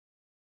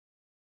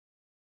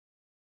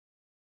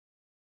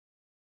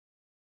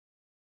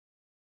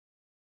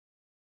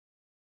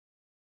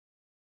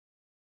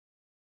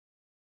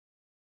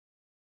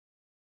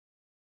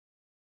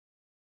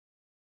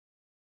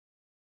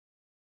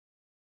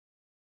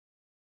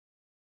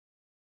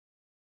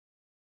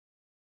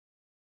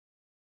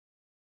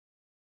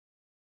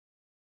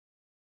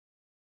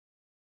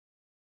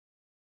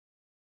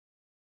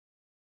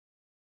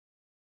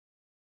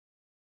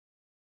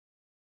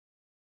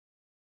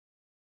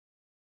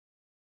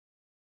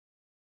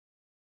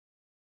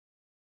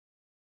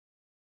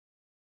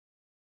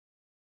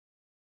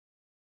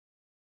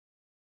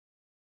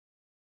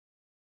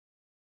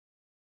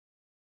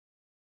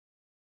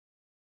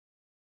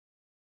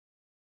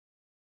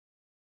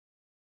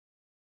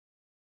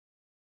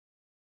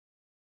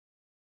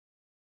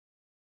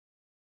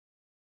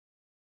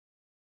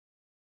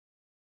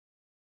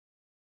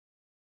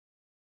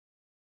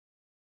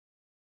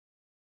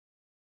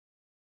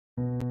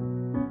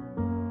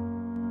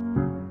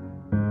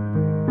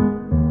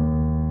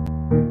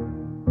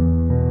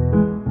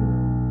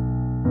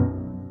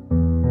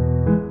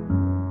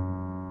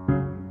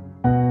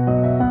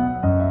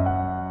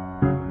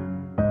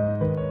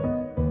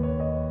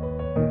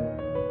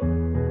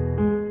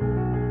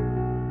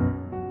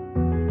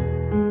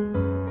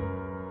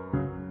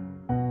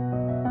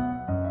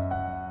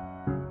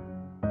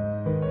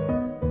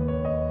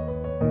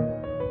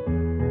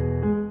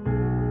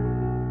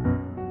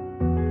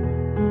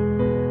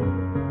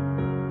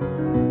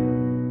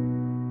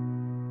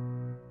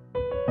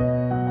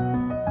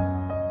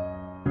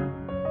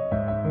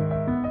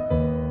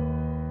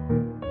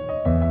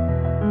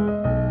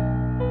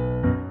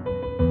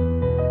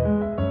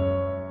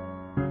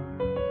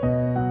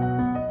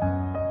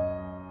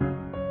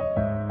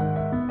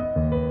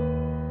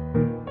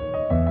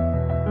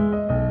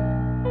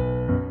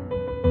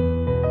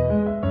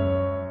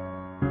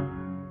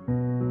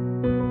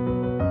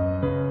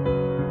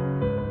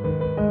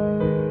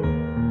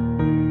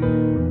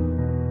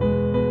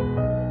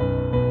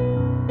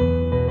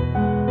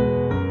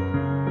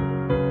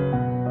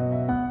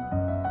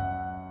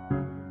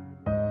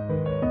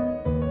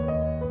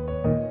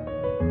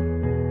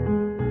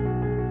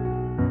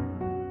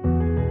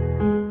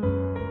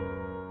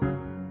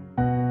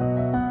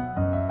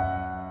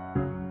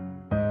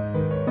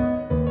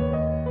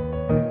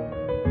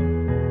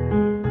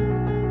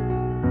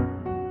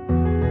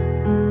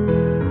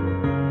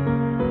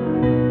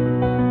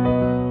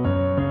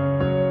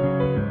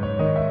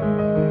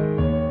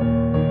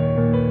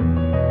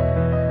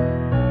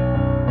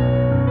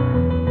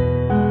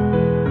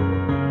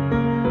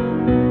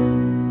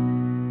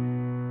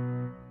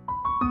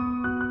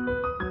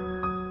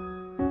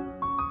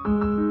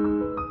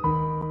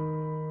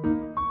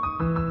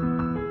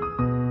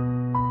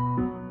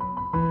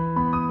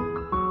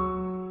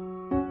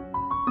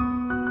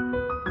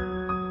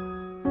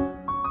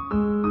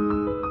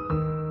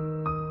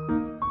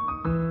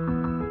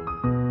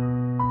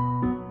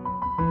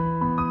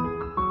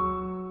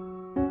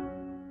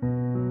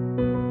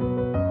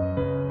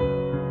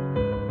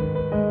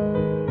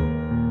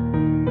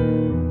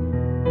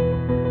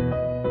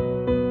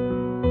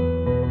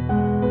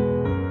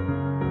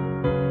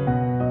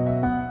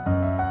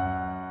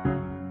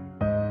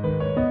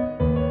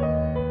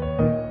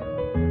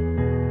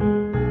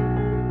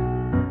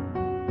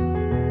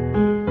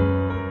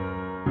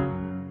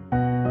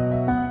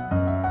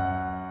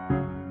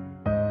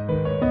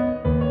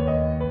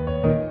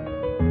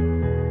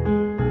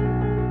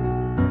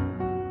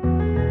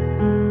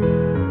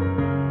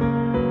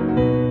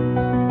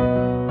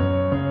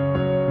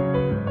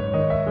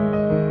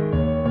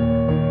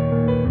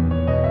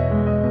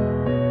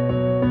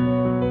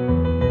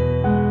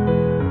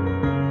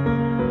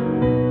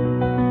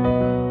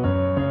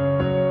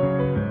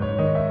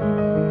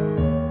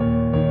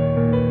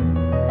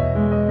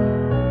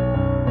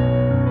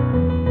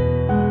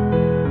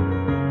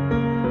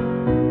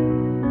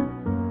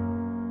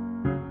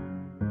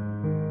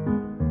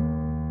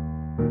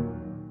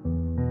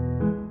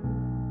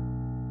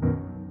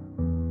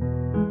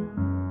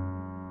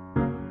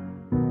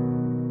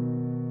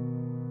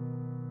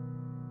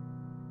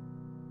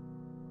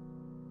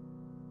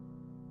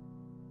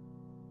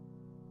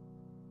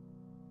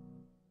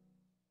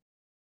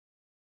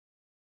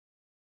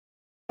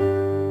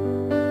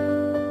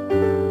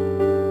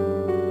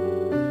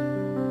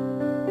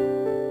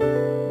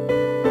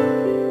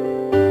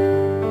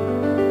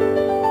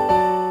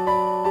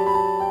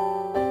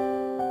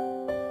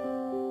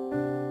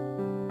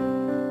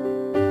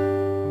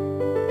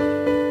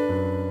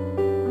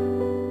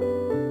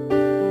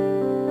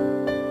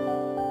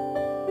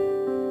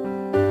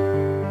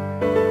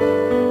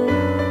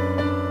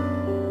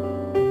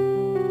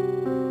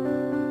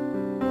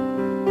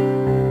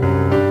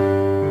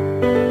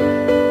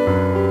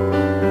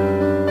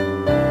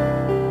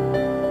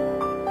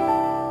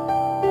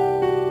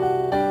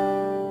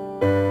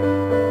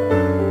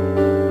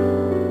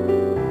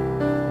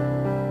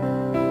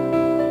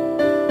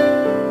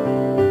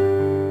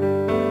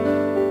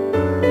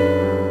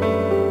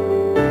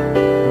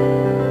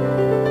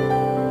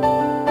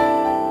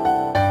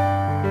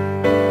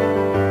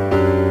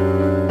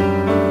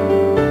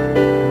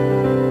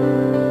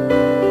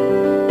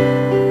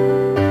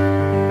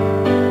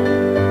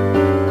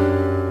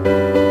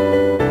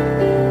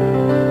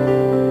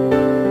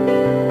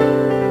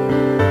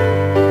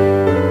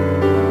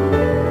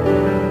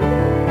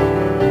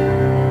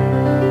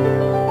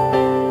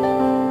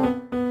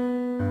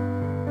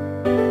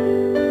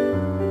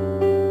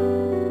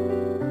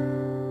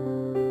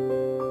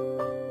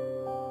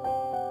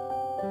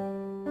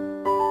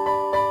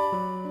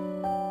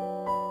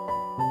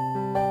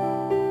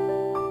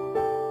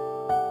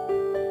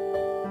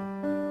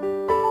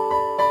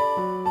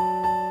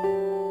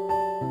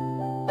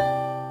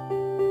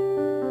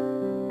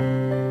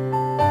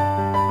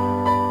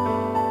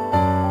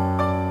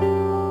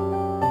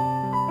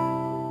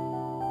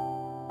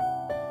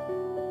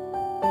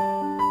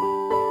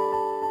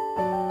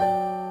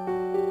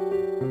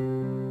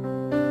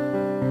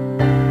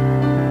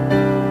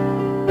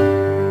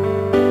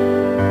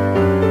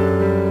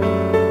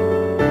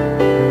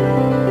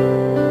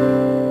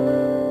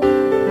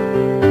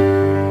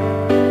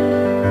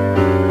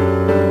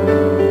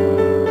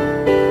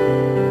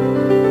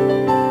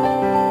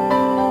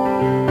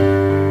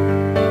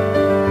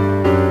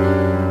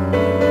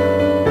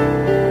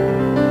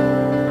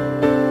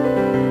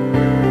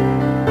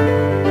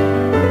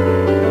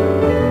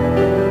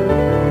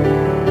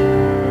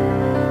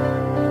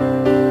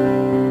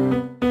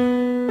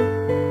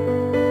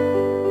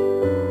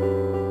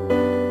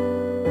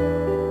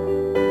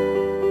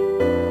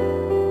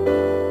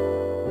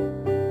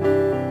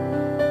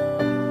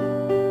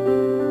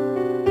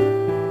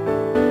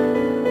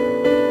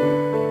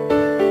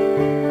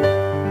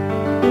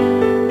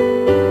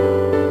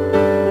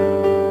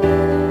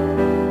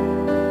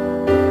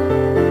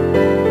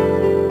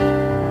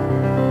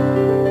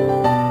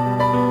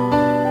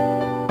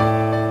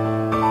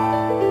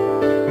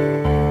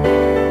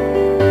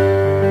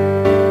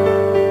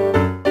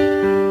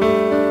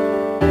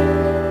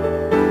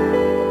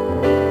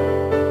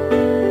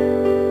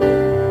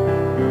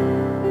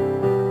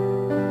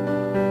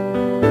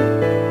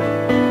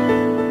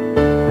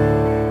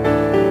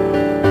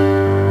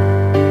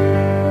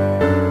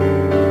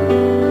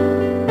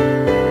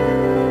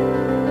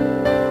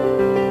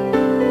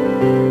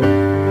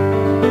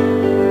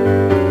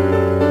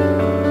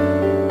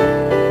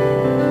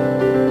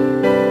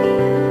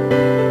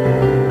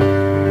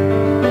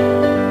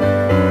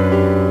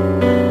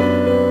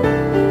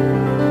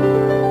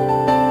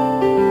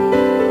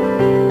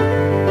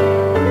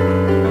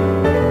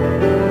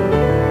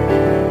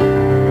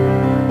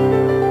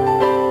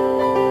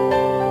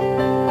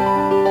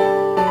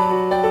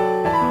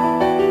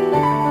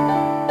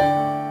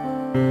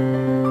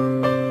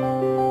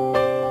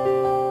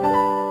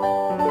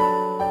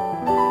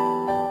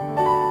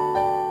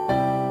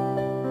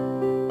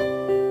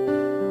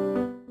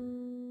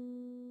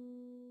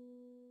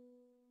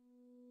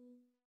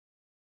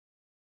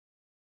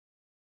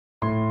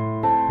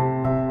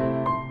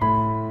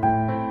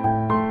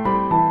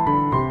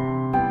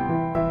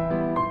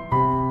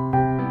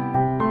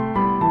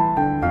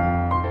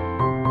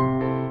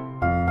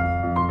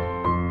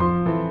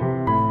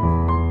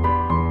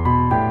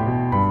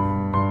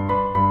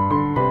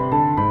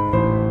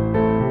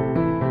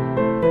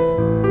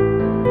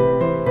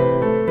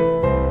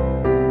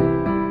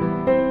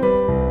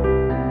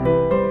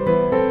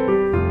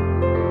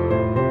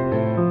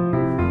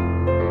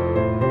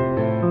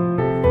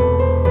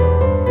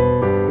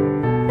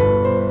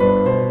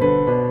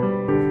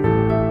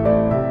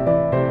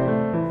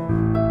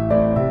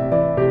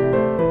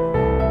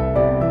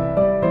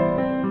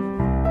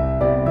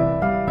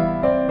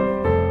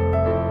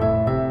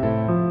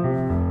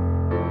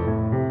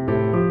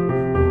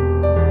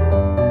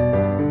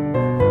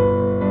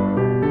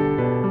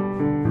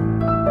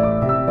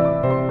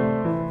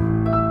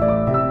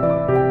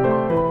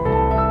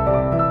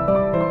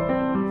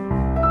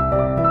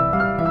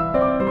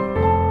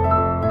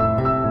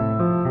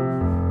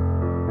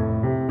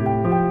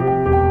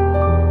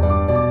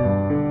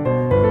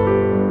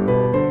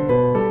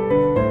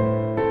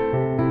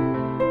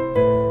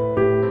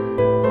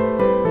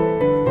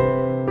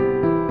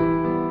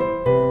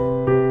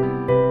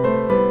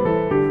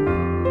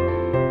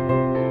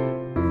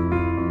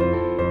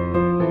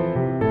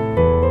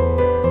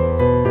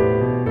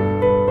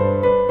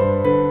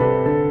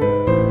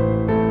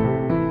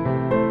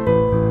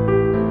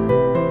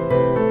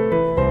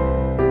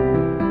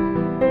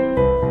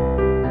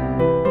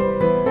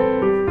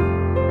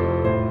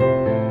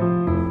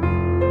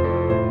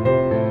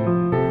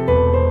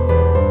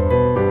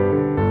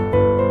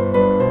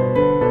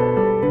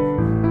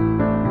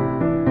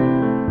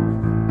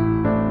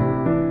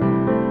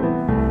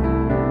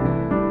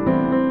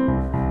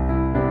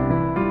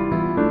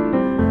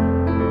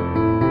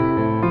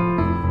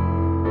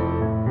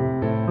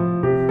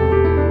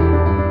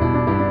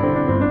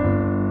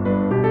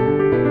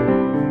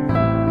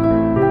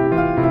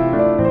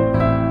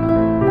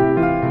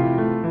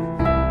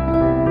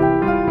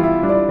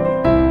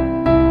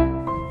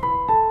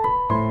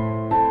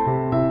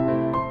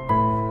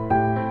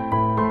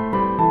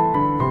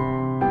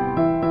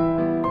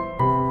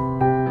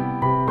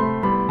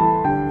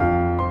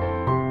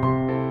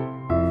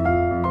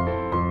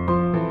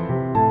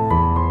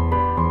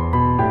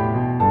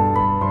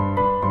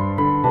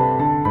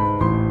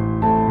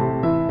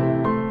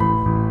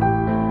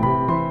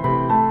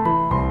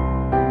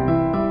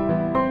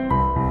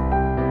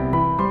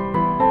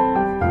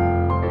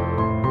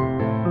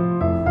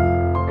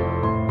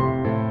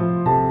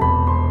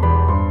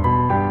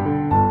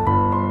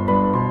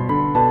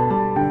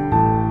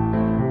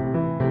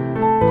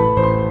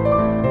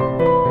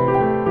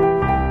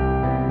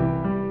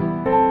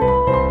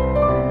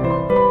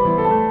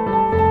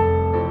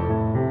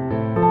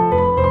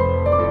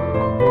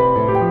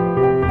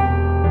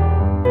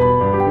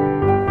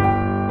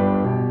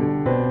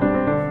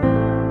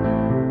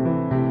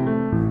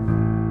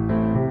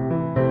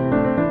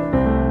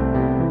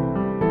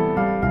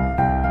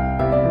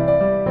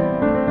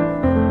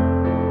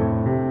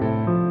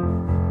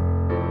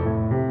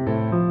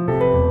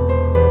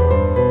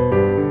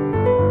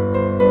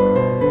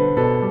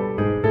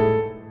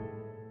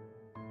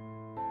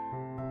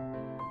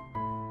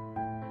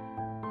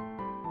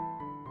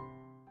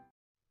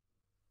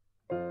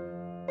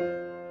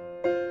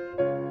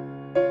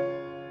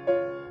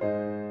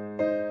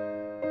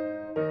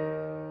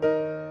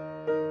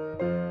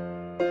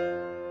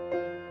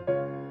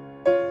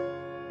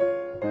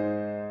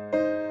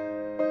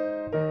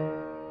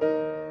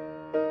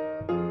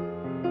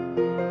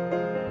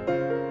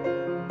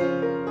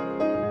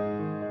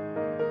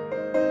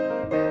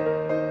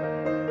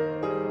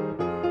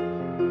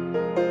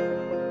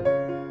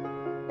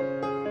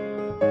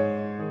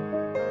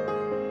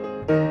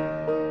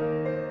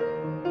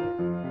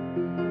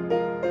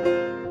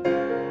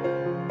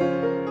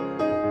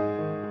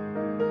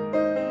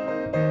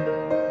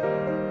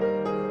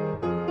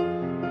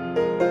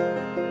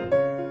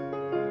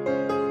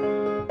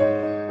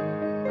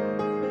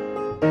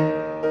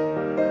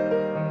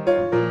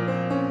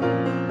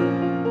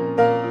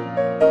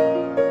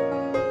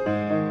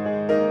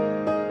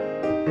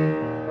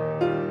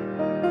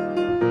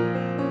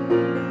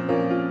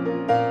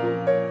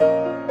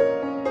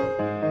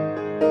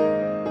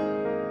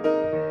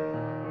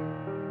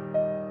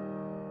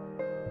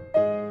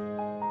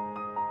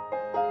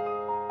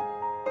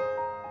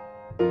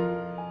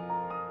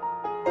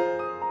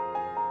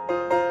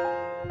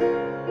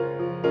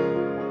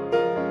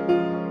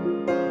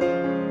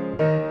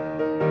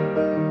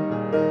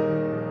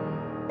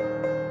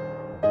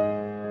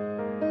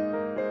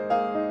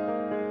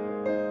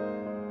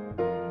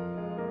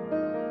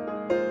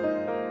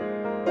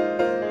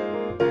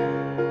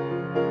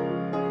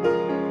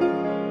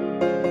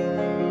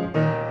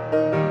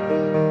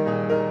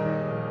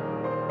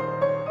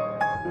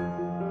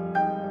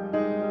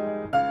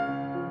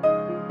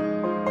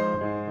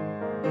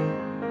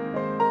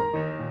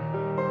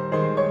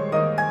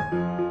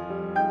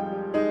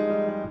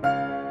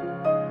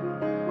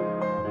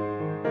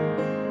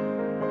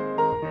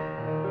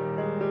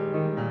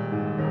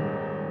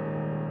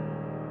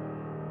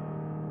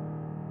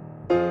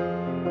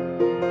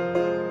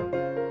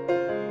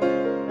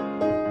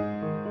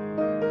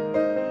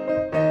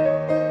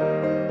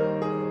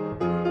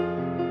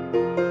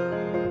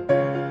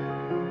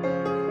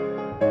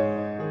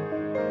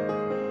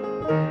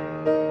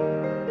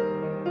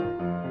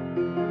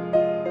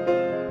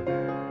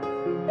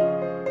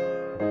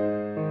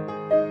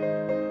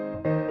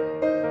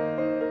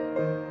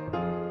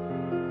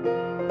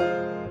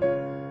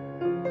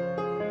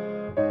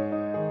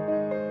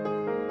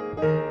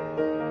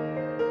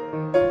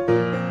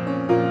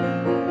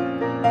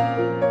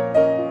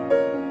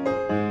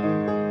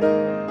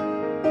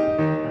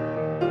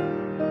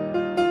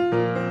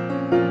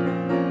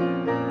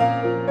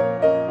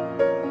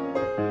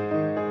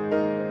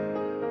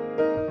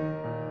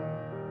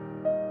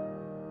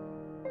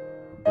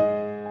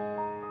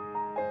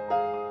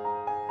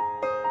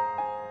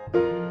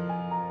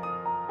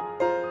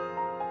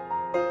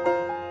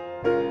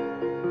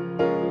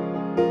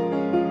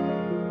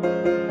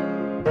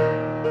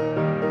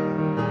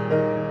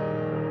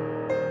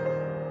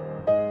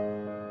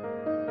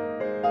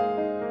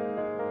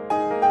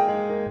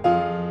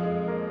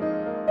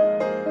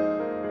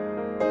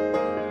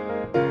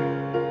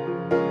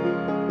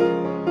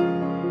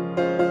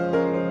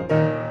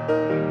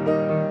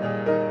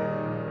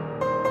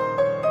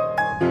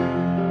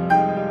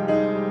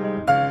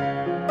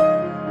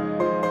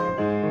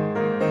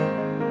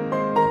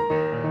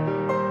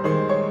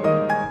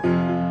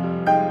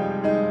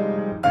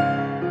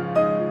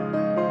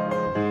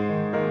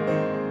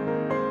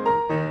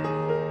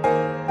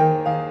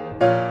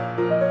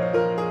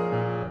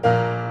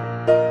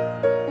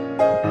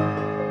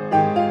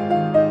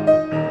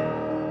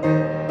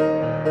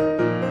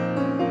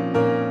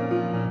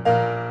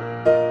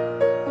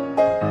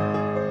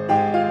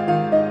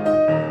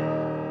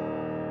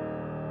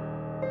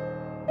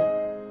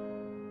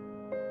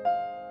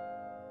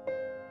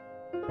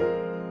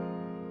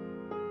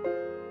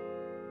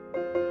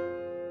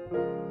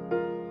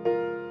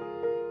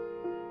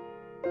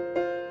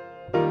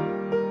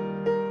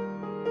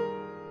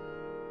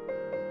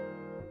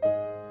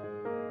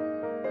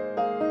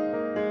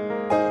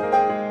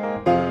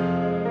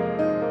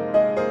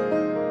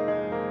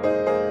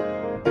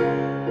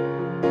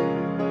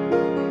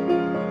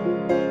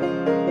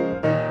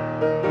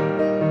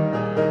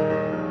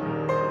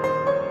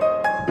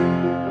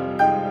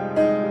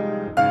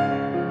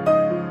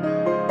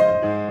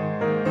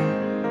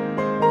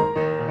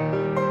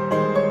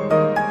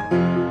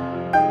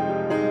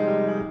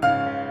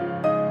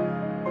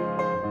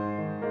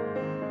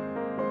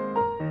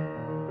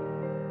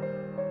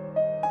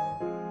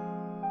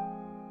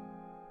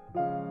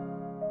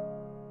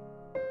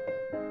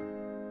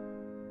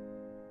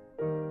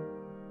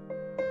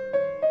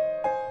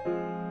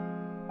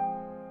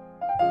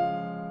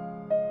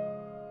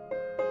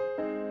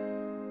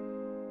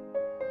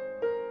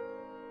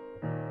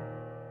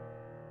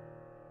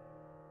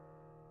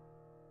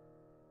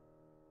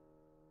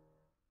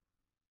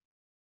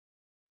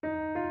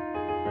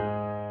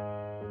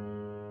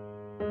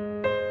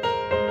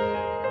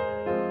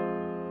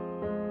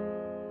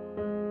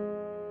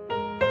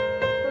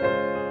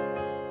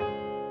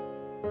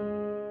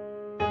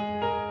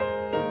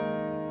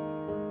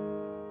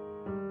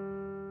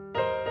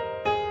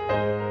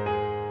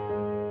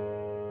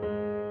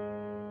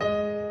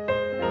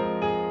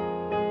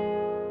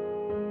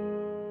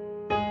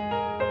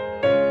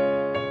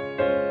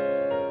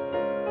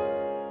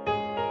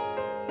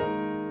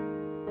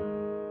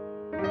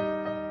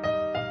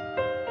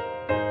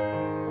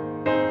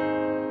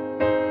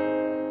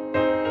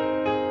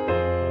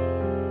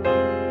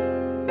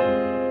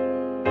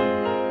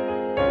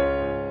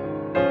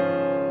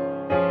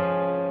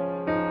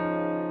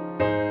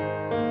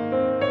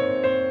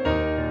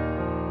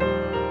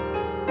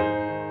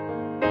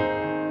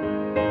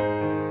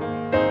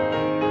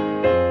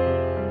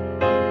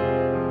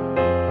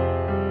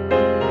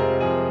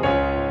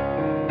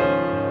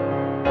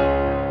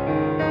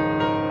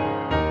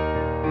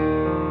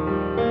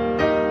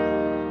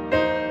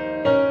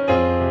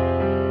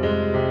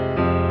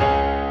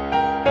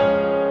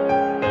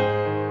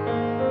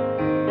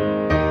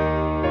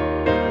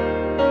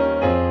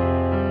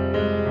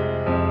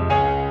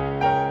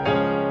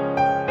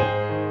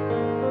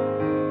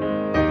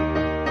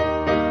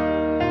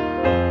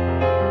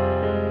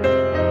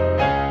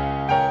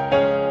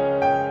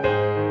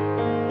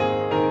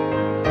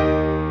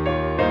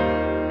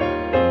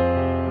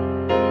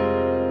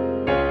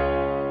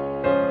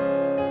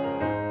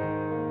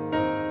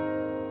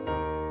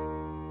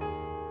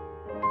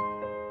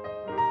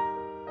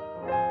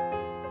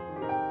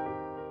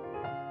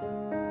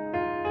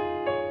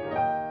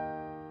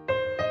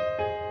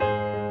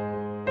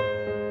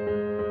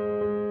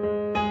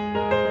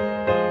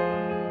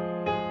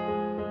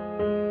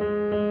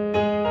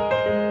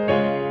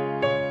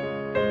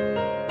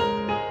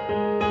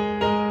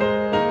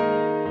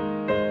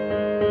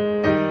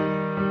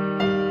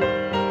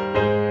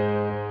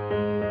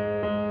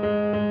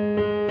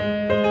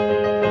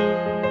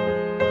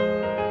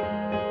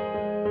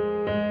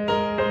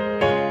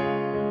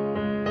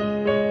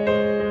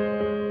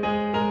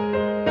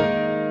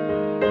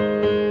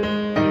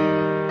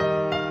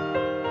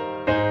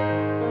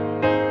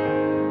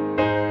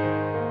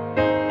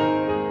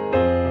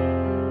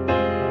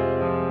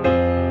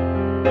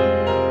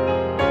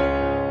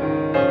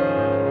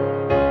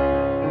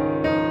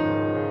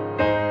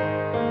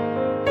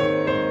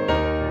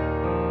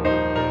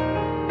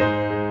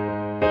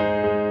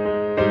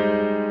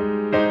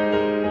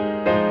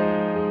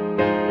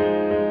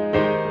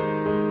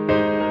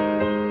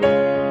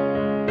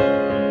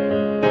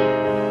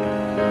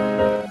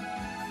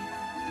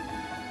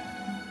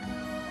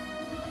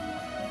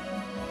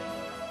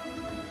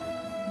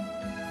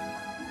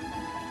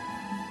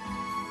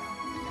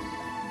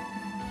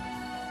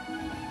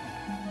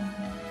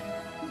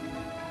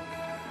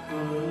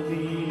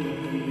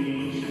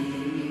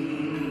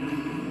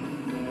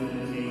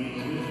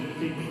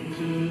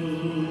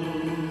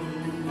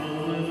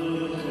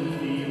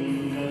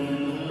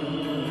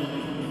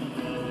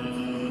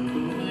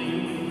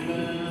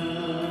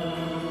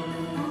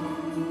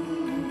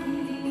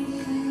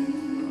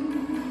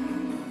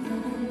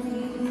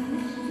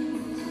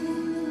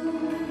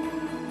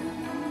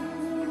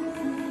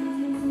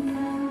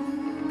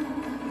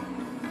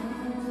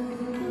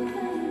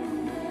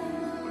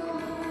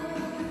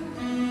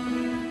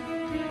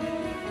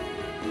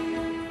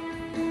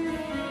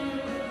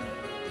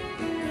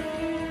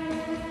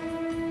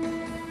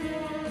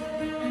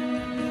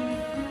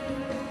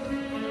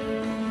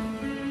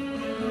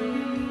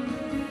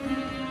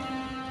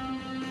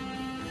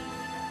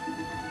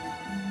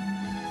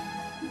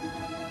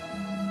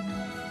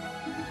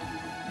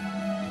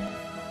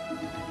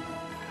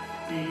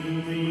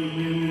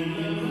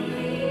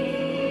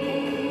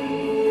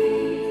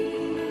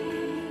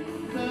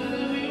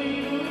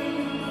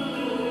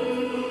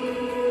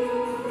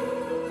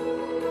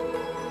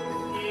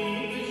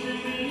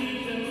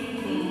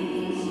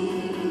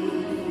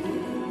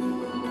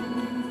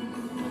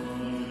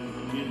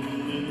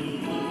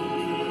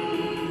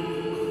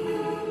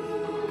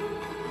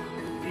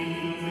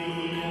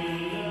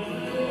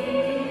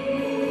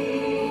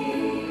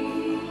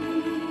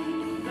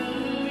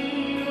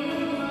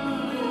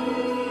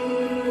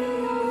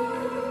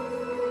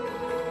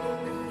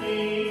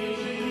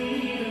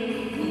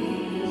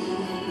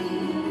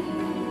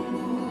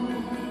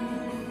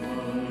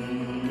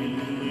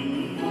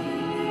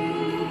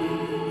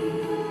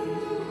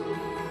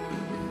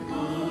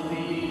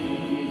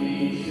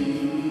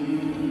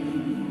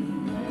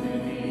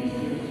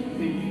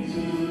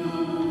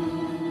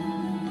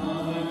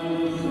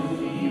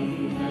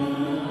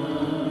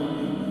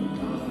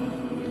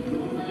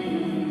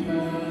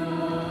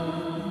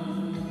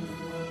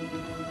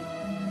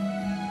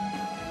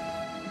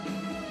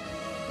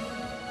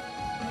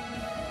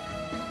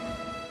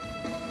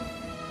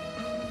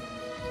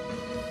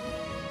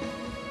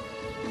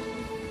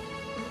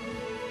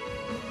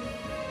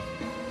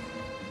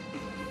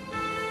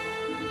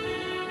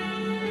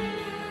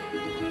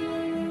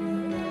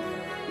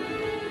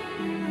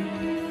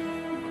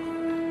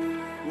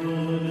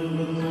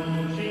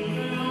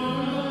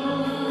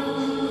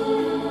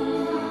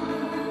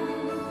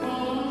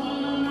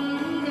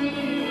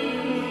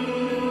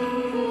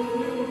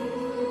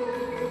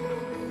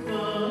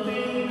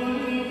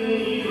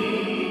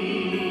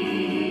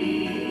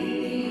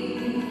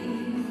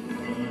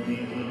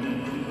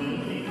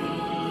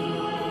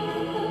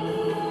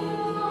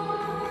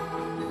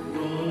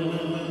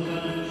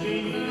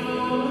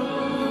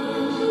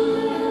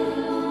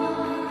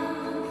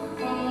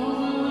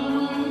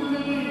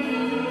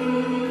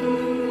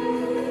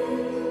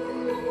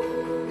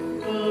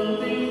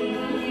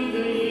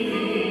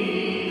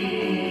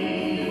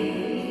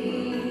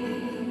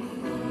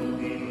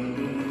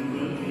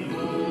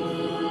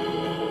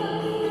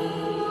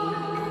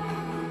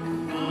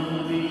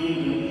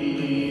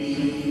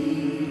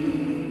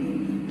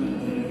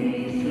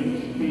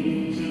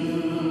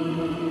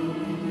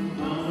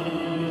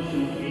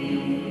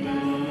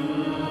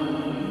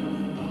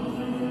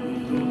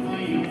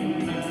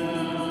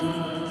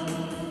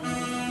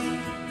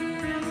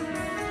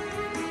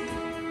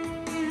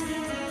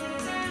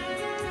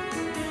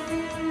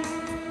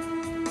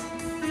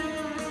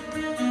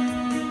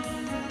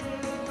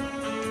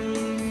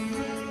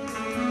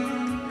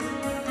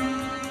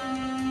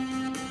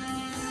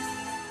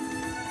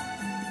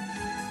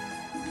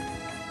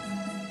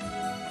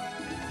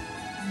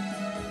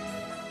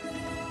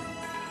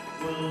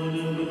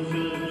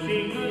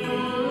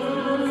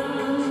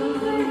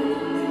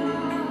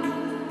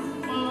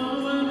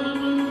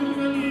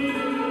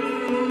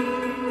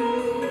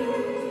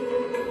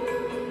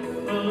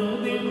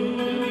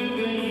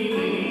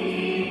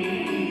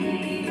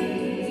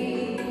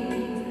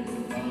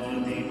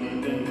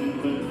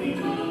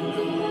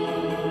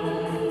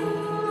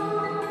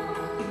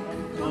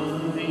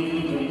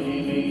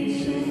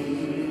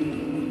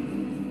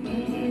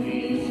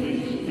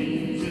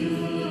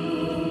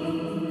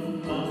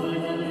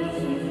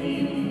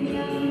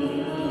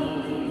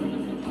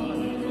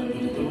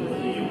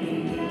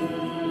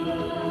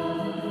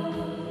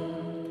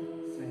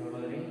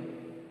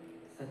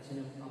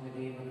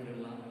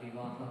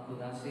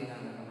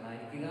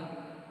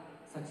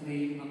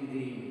സച്ചിനെയും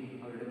അമിതയെയും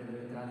അവരുടെ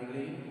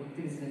ബന്ധുമിത്രാദികളെയും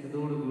ഒത്തിരി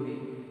സ്നേഹത്തോടുകൂടി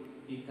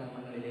ഈ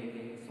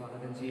കർമ്മങ്ങളിലേക്ക്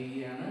സ്വാഗതം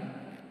ചെയ്യുകയാണ്.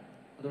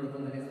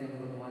 അതോടൊപ്പം തന്നെ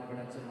സ്നേഹബഹുമാനപ്പെട്ട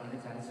അച്ഛന്മാരുടെ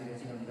ചാലശ്ശേരി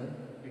അച്ഛനുണ്ട്,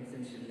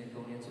 വിൻസെൻഷ്യനിലെ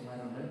തോണി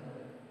അച്ഛന്മാരുണ്ട്.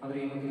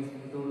 അവരെയും ഒത്തിരി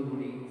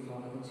സ്നേഹത്തോടുകൂടി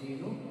സ്വാഗതം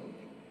ചെയ്യുന്നു.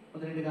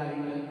 ഒന്ന് രണ്ട്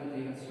കാര്യങ്ങൾ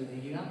പ്രത്യേകം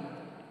ശ്രദ്ധിക്കുക.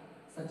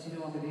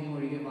 സച്ചിനും അമിതയും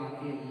ഒഴികെ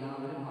ബാക്കി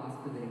എല്ലാവരും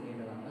മാസ്ക്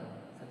ധരിക്കേണ്ടതാണ്.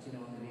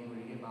 സച്ചിനും അമിതയും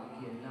ഒഴികെ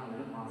ബാക്കി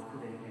എല്ലാവരും മാസ്ക്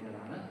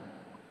ധരിക്കേണ്ടതാണ്.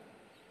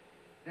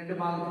 രണ്ട്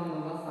ഭാഗത്തു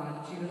നിന്നുള്ള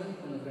സാക്ഷികൾ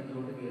ഒന്ന്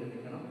ഫ്രണ്ടിലോട്ട് കയറി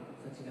നിൽക്കണം.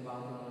 സച്ചിന്റെ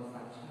ഭാഗത്തു നിന്നുള്ള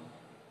സാക്ഷി,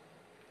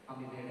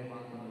 അമിതയുടെ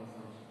ഭാഗത്തു നിന്നുള്ള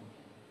സാക്ഷി.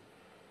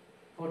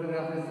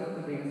 ഫോട്ടോഗ്രാഫേഴ്സ്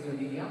പ്രത്യേകം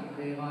ശ്രദ്ധിക്കുക.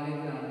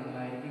 ദേവാലയത്തിലാണ്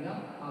നിങ്ങളായിരിക്കുക.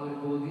 ആ ഒരു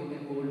ബോധ്യം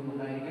എപ്പോഴും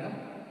ഉണ്ടായിരിക്കണം.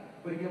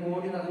 ഒരിക്കൽ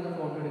ഓടി നടന്ന്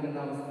ഫോട്ടോ എടുക്കേണ്ട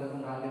അവസ്ഥ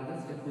ഉണ്ടാകരുത്.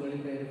 സ്റ്റെപ്പുകളിൽ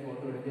കയറി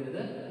ഫോട്ടോ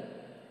എടുക്കരുത്.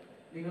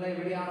 നിങ്ങൾ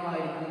എവിടെയാണോ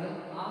ആയിരിക്കുന്നത്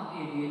ആ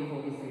ഏരിയയിൽ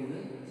ഫോക്കസ് ചെയ്ത്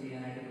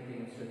ചെയ്യാനായിട്ട്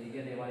പ്രത്യേകം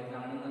ശ്രദ്ധിക്കുക.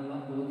 ദേവാലയത്തിലാണെന്നുള്ള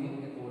ബോധ്യം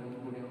എപ്പോഴും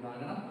കൂടി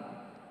ഉണ്ടാകണം.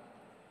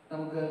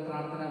 നമുക്ക്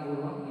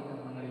പ്രാർത്ഥനാപൂർവ്വം ഈ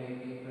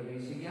കർമ്മങ്ങളിലേക്ക്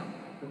പ്രവേശിക്കാം.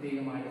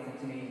 പ്രത്യേകമായിട്ട്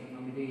സച്ചിനെയും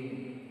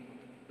അമിതയെയും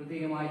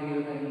പ്രത്യേകമായ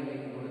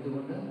ദൈവകാര്യങ്ങളിലേക്ക്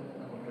കൊടുത്തുകൊണ്ട്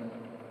നമുക്ക്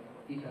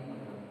ഈ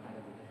കർമ്മങ്ങൾ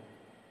ആരംഭിക്കാം.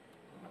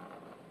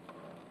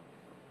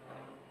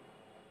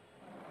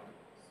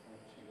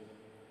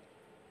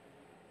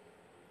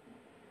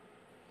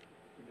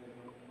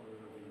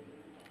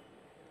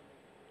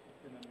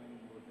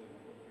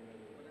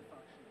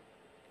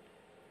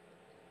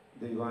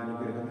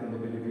 ദൈവാനുഗ്രഹത്തിൻ്റെ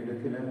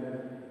ബലിപീഠത്തിൽ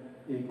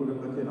ഈ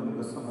കുടുംബത്തെ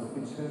നമുക്ക്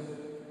സമർപ്പിച്ച്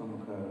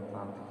നമുക്ക്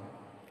പ്രാർത്ഥിക്കാം.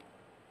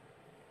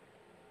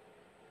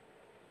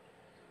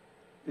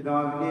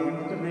 പിതാവിന്റെയും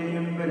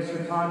പുത്രന്റെയും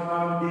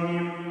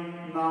പരിശുദ്ധാത്മാവിന്റെയും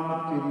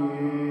നാമത്തിൽ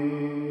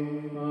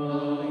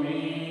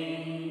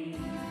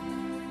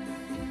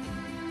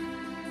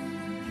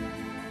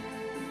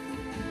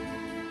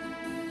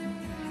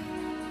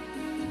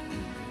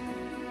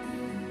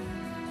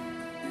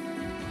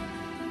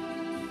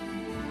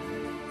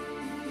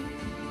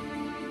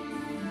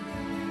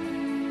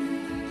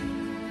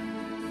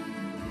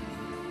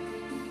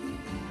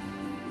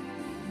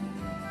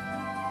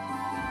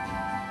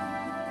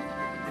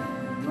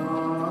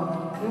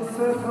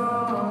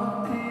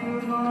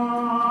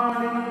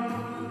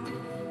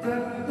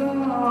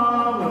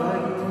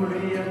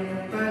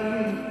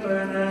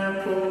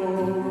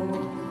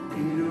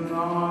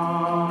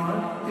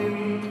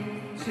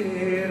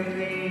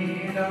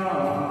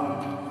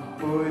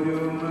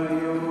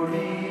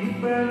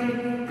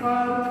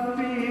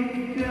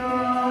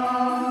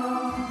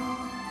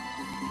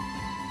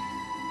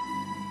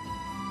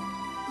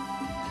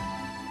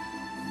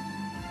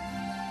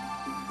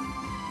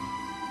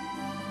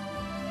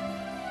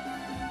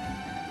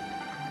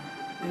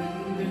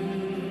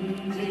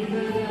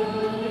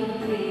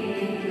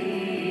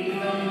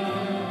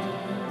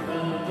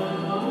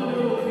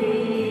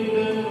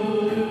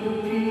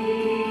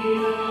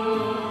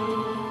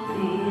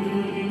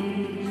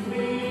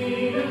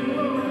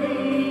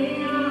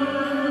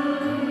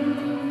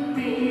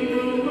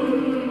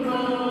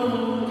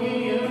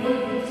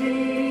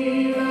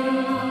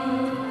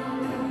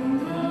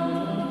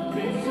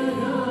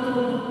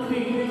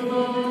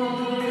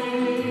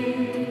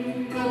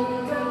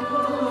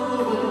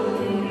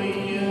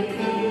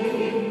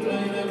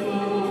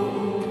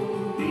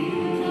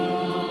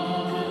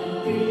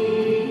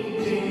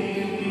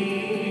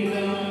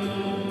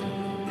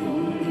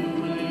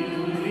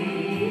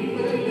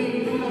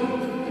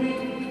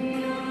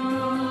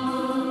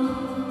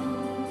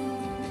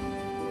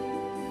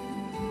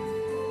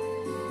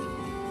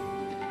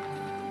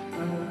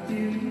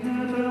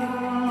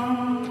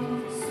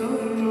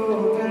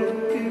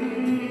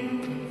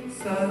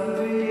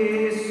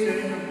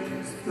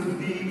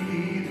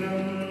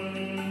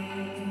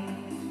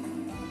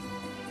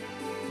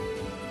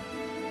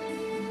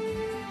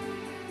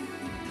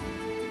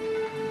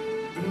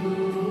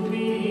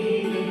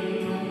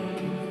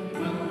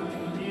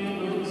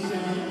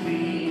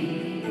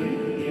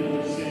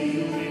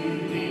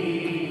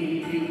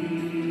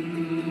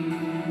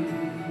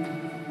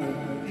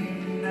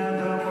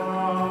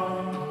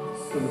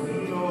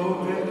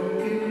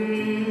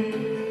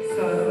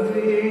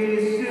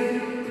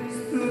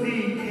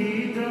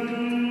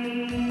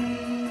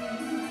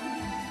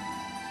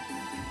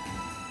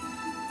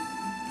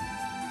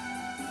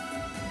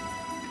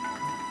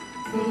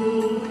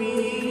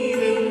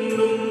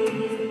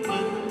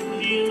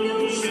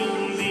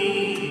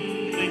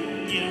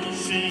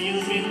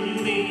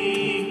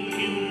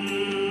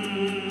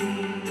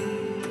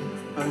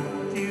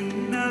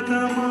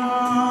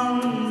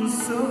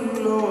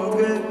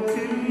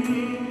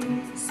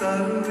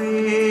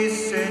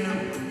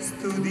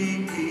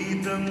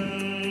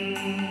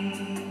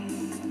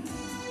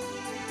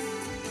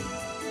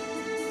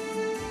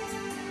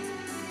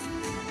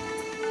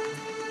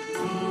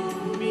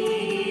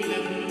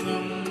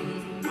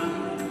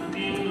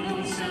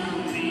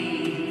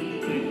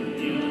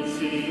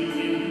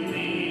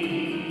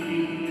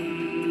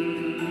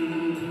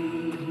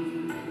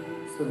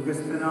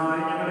സ്വർഗ്ഗസ്ഥനായ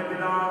ഞങ്ങളുടെ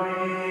പിതാവേ,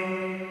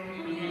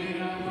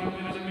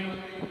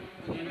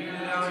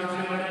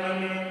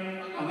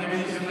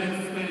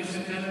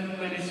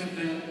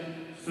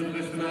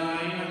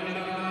 സ്വർഗ്ഗസ്ഥനായ ഞങ്ങളുടെ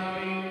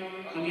പിതാവേ,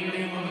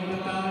 അങ്ങയുടെ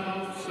മഹത്വത്താൽ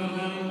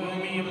സ്വർഗ്ഗവും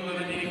ഭൂമിയും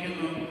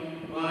നിറഞ്ഞിരിക്കുന്നു.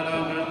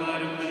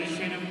 മാലാഖമാരും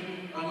മനുഷ്യരും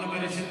അങ്ങ്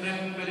പരിശുദ്ധൻ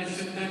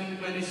പരിശുദ്ധൻ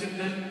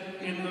പരിശുദ്ധൻ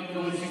എന്ന്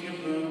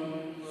ഘോഷിക്കുന്നു.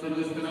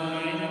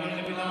 സ്വർഗ്ഗസ്ഥനായ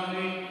ഞങ്ങളുടെ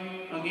പിതാവേ,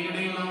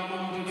 അങ്ങയുടെ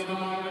നാമം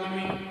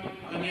പൂജിതമാകണമേ,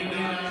 അങ്ങയുടെ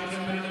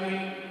രാജ്യം വരണമേ,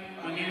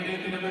 അങ്ങയുടെ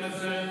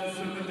തിരുമനസ്സ്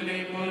സ്വർഗ്ഗത്തിലെ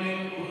പോലെ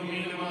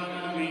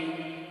ഭൂമിയിലുമാകണമേ.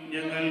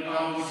 ഞങ്ങൾക്ക്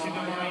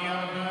ആവശ്യമായ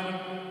ആഹാരം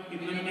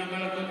ഇന്ന്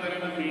ഞങ്ങൾക്ക്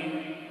തരണമേ.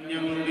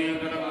 ഞങ്ങളുടെ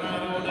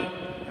കടക്കാരോട്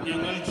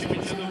ഞങ്ങൾ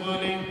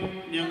ക്ഷമിച്ചതുപോലെ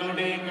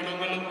ഞങ്ങളുടെ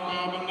കടങ്ങളും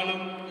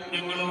പാപങ്ങളും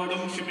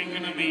ഞങ്ങളോടും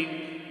ക്ഷമിക്കണമേ.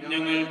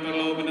 ഞങ്ങൾ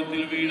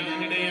പ്രലോഭനത്തിൽ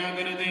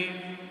വീഴാനിടയാകരുതേ,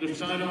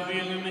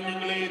 ദുഷ്ടാരൂപിയിൽ നിന്ന്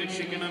ഞങ്ങളെ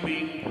രക്ഷിക്കണമേ.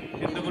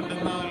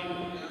 എന്തുകൊണ്ടെന്നാൽ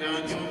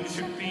രാജ്യം രാജ്യവും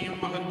ശക്തിയും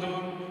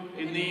മഹത്വവും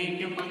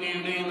എന്നേക്കും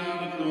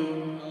അങ്ങയുടേതാകുന്നു.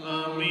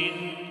 ആമേൻ.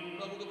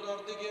 നമുക്ക്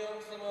പ്രാർത്ഥിക്കാം.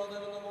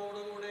 സമാധാനം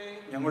നമ്മോടുകൂടെ.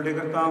 ഞങ്ങളുടെ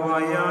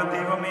കർത്താവായ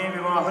ദൈവമേ,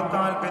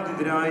 വിവാഹത്താൽ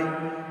ബന്ധിതരായി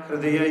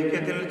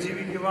ഹൃദയൈക്യത്തിൽ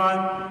ജീവിക്കുവാൻ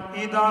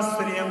ഈ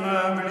ദാസരെ അങ്ങ്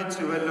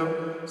വിളിച്ചുവല്ലോ.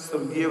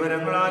 സ്വർഗീയ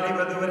വരങ്ങളാൽ ഈ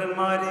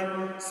വധുവരന്മാരെ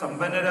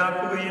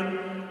സമ്പന്നരാക്കുകയും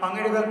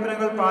അങ്ങയുടെ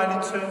കൽപ്പനകൾ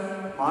പാലിച്ച്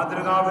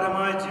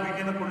മാതൃകാപരമായി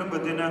ജീവിക്കുന്ന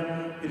കുടുംബത്തിന്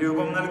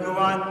രൂപം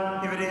നൽകുവാൻ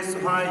ഇവരെ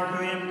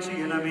സഹായിക്കുകയും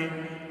ചെയ്യണമേ.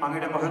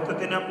 അങ്ങയുടെ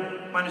മഹത്വത്തിനും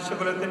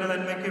മനുഷ്യകുലത്തിന്റെ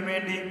നന്മയ്ക്കും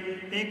വേണ്ടി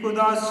ഈ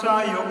കുദാശ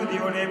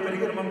യോഗ്യതയോടെ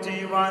പരികർമ്മം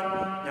ചെയ്യുവാൻ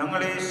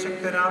ഞങ്ങളെ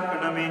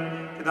ശക്തരാക്കണമേ.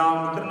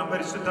 പിതാവും പുത്രനും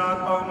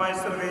പരിശുദ്ധാത്മാവുമായ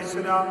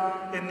സർവേശ്വര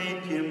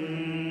എന്നേക്കും.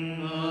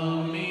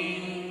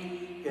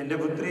 എന്റെ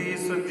പുത്രി,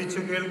 ശ്രദ്ധിച്ചു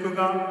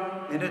കേൾക്കുക.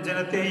 നിന്റെ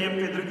ജനത്തെയും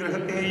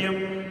പിതൃഗ്രഹത്തെയും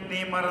നീ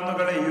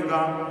മറന്നുകളയുക.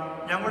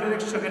 ഞങ്ങളുടെ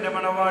രക്ഷകന്റെ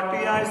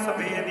മണവാട്ടിയായ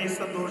സഭയെ നീ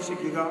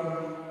സന്തോഷിക്കുക.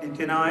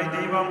 നിത്യനായ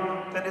ദൈവം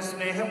തന്റെ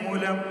സ്നേഹം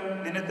മൂലം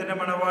നിന്നെ തന്റെ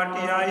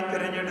മണവാട്ടിയായി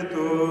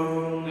തിരഞ്ഞെടുത്തു.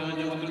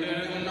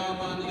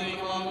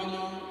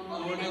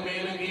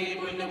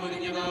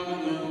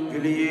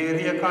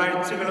 വിലയേറിയ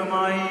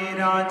കാഴ്ചകളുമായി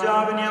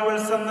രാജാവിനെ അവൾ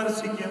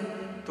സന്ദർശിക്കും.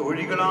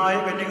 തോഴികളായ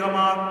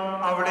കന്യകമാർ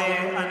അവളെ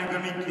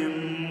അനുഗമിക്കും.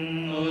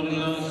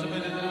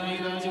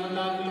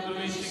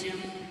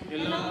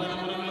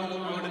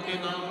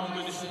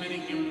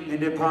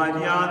 നിന്റെ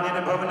ഭാര്യ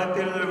നിന്റെ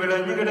ഭവനത്തിൽ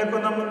വിളഞ്ഞു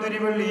കിടക്കുന്ന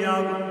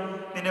മുന്തിരിവള്ളിയാകും.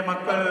 നിന്റെ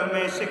മക്കൾ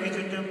മേശയ്ക്ക്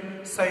ചുറ്റും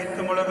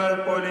സൈത്തുമുളകൾ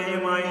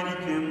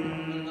പോലെയുമായിരിക്കും.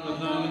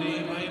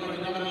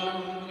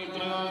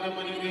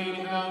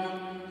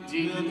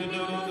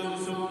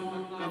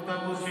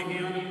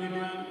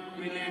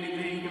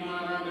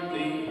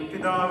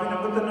 പിതാവിനും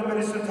പുത്രനും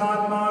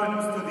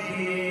പരിശുദ്ധാത്മാവിനും സ്തുതി.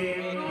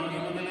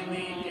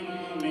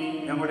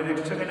 ഞങ്ങളുടെ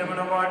രക്ഷകന്റെ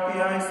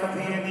മണവാട്ടിയായ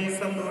സഭയെ നീ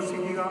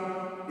സന്തോഷിക്കുക.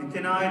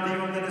 നിത്യനായ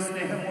ദൈവം നിന്റെ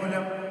സ്നേഹം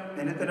മൂലം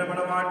നിന്നെ തന്നെ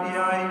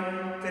മണവാട്ടിയായി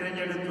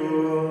തിരഞ്ഞെടുത്തു.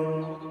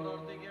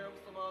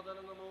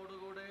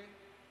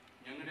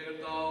 ഞങ്ങളുടെ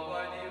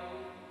കർത്താവായ ദൈവം,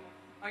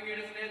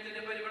 അങ്ങയുടെ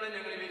സ്നേഹത്തിന്റെ പരിമളം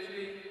ഞങ്ങളെ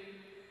വീശുകയും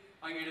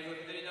അങ്ങയുടെ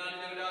സത്യത്തിന് ഞാൻ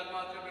ഞങ്ങളുടെ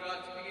ആത്മാക്കളെ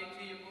പ്രകാശിക്കുകയും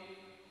ചെയ്യുമ്പോൾ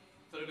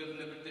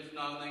സ്വർഗത്തിന്റെ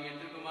പ്രത്യക്ഷനാകുന്ന അങ്ങയുടെ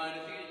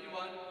തിരുക്കുമാരനെ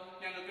സ്വീകരിക്കുവാൻ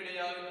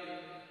ഞങ്ങൾക്കിടയാകട്ടെ.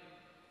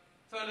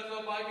 സകല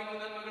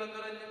സൗഭാഗ്യങ്ങളും നന്മകളും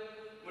നിറഞ്ഞ്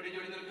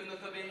മുടിചൊടി നിൽക്കുന്ന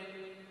സഭയെ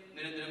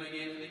നിരന്തരം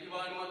അങ്ങയെ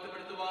സ്തുതിക്കുവാനും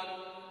മഹത്വപ്പെടുത്തുവാനും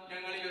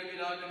ഞങ്ങളെ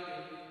യോഗ്യരാകട്ടെ.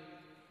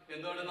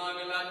 എന്തുകൊണ്ട് നാം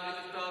എല്ലാറ്റിനും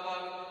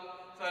സൃഷ്ടാവാകുന്നു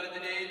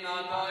സകലത്തിന്റെയും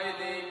നാഥായ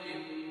ദൈവം.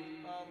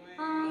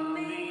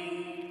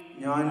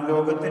 ഞാൻ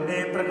ലോകത്തിന്റെ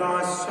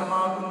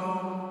പ്രകാശമാകുന്നു.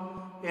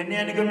 എന്നെ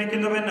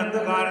അനുഗമിക്കുന്നവൻ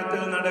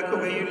അന്ധകാരത്തിൽ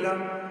നടക്കുകയില്ല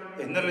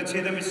എന്നുള്ള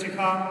ചെയ്ത മിശിഹ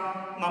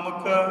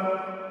നമുക്ക്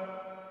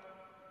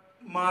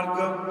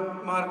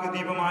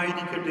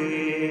മാർഗദീപമായിരിക്കട്ടെ.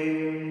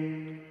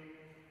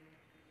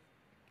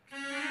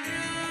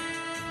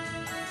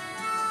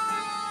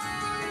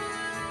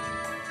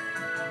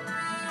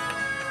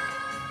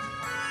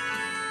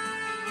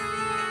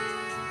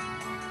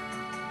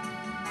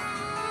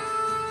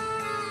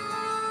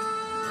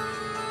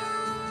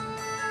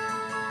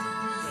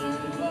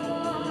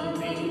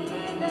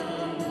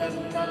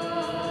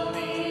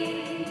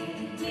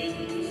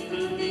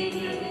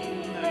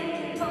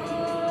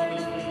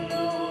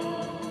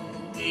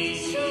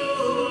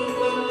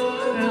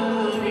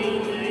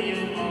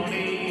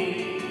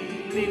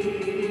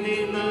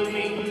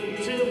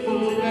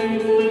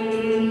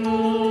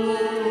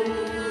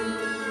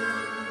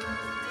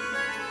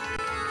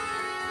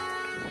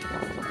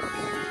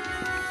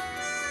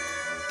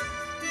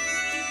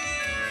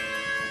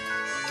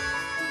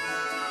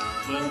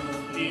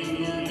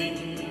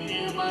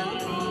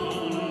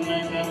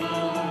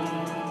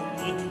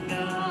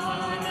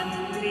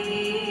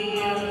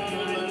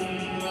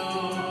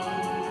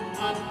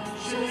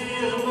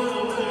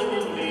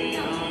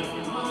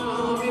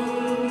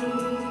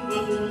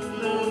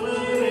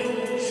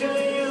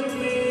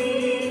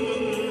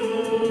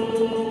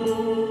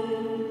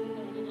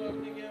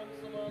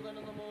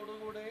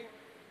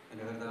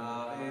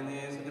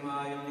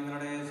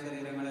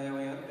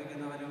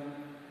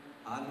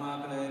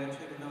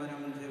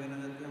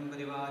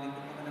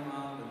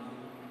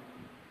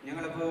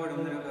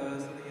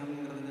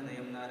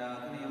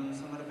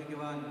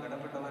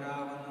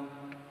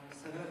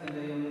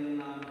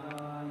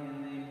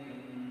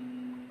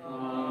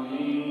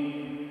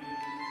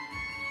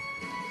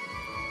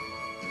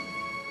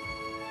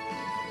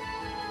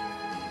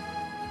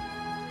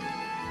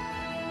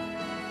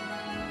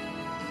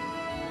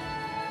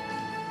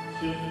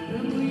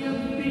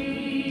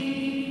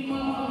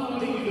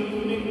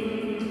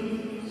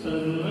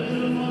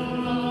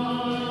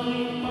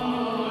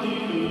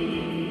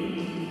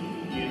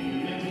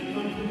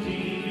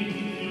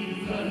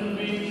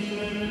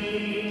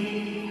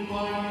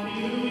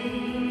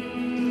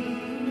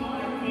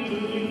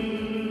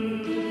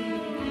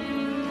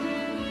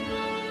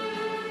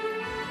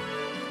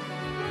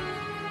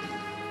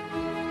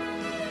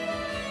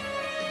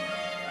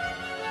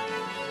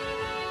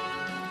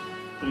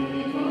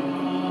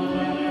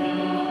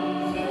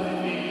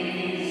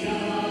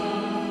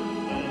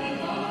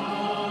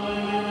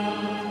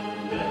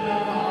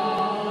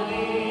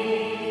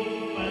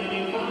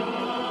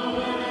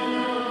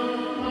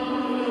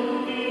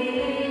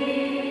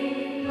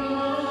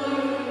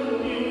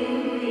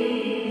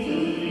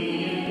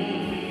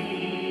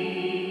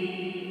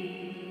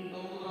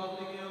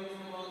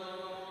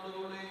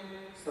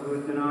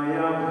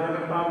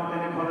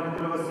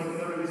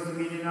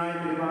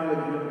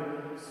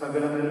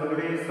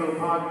 നന്മകളുടെയും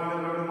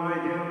സൗഭാഗ്യങ്ങളുമായ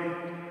ദൈവമേ,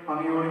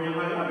 അങ്ങയോട്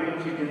ഞങ്ങൾ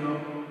അപേക്ഷിക്കുന്നു.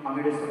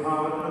 അങ്ങയുടെ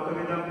സ്വഭാവത്തിനൊത്ത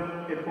വിധം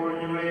എപ്പോഴും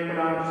ഞങ്ങളെ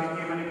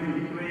കടാക്ഷിക്കുകയും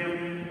അനുഗ്രഹിക്കുകയും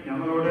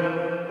ഞങ്ങളോട്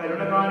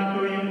കരുണ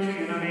കാണിക്കുകയും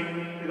ചെയ്യണമേ.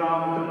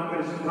 പിതാവും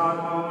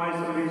പരിശുദ്ധാത്മാവുമായ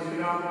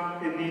സർവേശ്വര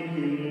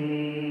എന്നേക്കും.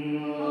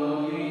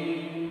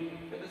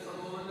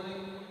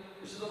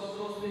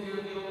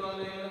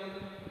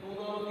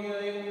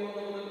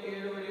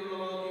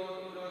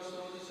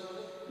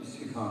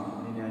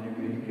 നിന്നെ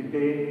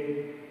അനുഗ്രഹിക്കട്ടെ.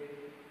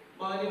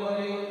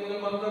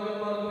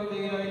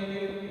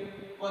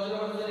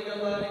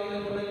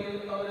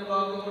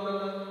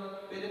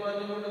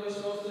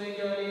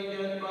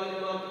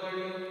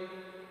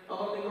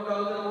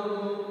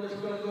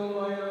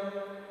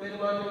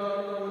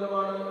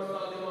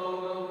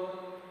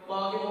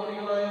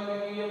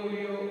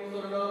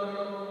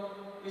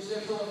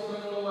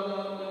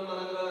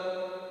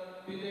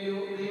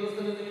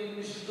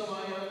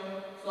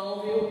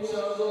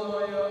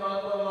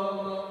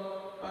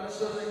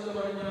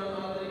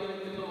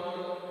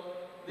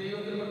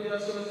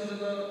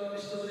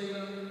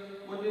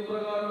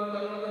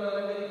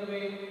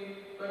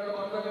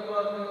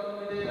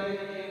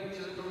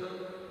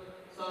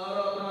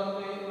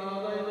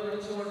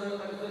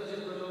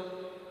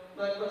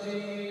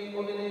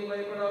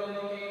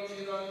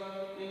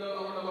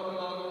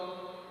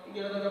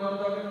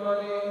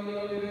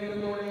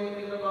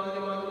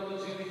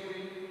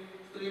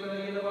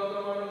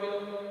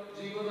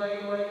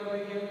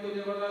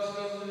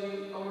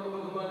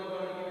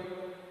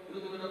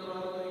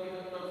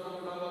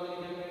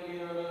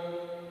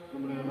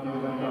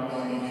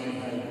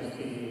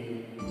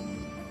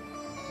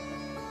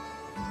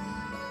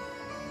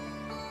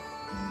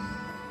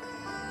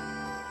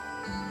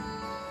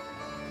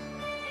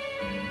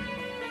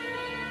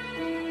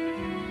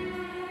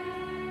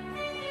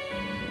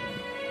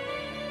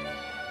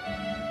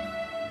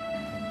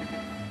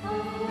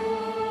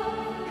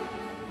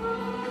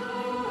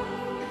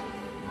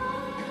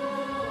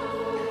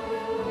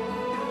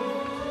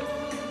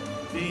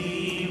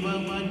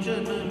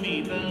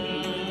 ദൈവവചനമിതാ,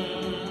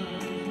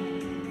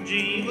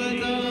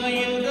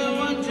 ജീവദായക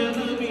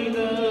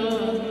വചനമിതാ,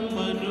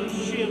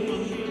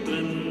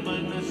 മനുഷ്യപുത്രൻ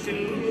മനസ്സിൽ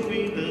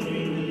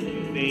വിതറും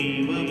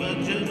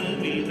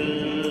ദൈവവചനമിതാ,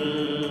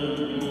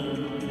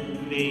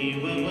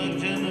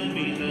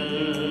 ദൈവവചനമിതാ.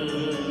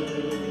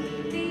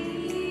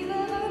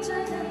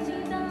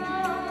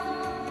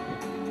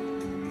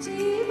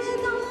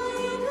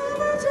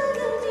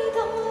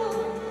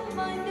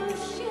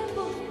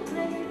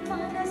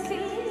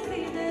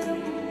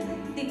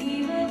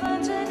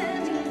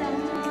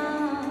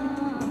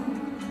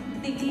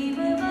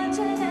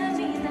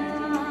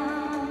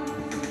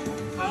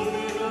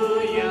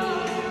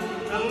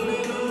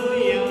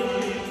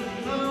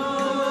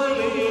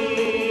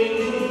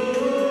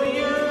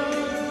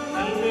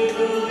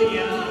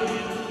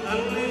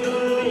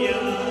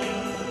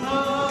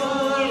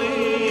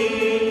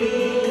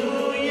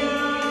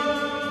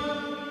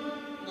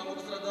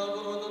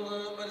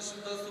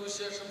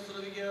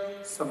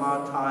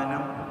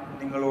 സമാധാനം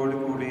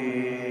നിങ്ങളോടുകൂടെ.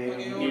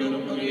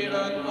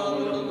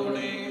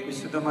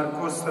 വിശുദ്ധ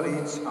മർക്കോസ്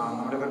അറിയിച്ച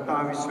നമ്മുടെ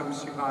കർത്താവ്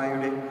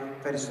ശിഹായുടെ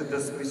പരിശുദ്ധ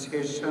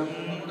സുവിശേഷം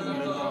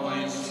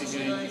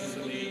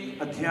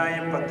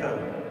അധ്യായം 10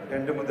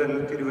 2 മുതൽ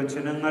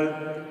തിരുവചനങ്ങൾ.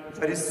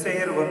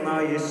 ഫരിസേയർ വന്ന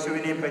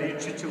യേശുവിനെ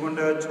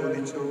പരീക്ഷിച്ചുകൊണ്ട്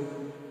ചോദിച്ചു,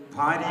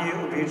 ഭാര്യയെ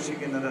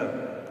ഉപേക്ഷിക്കുന്നത്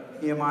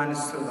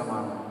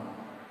നിയമാനുസൃതമാണ്?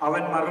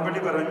 അവൻ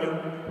മറുപടി പറഞ്ഞു,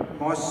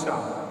 മോശ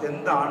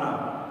എന്താണ്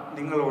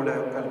നിങ്ങളോട്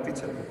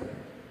കൽപ്പിച്ചത്?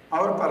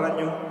 അവർ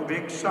പറഞ്ഞു,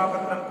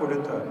 ഉപേക്ഷാപത്രം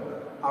കൊടുത്ത്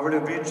അവളെ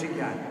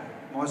ഉപേക്ഷിക്കാൻ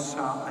മോശ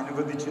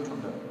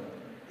അനുവദിച്ചിട്ടുണ്ട്.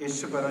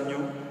 യേശു പറഞ്ഞു,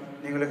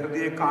 നിങ്ങളുടെ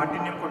ഹൃദയ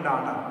കാഠിന്യം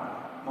കൊണ്ടാണ്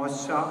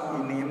മോശ ഈ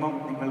നിയമം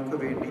നിങ്ങൾക്ക്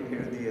വേണ്ടി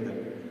എഴുതിയത്.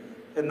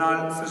 എന്നാൽ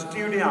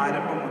സൃഷ്ടിയുടെ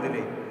ആരംഭം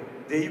മുതലേ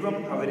ദൈവം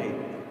അവരെ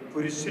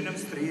പുരുഷനും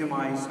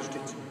സ്ത്രീയുമായി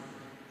സൃഷ്ടിച്ചു.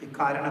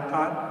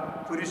 ഇക്കാരണത്താൽ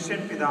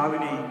പുരുഷൻ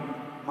പിതാവിനെയും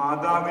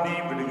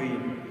മാതാവിനെയും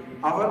വിടുകയും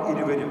അവർ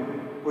ഇരുവരും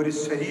ഒരു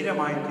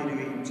ശരീരമായി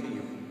തീരുകയും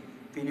ചെയ്യും.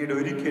 പിന്നീട്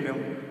ഒരിക്കലും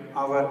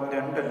അവർ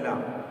രണ്ടല്ല,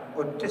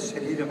 ഒറ്റ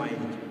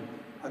ശരീരമായിരിക്കും.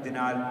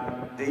 അതിനാൽ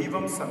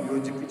ദൈവം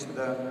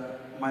സംയോജിപ്പിച്ചത്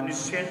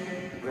മനുഷ്യൻ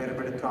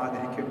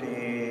വേർപെടുത്താതിരിക്കട്ടെ.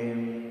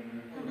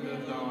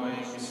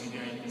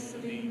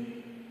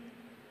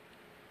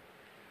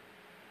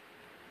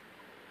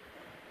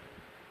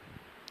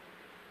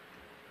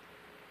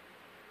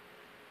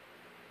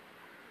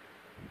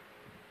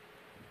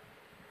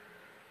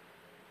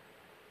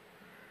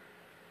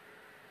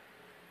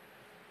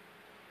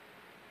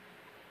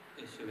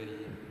 യേശുവിൽ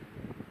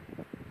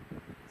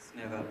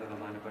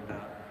സ്നേഹബഹുമാനപ്പെട്ട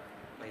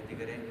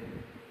വൈദികരെ,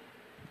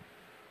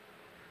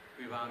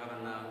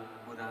 വിവാഹമെന്ന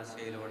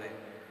ഉദാശയിലൂടെ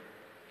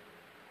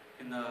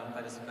ഇന്ന്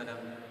പരസ്പരം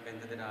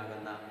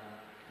ബന്ധിതരാകുന്ന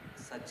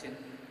സച്ചിൻ,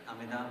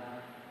 അമിത,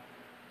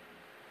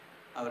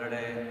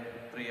 അവരുടെ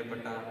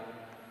പ്രിയപ്പെട്ട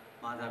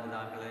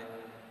മാതാപിതാക്കളെ,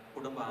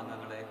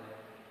 കുടുംബാംഗങ്ങളെ,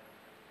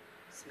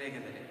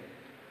 സ്നേഹിതരെ,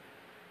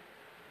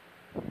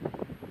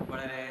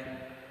 വളരെ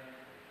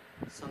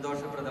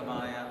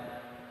സന്തോഷപ്രദമായ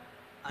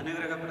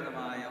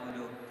അനുഗ്രഹപ്രദമായ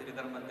ഒരു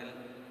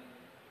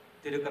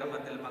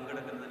തിരുക്കർമ്മത്തിൽ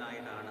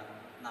പങ്കെടുക്കുന്നതിനായിട്ടാണ്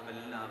നാം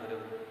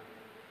എല്ലാവരും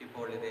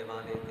ഇപ്പോൾ ഈ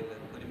ദേവാലയത്തിൽ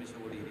ഒരുമിച്ച്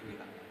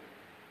കൂടിയിരിക്കുക.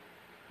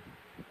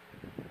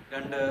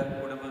 രണ്ട്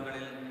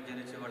കുടുംബങ്ങളിൽ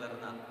ജനിച്ചു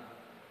വളർന്ന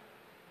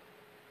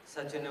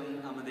സച്ചിനും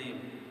അമിതയും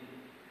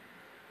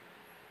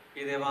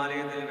ഈ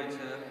ദേവാലയത്തിൽ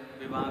വെച്ച്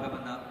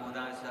വിവാഹമെന്ന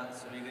കൂദാശ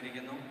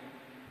സ്വീകരിക്കുന്നു.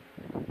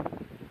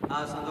 ആ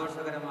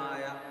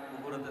സന്തോഷകരമായ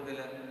മുഹൂർത്തത്തിൽ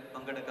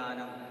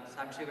പങ്കെടുക്കാനും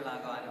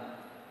സാക്ഷികളാകാനും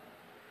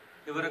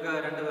ഇവർക്ക്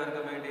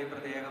രണ്ടുപേർക്കും വേണ്ടി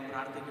പ്രത്യേകം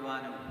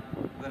പ്രാർത്ഥിക്കുവാനും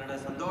ഇവരുടെ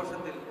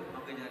സന്തോഷത്തിൽ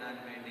പങ്കുചേരാൻ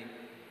വേണ്ടി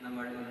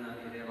നമ്മൾ ഇന്ന്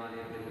ഈ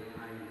ദേവാലയത്തിൽ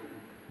ആയിരിക്കുന്നു.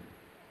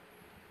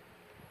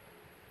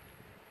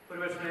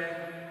 ഒരുപക്ഷെ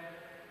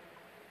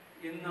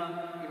ഇന്ന്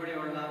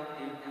ഇവിടെയുള്ള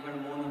ഞങ്ങൾ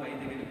 3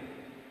 വൈദികരും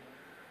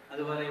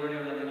അതുപോലെ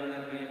ഇവിടെയുള്ള നിങ്ങളുടെ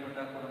പ്രിയപ്പെട്ട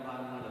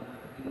കുടുംബാംഗങ്ങളും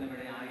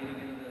ഇന്നിവിടെ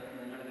ആയിരിക്കുന്നത്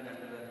നിങ്ങൾക്ക്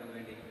രണ്ടുപേർക്കും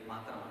വേണ്ടി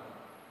മാത്രമാണ്.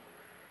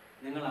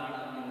 നിങ്ങളാണ്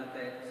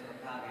ഇന്നത്തെ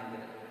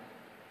ശ്രദ്ധാകേന്ദ്രം.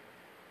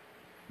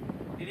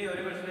 ഇനി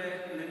ഒരുപക്ഷെ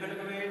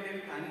നിങ്ങൾക്ക് വേണ്ടി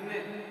തന്നെ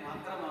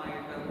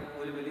മാത്രമായിട്ട്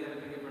ഒരു ബലി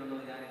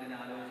അർപ്പിക്കപ്പെടുന്നത് ഞാൻ ഇങ്ങനെ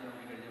ആലോചിച്ച്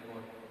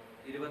നോക്കിക്കഴിഞ്ഞപ്പോൾ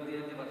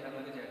 25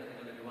 വർഷങ്ങൾക്ക് ശേഷം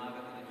നിങ്ങളുടെ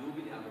വിവാഹത്തിന്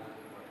ജൂബിലി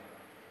ആഘോഷിക്കുമ്പോൾ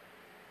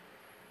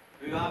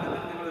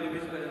വിവാഹത്തിൽ നിങ്ങൾ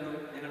ഒരുമിച്ച് വരുന്നു.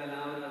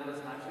 ഞങ്ങളെല്ലാവരും അതിന്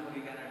സാക്ഷ്യം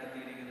വഹിക്കാനായിട്ട്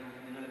എത്തിയിരിക്കുന്നു.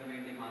 നിങ്ങൾക്ക്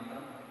വേണ്ടി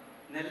മാത്രം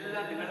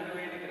എല്ലാം നിങ്ങൾക്ക്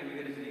വേണ്ടി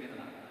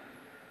ക്രമീകരിച്ചിരിക്കുന്നതാണ്.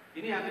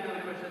 ഇനി അങ്ങനെ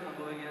ഒരുപക്ഷെ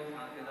സംഭവിക്കാൻ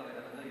സാധ്യത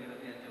വരുന്നത്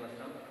 25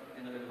 വർഷം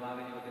നിങ്ങളുടെ വിവാഹ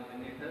ജീവിതത്തിൽ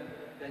പിന്നിട്ട്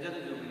രജത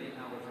ജൂബിലി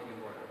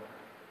ആഘോഷിക്കുമ്പോഴാണ്.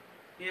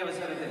 ഈ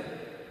അവസരത്തിൽ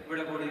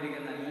ഇവിടെ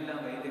കൂടിയിരിക്കുന്ന എല്ലാ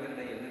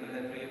വൈദികരുടെയും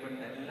നിങ്ങളുടെ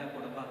പ്രിയപ്പെട്ട എല്ലാ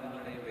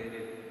കുടുംബാംഗങ്ങളുടെയും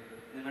പേരിൽ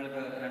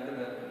നിങ്ങൾക്ക്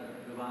രണ്ടുപേർക്കും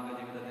വിവാഹ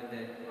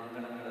ജീവിതത്തിൻ്റെ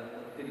മംഗളങ്ങൾ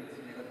ഒത്തിരി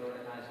സ്നേഹത്തോടെ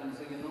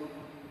ആശംസിക്കുന്നു.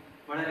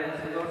 വളരെ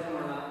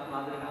സന്തോഷമുള്ള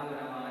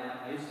മാതൃകാപരമായ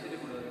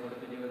ഐശ്വര്യമുള്ള ഒരു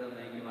കുടുംബ ജീവിതം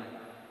നയിക്കുവാൻ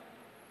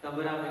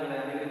തമ്പുരാൻ നിങ്ങളെ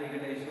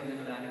അനുഗ്രഹിക്കട്ടെ, ഈശോ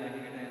നിങ്ങളെ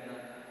അനുഗ്രഹിക്കട്ടെ എന്ന്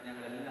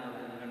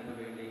ഞങ്ങളെല്ലാവരും നിങ്ങൾക്ക്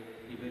വേണ്ടി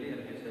ഈ ബലി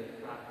അർപ്പിച്ച്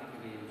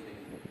പ്രാർത്ഥിക്കുകയും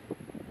ചെയ്യുന്നു.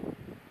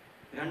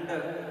 2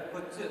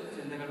 കൊച്ചു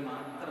ചിന്തകൾ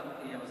മാത്രം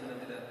ഈ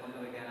അവസരത്തിൽ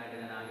പങ്കുവയ്ക്കാനായിട്ട്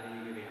ഞാൻ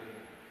ആഗ്രഹിക്കുകയാണ്.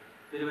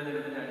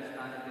 തിരുവനന്തപുരത്തിൻ്റെ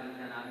അടിസ്ഥാനത്തിൽ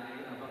ഞാൻ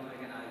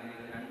പങ്കുവയ്ക്കാൻ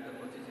ആഗ്രഹിക്കുന്ന 2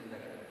 കൊച്ചു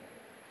ചിന്തകൾ.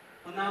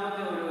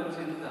 ഒന്നാമത്തെ ഒരു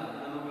ചിന്ത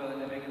നമുക്ക്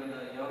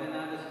ലഭിക്കുന്നത്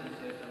യോഹന്നാന്റെ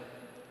സുവിശേഷം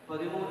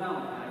 13-ാം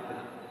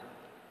അധ്യായത്തിലാണ്.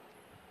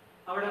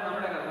 അവിടെ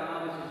നമ്മുടെ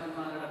കർത്താവ്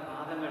ശിഷ്യന്മാരുടെ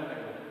പാദങ്ങൾ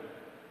കഴുകും.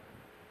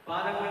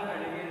 പാദങ്ങൾ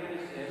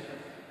കഴുകിയതിനു ശേഷം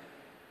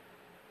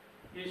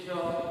ഈശോ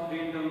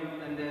വീണ്ടും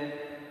തൻ്റെ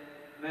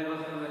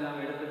മേൽവസ്ത്രമെല്ലാം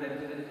എടുത്ത്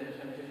ധരിച്ചതിന്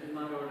ശേഷം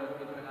ശിഷ്യന്മാരോട്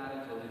ഇപ്രകാരം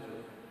ചോദിച്ചു,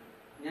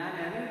 ഞാൻ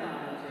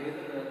എന്താണ്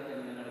ചെയ്തത്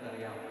എന്ന്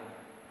നിങ്ങൾക്കറിയാമോ?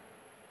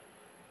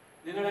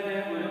 നിങ്ങളെന്നെ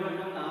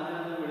ഗുരുവനും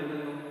നാഥനെന്ന്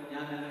വിളിക്കുന്നു.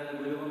 ഞാൻ നിങ്ങളുടെ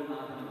ഗുരുവും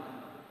നാഥനുമാണ്.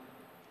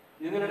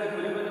 നിങ്ങളുടെ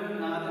ഗുരുവനും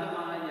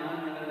നാഥനുമായ ഞാൻ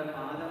നിങ്ങളുടെ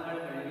പാദങ്ങൾ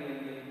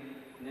കഴുകിയെങ്കിൽ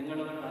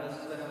നിങ്ങളും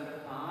പരസ്പരം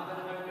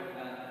പാദങ്ങൾ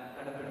കഴുകാൻ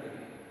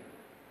കടപ്പെട്ടിരിക്കും.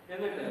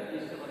 എന്നിട്ട്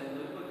ഈശോ പറയുന്ന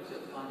ഒരു കൊച്ചു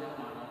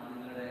വാചകമാണ്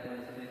നിങ്ങളുടെ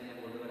മനസ്സിലേക്ക് ഞാൻ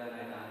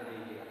കൊണ്ടുവരാനായിട്ട്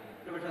ആഗ്രഹിക്കുക.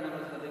 ഒരുപക്ഷെ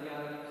നമ്മൾ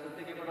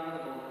ശ്രദ്ധിക്കപ്പെടാതെ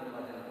പോകുന്ന ഒരു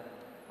വചനം.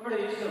 നമ്മുടെ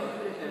ഈശോ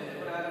ഇതിനുശേഷം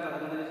പ്രകാരം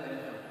പറഞ്ഞതിന്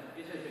ശേഷം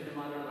ഈശോ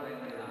ശിഷ്യന്മാരോട്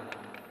പറയുന്ന ഇതാണ്,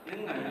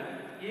 നിങ്ങൾ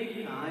ഈ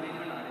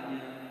കാര്യങ്ങൾ അറിഞ്ഞ്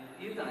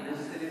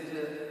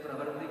ഇതനുസരിച്ച്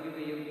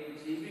പ്രവർത്തിക്കുകയും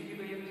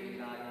ജീവിക്കുകയും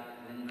ചെയ്താൽ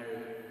നിങ്ങൾ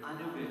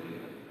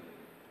അനുഗ്രഹിക്കും.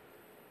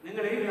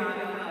 നിങ്ങൾ ഈ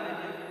കാര്യങ്ങൾ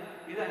അറിഞ്ഞ്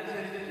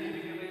ഇതനുസരിച്ച്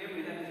ജീവിക്കുകയും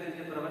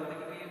ഇതനുസരിച്ച്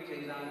പ്രവർത്തിക്കുകയും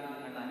ചെയ്താൽ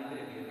നിങ്ങൾ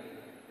അനുഗ്രഹിക്കും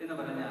എന്ന്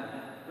പറഞ്ഞാൽ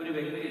ഒരു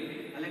വ്യക്തി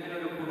അല്ലെങ്കിൽ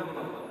ഒരു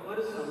കുടുംബം,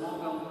 ഒരു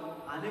സമൂഹം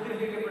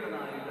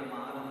അനുഗ്രഹിക്കപ്പെട്ടതായിട്ട്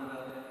മാറുന്നത്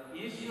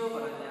ഈശോ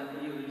പറഞ്ഞ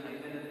ഈ ഒരു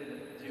ചൈതന്യത്തിൽ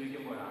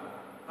ജീവിക്കുമ്പോഴാണ്.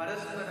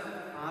 പരസ്പരം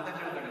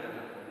പാദങ്ങൾ കഴുകുക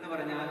എന്ന്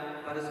പറഞ്ഞാൽ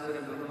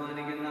പരസ്പരം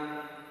ബഹുമാനിക്കുന്ന,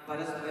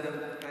 പരസ്പരം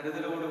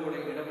കരുതലോടുകൂടി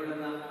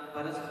ഇടപെടുന്ന,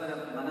 പരസ്പരം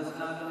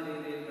മനസ്സിലാക്കുന്ന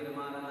രീതിയിൽ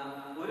പെരുമാറുന്ന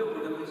ഒരു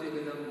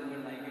കുടുംബജീവിതം നിങ്ങൾ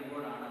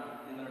നയിക്കുമ്പോഴാണ്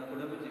നിങ്ങളുടെ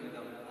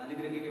കുടുംബജീവിതം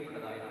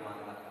അനുഗ്രഹിക്കപ്പെട്ടതായിട്ട്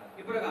മാറുക.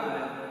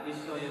 ഇപ്രകാരം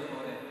ഈശോയെ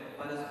പോലെ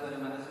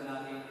പരസ്പരം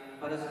മനസ്സിലാക്കി,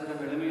 പരസ്പരം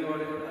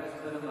എളിമയോടെ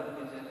പരസ്പരം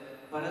വർദ്ധിച്ച്,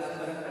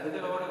 പരസ്പരം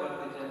കരുതലോടെ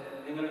വർദ്ധിച്ച്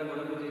നിങ്ങളുടെ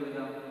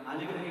കുടുംബജീവിതം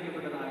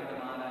അനുഗ്രഹിക്കപ്പെട്ടതായിട്ട്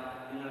മാറാൻ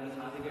നിങ്ങൾക്ക്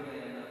സാധിക്കട്ടെ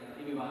എന്ന്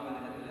ഈ വിവാഹ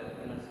ദിനത്തിൽ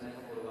നിങ്ങൾ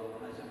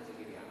സ്നേഹപൂർവ്വം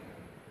ആശംസിക്കുകയാണ്.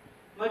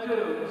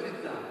 മറ്റൊരു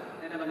ചിന്ത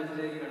എൻ്റെ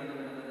മനസ്സിലേക്ക് കടന്നു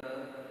വരുന്നത്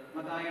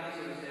മത്തായിയുടെ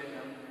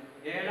സുവിശേഷം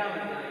 7-ാം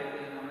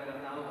അധ്യായത്തിൽ നമ്മുടെ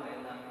കർത്താവ്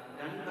പറയുന്ന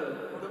 2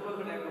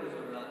 കുടുംബങ്ങളെ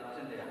കുറിച്ചുള്ള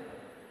ചിന്തയാണ്.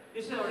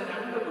 ഈശോ അവിടെ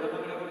 2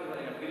 കുടുംബങ്ങളെ കുറിച്ച്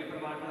പറയുക.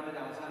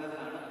 ഗിരിപ്രഭാഷണത്തിന്റെ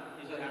അവസാനത്തിലാണ്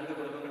ഈശോ 2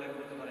 കുടുംബങ്ങളെ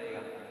കുറിച്ച് പറയുക.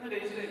 എന്നിട്ട്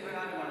ഈശോ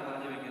ഇപ്രകാരമാണ്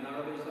പറഞ്ഞു വെക്കുന്നത്.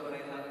 അവിടെ ഈശോ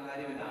പറയുന്ന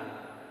കാര്യം ഇതാണ്,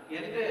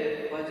 എന്റെ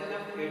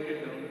വചനം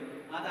കേട്ടിട്ടും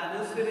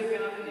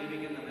അതനുസരിക്കാതെ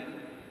ജീവിക്കുന്നവൻ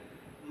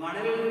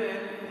മണലിന്മേൽ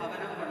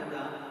ഭവനം പണിത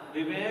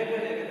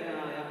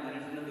വിവേകരഹിതനായ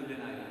മനുഷ്യന്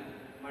തുല്യനായിരിക്കും.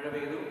 മഴ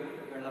പെയ്തു,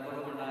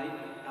 വെള്ളപ്പൊക്കമുണ്ടായി,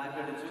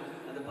 കാറ്റടിച്ചു,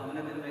 അത്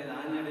ഭവനത്തിന്മേൽ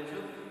ആഞ്ഞടിച്ചു,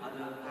 അത്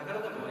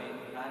തകർന്നു പോയി.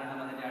 കാരണം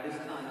അതിന്റെ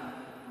അടിസ്ഥാനം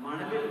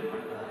മണലിൽ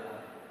പണിതതായി.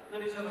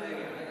 ഈശോ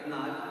പറയുകയാണ്,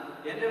 എന്നാൽ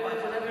എന്റെ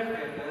വചനങ്ങൾ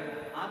കേട്ട്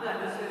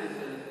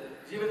അതനുസരിച്ച്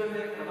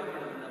ജീവിതത്തെ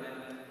ക്രമപ്പെടുത്തുന്നവൻ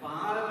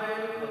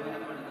പാറമേൽ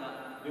ഭവനം പണിത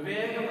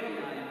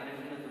വിവേകമതിയായ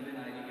മനുഷ്യന്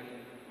തുല്യനായിരിക്കും.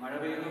 മഴ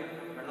പെയ്തു,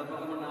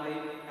 വെള്ളപ്പൊക്കമുണ്ടായി,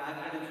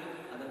 കാറ്റടിച്ചു,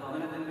 അത്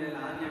ഭവനത്തിന്മേൽ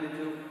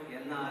ആഞ്ഞടിച്ചു,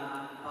 എന്നാൽ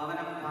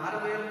ഭവനം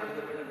പാറമേൽ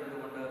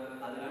പണിതപ്പെട്ടിട്ടുകൊണ്ട്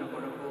അതിനൊരു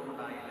കുഴപ്പവും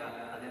ഉണ്ടായില്ല,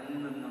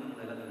 അതെന്നും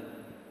നിലനിന്നു.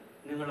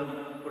 നിങ്ങളും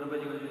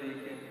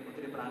കുടുംബജീവിതത്തിലേക്ക്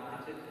ഒത്തിരി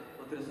പ്രാർത്ഥിച്ച്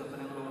ഒത്തിരി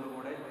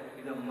സ്വപ്നങ്ങളോടുകൂടെ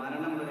ഇത്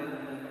മരണം വരെ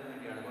നിലനിൽക്കാൻ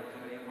വേണ്ടിയാണ്. കുറച്ച്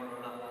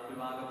കഴിയുമ്പോഴുള്ള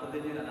വിവാഹ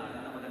പ്രതിജ്ഞ അതാണ്,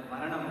 നമ്മുടെ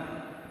മരണം.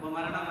 അപ്പോൾ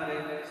മരണം വരെ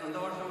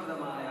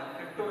സന്തോഷപ്രദമായ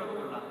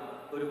കെട്ടുറപ്പുള്ള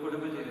ഒരു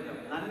കുടുംബജീവിതം,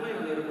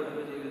 നന്മയുള്ള ഒരു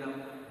കുടുംബജീവിതം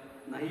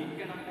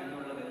നയിക്കണം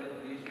എന്നുള്ള വലിയ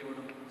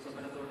പ്രതീക്ഷയോടും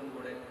സ്വപ്നത്തോടും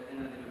കൂടെ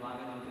നിങ്ങളുടെ വിവാഹ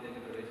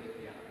ജീവിതത്തിലേക്ക്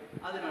പ്രവേശിക്കുകയാണ്.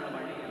 അതിനുള്ള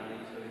വഴിയാണ്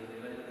ഈശോയുടെ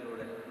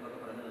തിരുവചനത്തിലൂടെ നമുക്ക്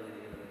പറഞ്ഞു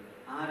തന്നിരിക്കുന്നത്.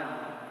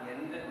 ആരാണ്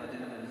എൻ്റെ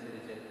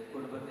വചനമനുസരിച്ച്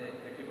കുടുംബത്തെ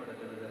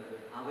കെട്ടിപ്പടുക്കുന്നത്?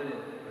 അവര്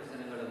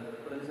പ്രശ്നങ്ങളും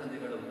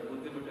പ്രതിസന്ധികളും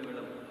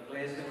ബുദ്ധിമുട്ടുകളും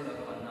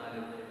ക്ലേശങ്ങളൊക്കെ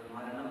വന്നാലും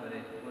മരണം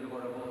വരെ ഒരു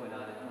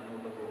കുഴപ്പവുമില്ലാതെ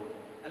മുന്നോട്ട് പോകും.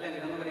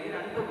 അല്ലെങ്കിൽ നമുക്ക് ഈ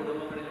രണ്ട്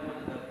കുടുംബങ്ങളിലും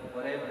വന്നത്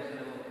ഒരേ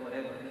പ്രശ്നവും ഒരേ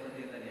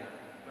പ്രതിസന്ധിയും തന്നെയാണ്.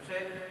 പക്ഷേ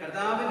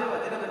കർത്താവിന്റെ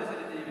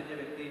വചനമനുസരിച്ച് ജീവിച്ച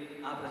വ്യക്തി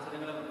ആ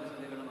പ്രശ്നങ്ങളും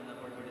പ്രതിസന്ധികളും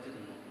വന്നപ്പോൾ പിടിച്ചു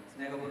നിന്നു.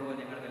 സ്നേഹപൂർവ്വം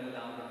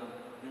ഞങ്ങൾക്കെല്ലാവർക്കും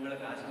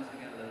നിങ്ങൾക്ക്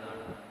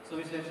ആശംസിക്കേണ്ടതാണ്,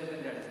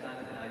 സുവിശേഷത്തിന്റെ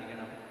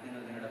അടിസ്ഥാനത്തിലായിരിക്കണം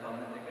നിങ്ങൾ നിങ്ങളുടെ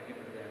ഭവനത്തെ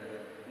കെട്ടിപ്പടുത്തേണ്ടത്.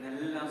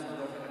 ഇന്നെല്ലാം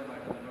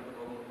സന്തോഷകരമായിട്ട് മുന്നോട്ട്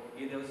പോകും.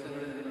 ഈ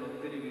ദിവസങ്ങളിൽ നിങ്ങൾ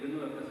ഒത്തിരി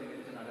വിരുന്നുകളൊക്കെ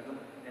സ്വീകരിച്ച് നടക്കും.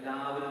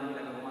 എല്ലാവരും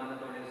നിങ്ങളുടെ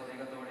ബഹുമാനത്തോടെയും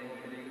സ്നേഹത്തോടെയും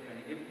വീട്ടിലേക്ക്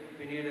ക്ഷണിക്കും.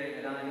 പിന്നീട്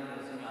ഏതാനും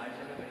ദിവസങ്ങൾ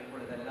ആഴ്ചകൾ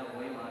കഴിയുമ്പോൾ ഇതെല്ലാം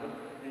പോയി മാറും.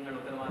 നിങ്ങൾ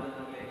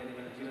ഉത്തരവാദിത്വത്തിലേക്ക്,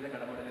 നിങ്ങളുടെ ജീവിത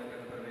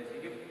കടമകളിലേക്കൊക്കെ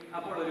പ്രവേശിക്കും.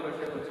 അപ്പോൾ ഒരു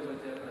പക്ഷേ കൊച്ചു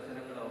കൊച്ചു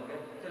പ്രശ്നങ്ങളോ ഒക്കെ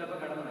ചിലപ്പോൾ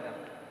കടന്നു വരാം.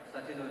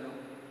 സച്ചിൻ ഒരു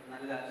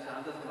നല്ല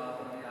ശാന്ത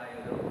സ്വഭാവപ്രതിയായ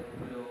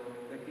ഒരു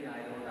വ്യക്തി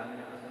ആയതുകൊണ്ട്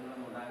അങ്ങനെ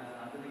പ്രശ്നങ്ങളൊന്നും ഉണ്ടാകാൻ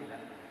സാധ്യതയില്ല.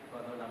 അപ്പോൾ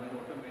അതുകൊണ്ട് അവർ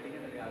ഒട്ടും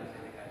പേടിക്കേണ്ട ഒരു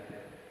ആവശ്യമില്ല കാര്യത്തിൽ.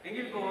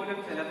 എങ്കിൽ പോലും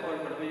ചിലപ്പോൾ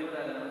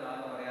കുടുംബജീവിതം നമുക്ക്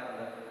ആകെ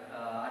പറയാറുണ്ട്,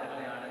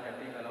 അടുക്കളയാണ്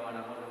ചട്ടിയും കലമാണ്,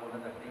 അങ്ങോട്ടും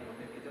ഇങ്ങോട്ടും തട്ടിയും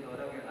കുട്ടിക്കും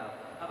ഓരോക്കെ ഉണ്ടാകും.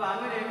 അപ്പൊ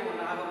അങ്ങനെയൊക്കെ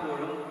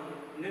ഉണ്ടാകുമ്പോഴും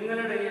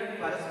നിങ്ങളുടെ ഈ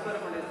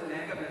പരസ്പരമുള്ള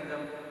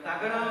സ്നേഹബന്ധം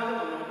തകരാതെ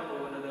മുന്നോട്ട്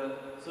പോകുന്നത്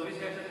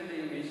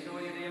സുവിശേഷത്തിന്റെയും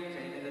ഈശോയുടെയും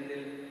ചൈതന്യത്തിൽ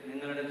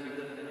നിങ്ങളുടെ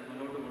ജീവിതത്തിൽ നിങ്ങൾ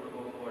മുന്നോട്ട്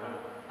കൊണ്ടുപോകുമ്പോഴാണ്.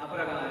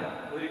 അപ്രകാരം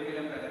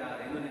ഒരിക്കലും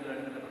തകരാതെ ഇന്ന്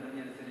നിങ്ങളുടെ പ്രതിജ്ഞ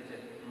അനുസരിച്ച്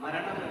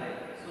മരണം വരെ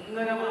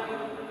സുന്ദരമായ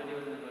ഒരു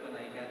കുടുംബജീവിതം നിങ്ങൾക്ക്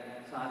നയിക്കാൻ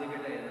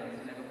സാധിക്കട്ടെ എന്ന്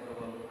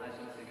സ്നേഹപൂർവ്വം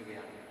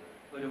ആശംസിക്കുകയാണ്.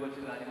 ഒരു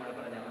കൊച്ചു കാര്യങ്ങളെ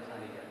പറഞ്ഞ്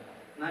അവസാനിക്കാം.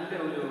 നല്ല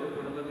ഒരു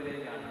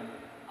കുടുംബത്തിലേക്കാണ്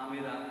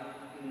അമിത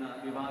ഇന്ന്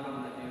വിവാഹം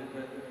എന്ന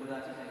ജീവിതത്തിൽ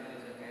ഉദാശ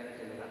സ്വീകരിച്ച് കയറി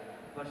ചെല്ലുക.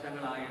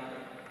 വർഷങ്ങളായിട്ട്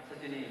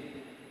സച്ചിനെയും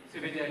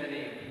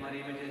ശിവചേട്ടനെയും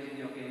മറിയമ്മ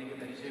ചേച്ചിനെയും ഒക്കെ എനിക്ക്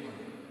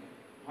പരിചയമുണ്ട്.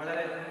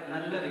 വളരെ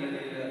നല്ല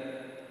രീതിയിൽ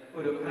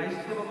ഒരു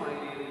ക്രൈസ്തവമായ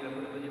രീതിയിൽ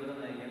കുടുംബജീവിതം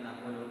നയിക്കുന്ന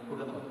ഒരു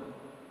കുടുംബം.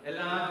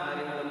 എല്ലാ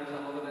കാര്യങ്ങളും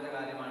സമൂഹത്തിന്റെ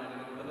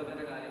കാര്യമാണെങ്കിലും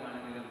കുടുംബത്തിന്റെ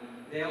കാര്യമാണെങ്കിലും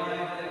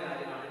ദേവാലയത്തിന്റെ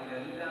കാര്യമാണെങ്കിലും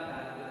എല്ലാ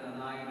കാര്യത്തിലും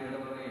നന്നായിട്ട്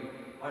ഇടപെടുകയും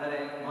വളരെ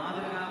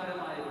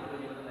മാതൃകാപരമായ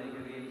കുടുംബജീവിതം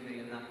നയിക്കുകയും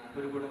ചെയ്യുന്ന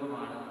ഒരു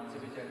കുടുംബമാണ്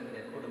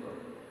ശിവചേട്ടന്റെ കുടുംബം.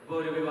 ഇപ്പോൾ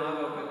ഒരു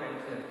വിവാഹമൊക്കെ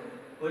കഴിച്ച്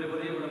ഒരു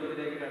പുതിയ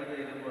കുടുംബത്തിലേക്ക് കടന്നു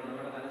ചെല്ലുമ്പോൾ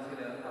നമ്മുടെ മനസ്സിൽ,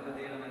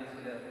 അബദ്ധയുടെ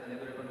മനസ്സിൽ,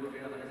 അല്ലെങ്കിൽ ഒരു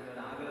പെൺകുട്ടിയുടെ മനസ്സിൽ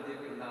ഒരു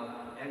ആകുലതയൊക്കെ ഉണ്ടാവും.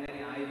 എങ്ങനെ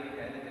ആയിരിക്കും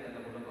കയറി ചെല്ലുന്ന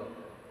കുടുംബം?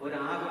 ഒരു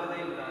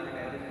ആകുലതയും ഇല്ലാതെ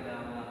കയറി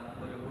ചെല്ലാവുന്ന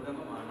ഒരു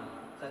കുടുംബമാണ്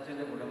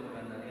സച്ചിന്റെ കുടുംബം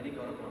എന്ന് എനിക്ക്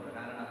ഉറപ്പുണ്ട്.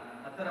 കാരണം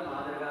അത്ര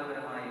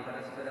മാതൃകാപരമായി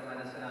പരസ്പരം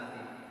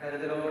മനസ്സിലാക്കി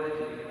കരുതലോടെ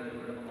ജീവിക്കുന്ന ഒരു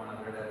കുടുംബമാണ്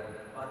അവരുടെ.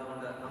 അപ്പൊ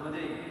അതുകൊണ്ട്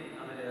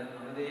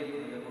അമിതയും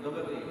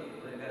കുടുംബത്തെയും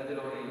ഒരു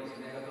കരുതലോടെയും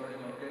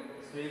സ്നേഹത്തോടെയും ഒക്കെ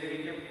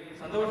സ്വീകരിക്കും.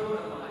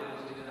 സന്തോഷപ്രദമായ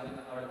ഒരു ജീവിതം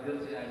അവിടെ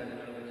തീർച്ചയായിട്ടും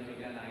നിങ്ങൾക്ക്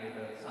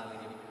ജീവിക്കാനായിട്ട്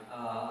സാധിക്കും.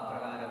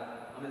 പ്രകാരം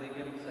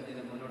അമിതയ്ക്കും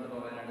സച്ചിനും മുന്നോട്ട്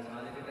പോകാനായിട്ട്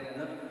സാധിക്കട്ടെ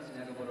എന്ന്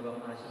സ്നേഹപൂർവ്വം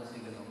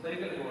ആശംസിക്കുന്നു.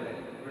 ഒരിക്കൽ കൂടെ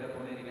ഇവിടെ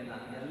കൂടിയിരിക്കുന്ന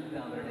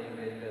എല്ലാവരുടെയും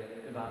പേരിൽ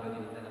വിവാഹ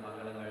ജീവിതത്തിന്റെ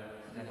മംഗളങ്ങൾ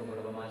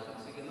സ്നേഹപൂർവ്വം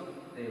ആശംസിക്കുന്നു.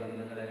 ദൈവം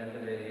നിങ്ങളെ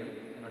രണ്ടുപേരെയും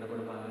നിങ്ങളുടെ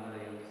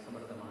കുടുംബാംഗങ്ങളെയും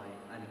സമൃദ്ധമായി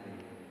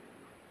അനുഗ്രഹിക്കും.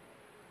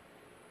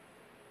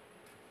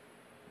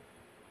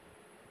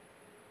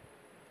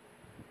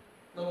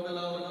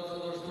 നമുക്കെല്ലാവർക്കും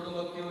സന്തോഷത്തോടും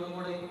ഭക്തിയോടും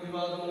കൂടി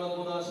വിവാഹമുള്ള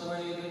ഉദാശ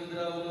വഴി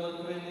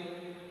ദരിദ്രാകുന്നവർക്ക് വേണ്ടി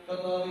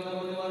കർത്താവിന്റെ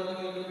ദമ്പതിമാരുടെ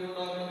മേൽ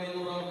ഉണ്ടാകണമേ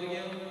എന്ന്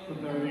പ്രാർത്ഥിക്കാം.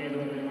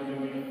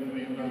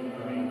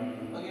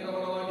 അങ്ങയുടെ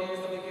മണവാട്ടിയെ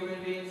സഭയ്ക്ക്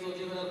വേണ്ടി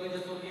സ്വജീവൻ അർപ്പിച്ച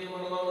സ്വർഗീയ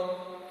മണവാളൻ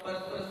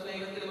പരസ്പര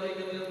സ്നേഹത്തിലും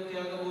ഐക്യത്തിലും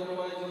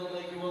ത്യാഗപൂർണ്ണമായ ജീവിതം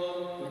നയിക്കുവാൻ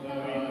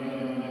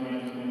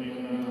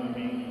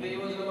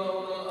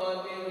ദൈവജനമാവുന്ന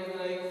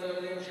ആത്മീയനായി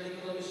സകലയും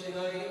ക്ഷണിക്കുന്ന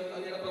മിശിഹായി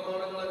അങ്ങയുടെ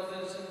പ്രമാണങ്ങൾ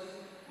അനുസരിച്ച്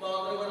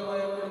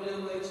മാതൃപരമായ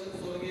കുടുംബം നയിച്ച്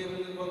സ്വർഗീയ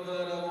ബന്ധത്തിൽ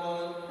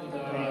പങ്കുകാരാകുവാൻ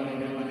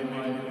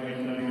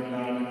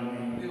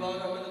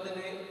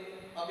വിവാഹബന്ധത്തിന്റെ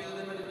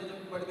അഭിനന്ദനം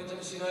പഠിപ്പിച്ച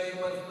മിശിഹായി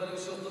പരസ്പര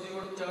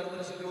വിശ്വസ്തയോടും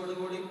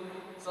ചാരിത്രശക്തിയോടുകൂടി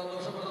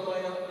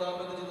സന്തോഷപ്രദമായ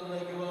ദാമ്പത്യ ജീവിതം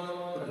നയിക്കുവാൻ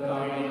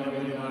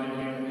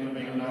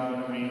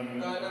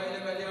കാനായിലെ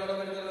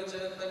കല്യാണമരുന്നിൽ വെച്ച്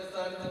തന്റെ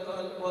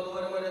സ്ഥാനത്തെത്താൻ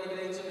വധുവരന്മാരെ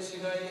അനുഗ്രഹിച്ച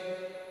മിശിഹായി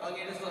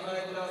അങ്ങയുടെ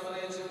സഹായത്തിൽ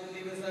ആശ്രയിച്ചും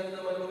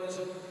ദിവ്യസാന്നിധ്യം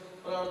അനുഭവിച്ചും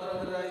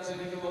പ്രാർത്ഥനായി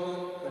ജീവിക്കുവാൻ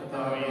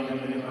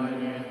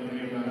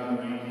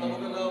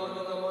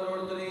നമുക്കെല്ലാവർക്കും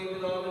നമ്മോരോരുത്തരെയും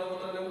പിതാവിനും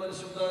പുത്രനും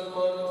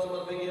പരിശുദ്ധാത്മാവിനും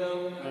സമർപ്പിക്കാം.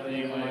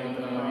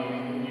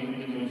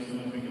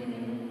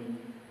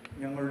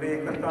 ഞങ്ങളുടെ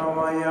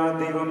കർത്താവായ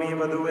ദൈവമേ,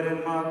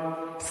 വധൂവരന്മാർ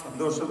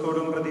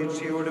സന്തോഷത്തോടും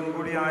പ്രതീക്ഷയോടും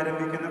കൂടി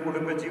ആരംഭിക്കുന്ന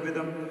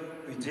കുടുംബജീവിതം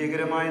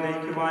വിജയകരമായി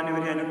നയിക്കുവാൻ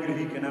ഇവരെ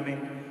അനുഗ്രഹിക്കണമേ.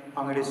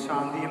 അങ്ങയുടെ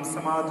ശാന്തിയും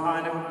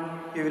സമാധാനവും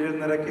ഇവരിൽ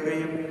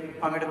നിറയ്ക്കുകയും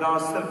അങ്ങയുടെ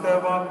ദാസർക്ക്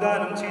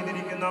വാഗ്ദാനം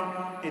ചെയ്തിരിക്കുന്ന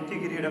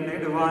നിത്യകിരീടം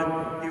നേടുവാൻ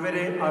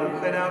ഇവരെ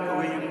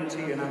അർഹരാക്കുകയും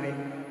ചെയ്യണമേ.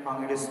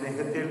 അങ്ങയുടെ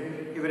സ്നേഹത്തിൽ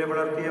ഇവരെ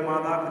വളർത്തിയ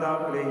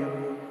മാതാപിതാക്കളെയും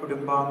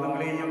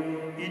കുടുംബാംഗങ്ങളെയും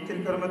ഈ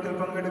തിരുക്കർമ്മത്തിൽ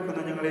പങ്കെടുക്കുന്ന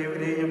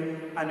ഞങ്ങളെവരെയും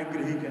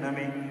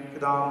അനുഗ്രഹിക്കണമേ.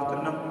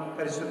 പിതാപുത്രനും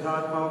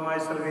പരിശുദ്ധാത്മാവുമായ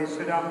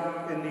സർവേശ്വര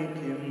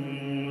എന്നേക്കും.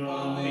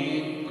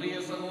 പ്രിയ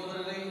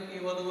സഹോദരനെ, ഈ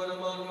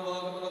വധുവരന്മാർ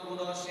വിവാഹമുള്ള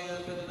കൂദാശയാൽ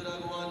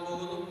ബന്ധിതരാകുവാൻ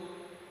പോകുന്നു.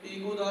 ഈ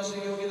കൂദാശ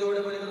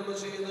യോഗ്യതയോടെ പരികർമ്മം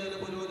ചെയ്യുന്നതിന്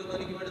പുരോഹിതൻ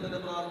തനിക്ക് വേണ്ടി തന്നെ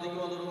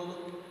പ്രാർത്ഥിക്കുവാൻ തുടങ്ങുന്നു.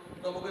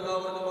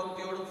 നമുക്കെല്ലാവർക്കും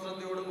ഭക്തിയോടും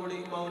ശ്രദ്ധയോടും കൂടി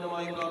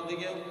മൗനമായി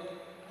പ്രാർത്ഥിക്കാം.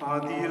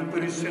 ആദിയിൽ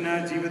പുരുഷന്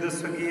ജീവിത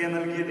സ്വകീയ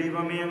നൽകിയ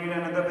ദൈവമേ, അങ്ങനെ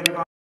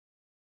അനന്തപരിപാലനം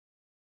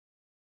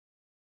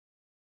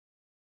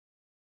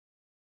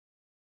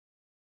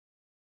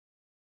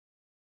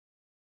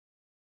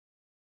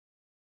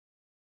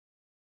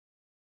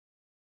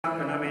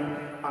പരിശുദ്ധരാക്കണമേ.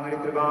 അങ്ങയുടെ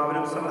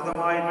കൃപാവനം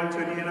സമൃദ്ധമായി ഞങ്ങൾ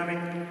ചൊരിയണമേ.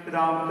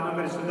 പിതാവിനും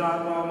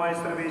പരിശുദ്ധാത്മാവുമായ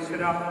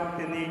സർവേശ്വര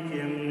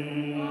എന്നേക്കും.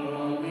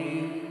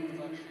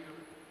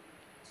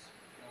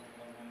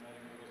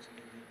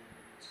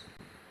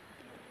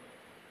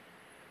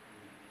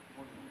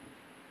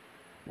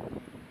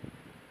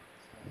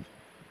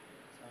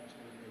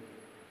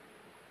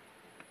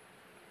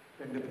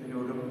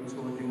 രണ്ടുപേരോടും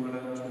ചോദ്യങ്ങൾ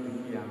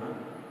ചോദിക്കുകയാണ്.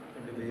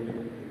 രണ്ടുപേരും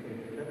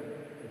കേട്ടിട്ട്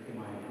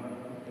കൃത്യമായിട്ടുള്ള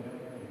ഉത്തരം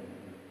നൽകുന്നു.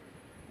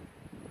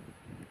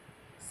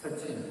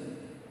 സച്ചിൻ,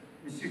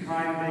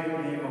 മിശിഹായുടെ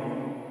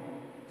നിയമവും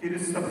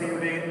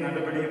തിരുസഭയുടെ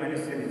നടപടിയും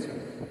അനുസരിച്ച്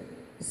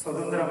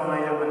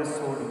സ്വതന്ത്രമായ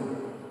മനസ്സോടും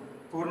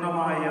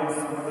പൂർണ്ണമായ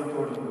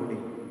സമ്മതത്തോടും കൂടി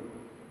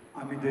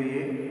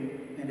അമിതയെ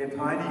എൻ്റെ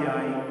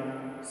ഭാര്യയായി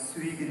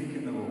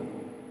സ്വീകരിക്കുന്നുവോ?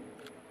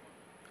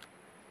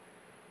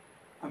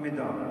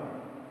 അമിത,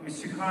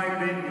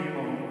 മിശിഹായുടെ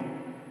നിയമവും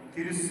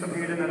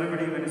തിരുസഭയുടെ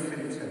നടപടിയും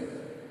അനുസരിച്ച്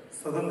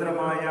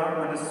സ്വതന്ത്രമായ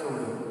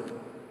മനസ്സോടും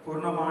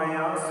പൂർണ്ണമായ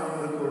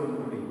സമ്മതത്തോടും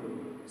കൂടി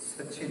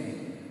സച്ചിനെ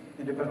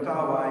നിന്റെ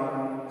ഭർത്താവായി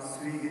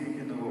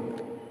സ്വീകരിക്കുന്നുവോ?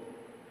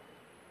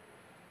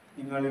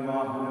 നിങ്ങൾ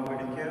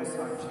വിവാഹോടമ്പടിക്ക്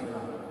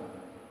സാക്ഷികളാണ്.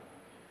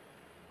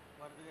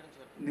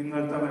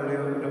 നിങ്ങൾ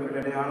തമ്മിലുള്ള ഉടമ്പടി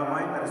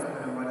അടയാളമായി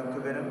പരസ്പരം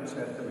വലത്തുകരം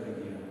ചേർത്ത്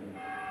വിടുകയാണ്.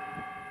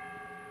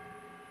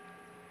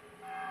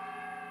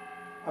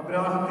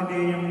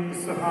 അബ്രാഹത്തിന്റെയും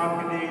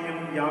ഇസ്ഹാക്കിന്റെയും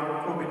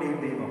യാക്കോബിന്റെയും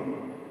ദൈവം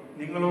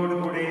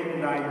നിങ്ങളോടുകൂടെ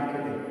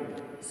ഉണ്ടായിരിക്കട്ടെ.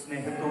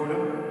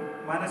 സ്നേഹത്തോടും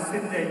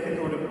മനസ്സിന്റെ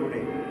ഐക്യത്തോടും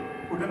കൂടെ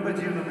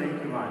കുടുംബജീവിതം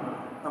നയിക്കുവാൻ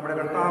നമ്മുടെ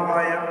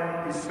കർത്താവായ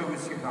യേശു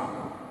മിശിഹ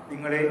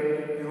നിങ്ങളെ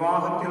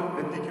വിവാഹത്തിൽ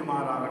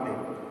ബന്ധിക്കുമാറാകട്ടെ.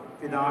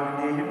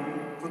 പിതാവിന്റെയും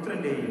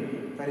പുത്രന്റെയും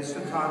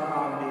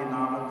പരിശുദ്ധാത്മാവിന്റെയും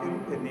നാമത്തിൽ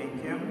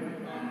എന്നേക്കും.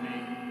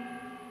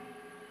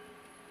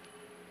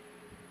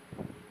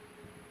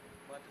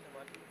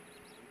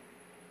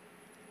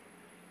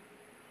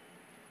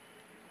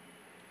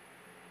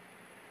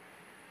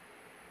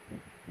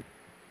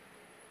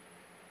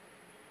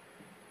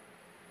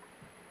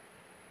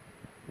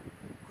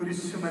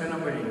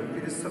 കുരിശുമരണം വഴി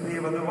തിരുസഭയെ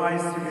വധുവായി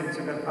സ്വീകരിച്ച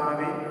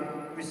കർത്താവെ,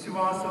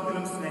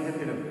 വിശ്വാസത്തിലും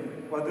സ്നേഹത്തിലും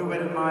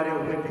വധുവരന്മാരെ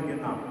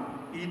ഒന്നിപ്പിക്കുന്ന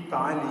ഈ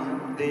താലി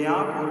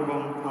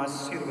ദയാപൂർവം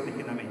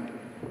ആശീർവദിക്കണമേ.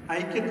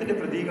 ഐക്യത്തിന്റെ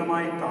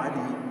പ്രതീകമായ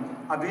താലി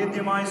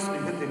അഭേദ്യമായ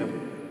സ്നേഹത്തിലും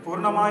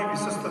പൂർണ്ണമായ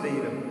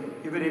വിശ്വസ്തതയിലും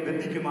ഇവരെ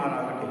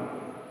ബന്ധിക്കുമാറാകട്ടെ.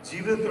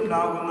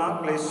 ജീവിതത്തിലുണ്ടാകുന്ന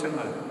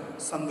ക്ലേശങ്ങൾ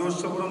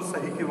സന്തോഷപൂർവ്വം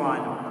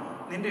സഹിക്കുവാനും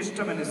നിന്റെ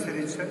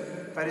ഇഷ്ടമനുസരിച്ച്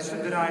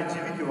പരിശുദ്ധരായി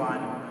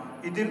ജീവിക്കുവാനും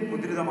ഇതിൽ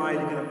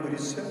മുദ്രിതമായിരിക്കുന്ന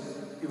കുരിശ്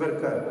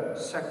ഇവർക്ക്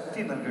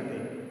ശക്തി നൽകട്ടെ.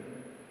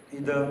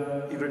 ഇത്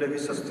ഇവരുടെ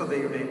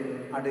വിശ്വസ്തതയുടെ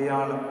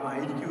അടയാളം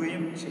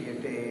ആയിരിക്കുകയും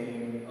ചെയ്യട്ടെ.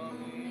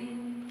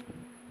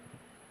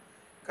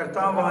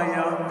 കർത്താവായ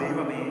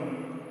ദൈവമേ,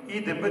 ഈ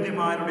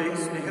ദമ്പതിമാരുടെ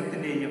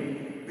സ്നേഹത്തിൻ്റെയും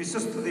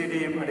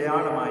വിശ്വസ്തതയുടെയും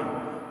അടയാളമായി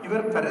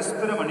ഇവർ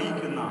പരസ്പരം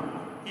അണിയിക്കുന്ന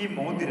ഈ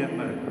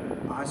മോതിരങ്ങൾ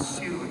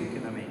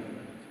ആശീർവദിക്കണമേ.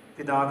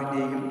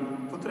 പിതാവിൻ്റെയും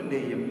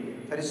പുത്രൻ്റെയും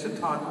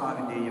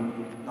പരിശുദ്ധാത്മാവിൻ്റെയും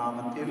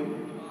നാമത്തിൽ.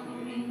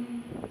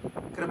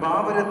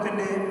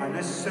 കൃപാവരത്തിൻ്റെ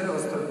അനശ്വര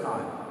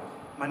വസ്ത്രത്താൽ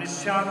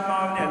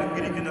മനുഷ്യാത്മാവിനെ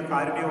അലങ്കരിക്കുന്ന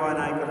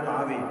കാരുണ്യവാനായ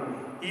കർത്താവെ,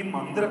 ഈ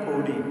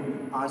മന്ത്രകോടി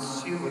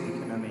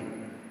ആശീർവദിക്കണമേ.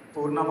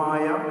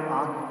 പൂർണ്ണമായ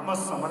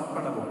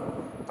ആത്മസമർപ്പണവും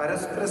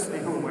പരസ്പര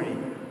സ്നേഹവും വഴി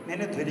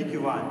നിന്നെ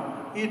ധരിക്കുവാൻ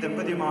ഈ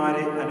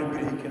ദമ്പതിമാരെ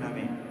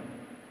അനുഗ്രഹിക്കണമേ.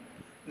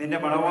 നിന്റെ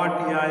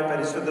മണവാട്ടിയായ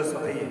പരിശുദ്ധ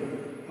സഭയെ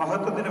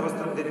മഹത്വത്തിന്റെ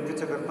വസ്ത്രം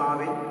ധരിപ്പിച്ച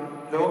കർത്താവെ,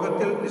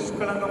 ലോകത്തിൽ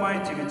നിഷ്കളങ്കമായി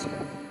ജീവിച്ച്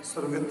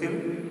സ്വർഗത്തിൽ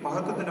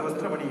മഹത്വത്തിന്റെ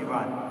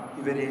വസ്ത്രമണിയുവാൻ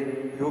ഇവരെ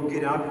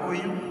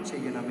യോഗ്യരാക്കുകയും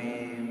ചെയ്യണമേ.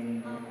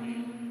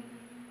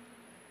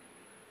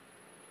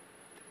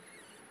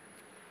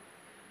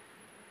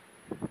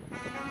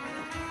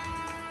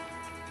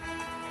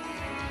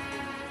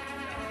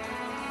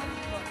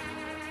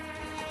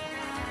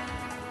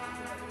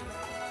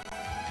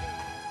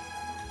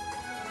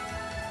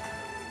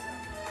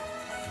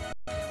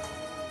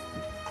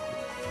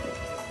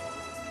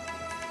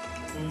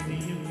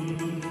 പുതിയ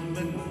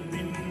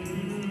കുടുംബത്തിൻ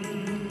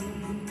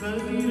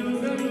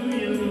കതിരുകൾ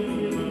ഉയരുന്നു.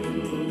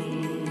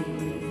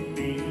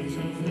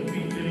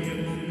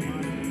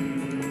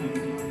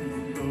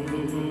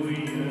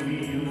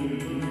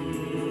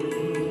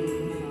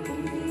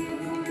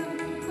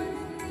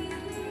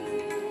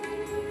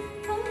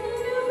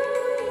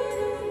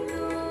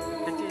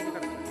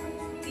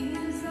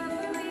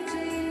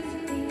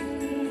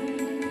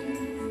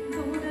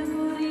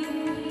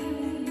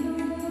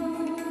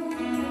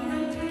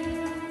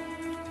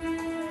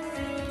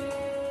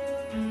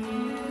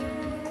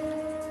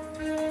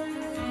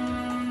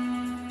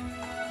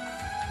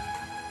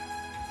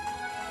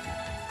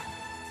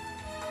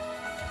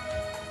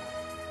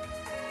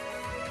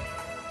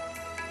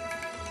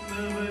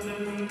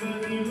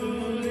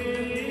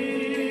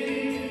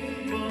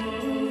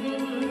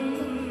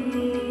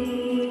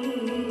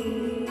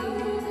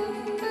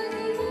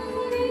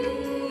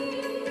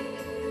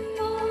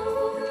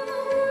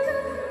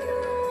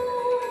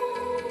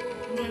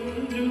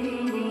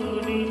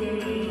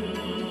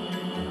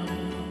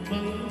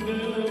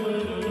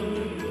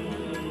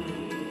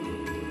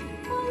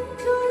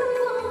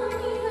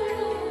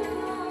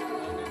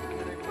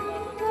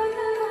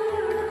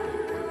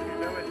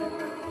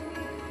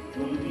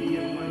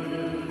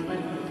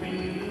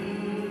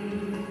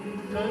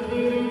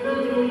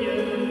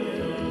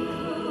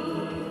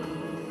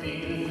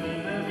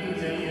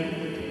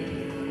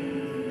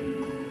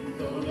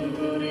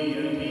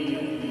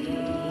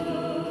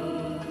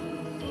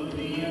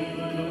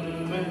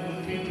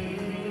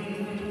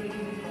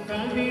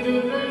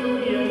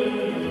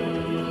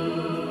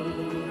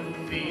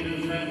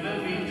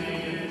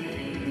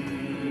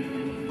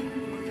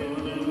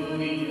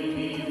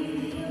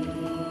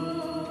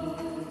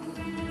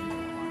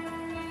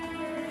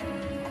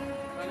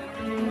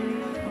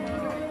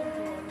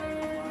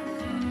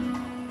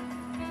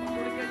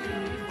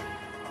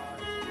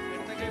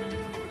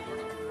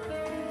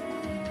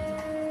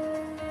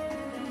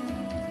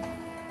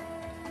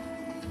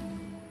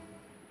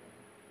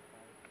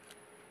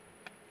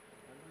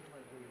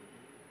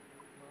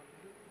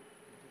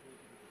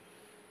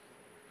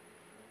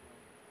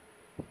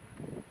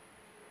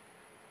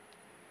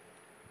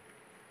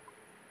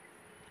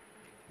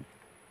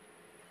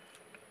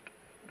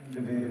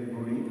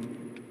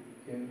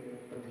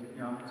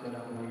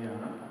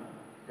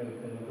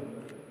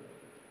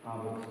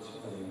 ആവർത്തിച്ചു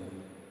പറയുന്നു.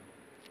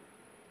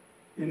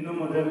 ഇന്നു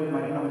മുതൽ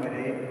മരണം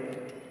വരെ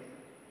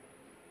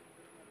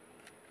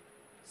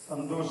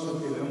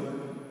സന്തോഷത്തിലും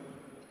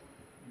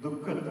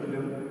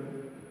ദുഃഖത്തിലും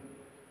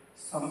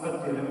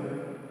സമ്പത്തിലും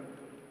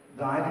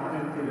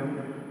ദാരിദ്ര്യത്തിലും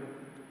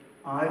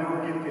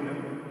ആരോഗ്യത്തിലും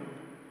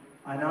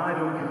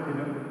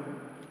അനാരോഗ്യത്തിലും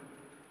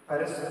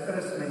പരസ്പര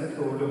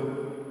സ്നേഹത്തോടും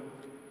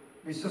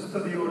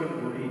വിശ്വസ്തയോടും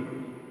കൂടി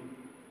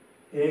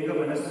ഏക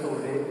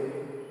മനസ്സോടെ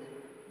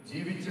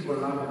ജീവിച്ചു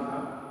കൊള്ളാമെന്ന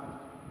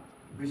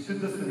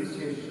വിശുദ്ധ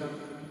സുവിശേഷം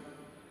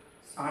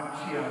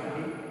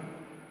സാക്ഷിയാക്കി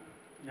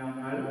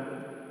ഞങ്ങൾ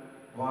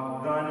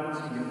വാഗ്ദാനം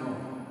ചെയ്യുന്നു.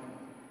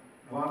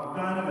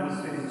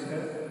 വാഗ്ദാനമനുസരിച്ച്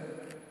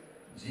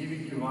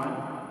ജീവിക്കുവാൻ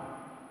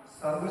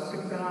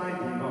സർവശക്തനായ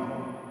ദൈവം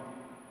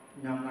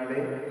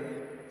ഞങ്ങളെ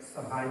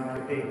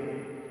സഹായിക്കട്ടെ.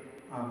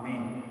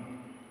 ആമേൻ.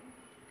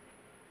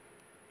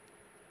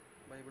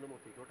 ബൈബിള്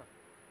നോക്കിക്കോട്ടെ.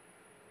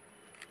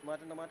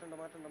 മാറ്റണ്ട.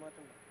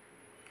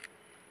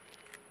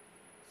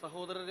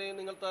 സഹോദരരെ,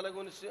 നിങ്ങൾ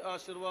തലകുനിച്ച്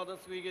ആശീർവാദം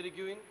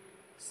സ്വീകരിക്കുവിൻ.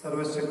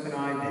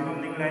 സർവശക്തനായ ദൈവം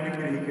നിങ്ങളെ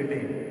അനുഗ്രഹിക്കട്ടെ.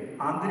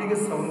 ആന്തരിക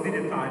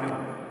സൗന്ദര്യത്താലും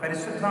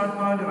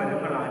പരിശുദ്ധാത്മാവിന്റെ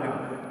വരങ്ങളാലും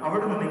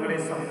അവിടുന്ന് നിങ്ങളെ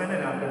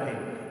സമ്പന്നരാക്കട്ടെ.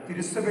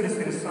 തിരുസഭയുടെ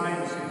ശിരസ്സായ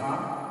മിശിഹ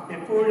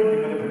എപ്പോഴും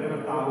നിങ്ങളെ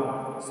ബലവത്താവും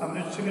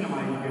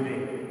സംരക്ഷകനുമായിരിക്കട്ടെ.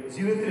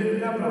 ജീവിതത്തിലെ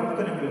എല്ലാ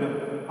പ്രവർത്തനങ്ങളിലും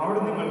അവിടെ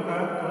നിങ്ങൾക്ക്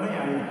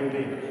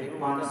തുണയായിരിക്കട്ടെ.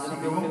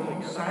 മാനസികവും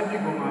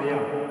ശാരീരികവുമായ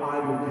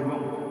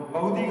ആരോഗ്യവും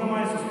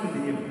ഭൗതികമായ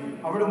സുസ്ഥിതിയും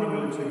അവിടെ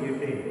നിങ്ങൾ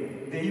ചൊരിയട്ടെ.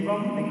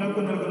 ദൈവം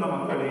നിങ്ങൾക്ക് നൽകുന്ന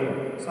മക്കളെ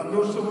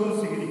സന്തോഷപൂർവ്വം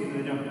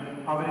സ്വീകരിക്കുന്നതിനും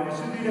അവരെ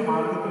വിശുദ്ധിയുടെ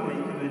മാർഗത്തിൽ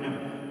നയിക്കുന്നതിനും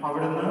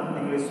അവിടുന്ന്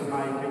നിങ്ങളെ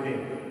സഹായിക്കട്ടെ.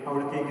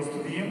 അവിടത്തേക്ക്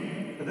സ്തുതിയും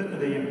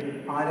കൃതജ്ഞതയും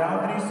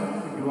ആരാധനയും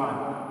സമർപ്പിക്കുവാൻ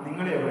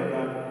നിങ്ങളെ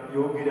അവിടുന്ന്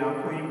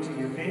യോഗ്യരാക്കുകയും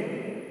ചെയ്യട്ടെ.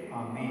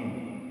 ആമേൻ.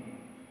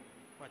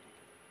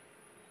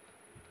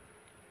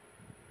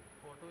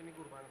 ഫോട്ടോ ഇനി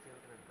കുർബാന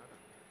സേവനത്തിന് എടുക്കാം.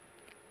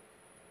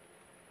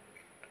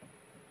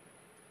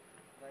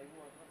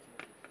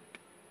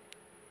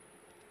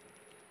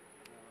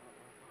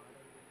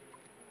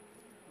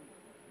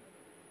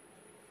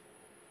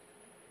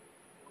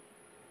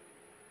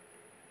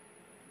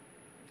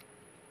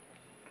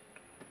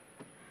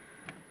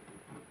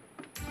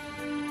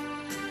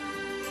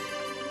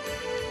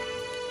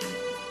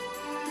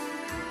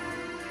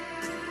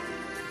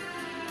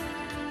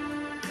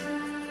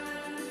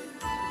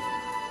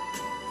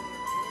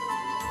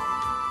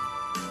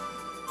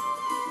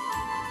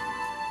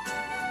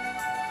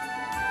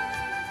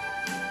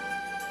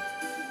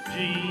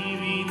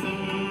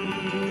 ജീവിതം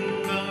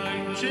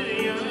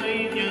കാഴ്ചയായി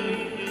ഞാൻ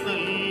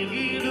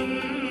നൽകിടുന്നിതാ.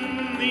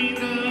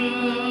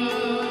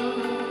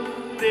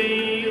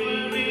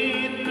 ദൈവമേ,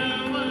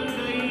 തവ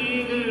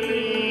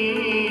കൈകളിൽ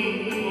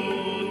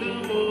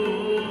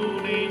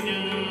ബോധമോടെ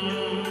ഞാൻ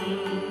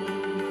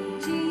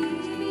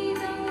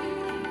ജീവിതം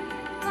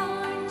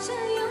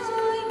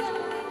കാഴ്ചയായി ഞാൻ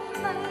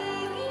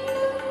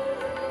നൽകിടുന്നിതാ.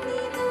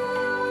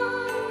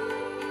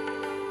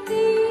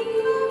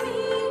 ദൈവമേ,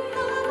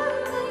 തവ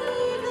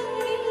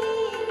കൈകളിൽ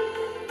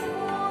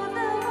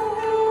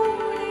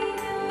ബോധമോടെ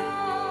ഞാൻ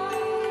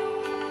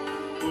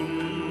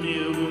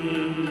പുണ്യവും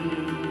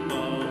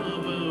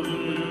പാപവും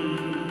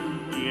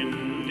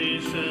എന്റെ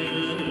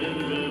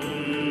സർവ്വവും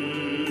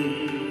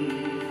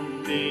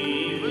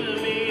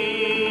ദൈവമേ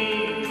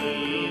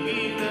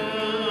നൽകിയ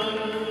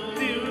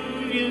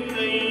ദിവ്യ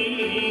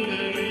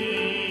കൈകളിൽ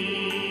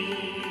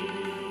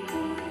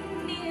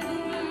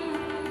പുണ്യവും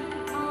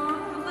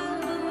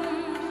പാപവും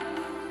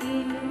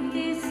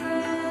എന്റെ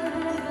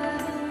സർവ്വവും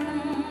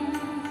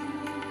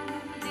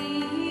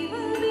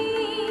ദൈവമേ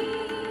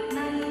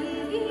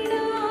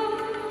നൽകിടാം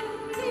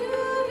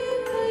ദിവ്യ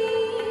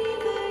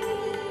കൈകളിൽ.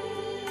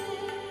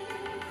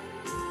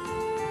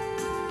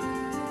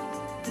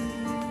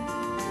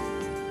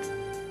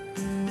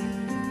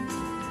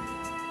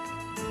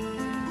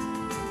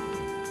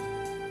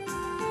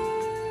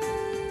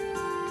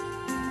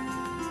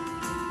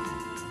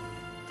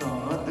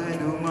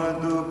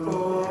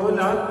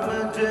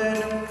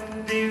 താതനുമതുപോലാത്മജനും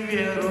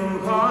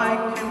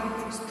ദിവ്യറുഹായ്ക്കും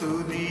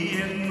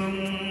സ്തുതിയെന്നും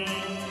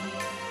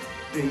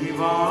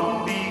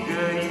ദൈവാംബികയെയും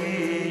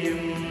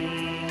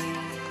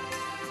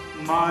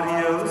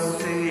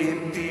മാർയൗസേപ്പിനെയും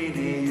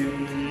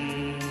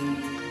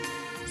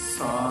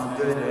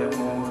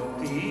സാദരമൂർത്തിയിടാ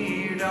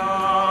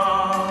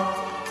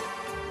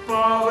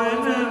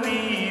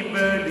പാവനമീ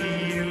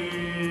ബലിയിൽ.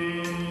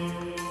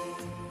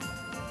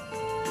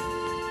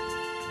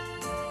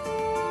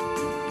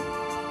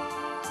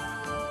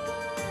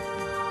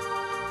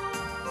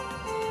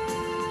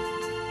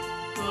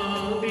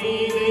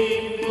 ആദിയിലെ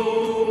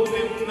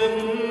പോലെന്നേക്കും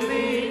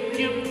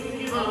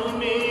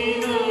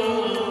ആമേൻ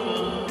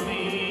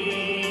ആമേൻ.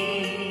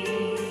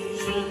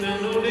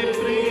 സുതനുടെ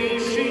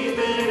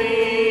പ്രേക്ഷിതരേ,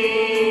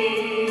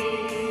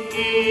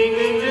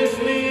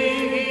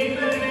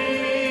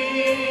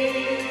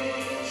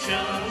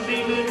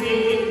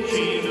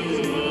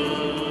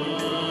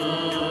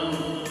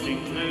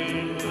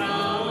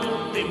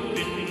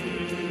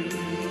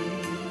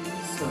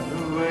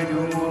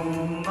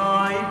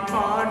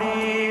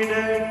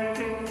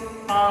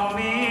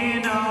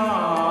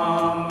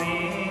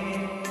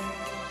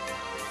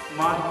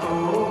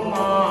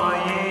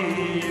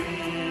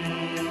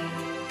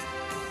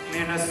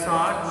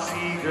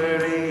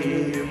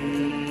 സാക്ഷികളെയും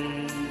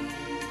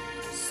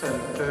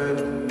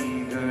സൽക്കർമ്മികളെയും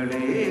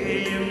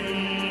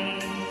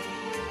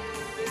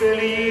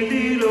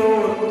ബലിയിലോർത്തിടാം.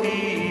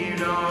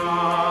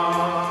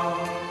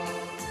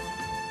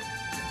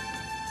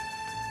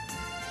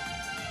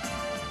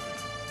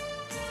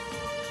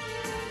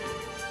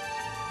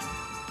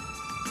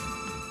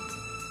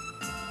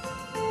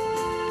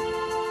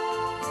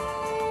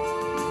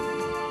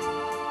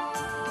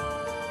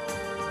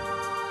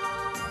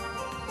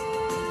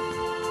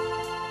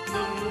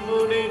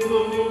 നമ്മുടെ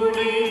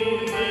കൂടെ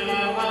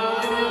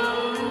ബലവാനാം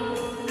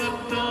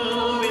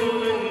കർത്താവിൻ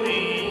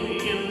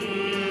എന്നേക്കും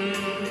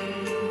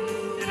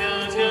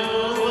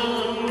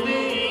രാജാവാം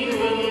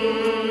ദൈവം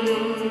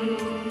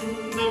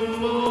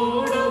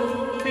നമ്മോടൊത്തെന്നും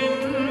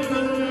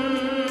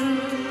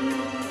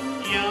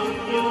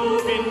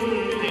യാക്കോബിൻ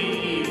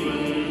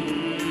ദൈവം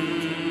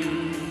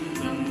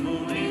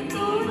നമ്മുടെ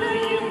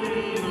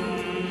തുണയെന്നും.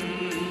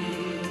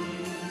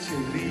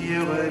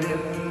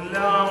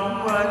 ചെറിയവരെല്ലാം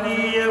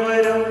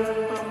വലിയവരും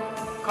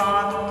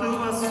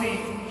കാത്തുവസിക്കുന്നു.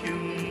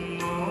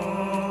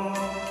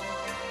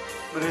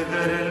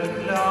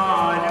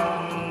 മൃതരെല്ലാരും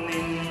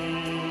നിൻ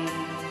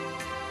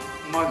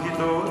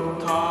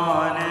മഹിതോത്ഥാനത്തിൽ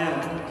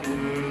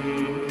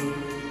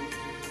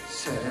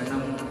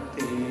ശരണം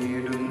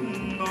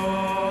തേടുന്നു.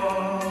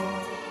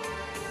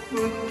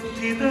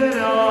 ഉദ്ധിതരായിടുവാൻ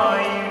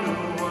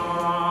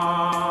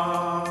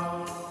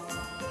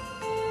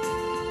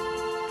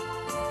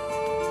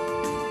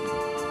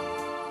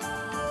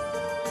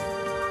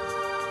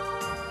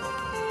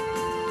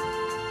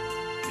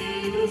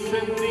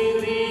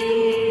തിരുസന്നിധിയിൽ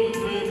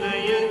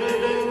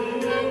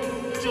ഹൃദയകലങ്ങൾ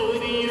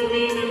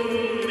ചൊരിയുവിനെന്നേക്കും.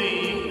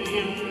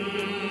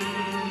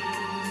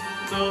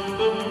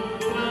 നോമ്പും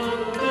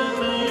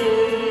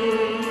പ്രാർത്ഥനയും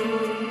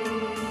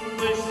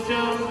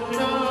പശ്ചാത്താപവും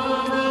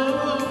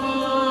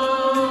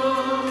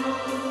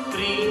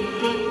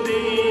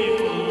ത്രിത്വത്തെ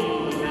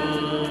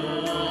പോരാൽ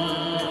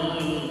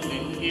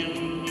നിത്യം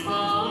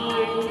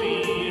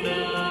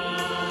വാഴ്ത്തിടാം.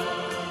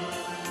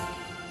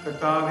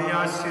 കർത്താവെ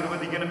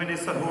ആശീർവദിക്കണമെന്നെ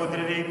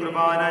സഹോദരരെ.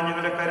 കുർബാന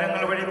ഞങ്ങളുടെ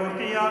കരങ്ങൾ വഴി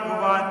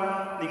പൂർത്തിയാകുവാൻ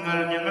നിങ്ങൾ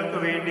ഞങ്ങൾക്ക്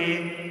വേണ്ടി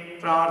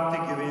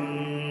പ്രാർത്ഥിക്കുവിൻ.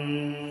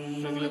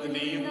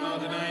 സകലത്തിന്റെയും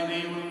നാഥനായ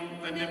ദൈവം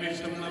തന്റെ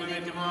വിഷം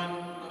നിറവേറ്റുവാൻ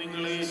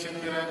നിങ്ങളെ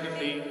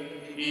ശക്തരാക്കട്ടെ.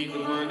 ഈ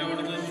കുർബാന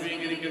അവിടുന്ന്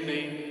സ്വീകരിക്കട്ടെ.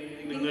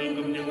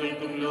 നിങ്ങൾക്കും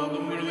ഞങ്ങൾക്കും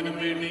ലോകം മുഴുവനും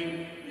വേണ്ടി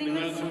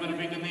നിങ്ങൾ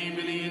സമർപ്പിക്കുന്ന ഈ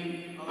ബലിയിൽ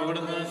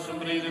അവിടുന്ന്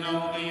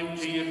സംപ്രീതനാവുകയും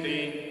ചെയ്യട്ടെ.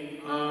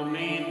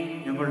 ആമേൻ.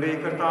 ഞങ്ങളുടെ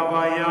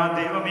കർത്താവായ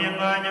ദൈവമേ,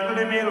 അങ്ങ്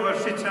ഞങ്ങളുടെ മേൽ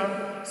വർഷിച്ച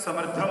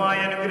സമൃദ്ധമായ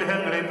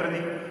അനുഗ്രഹങ്ങളെ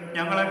പ്രതി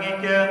ഞങ്ങൾ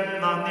അങ്ങേക്ക്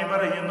നന്ദി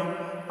പറയുന്നു.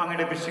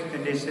 അങ്ങയുടെ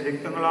അഭിഷിക്തന്റെ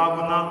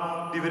ശരീരങ്ങളാകുന്ന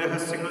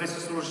ദിവ്യരഹസ്യങ്ങളെ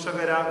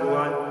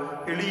ശുശ്രൂഷകരാകുവാൻ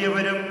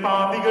എളിയവരും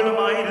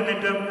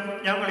പാപികളുമായിരുന്നിട്ടും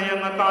ഞങ്ങളെ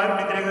അങ്ങ്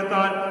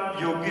കാരുണ്യഗ്രഹത്താൽ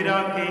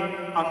യോഗ്യരാക്കി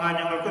അങ്ങ്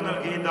ഞങ്ങൾക്ക്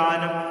നൽകിയ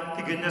ദാനം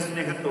തികഞ്ഞ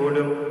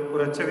സ്നേഹത്തോടും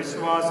ഉറച്ച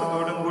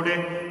വിശ്വാസത്തോടും കൂടെ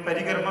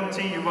പരികർമ്മം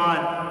ചെയ്യുവാൻ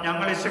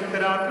ഞങ്ങളെ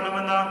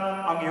ശക്തരാക്കണമെന്ന്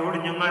അങ്ങയോട്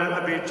ഞങ്ങൾ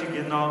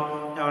അപേക്ഷിക്കുന്നു.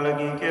 ഞങ്ങൾ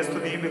അങ്ങേക്ക്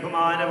സ്തുതി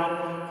ബഹുമാനവും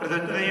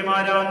കൃതജ്ഞതയും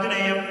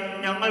ആരാധനയും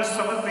ഞങ്ങൾ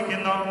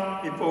സമർപ്പിക്കുന്നു,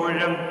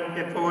 ഇപ്പോഴും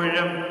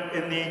എപ്പോഴും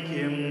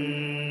എന്നേക്കും.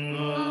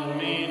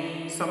 ആമേൻ.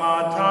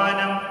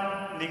 സമാധാനം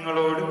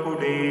നിങ്ങളോട്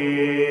കൂടെ.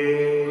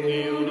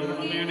 അങ്ങയോടും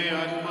അങ്ങയുടെ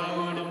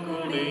ആത്മാവോടും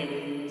കൂടെ.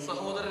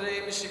 സഹോദരരെ,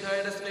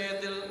 മിശിഹായുടെ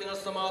സ്നേഹത്തിൽ നിങ്ങൾ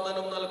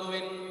സമാധാനം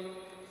നൽകുവിൻ.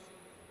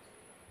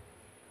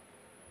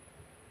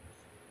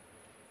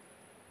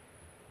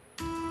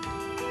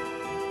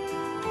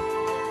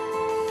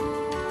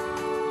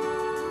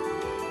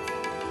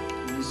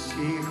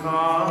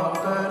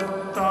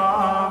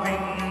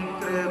 കർത്താവിൻ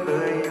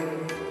കൃപയും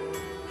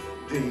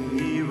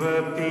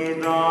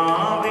ദൈവപിതാവിൻ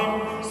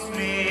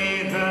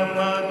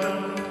സ്നേഹമതും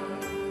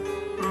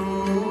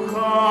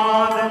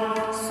റൂഹാദൻ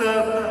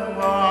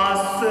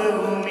സഹവാസവുമീ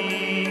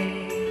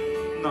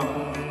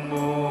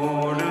നമ്മോടൊത്തുണ്ടാകട്ടെ.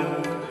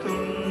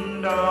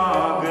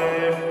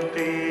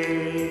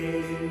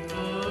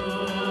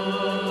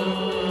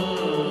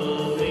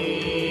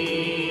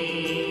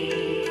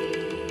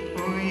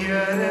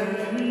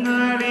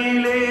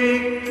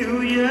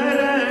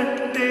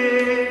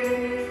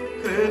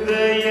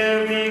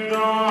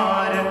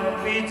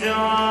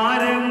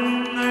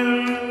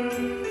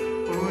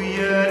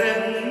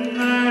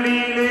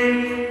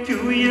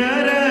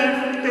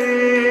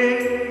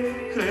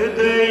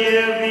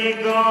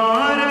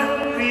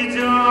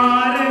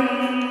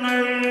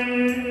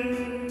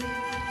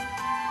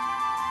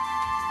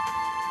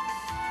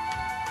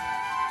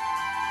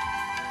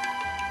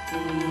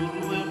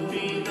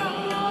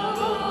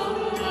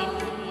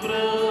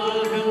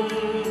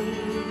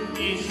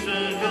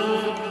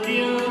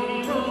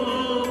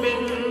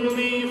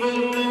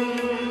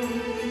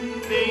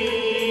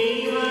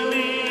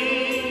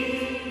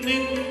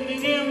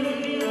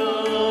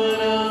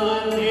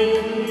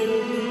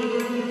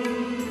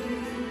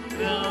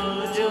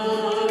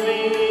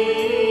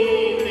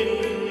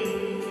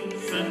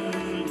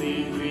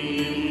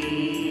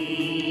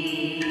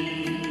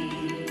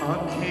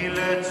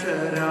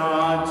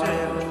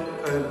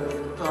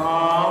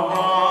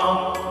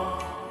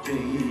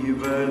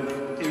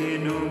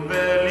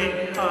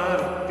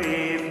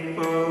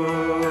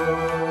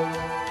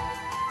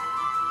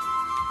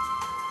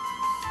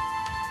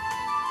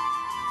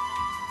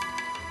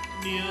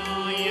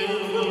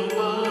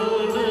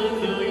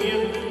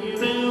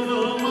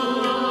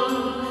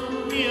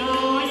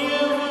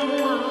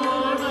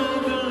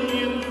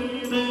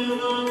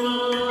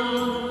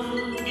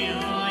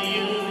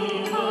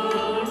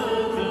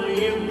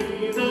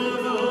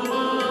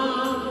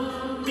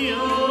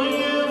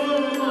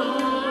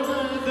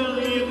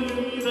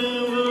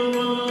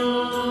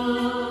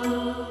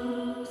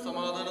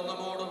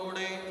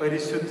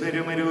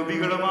 പരിശുദ്ധരും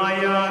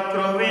അരൂപികളുമായ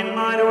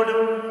ക്രോവേന്മാരോടും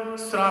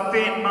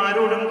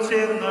ശ്രാപ്പേന്മാരോടും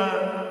ചേർന്ന്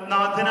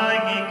നാഥനായ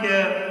അങ്ങേക്ക്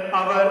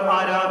അവർ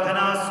ആരാധന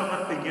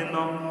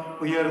സമർപ്പിക്കുന്നു.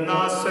 ഉയർന്ന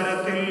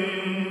സ്വരത്തിൽ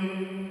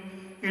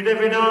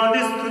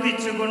ഇടവിടാതെ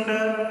സ്തുതിച്ചുകൊണ്ട്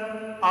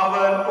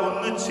അവർ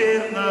ഒന്നു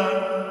ചേർന്ന്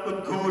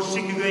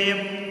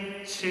ഉദ്ഘോഷിക്കുകയും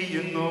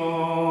ചെയ്യുന്നു.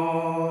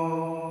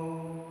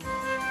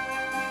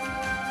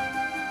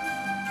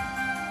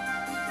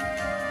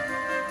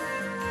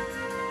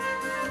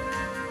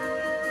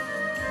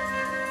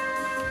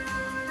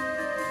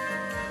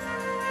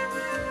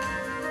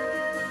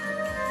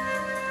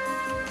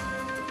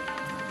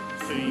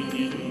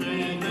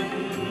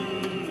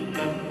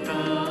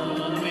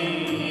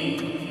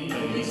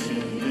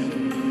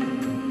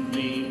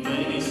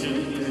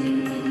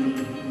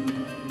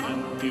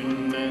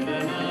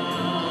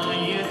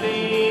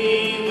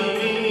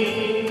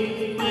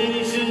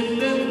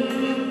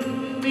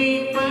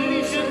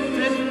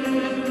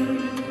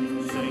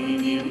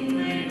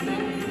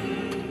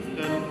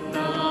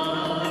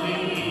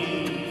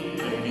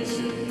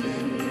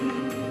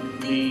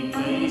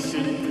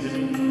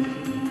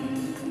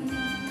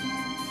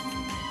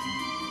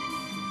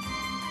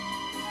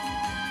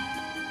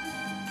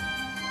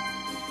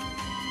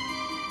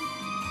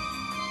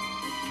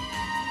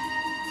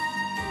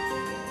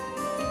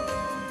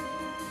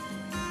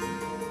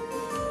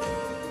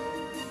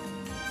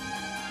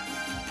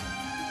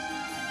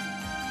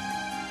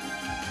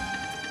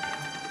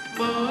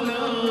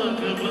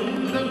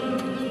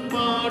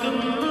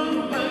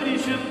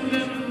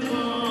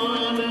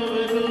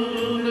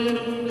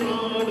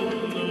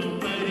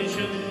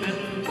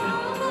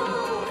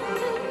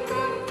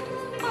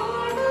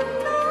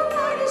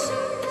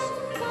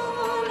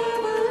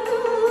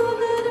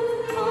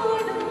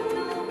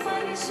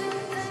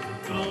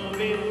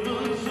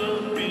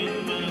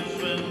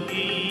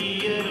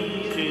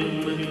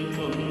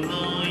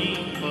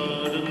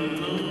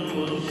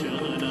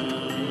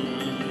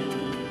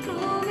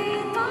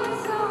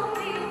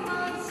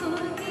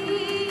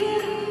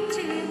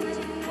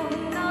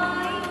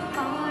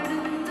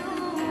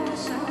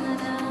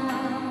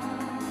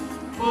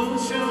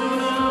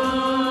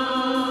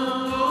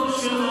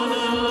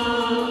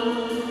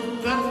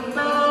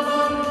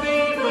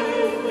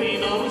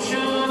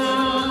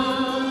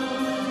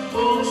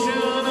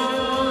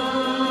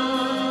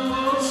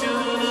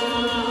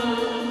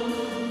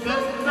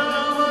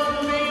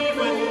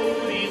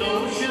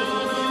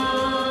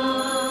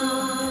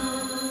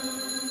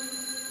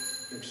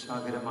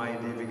 രക്ഷാകരമായ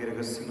ദൈവിക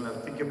രഹസ്യങ്ങൾ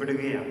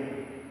അർത്ഥിക്കപ്പെടുകയാണ്.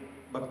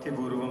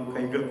 ഭക്തിപൂർവം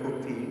കൈകൾ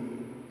കൂപ്പി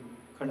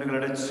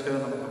കണ്ണുകളടച്ച്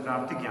നമുക്ക്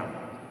പ്രാർത്ഥിക്കാം.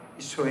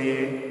 ഈശോയെ,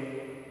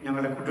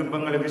 ഞങ്ങളുടെ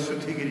കുടുംബങ്ങളെ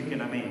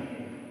വിശുദ്ധീകരിക്കണമേ.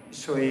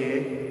 ഈശോയെ,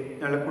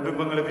 ഞങ്ങളുടെ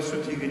കുടുംബങ്ങളെ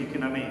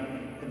വിശുദ്ധീകരിക്കണമേ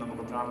എന്ന്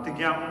നമുക്ക്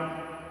പ്രാർത്ഥിക്കാം.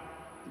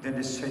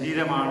 ഇതെൻ്റെ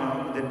ശരീരമാണ്,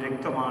 ഇതെൻ്റെ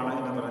രക്തമാണ്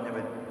എന്ന്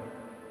പറഞ്ഞവൻ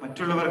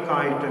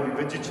മറ്റുള്ളവർക്കായിട്ട്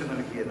വിഭജിച്ച്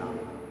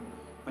നൽകിയതാണ്,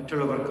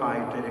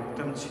 മറ്റുള്ളവർക്കായിട്ട്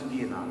രക്തം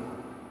ചിന്തിയതാണ്.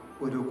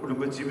 ഒരു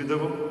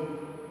കുടുംബജീവിതവും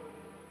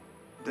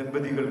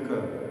ദമ്പതികൾക്ക്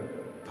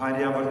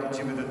ഭാര്യാഭർത്തൃ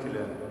ജീവിതത്തിൽ,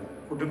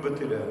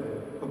 കുടുംബത്തിൽ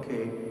ഒക്കെ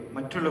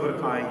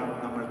മറ്റുള്ളവർക്കായി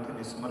നമ്മൾ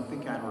തന്നെ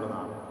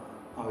സമർപ്പിക്കാനുള്ളതാണ്.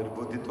 ആ ഒരു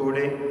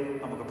ബോധ്യത്തോടെ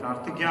നമുക്ക്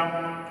പ്രാർത്ഥിക്കാം.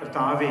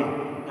 കർത്താവേ,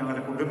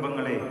 ഞങ്ങളുടെ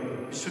കുടുംബങ്ങളെ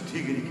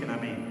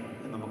വിശുദ്ധീകരിക്കണമേ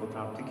എന്ന് നമുക്ക്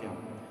പ്രാർത്ഥിക്കാം.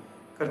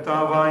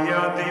 കർത്താവായ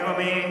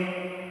ദൈവമേ,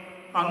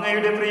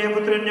 അങ്ങയുടെ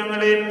പ്രിയപുത്രൻ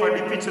ഞങ്ങളെ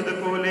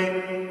പഠിപ്പിച്ചതുപോലെ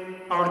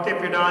അവിടുത്തെ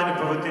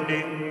പീഡാനുഭവത്തിന്റെ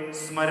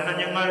സ്മരണ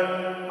ഞങ്ങൾ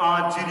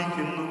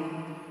ആചരിക്കുന്നു.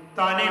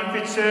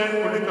 താനേൽപ്പിച്ച്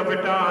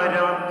കൊടുക്കപ്പെട്ട ആ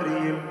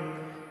രാത്രിയിൽ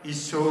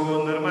ഈശോ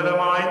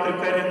നിർമ്മലമായ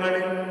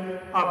തൃക്കരങ്ങളിൽ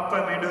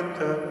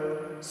അപ്പമെടുത്ത്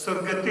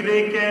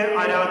സ്വർഗത്തിലേക്ക്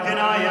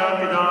ആരാധ്യനായ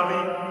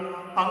പിതാവേ,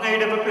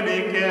 അങ്ങയുടെ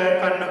പക്കലേക്ക്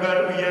കണ്ണുകൾ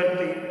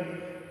ഉയർത്തി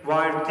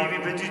വാഴ്ത്തി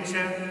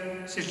വിഭജിച്ച്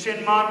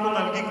ശിഷ്യന്മാർക്ക്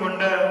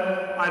നൽകിക്കൊണ്ട്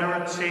അരുൾ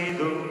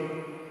ചെയ്തു: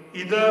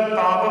 ഇത്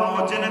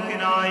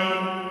പാപമോചനത്തിനായി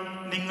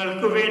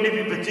നിങ്ങൾക്ക് വേണ്ടി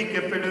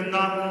വിഭജിക്കപ്പെടുന്ന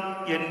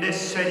എൻ്റെ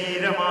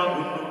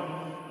ശരീരമാകുന്നു.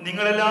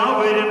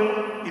 നിങ്ങളെല്ലാവരും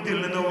ഇതിൽ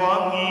നിന്ന്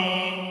വാങ്ങി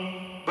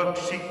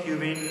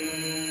ഭക്ഷിക്കുവിൻ.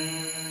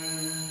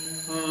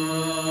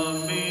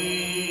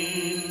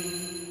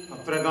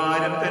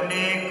 അപ്രകാരം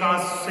തന്നെ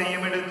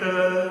കാസയുമെടുത്ത്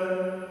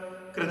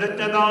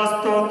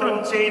കൃതജ്ഞതാസ്തോത്രം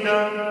ചെയ്ത്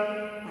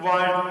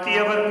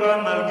വാഴ്ത്തിയവർക്ക്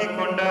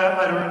നൽകിക്കൊണ്ട്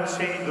അരുൾ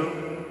ചെയ്തു: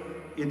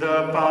 ഇത്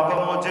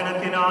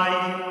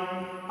പാപമോചനത്തിനായി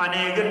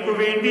അനേകർക്കു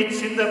വേണ്ടി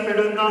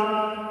ചിന്തപ്പെടുന്ന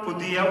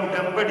പുതിയ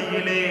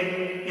ഉടമ്പടിയിലെ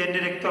എൻ്റെ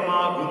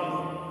രക്തമാകുന്നു.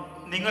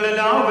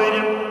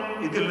 നിങ്ങളെല്ലാവരും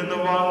ഇതിൽ നിന്ന്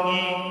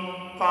വാങ്ങി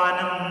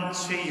പാനം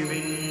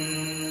ചെയ്യുവിൻ.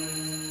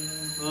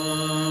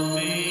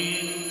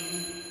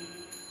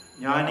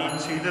 ഞാൻ ഈ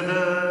ചെയ്തത്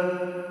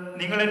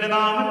നിങ്ങൾ എൻ്റെ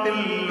നാമത്തിൽ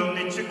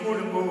ഒന്നിച്ചു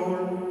കൂടുമ്പോൾ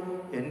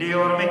എൻ്റെ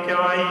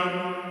ഓർമ്മയ്ക്കായി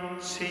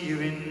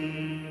ചെയ്യുവിൻ.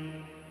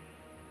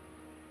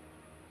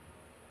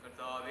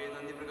 കർത്താവേ,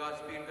 നന്ദി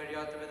പ്രകാശിപ്പിക്കാൻ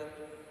കഴിയാത്ത വിധം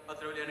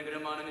അത്ര വലിയ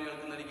അനുഗ്രഹമാണ്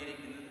നിങ്ങൾക്ക്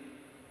നൽകിയിരിക്കുന്നത്.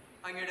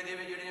 അങ്ങയുടെ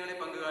ദൈവജീവനെ ഞങ്ങളെ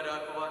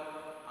പങ്കുകാരാക്കുവാൻ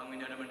അങ്ങ്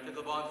ഞങ്ങളുടെ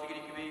മനുഷ്യത്വം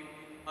സ്വീകരിക്കുകയും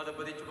അത്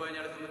പതിച്ചുപോയി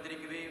ഞങ്ങളെ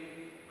സമുദ്രിക്കുകയും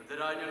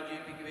വൃദ്ധരായി ഞങ്ങൾ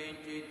ജീവിപ്പിക്കുകയും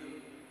ചെയ്തു.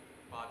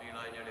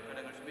 പാപികളായ ഞങ്ങളുടെ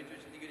കടങ്ങൾ ക്ഷമിച്ചു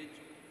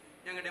വിശദീകരിച്ചു.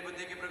 ഞങ്ങളുടെ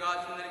ബുദ്ധിക്ക്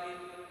പ്രകാശം നൽകി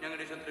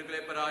ഞങ്ങളുടെ ശത്രുക്കളെ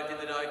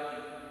പരാജിതരാക്കി.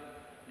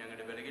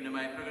 ഞങ്ങളുടെ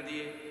ബലഹീനമായ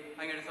പ്രകൃതിയെ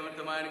അങ്ങയുടെ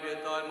സമർത്ഥമായ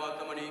അനുഗ്രഹത്താൽ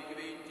മാത്രം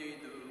അണിയിക്കുകയും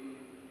ചെയ്തു.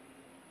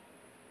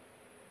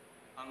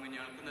 അങ്ങ്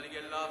ഞങ്ങൾക്ക് നൽകിയ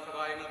എല്ലാ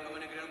സഹായങ്ങൾക്കും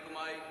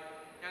അനുഗ്രഹങ്ങൾക്കുമായി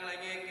ഞങ്ങൾ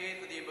അങ്ങേക്ക്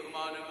സ്തുതിയും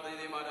ബഹുമാനവും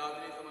കൃതജ്ഞതയും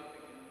ആരാധനയും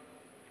സമർപ്പിക്കുന്നു,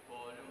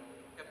 ഇപ്പോഴും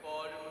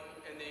എപ്പോഴും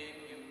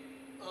എന്നേക്കും.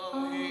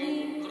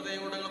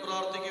 ഹൃദയങ്ങൾ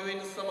പ്രാർത്ഥിക്കുവിൻ.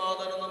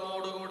 സമാധാനം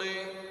നമ്മോടുകൂടെ.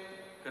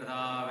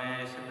 കർത്താവേ,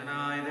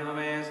 ശക്തനായ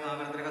ദൈവമേ,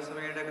 സാർവത്രിക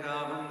സഭയുടെ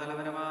പിതാവും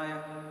തലവനുമായ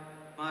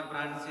മാർ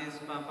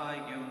ഫ്രാൻസിസ്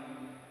പാപ്പായ്ക്കും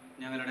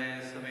ഞങ്ങളുടെ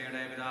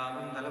സഭയുടെ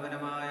പിതാവും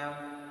തലവനുമായ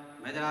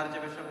major arch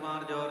bishop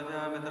Mar George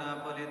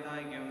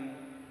മെത്രാപ്പൊലീത്തായ്ക്കും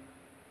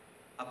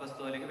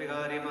അപ്പസ്തോലിക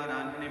വികാരി മാർ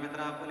ആന്റണി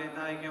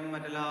മെത്രാപ്പൊലീത്തായ്ക്കും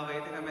മറ്റെല്ലാ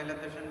വൈദിക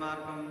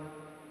മേലധ്യക്ഷന്മാർക്കും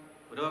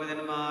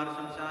പുരോഹിതന്മാർ,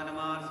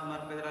 ശംശാനമാർ,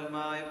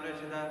 സമർപ്പിതരന്മായ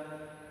പ്രേക്ഷിത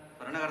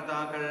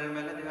ഭരണകർത്താക്കൾ,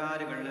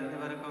 മേലധികാരികൾ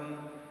എന്നിവർക്കും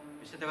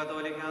വിശുദ്ധ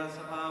കത്തോലിക്ക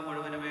സഭ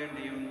മുഴുവനു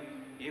വേണ്ടിയും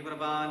ഈ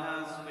കുർബാന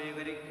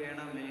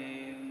സ്വീകരിക്കണമേ.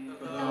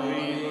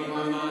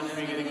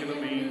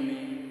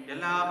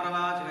 എല്ലാ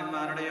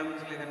പ്രവാചകന്മാരുടെയും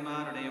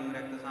സ്ലിഹന്മാരുടെയും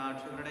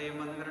രക്തസാക്ഷികളുടെയും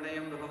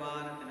വന്ദകരുടെയും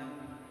ബഹുമാനത്തിനും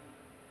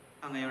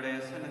അങ്ങയുടെ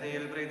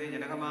സന്നിധിയിൽ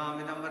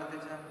പ്രീതിജനകമാമിതം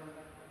വർദ്ധിച്ച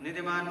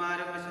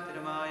നീതിമാന്മാരും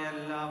വിശുദ്ധരുമായ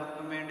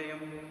എല്ലാവർക്കും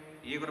വേണ്ടിയും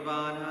ഈ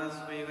കുർബാന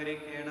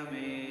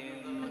സ്വീകരിക്കണമേ.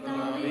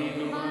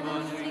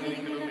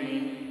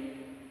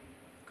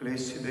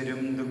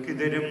 ക്ലേശിതരും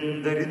ദുഃഖിതരും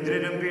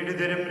ദരിദ്രരും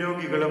പീഡിതരും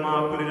രോഗികളും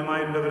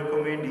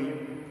ആകുലരുമായുള്ളവർക്കും വേണ്ടിയും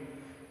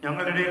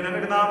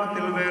ഞങ്ങളുടെ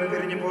നാമത്തിൽ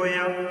വേർപിരിഞ്ഞു പോയ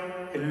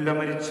എല്ലാ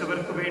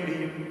മരിച്ചവർക്കു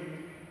വേണ്ടിയും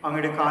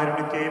അങ്ങയുടെ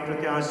കാരുണ്യത്തെ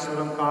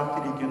പ്രത്യാശപൂർവം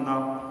കാത്തിരിക്കുന്ന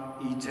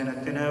ഈ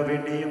ജനത്തിന്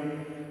വേണ്ടിയും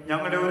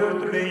ഞങ്ങളുടെ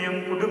ഓരോരുത്തരുടെയും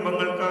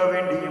കുടുംബങ്ങൾക്ക്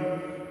വേണ്ടിയും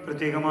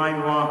പ്രത്യേകമായ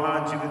വിവാഹ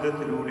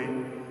ജീവിതത്തിലൂടെ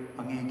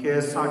അങ്ങേക്ക്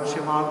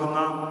സാക്ഷ്യമാകുന്ന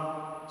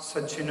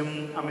സച്ചിനും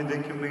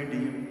അമിതയ്ക്കും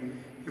വേണ്ടിയും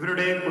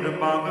ഇവരുടെ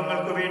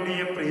കുടുംബാംഗങ്ങൾക്ക്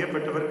വേണ്ടിയും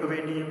പ്രിയപ്പെട്ടവർക്ക്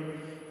വേണ്ടിയും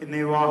ഇന്ന്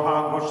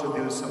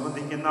വിവാഹാഘോഷത്തിൽ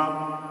സംബന്ധിക്കുന്ന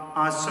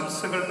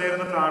ആശംസകൾ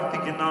നേർന്ന്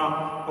പ്രാർത്ഥിക്കുന്ന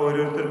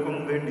ഓരോരുത്തർക്കും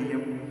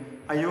വേണ്ടിയും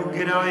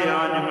അയോഗ്യരായ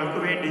ഞങ്ങൾക്ക്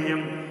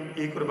വേണ്ടിയും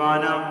ഈ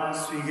കുർബാന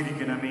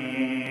സ്വീകരിക്കണമേ.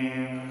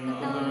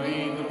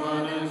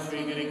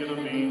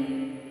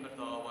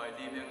 കർത്താവായ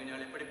ദൈവമേ, അങ്ങ്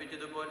ഞങ്ങളെ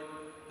പഠിപ്പിച്ചതുപോലെ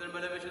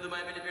നിർമ്മല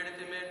വിശുദ്ധമായ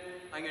ബലിപീഠത്തിന്മേൽ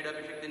അങ്ങയുടെ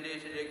അഭിഷേകത്തിന്റെ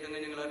ശരീരങ്ങൾ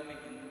ഞങ്ങൾ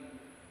അർപ്പിക്കുന്നു.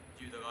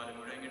 ജീവിതകാലം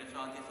മുഴുവൻ അങ്ങയുടെ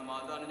ശാന്തി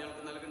സമാധാനം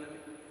ഞങ്ങൾക്ക് നൽകണമേ.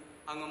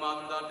 അങ്ങ്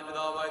മാതൃദാർത്ഥ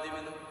പിതാവായ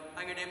ദൈവമെന്നും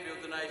അങ്ങയുടെ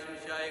പ്രിയത്വനായ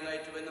ശിഷ്യായ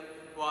അയച്ചുവെന്നും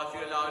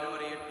വാസികളെല്ലാവരും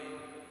അറിയട്ടെ.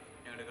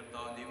 ഞങ്ങളുടെ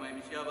കർത്താവ് ദൈവമായ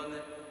മിശിഹ വന്ന്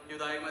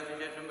യൂദായികമായ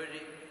സുവിശേഷം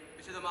വഴി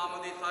വിശുദ്ധ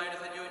മാമോദീസായുടെ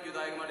സജീവ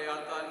യൂദായികമായ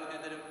അടയാളത്താൽ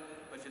മുദ്രിതരും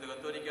പരിശുദ്ധ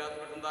കത്തോലിക്ക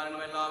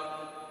സന്താനങ്ങളും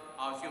എല്ലാവർക്കും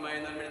ആവശ്യമായ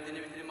നന്മത്തിന്റെ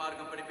വിശുദ്ധ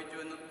മാർഗം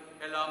പഠിപ്പിച്ചുവെന്നും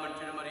എല്ലാ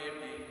മനുഷ്യരും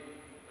അറിയട്ടെ.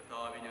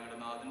 കർത്താവേ, ഞങ്ങളുടെ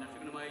നാഥൻ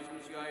രക്ഷകനുമായ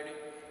ശിഷ്യായുടെ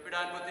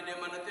വിടാൻപത്തിന്റെയും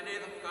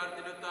മരണത്തിന്റെയും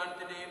സംസ്കാരത്തിന്റെ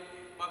ഉത്ഥാനത്തിന്റെയും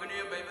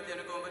മകനെയും ബൈബത്തെ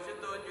അനുഭവം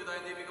പരിശുദ്ധവും യൂദായ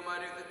ദൈവികമായ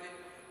രക്തത്തെ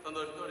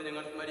സന്തോഷത്തോടെ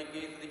ഞങ്ങൾ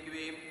സ്മരിക്കുകയും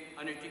സ്തുതിക്കുകയും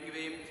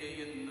അനുഷ്ഠിക്കുകയും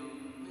ചെയ്യുന്നു.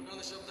 നിങ്ങൾ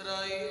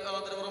നിശബ്ദരായി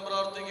ആദരപൂർവ്വം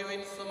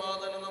പ്രാർത്ഥിക്കുവിൻ.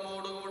 സമാധാനം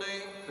നമ്മോടുകൂടെ.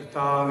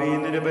 കർത്താവേ,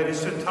 നിന്റെ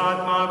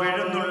പരിശുദ്ധാത്മാവ്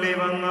എഴുന്നള്ളി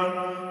വന്ന്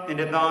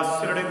നിന്റെ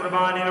ദാസരുടെ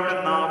കുർബാനയിലൂടെ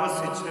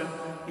ആവസിച്ച്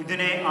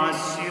ഇതിനെ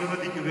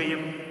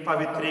ആശീർവദിക്കുകയും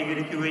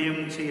പവിത്രീകരിക്കുകയും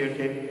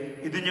ചെയ്യട്ടെ.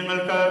 ഇത്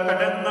ഞങ്ങൾക്ക്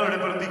കടങ്ങളുടെ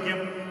പ്രതിക്കും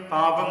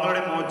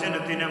പാപങ്ങളുടെ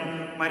മോചനത്തിനും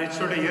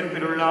മരിച്ചവരുടെ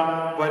ഉയർപ്പിലുള്ള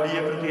വലിയ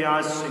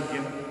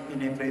പ്രത്യാശയ്ക്കും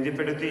എന്നെ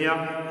പ്രീതിപ്പെടുത്തിയ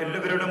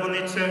എല്ലാവരോടും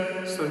ഒന്നിച്ച്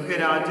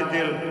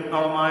സ്വർഗരാജ്യത്തിൽ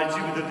നവമായ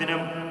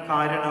ജീവിതത്തിനും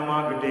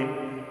കാരണമാകട്ടെ.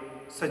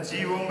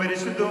 സജീവവും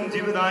പരിശുദ്ധവും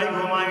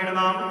ജീവദായകവുമായ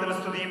നാമത്തിന്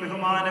സ്തുതിയും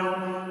ബഹുമാനവും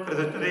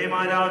കൃതജ്ഞതയും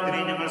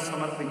ആരാധനയും ഞങ്ങൾ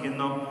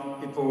സമർപ്പിക്കുന്നു,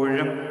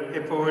 ഇപ്പോഴും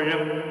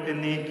എപ്പോഴും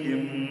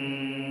എന്നേക്കും.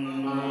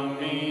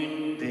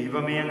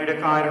 ദൈവമേ, അങ്ങയുടെ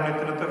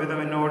കാരുണ്യത്തിനൊത്ത വിധം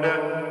എന്നോട്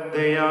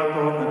ദയ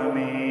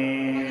തോന്നണമേ.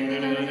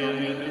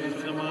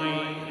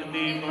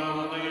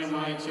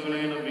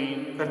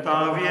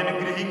 കർത്താവെ,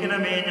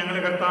 അനുഗ്രഹിക്കണമേ.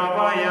 ഞങ്ങളുടെ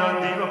കർത്താവായ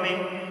ദൈവമേ,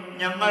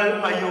 ഞങ്ങൾ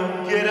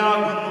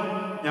അയോഗ്യരാകുന്നു,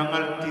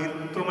 ഞങ്ങൾ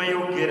തീർത്തും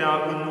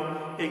അയോഗ്യരാകുന്നു.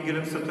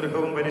 എങ്കിലും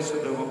സുദൃഢവും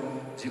പരിശുദ്ധവും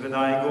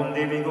ജീവദായകവും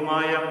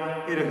ദൈവികവുമായ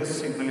ഈ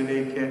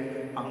രഹസ്യങ്ങളിലേക്ക്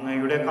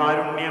അങ്ങയുടെ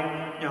കാരുണ്യം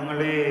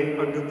ഞങ്ങളെ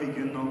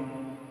അടുപ്പിക്കുന്നു.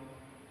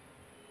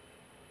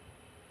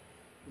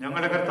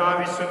 ഞങ്ങളുടെ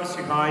കർത്താവ്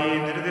ഈശോമിശിഹായെ,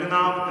 നിന്റെ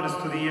തിരുനാമത്തിന്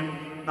സ്തുതിയും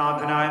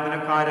നാഥനായ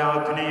നിനക്ക്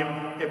ആരാധനയും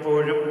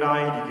എപ്പോഴും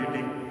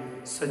ഉണ്ടായിരിക്കട്ടെ.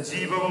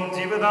 സജീവവും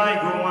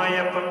ജീവദായകവുമായ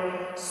അപ്പം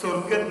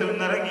സ്വർഗത്തിൽ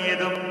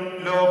നിറങ്ങിയതും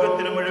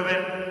ലോകത്തിന്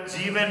മുഴുവൻ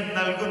ജീവൻ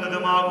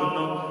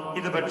നൽകുന്നതുമാകുന്നു.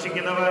 ഇത്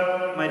ഭക്ഷിക്കുന്നവർ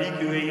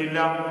മരിക്കുകയില്ല,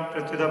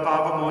 പ്രത്യുത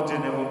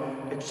പാപമോചനവും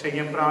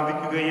രക്ഷയും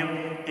പ്രാപിക്കുകയും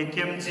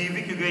നിത്യം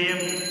ജീവിക്കുകയും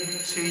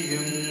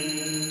ചെയ്യും.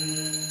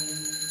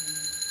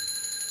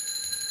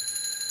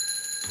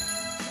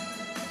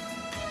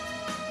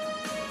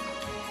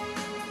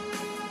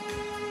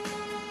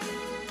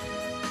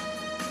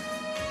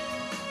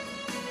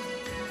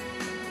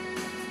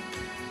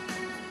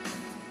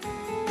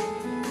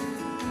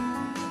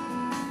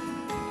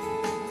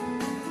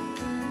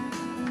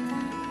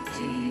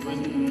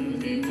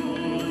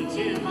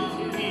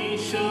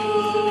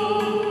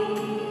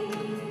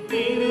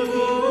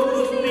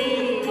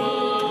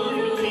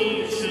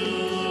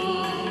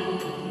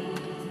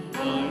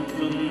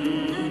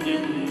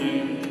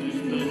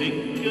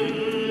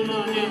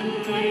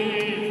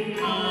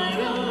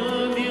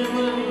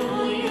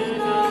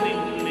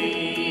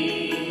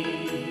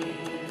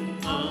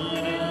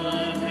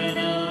 ആരാധന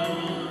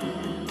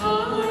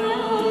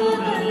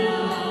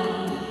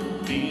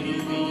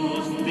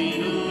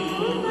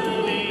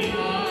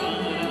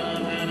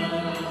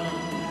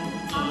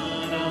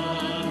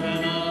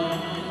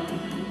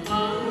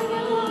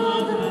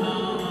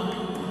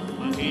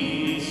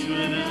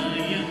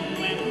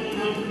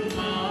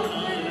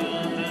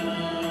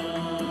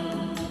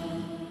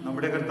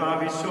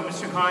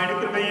മിശിഹായുടെ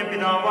കൃപയും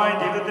പിതാവായ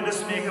ദൈവത്തിന്റെ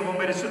സ്നേഹവും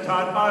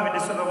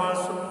പരിശുദ്ധാത്മാവിന്റെ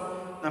സഹവാസവും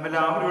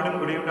നമ്മെല്ലാവരോടും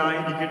കൂടെ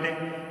ഉണ്ടായിരിക്കട്ടെ,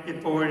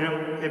 ഇപ്പോഴും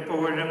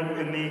എപ്പോഴും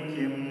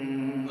എന്നേക്കും.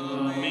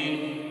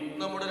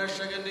 നമ്മുടെ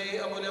രക്ഷകന്റെ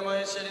അമൂല്യമായ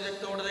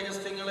ശരീരത്തോടെ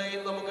രഹസ്യങ്ങളെ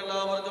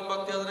നമുക്കെല്ലാവർക്കും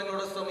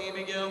ഭക്തിയാദരങ്ങളോടെ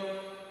സമീപിക്കാം.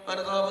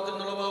 അനുതാപത്തിൽ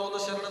നിന്നുളവാകുന്ന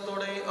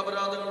ശരണത്തോടെ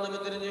അപരാധങ്ങൾ നിന്ന്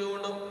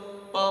തിരിഞ്ഞുകൊണ്ടും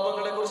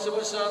പാപങ്ങളെ കുറിച്ച്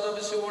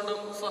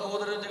പശ്ചാത്തപിച്ചുകൊണ്ടും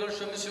സഹോദരങ്ങൾ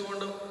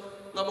ക്ഷമിച്ചുകൊണ്ടും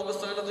നമുക്ക്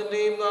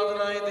സകലത്തിന്റെയും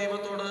നാഥനായ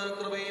ദൈവത്തോട്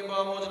കൃപയും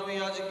പാമോചനവും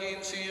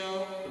യാചിക്കുകയും ചെയ്യാം.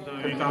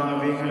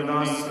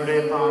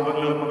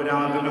 പാപങ്ങളും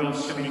അപരാധങ്ങളും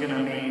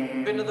ക്ഷമിക്കണമേ.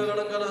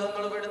 ഭിന്നതകളും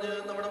കലഹങ്ങളും വെടിഞ്ഞ്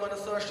നമ്മുടെ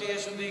മനസ്സാക്ഷിയെ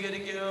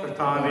ശുദ്ധീകരിക്കാം.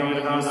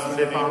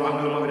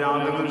 പാപങ്ങളും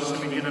അപരാധങ്ങളും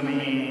ക്ഷമിക്കണമേ.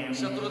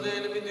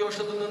 ശത്രുതയിലും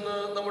വിദ്വേഷത്തിൽ നിന്ന്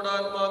നമ്മുടെ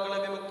ആത്മാക്കളെ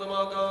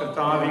വിമുക്തമാക്കാം.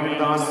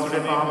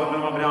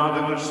 പാപങ്ങളും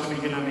അപരാധങ്ങളും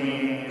ക്ഷമിക്കണമേ.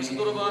 വിശുദ്ധ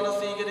കുർബാന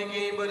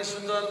സ്വീകരിക്കുകയും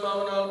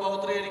പരിശുദ്ധാത്മാവിനാൽ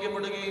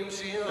പൗത്രീകരിക്കപ്പെടുകയും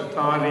ചെയ്യാം.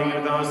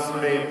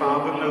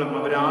 പാപങ്ങളും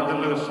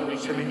അപരാധങ്ങളും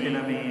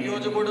ക്ഷമിക്കണമേ.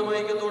 യോജനയോടും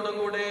ഐക്യത്തോടും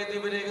കൂടെ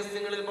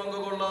ദിവ്യരഹസ്യങ്ങളിൽ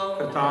പങ്കുകൊള്ളാം.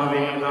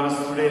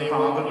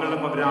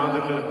 പാപങ്ങളും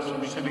അപരാധങ്ങളും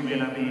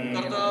ക്ഷമിക്കണമേ.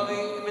 കർത്താവേ,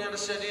 ഇവയുടെ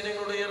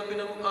ശരീരങ്ങളുടെ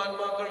ഉയർപ്പിനും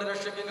ആത്മാക്കളുടെ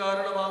രക്ഷയ്ക്കും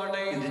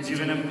കാരണമാകട്ടെ,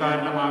 ജീവനം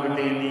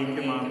കാരണമാകട്ടെ.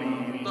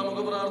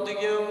 നമുക്ക്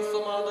പ്രാർത്ഥിക്കാം.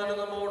 സമാധാനം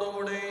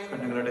നമ്മോടുകൂടെ.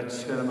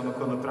 കണ്ണുകളടച്ച്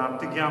നമുക്കൊന്ന്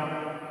പ്രാർത്ഥിക്കാം.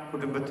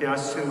 കുടുംബത്തെ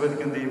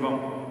ആശീർവദിക്കുന്ന ദൈവം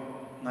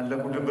നല്ല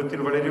കുടുംബത്തിൽ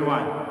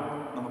വളരുവാൻ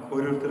നമുക്ക്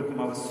ഓരോരുത്തർക്കും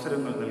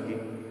അവസരങ്ങൾ നൽകി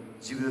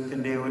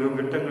ജീവിതത്തിൻ്റെ ഓരോ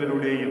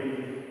ഘട്ടങ്ങളിലൂടെയും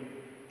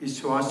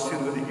ഈശോ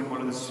ആശീർവദിക്കുമ്പോൾ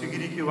അത്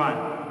സ്വീകരിക്കുവാൻ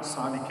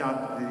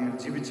സാധിക്കാത്ത രീതിയിൽ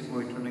ജീവിച്ചു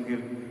പോയിട്ടുണ്ടെങ്കിൽ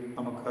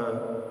നമുക്ക്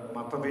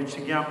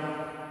മാപ്പപേക്ഷിക്കാം.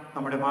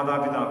 നമ്മുടെ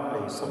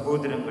മാതാപിതാക്കളെ,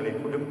 സഹോദരങ്ങളെ,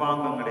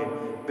 കുടുംബാംഗങ്ങളെ,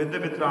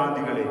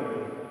 ബന്ധുമിത്രാദികളെ,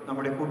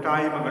 നമ്മുടെ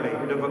കൂട്ടായ്മകളെ,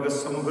 ഇടവക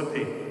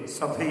സമൂഹത്തെ,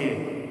 സഭയെ,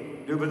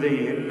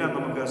 രൂപതയെ എല്ലാം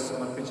നമുക്ക്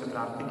സമർപ്പിച്ച്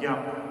പ്രാർത്ഥിക്കാം.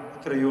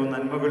 എത്രയോ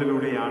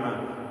നന്മകളിലൂടെയാണ്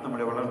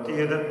നമ്മളെ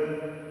വളർത്തിയത്.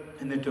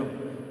 എന്നിട്ടും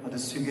അത്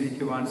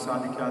സ്വീകരിക്കുവാൻ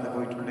സാധിക്കാതെ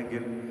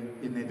പോയിട്ടുണ്ടെങ്കിൽ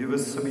ഇന്ന്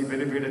ദിവസം ഈ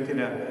ബലിപീഠത്തിൽ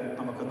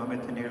നമുക്ക് നമ്മെ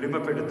തന്നെ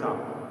എളിമപ്പെടുത്താം.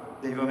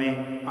 ദൈവമേ,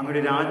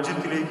 അങ്ങയുടെ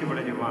രാജ്യത്തിലേക്ക്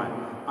വളരുവാൻ,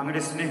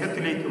 അങ്ങയുടെ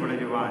സ്നേഹത്തിലേക്ക്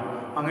വളരുവാൻ,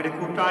 അങ്ങയുടെ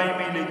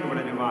കൂട്ടായ്മയിലേക്ക്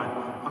വളരുവാൻ,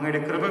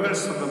 അങ്ങയുടെ കൃപകൾ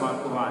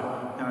സ്വന്തമാക്കുവാൻ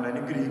ഞങ്ങൾ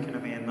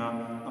അനുഗ്രഹിക്കണമേ എന്ന്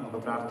നമുക്ക്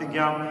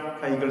പ്രാർത്ഥിക്കാം.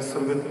 കൈകൾ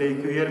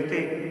സ്വർഗത്തിലേക്ക്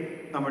ഉയർത്തി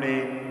നമ്മുടെ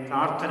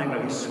പ്രാർത്ഥനകൾ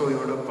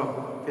ഈശോയോടൊപ്പം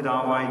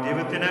പിതാവായ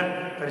ദൈവത്തിന്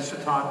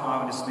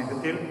പരിശുദ്ധാത്മാവിന്റെ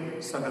സ്നേഹത്തിൽ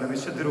സകല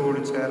വിശുദ്ധരോട്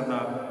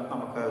ചേർന്ന്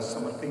നമുക്ക്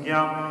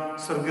സമർപ്പിക്കാം.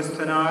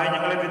 സ്വർഗസ്ഥനായ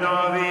ഞങ്ങളുടെ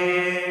പിതാവേ,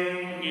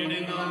 അങ്ങയുടെ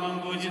നാമം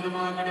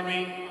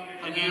പൂജിതമാകണമേ,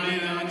 അങ്ങയുടെ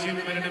രാജ്യം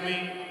വരണമേ,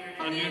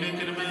 അങ്ങയുടെ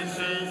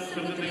തിരുമനസ്സ്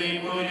സ്വർഗ്ഗത്തിലെ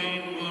പോലെ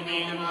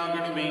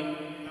ഭൂമിയിലുമാകണമേ.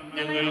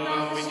 ഞങ്ങൾക്ക്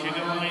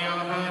ആവശ്യമായ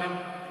ആഹാരം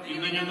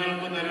ഇന്ന്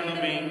ഞങ്ങൾക്ക്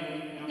തരണമേ.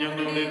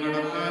 ഞങ്ങളുടെ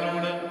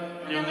കടക്കാരോട്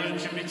ഞങ്ങൾ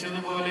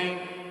ക്ഷമിച്ചതുപോലെ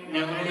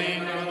ഞങ്ങളുടെ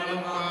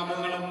കടങ്ങളും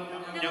പാപങ്ങളും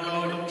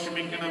ഞങ്ങളോടും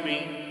ക്ഷമിക്കണമേ.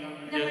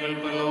 ഞങ്ങൾ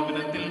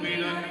പ്രലോഭനത്തിൽ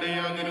വീഴാൻ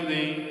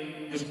ഇടയാകരുതേ,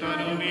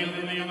 ദുഷ്ടാരൂപിയിൽ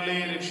നിന്ന് ഞങ്ങളെ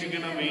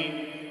രക്ഷിക്കണമേ.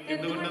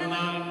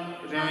 എന്തുകൊണ്ടെന്നാൽ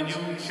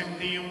രാജ്യവും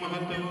ശക്തിയും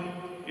മഹത്വവും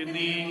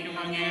എന്നേക്കും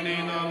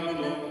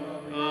അങ്ങയുടേതാകുന്നു.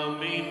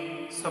 ആമേൻ.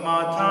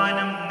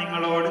 സമാധാനം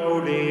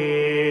നിങ്ങളോടുകൂടെ.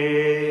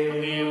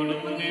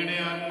 അങ്ങയോടും അങ്ങയുടെ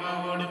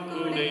ആത്മാവോടും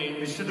കൂടെ.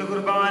 വിശുദ്ധ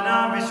കുർബാന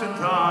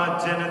വിശുദ്ധ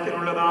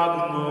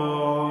ജനത്തിനുള്ളതാകുന്നു.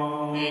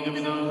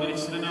 ഏകപിതാവ്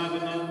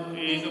പരിശുദ്ധനാകുന്നു,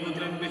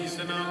 ഏകപുത്രൻ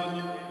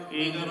പരിശുദ്ധനാകുന്നു,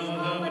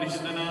 ഏകരൂഹ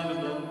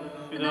പരിശുദ്ധനാകുന്നു.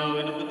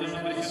 പിതാവിനും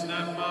പുത്രനും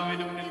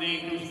പരിശുദ്ധാത്മാവിനും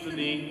എന്നേക്കും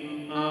സ്തുതി.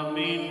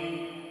 ആമേൻ.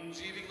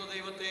 ജീവിക്കുന്ന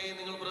ദൈവത്തെ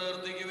നിങ്ങൾ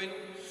പ്രാർത്ഥിക്കുവിൻ.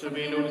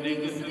 സഭയിലോട്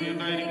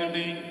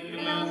ദീർഘസ്ഥിതിയുണ്ടായിരിക്കട്ടെ.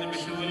 എല്ലാ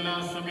നിമിഷവും എല്ലാ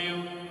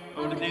സമയവും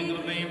അവിടുത്തെ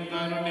കൃപയും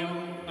കാരുണ്യവും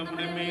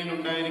നമ്മുടെ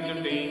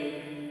മേലുണ്ടായിരിക്കട്ടെ.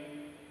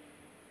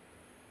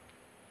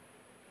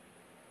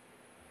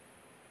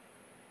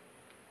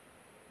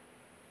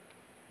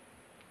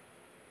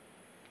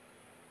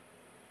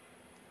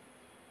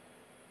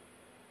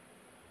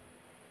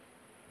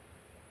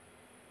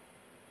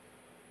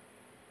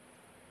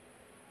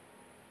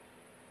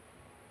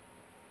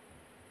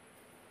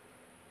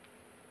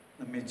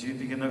 നമ്മെ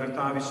ജീവിക്കുന്ന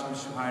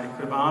കർത്താവിശ്വയുടെ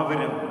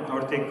കൃപാവരം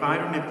അവിടുത്തെ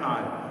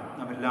കാരുണ്യത്താൽ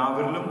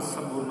നമ്മെല്ലാവരിലും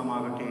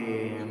സമ്പൂർണ്ണമാകട്ടെ.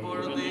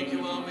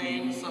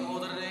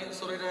 സഹോദരനെ,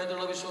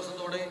 സ്വർഗ്ഗരാജ്യത്തിലുള്ള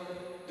വിശ്വാസത്തോടെ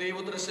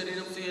ദൈവത്തിന്റെ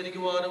ശരീരം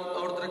സ്വീകരിക്കുവാനും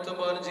അവിടുത്തെ രക്തം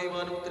പാനം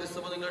ചെയ്യുവാനും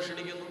തിരുസഭ നിങ്ങൾ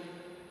ക്ഷണിക്കുന്നു.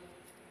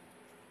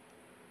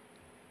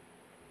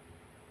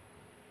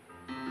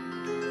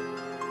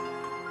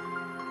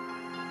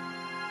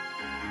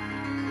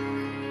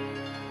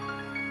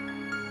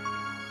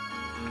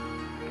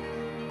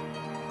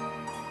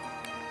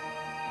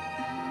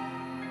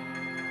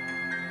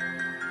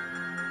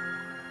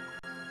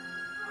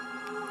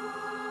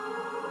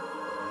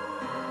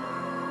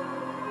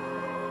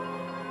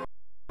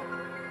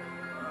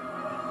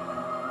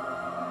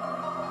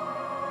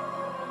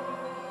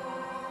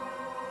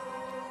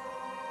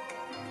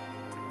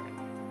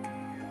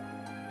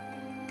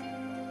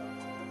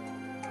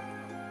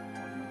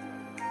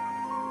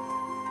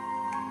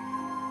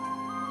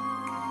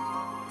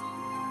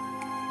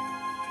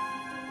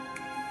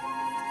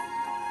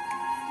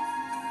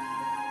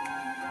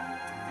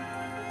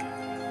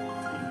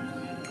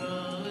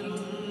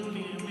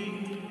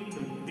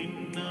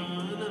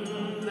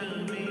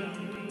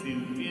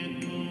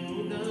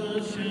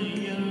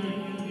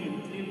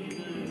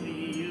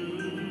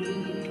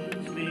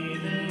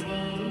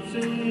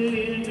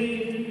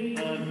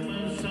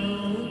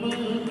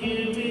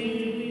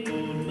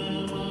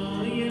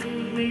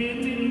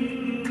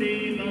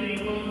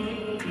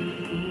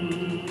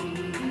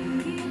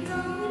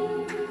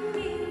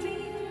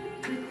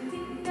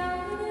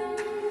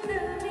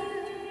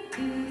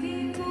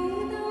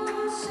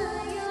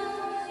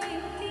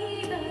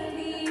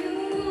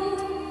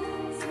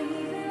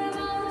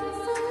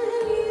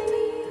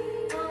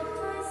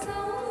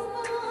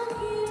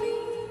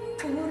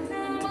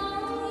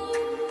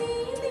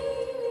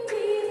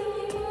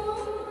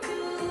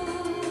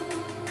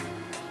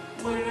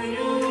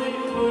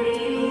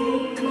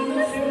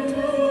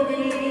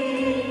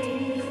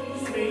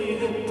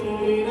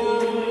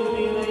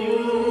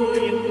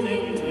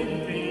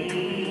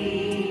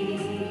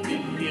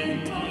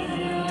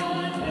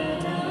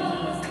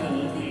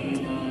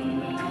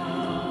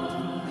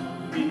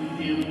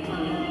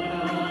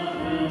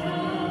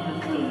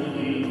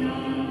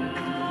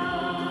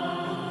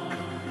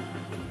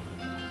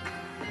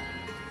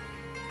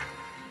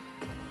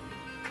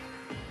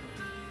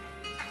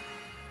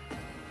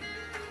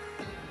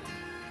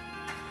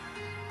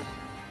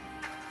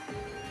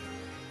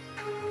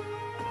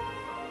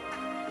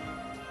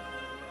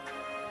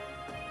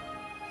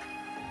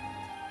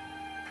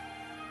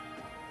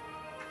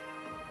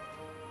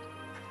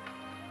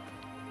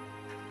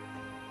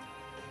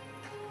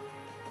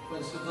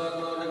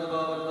 പരിശുദ്ധാത്മാവിന്റെ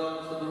കൃപാവർത്താൽ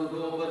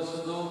സദൃഢവും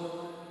പരിശുദ്ധവും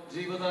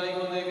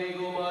ജീവദായകവും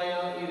ദൈവികവുമായ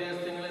ഈ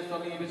രഹസ്യങ്ങളെ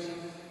സമീപിച്ച്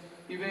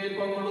ഇവയിൽ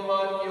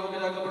പങ്കുകൊള്ളുവാൻ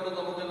യോഗ്യരാക്കപ്പെട്ട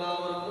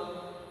നമുക്കെല്ലാവർക്കും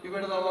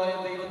ഇവിടെ നാമായ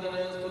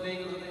ദൈവത്തിന്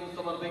സ്തുതിയും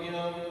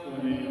സമർപ്പിക്കാം.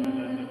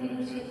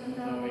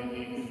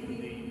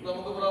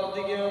 നമുക്ക്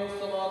പ്രാർത്ഥിക്കാം.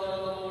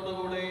 സമാധാനം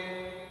നമ്മോടുകൂടെ.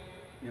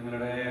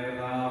 ഞങ്ങളുടെ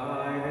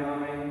കർത്താവായ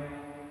ദൈവമേ,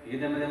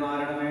 ഈ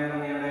ദമ്പതിമാരുടെ മേൽ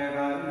അങ്ങയുടെ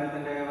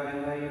കാരുണ്യത്തിന്റെ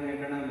വലങ്കൈ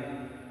നീട്ടണമേ.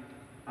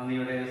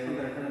 അങ്ങയുടെ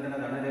സംരക്ഷണത്തിന്റെ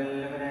തണലിൽ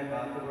ഇവരെ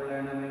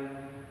കാത്തുകൊള്ളണമേ.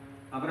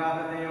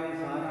 അബ്രാഹത്തെയും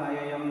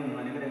സാറായെയും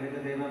അനുഗ്രഹിച്ച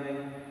ദൈവമേ,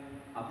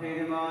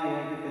 അഭേദ്യമായ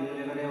ഐക്യത്തിൽ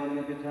ഇവരെ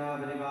ഒന്നിപ്പിച്ച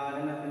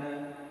പരിപാലനത്തിന്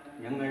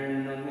ഞങ്ങൾ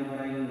നന്ദി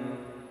പറയുന്നു.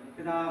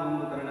 പിതാവും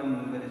പുത്രനും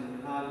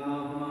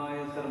പരിശുദ്ധാത്മാവുമായ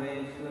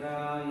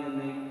സർവേശ്വരായ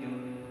എന്നേക്കും.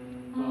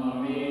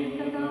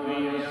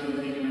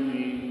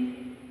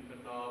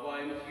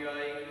 കർത്താവായ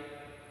മിശിഹായേ,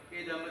 ഈ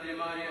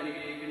ദമ്പതിമാരെ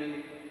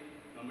അനുഗ്രഹിക്കണമേ.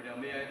 നമ്മുടെ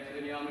അമ്മയായ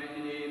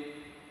കന്യാമറിയത്തിന്റെയും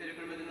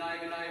തിരുക്കുടുംബത്തിൽ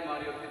നായകനായ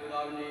മാറിയോസേ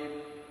പിതാവിന്റെയും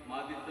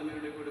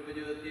മാധ്യസ്ഥമയുടെ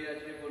കുടുംബജീവിതത്തെ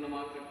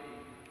ആശ്ചര്യപൂർണ്ണമാക്കട്ടെ.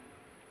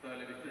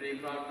 സകല വിശുദ്ധരെയും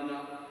പ്രാർത്ഥന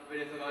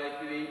ഇവരെ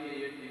സഹായിക്കുകയും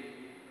ചെയ്യട്ടെ.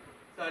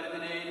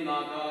 സകലത്തിനെയും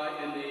നാഥ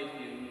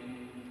എന്നേക്കും.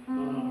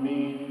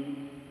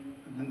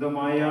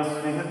 അനന്തമായ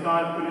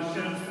സ്നേഹത്താൽ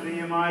പുരുഷനും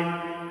സ്ത്രീയുമായി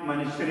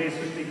മനുഷ്യരെ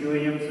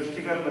സൃഷ്ടിക്കുകയും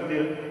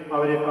സൃഷ്ടികർമ്മത്തിൽ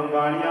അവരെ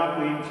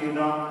പങ്കാളിയാക്കുകയും ചെയ്ത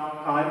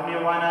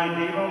കാരുണ്യവാനായ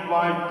ദൈവം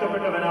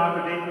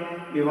വാഴ്ത്തപ്പെട്ടവനാകട്ടെ.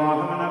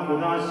 വിവാഹമെന്ന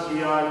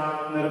കുദാശിയാൽ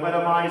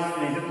നിർമ്മലമായ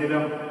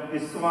സ്നേഹത്തിലും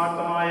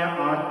നിസ്വാർത്ഥമായ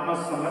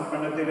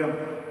ആത്മസമർപ്പണത്തിലും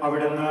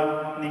അവിടുന്ന്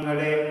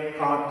നിങ്ങളെ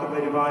കാത്തു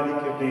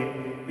പരിപാലിക്കട്ടെ.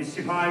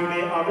 മിശിഹായുടെ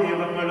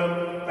അവയവങ്ങളും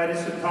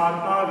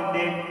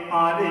പരിശുദ്ധാത്മാവിന്റെ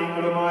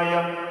ആലയങ്ങളുമായ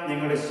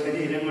നിങ്ങളുടെ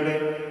ശരീരങ്ങളെ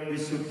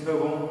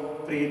വിശുദ്ധവും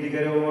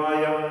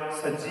പ്രീതികരവുമായ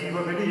സജീവ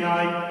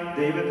ബലിയായി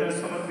ദൈവത്തിന്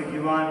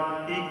സമർപ്പിക്കുവാൻ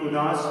ഈ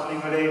കുദാശ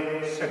നിങ്ങളെ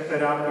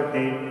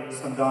ശക്തരാക്കട്ടെ.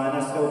 സന്താന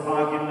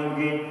സൗഭാഗ്യം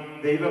നൽകി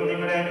ദൈവം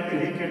നിങ്ങളെ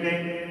അനുഗ്രഹിക്കട്ടെ.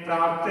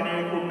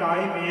 പ്രാർത്ഥനയുടെ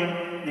കൂട്ടായ്മയിൽ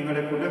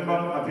നിങ്ങളുടെ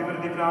കുടുംബം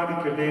അഭിവൃദ്ധി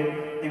പ്രാപിക്കട്ടെ.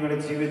 നിങ്ങളുടെ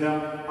ജീവിതം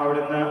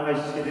അവിടുന്ന്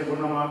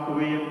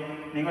ഐശ്വര്യപൂർണ്ണമാക്കുകയും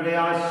നിങ്ങളുടെ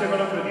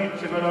ആശകളും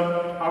പ്രതീക്ഷകളും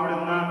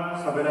അവിടുന്ന്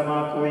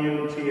സഫലമാക്കുകയും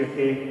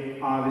ചെയ്യട്ടെ.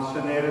 ആവശ്യ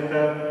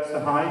നേരത്ത്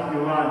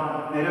സഹായിക്കുവാൻ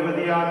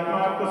നിരവധി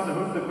ആത്മാർത്ഥ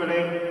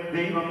സുഹൃത്തുക്കളെ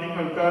ദൈവം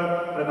നിങ്ങൾക്ക്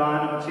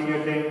പ്രദാനം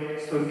ചെയ്യട്ടെ.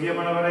 സ്വർഗീയ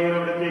മണവറയിൽ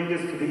അവിടത്തേക്ക്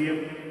സ്തുതിയും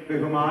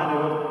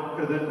ബഹുമാനവും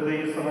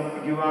കൃതജ്ഞതയും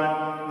സമർപ്പിക്കുവാൻ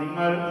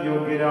നിങ്ങൾ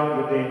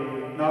യോഗ്യരാകട്ടെ.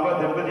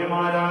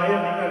 നവദമ്പതിമാരായ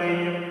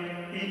നിങ്ങളെയും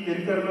ഈ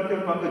തിരുക്കർമ്മത്തിൽ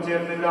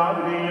പങ്കുചേർന്ന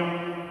എല്ലാവരെയും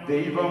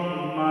ദൈവം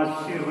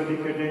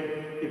ആശീർവദിക്കട്ടെ,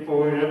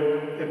 ഇപ്പോഴും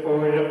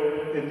എപ്പോഴും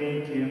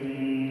എന്നേക്കും.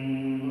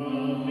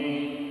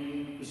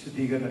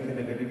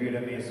 വിശുദ്ധീകരണത്തിന്റെ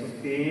ബലിപീഠമേ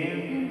സ്വസ്തി.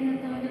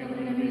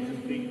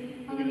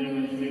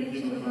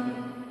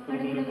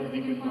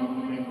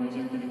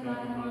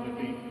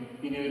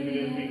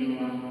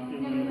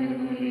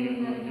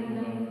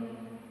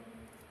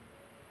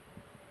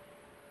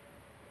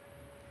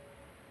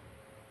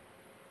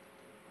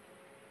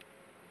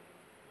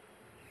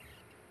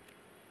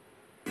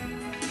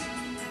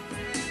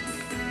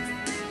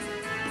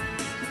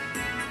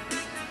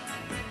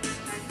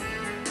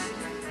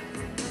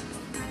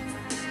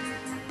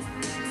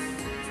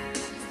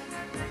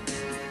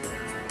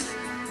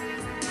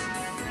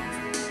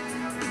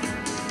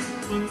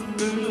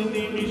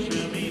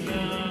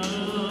 മംഗളനിമിഷമിതാ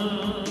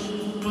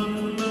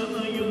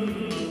വന്ദനയുന്ന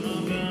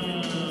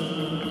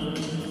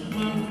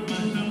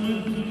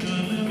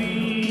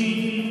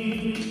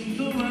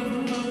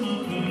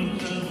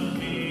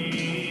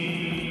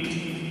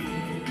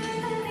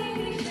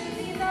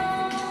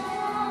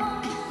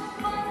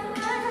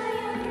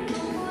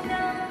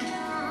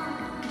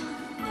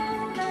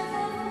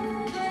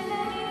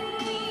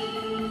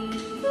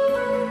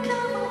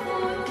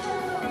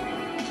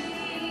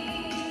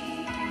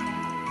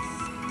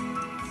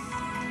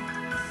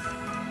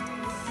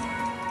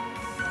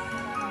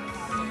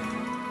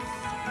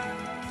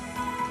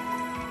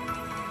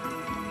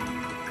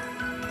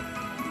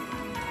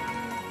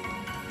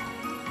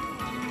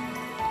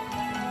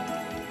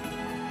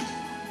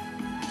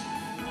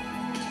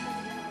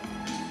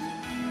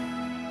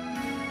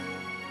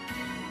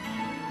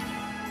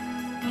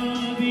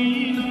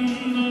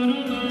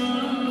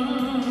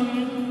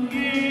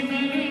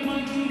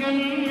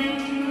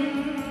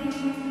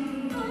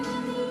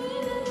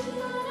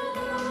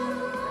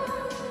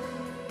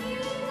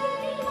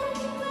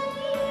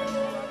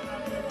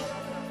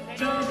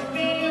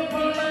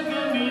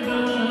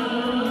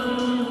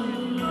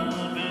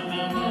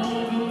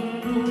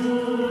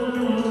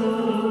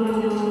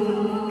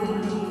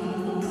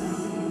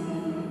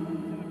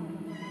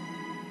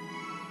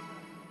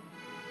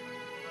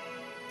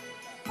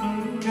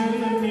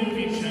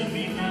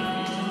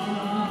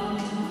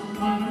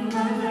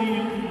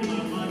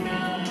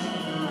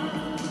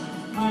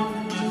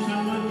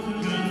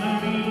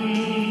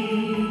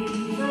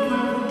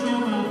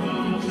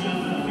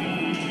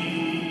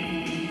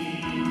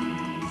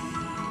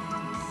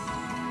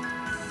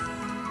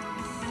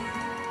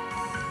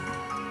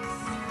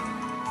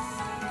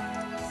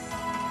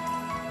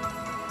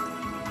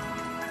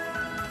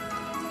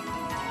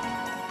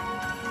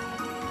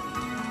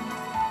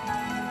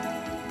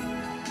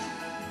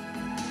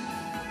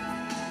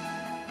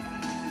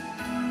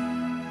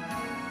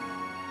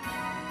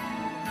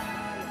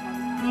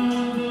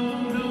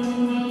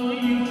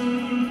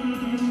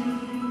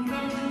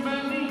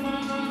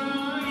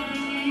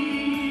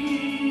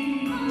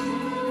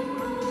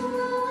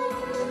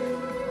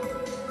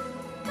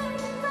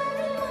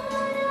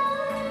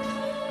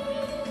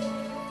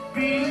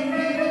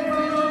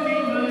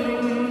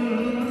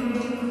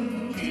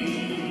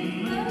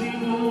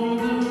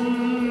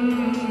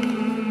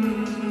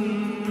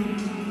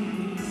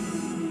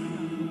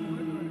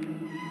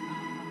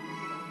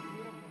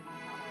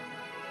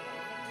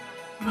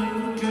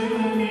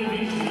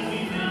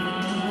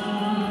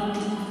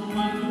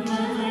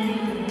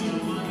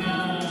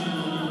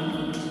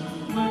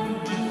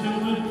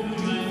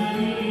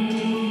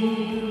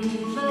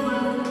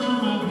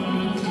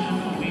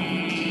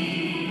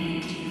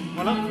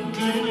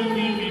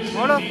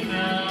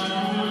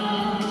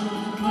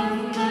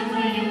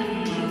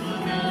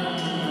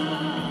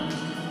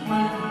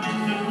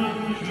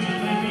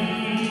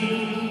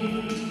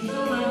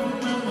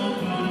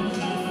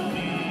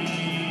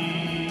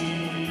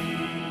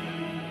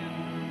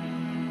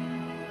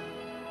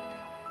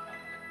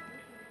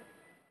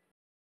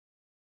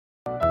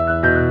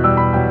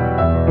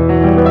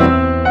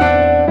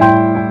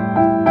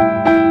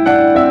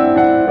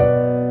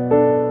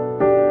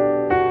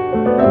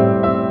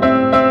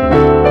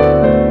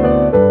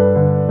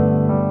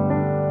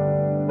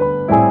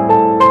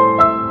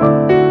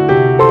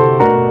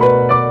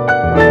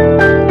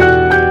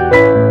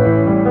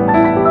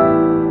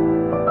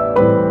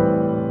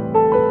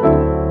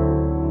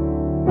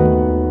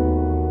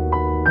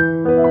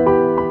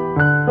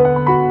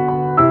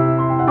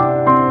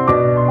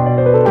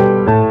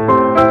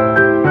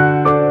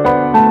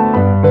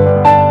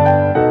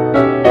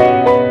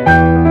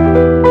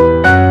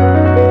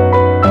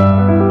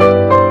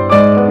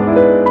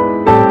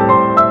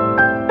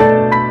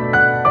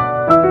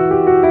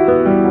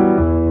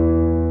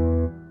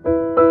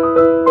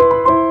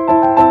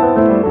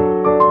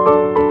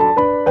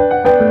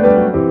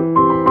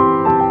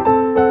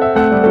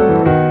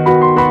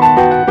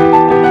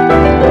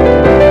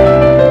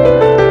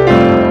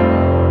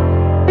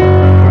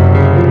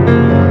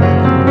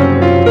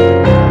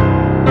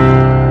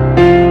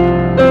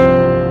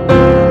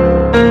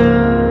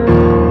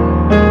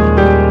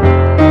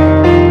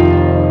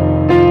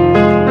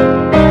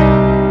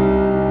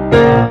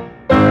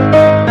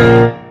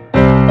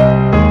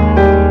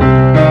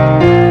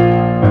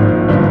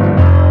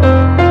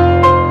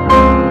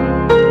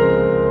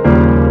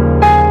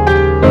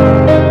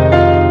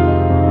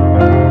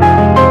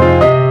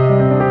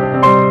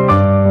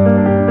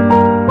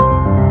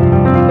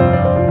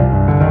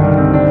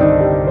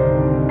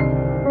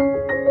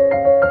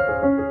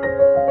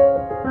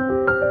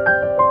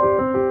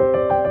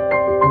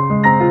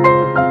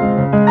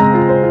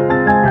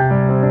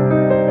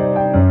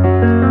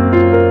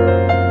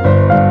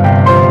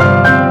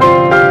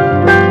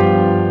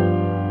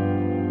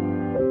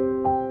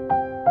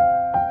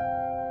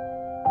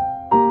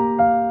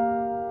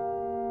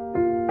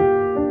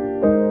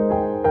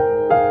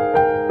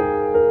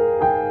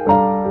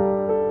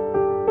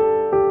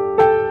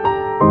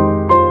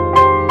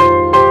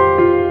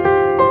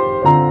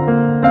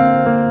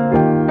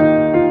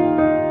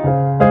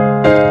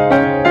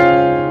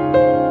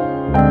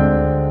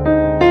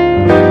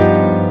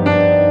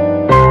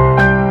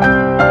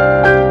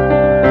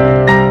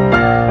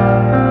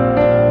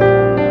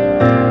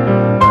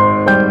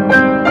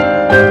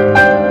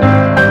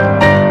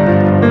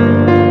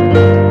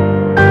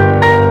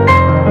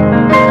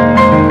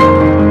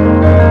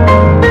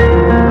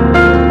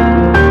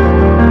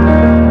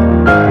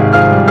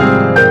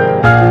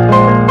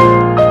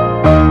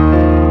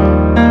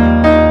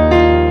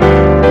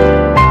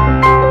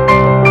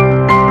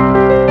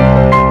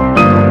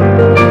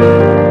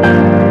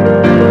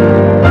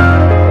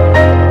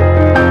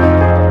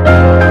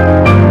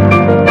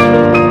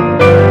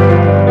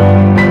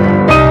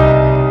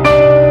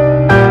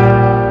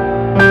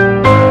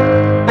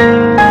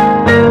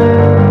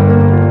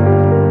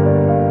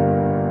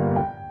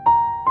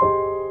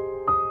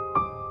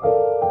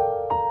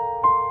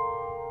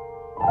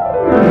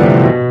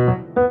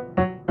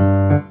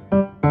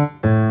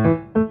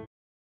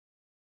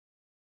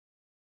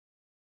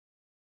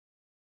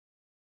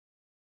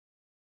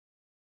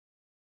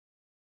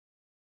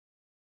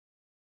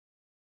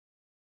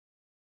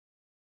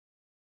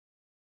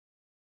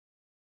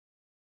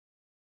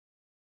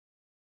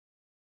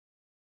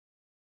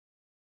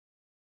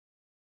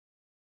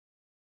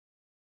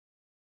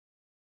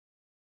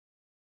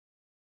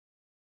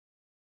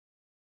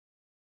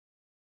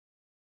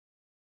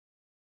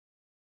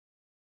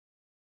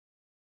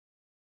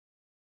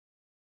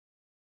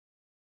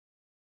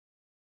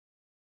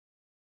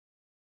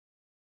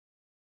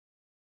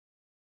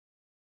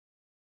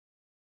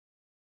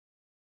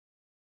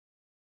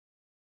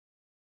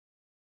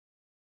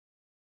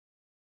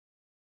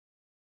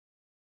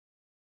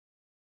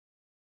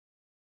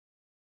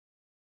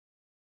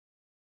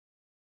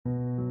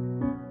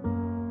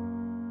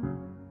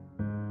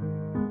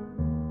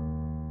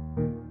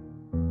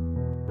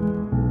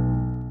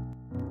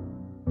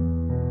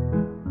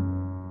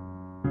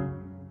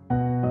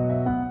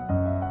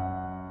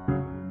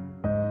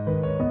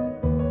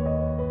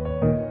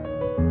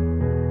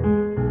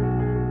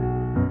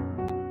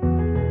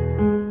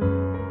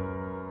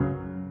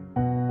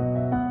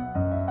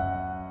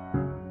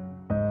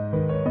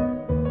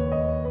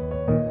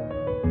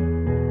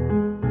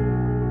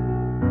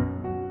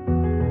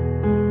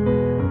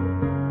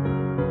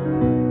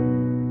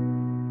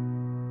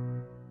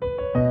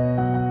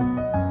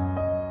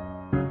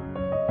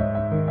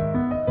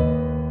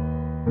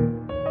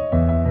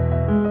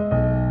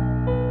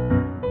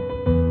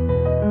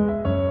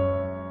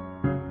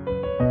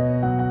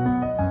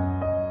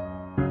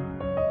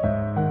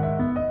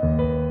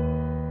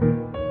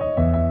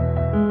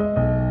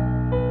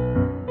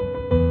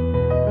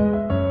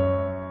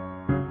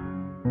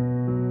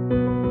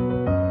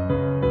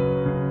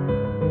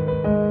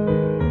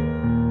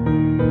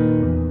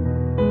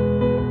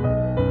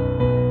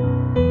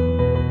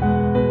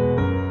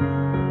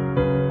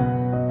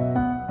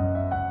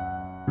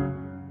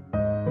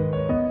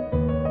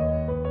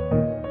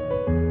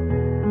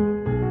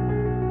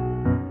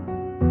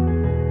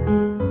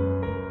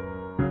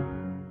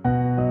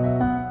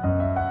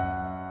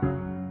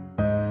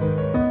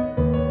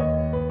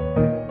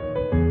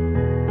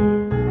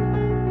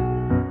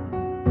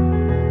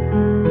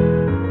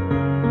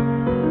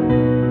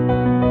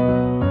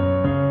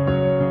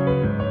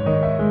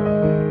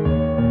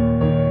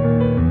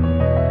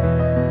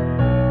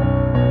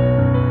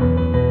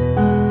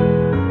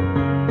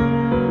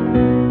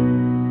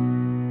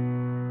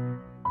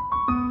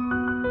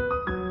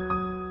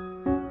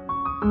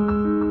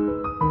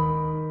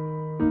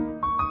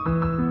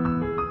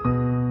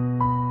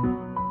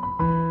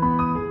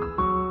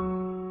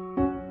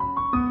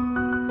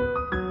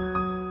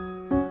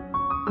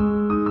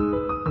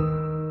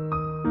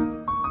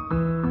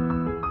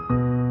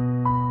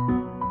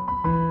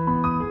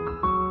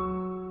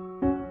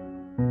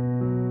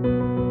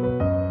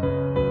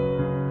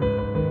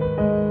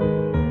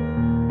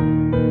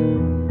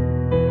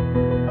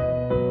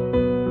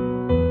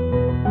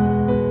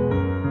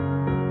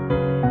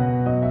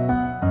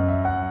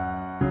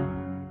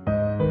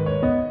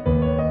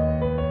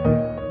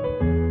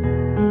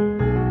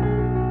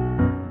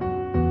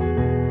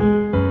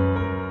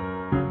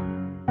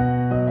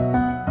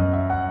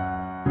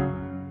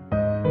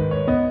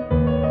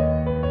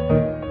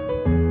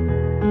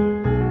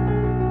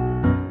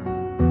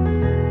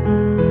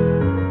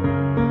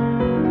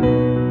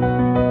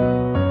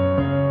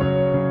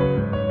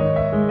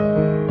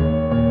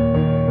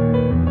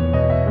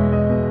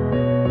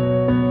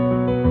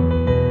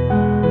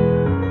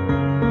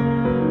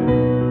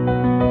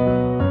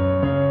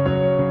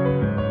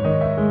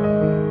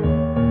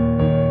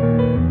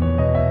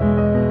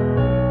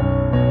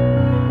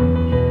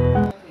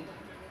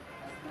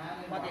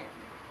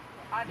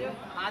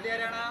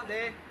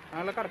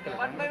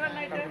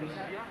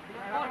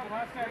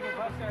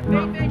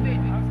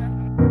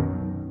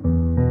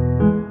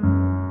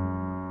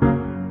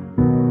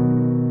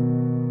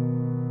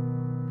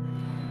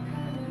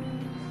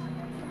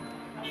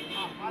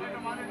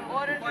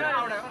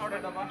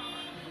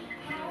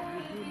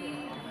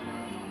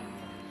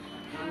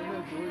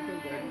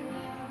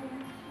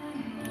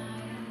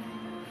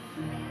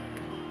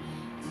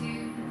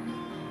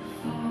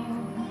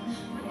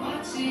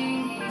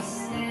Watching you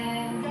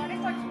stand,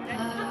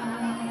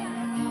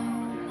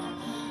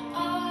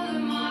 all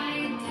of my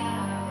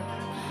doubt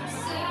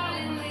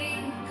suddenly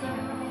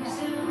goes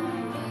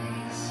away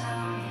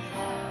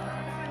somehow.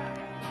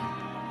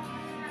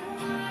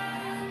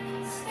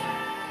 One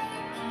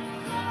step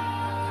closer.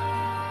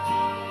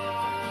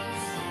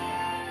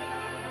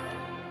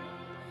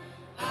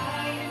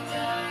 I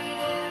died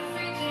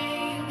every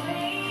day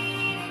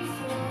waiting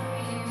for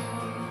you,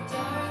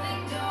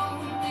 darling.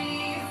 Don't be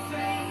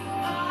afraid.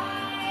 I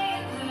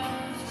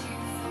loved you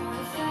for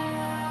 1,000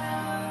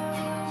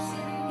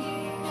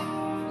 years.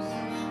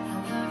 I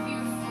love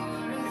you for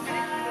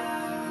 1,000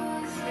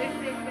 years.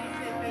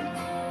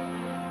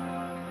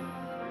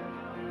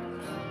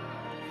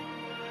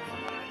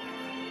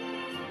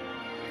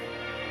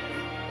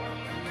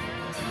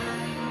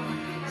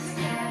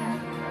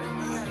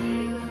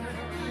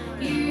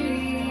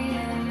 Beauty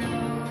and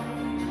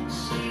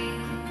ocean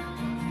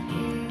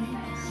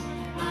is.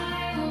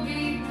 I will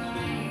be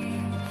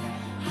brave.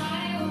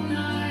 I will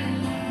not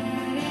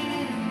let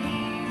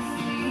anything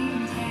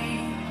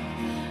take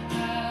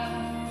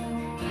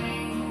away.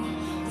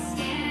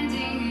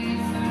 Standing in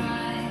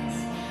front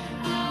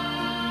of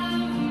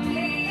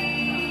me,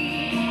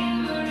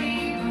 every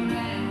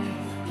breath,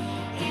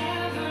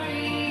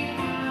 every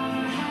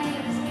hour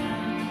has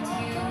come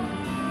to.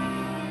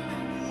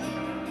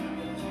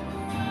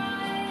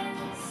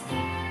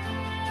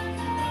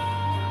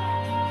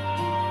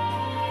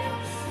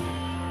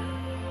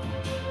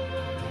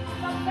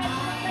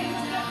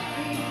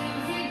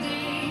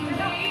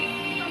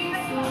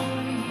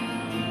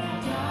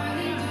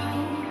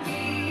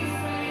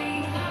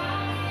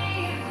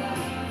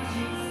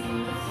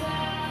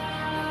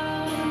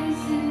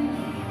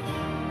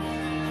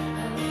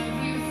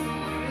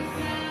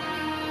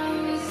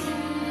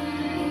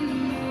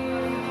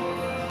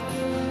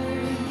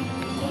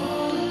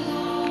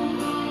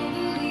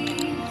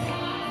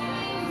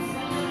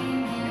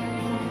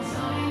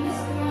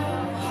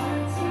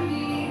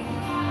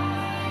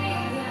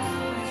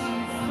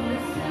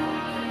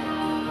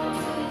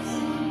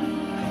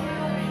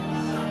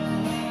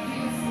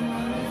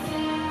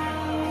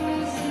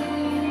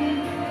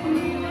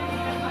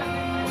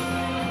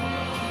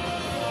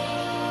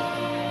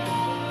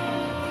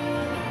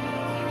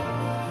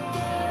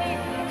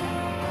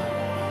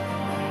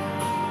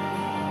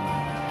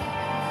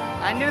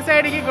 അന്യ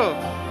സൈഡിക്കോ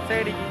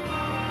സൈഡിക്ക്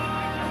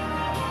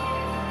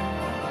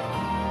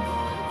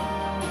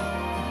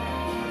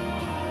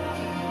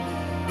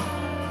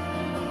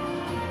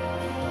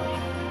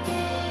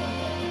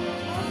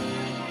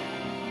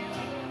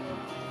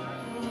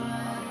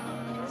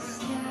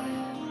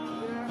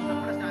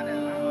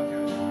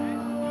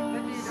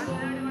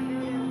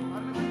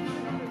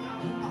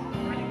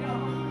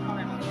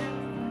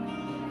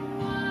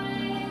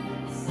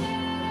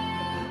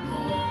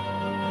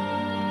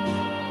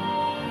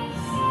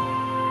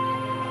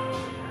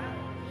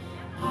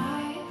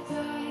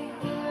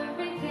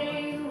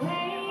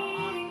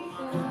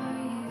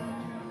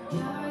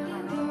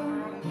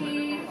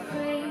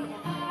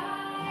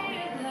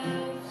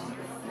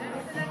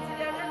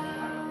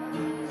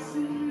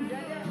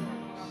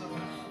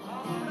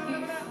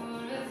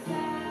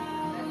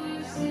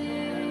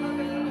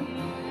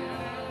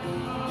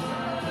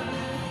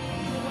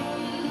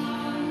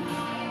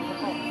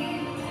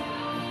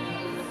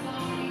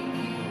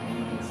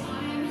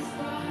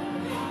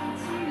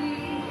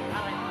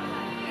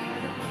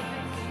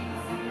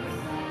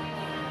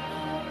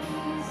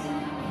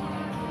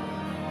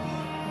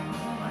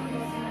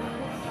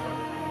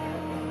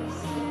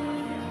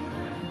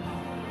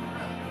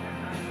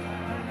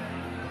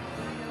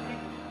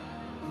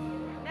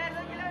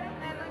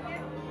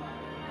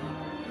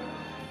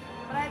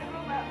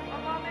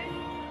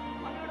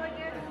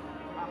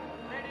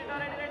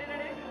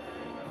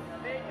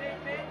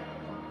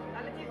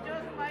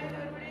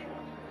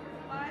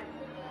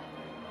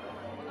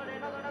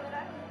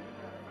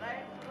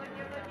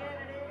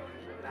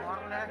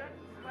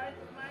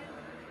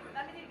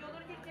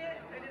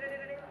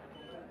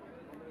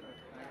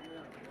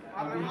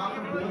On behalf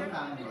of both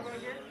families,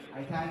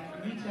 I thank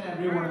each and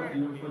every one of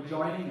you for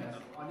joining us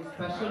on this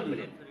special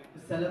day to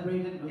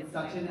celebrate it with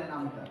Sachin and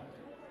Amitha.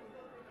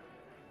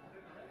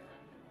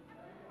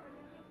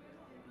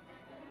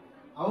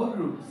 Our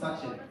group,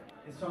 Sachin,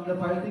 is from the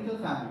Parathical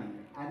family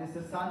and is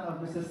the son of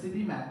Mr.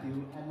 Siddhi Matthew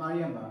and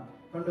Mariamma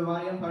from the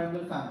Variam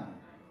Parangal family.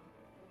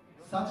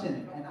 Sachin,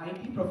 an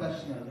IT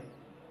professional,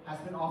 has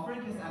been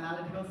offering his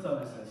analytical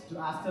services to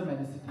Aster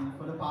Medicity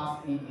for the past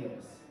 8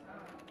 years.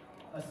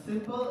 A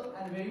simple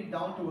and very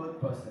down-to-earth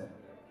person,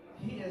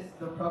 He is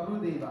the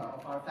Prabhu Deva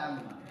of our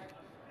family.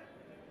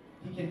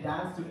 He can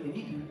dance to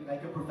any tune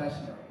like a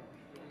professional.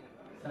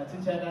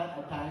 Sachin Chetta,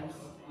 at times,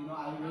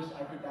 I wish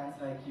I could dance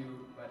like you,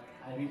 but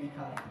I really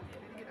can't.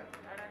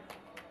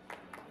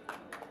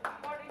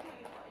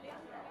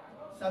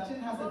 Sachin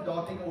has a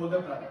doting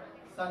older brother,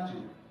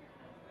 Sanju,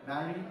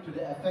 married to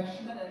the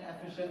affectionate and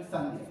efficient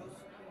Sandhya,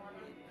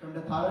 from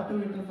the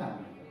Tharatu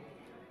family.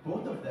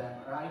 Both of them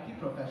are IT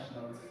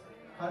professionals,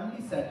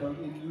 currently settled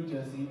in New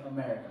Jersey,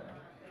 America.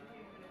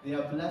 They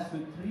are blessed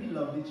with 3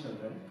 lovely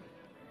children: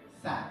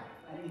 Sam,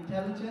 an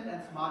intelligent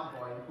and smart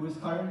boy who is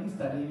currently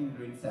studying in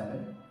grade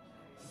 7,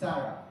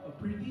 Sarah, a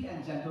pretty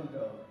and gentle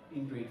girl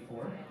in grade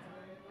 4,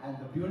 and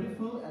the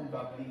beautiful and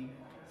bubbly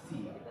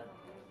Sia,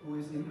 who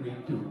is in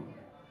grade 2.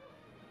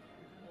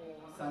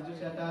 Sanju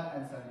Chetta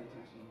and Sanjay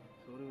Chichi,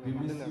 we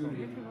miss you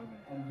really,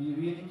 and we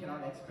really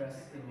cannot express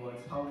in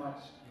words how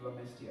much you are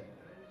missed here.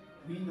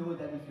 We know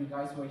that if you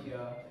guys were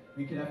here,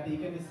 we could have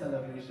taken this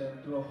celebration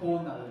to a whole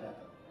nother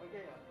level.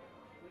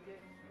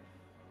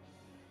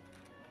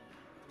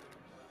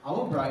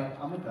 Our bride,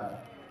 Amitha,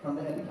 from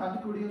the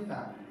Edappally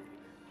family,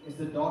 is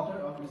the daughter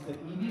of Mr.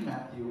 E.D.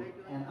 Matthew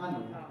and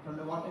Anu from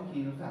the Watton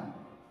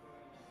family.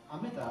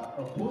 Amitha,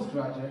 a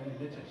postgraduate in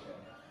literature,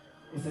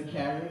 is a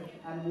caring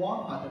and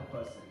warm-hearted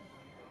person.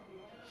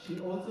 She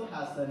also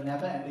has a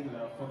never-ending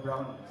love for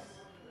brownies.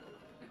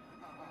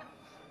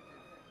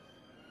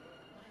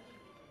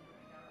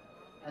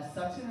 As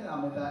Sachin and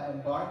Amitha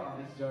embark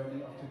on this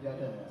journey of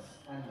togetherness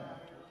and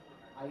love,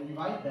 I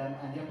invite them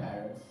and their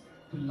parents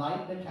to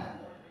light the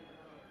candle,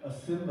 a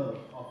symbol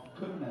of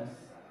goodness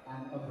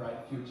and a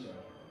bright future.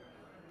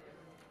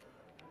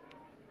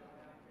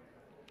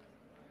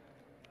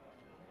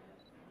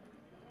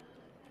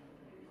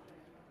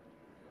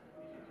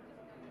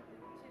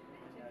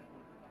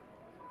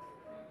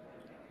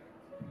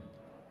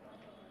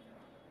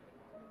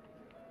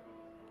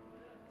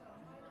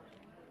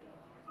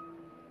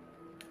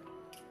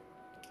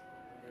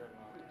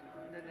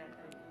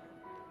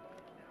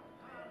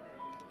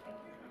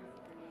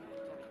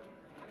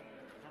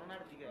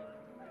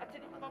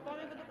 അച്ഛൻ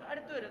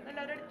അടുത്ത് വരും,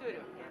 എല്ലാവരും അടുത്ത്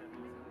വരും.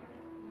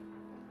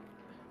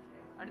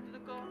 അടുത്ത്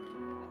നിൽക്കോ,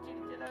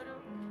 ചിരിച്ചെല്ലാവരും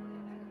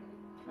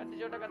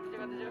കത്തിച്ചോട്ടെ,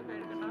 കത്തിച്ചോ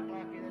പേടിക്കണ്ട.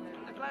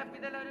 Clap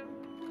ചെയ്ത് എല്ലാവരും.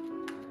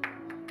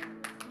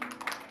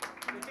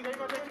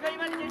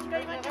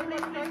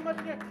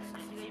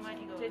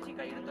 ചേച്ചി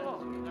കൈ എടുത്തോ.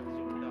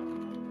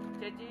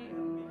 ചേച്ചി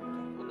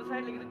ഒന്ന്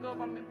സൈഡിലേക്ക് നിൽക്കോ,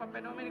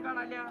 പപ്പേനോ മമ്മേനെ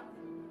കാണാനില്ല.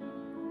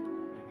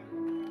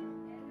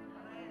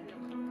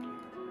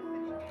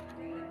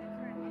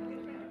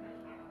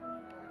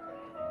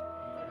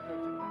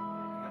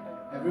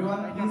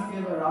 Everyone, please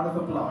give a round of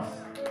applause.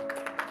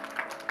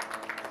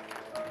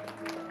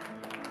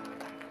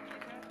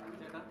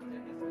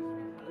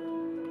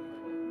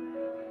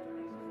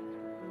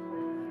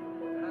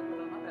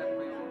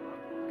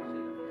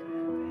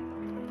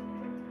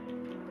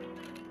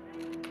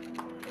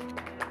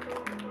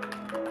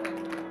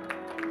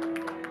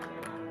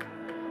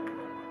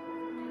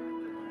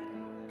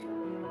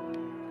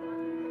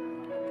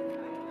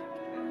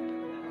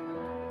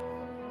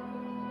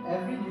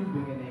 Every new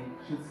beginning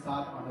should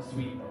start on a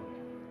sweet note.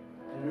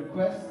 I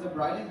request the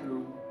bride and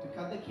groom to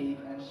cut the cake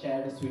and share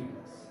the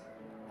sweetness.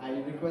 I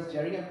request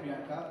Jerry and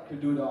Priyanka to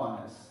do the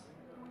honors.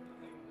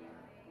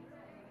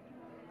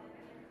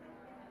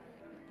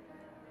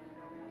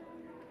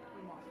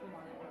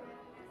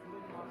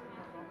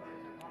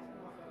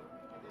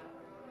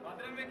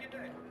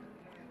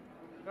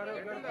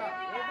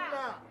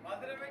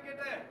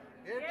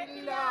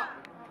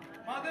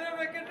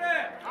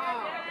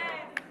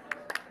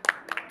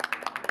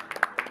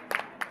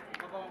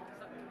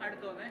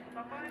 അടുത്ത് വന്നേ,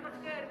 പപ്പാനെ കുറച്ച്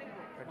കയറി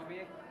നിൽക്കും.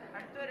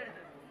 അടുത്ത്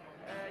വരരുത്.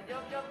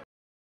 Job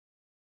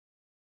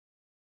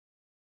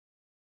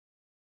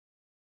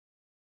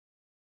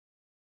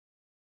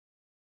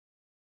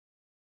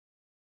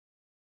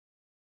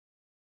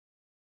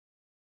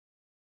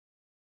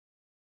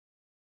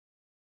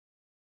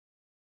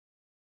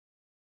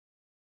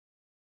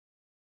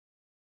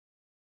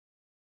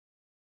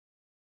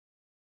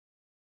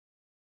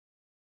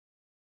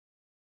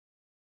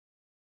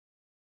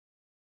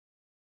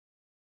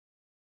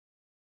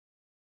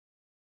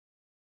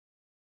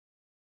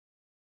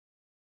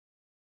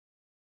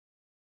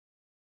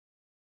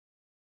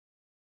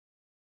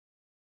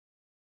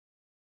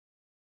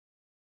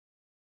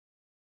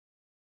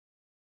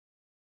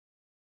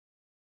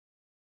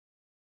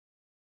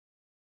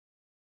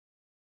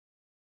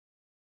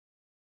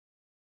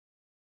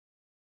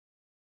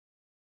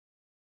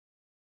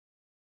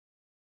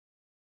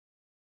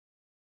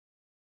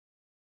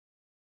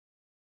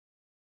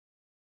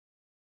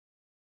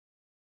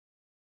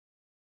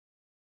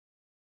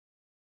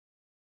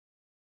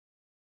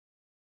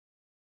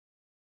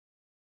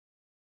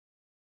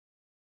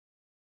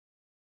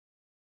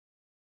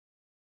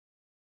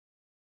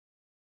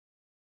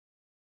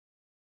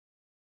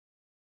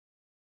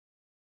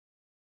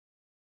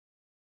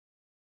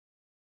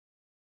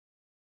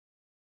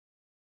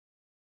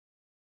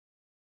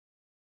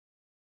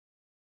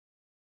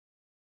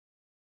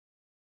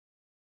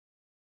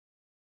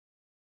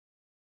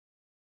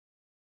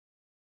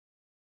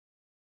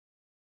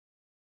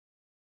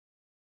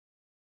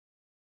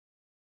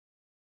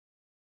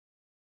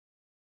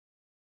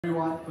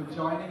everyone for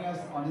joining us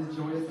on this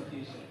joyous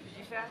occasion.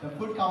 The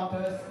food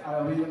counters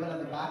are available at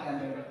the back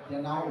and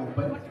they're now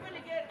open.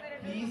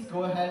 Please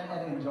go ahead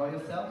and enjoy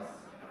yourselves.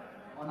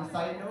 On a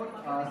side note,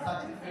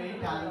 Sachin's very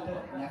talented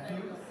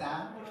nephew,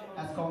 Sam,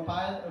 has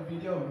compiled a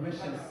video of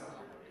wishes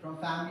from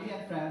family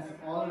and friends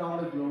all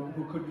around the globe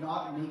who could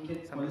not make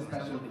it for this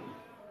special day.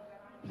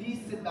 Please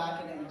sit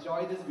back and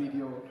enjoy this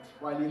video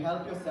while you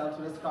help yourself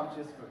to the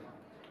scrumptious food.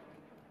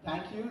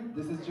 Thank you.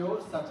 This is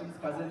Joe, Sachin's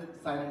cousin,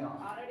 signing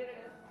off.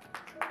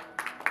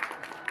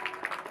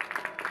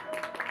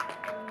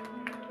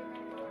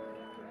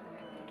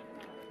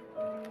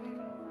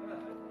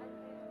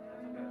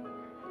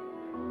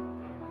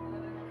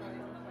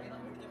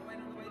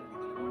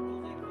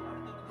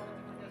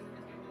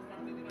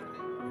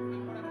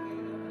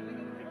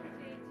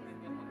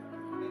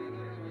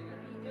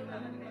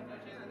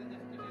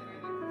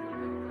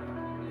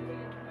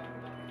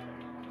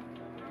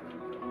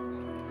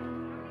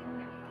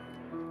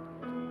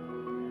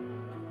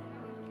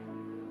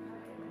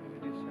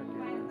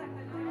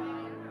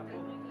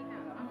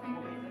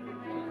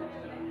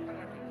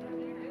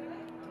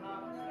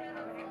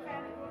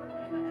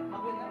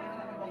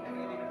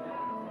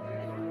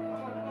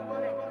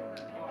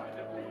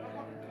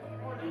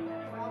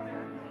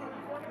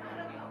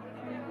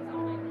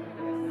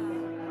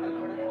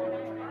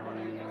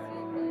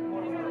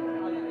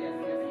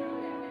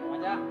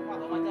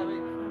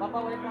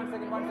 Papa, wait one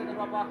second,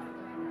 Papa.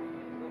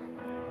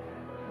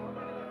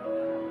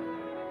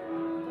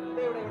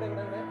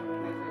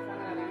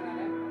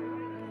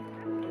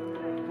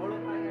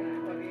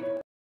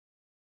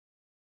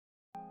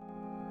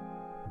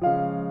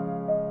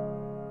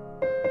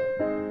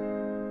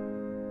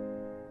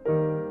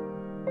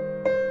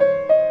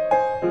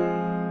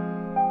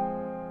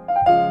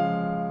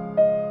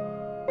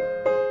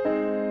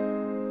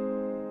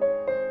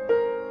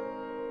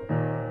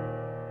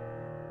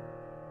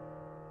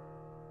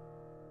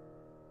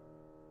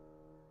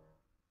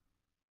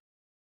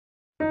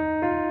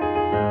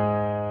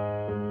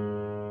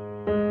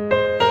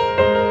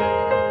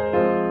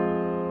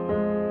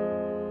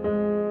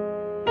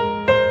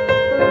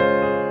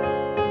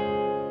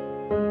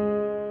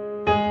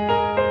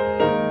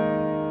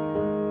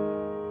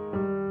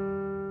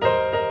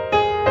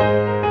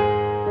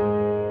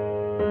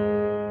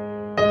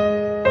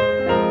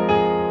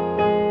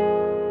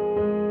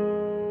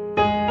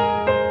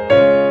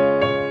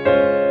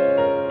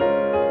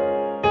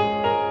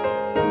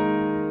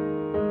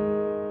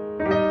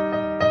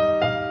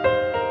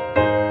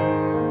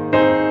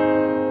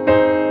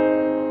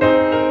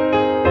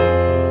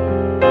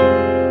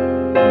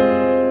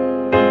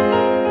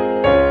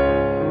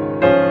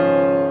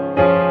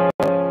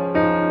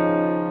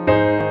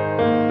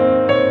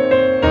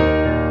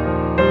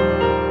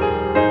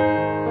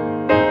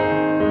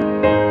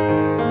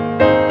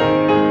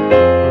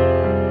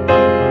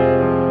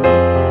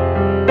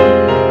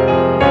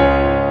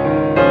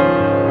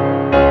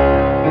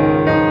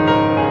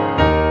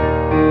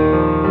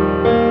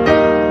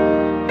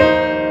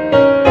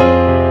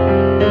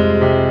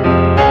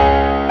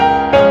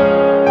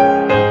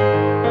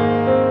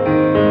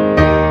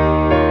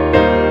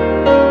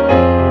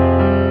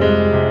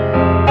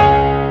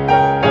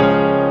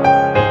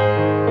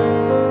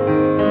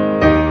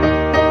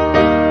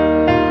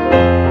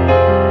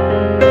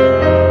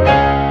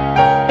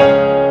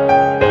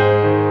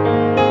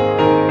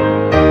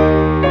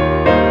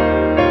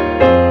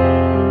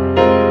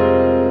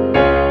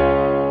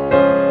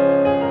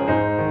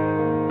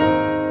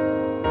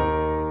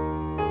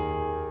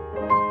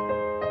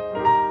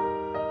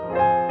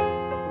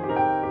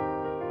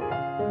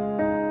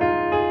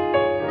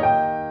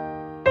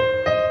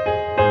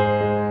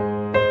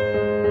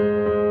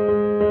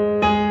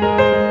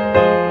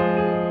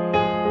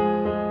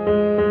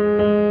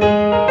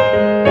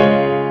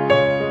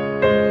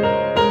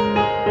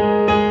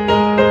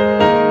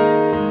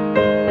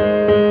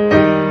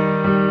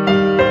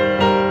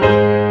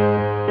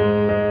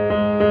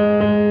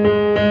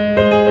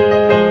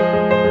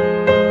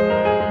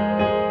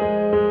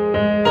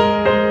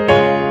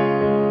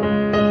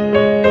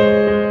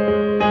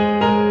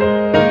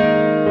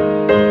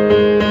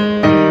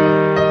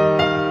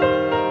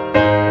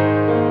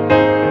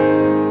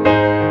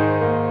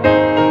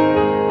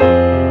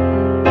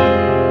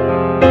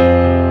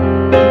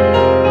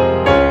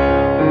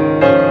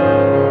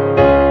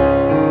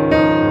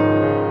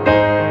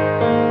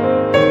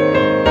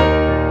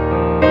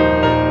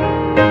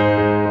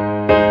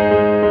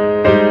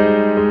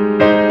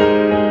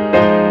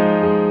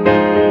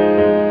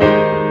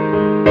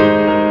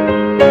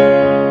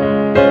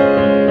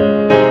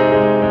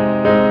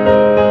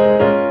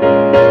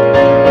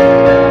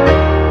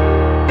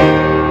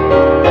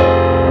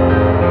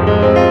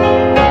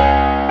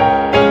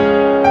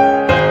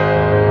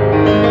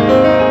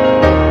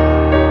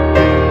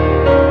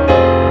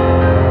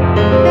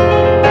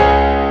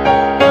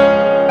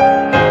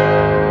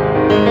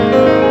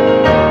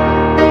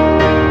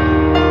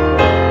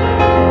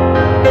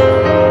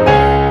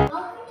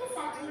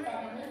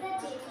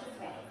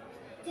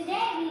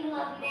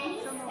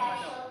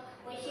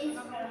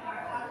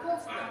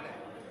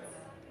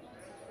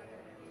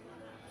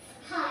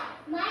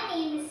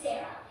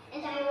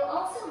 and I will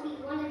also be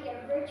one of your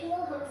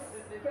virtual hosts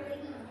for the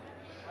evening.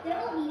 There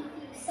will be a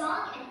few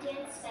song and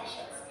dance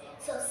specials,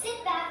 so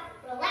sit back,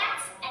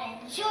 relax,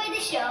 and enjoy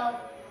the show.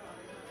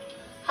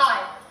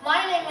 Hi, my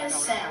name is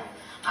Sam.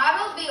 I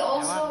will be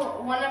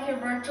also one of your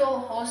virtual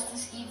hosts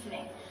this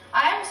evening.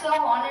 I am so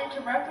honored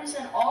to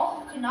represent all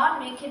who could not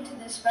make it to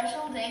this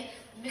special day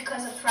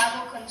because of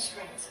travel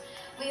constraints.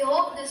 We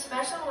hope the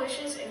special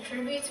wishes and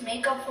tributes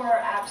make up for our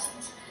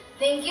absence.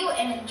 Thank you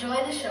and enjoy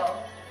the show.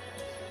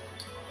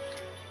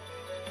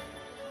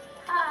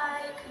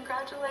 Hi,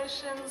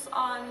 congratulations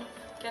on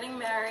getting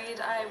married.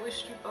 I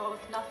wish you both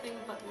nothing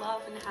but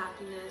love and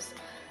happiness,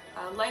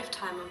 a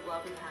lifetime of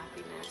love and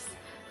happiness.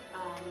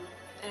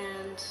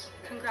 And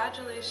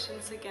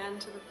congratulations again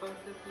to the both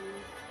of you.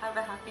 Have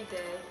a happy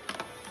day.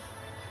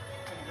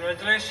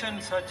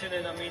 Congratulations, Sachin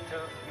and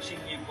Amitha. Wishing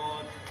you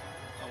both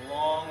a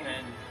long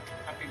and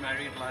happy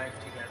married life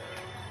together.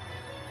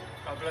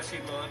 God bless you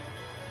both.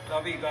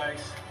 Love you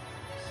guys.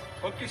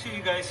 Hope to see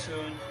you guys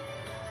soon.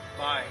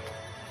 Bye.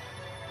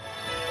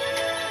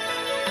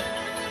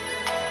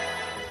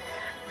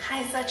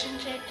 Hi Sachin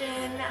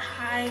Chetan,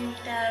 hi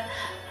Amitha.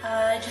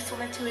 I just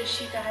wanted to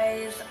wish you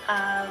guys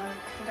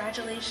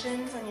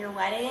congratulations on your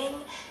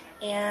wedding,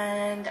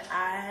 and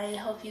I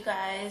hope you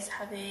guys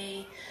have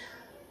a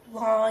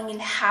long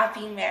and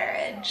happy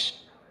marriage.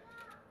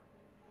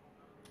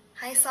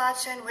 Hi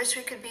Sachin, wish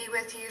we could be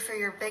with you for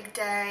your big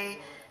day.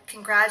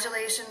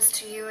 Congratulations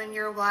to you and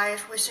your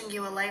wife, wishing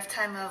you a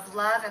lifetime of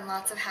love and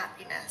lots of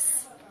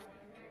happiness.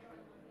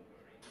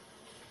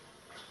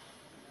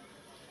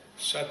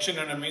 Sachin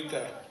and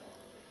Amitha,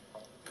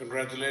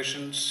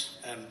 congratulations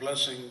and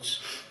blessings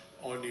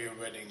on your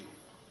wedding.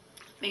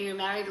 May your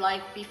married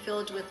life be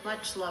filled with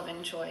much love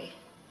and joy.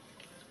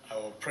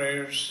 Our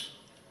prayers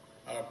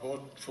are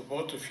for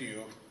both of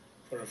you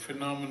for a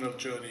phenomenal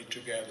journey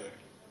together.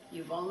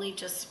 You've only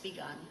just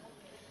begun.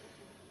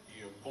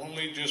 You've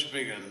only just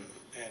begun,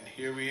 and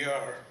here we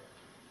are.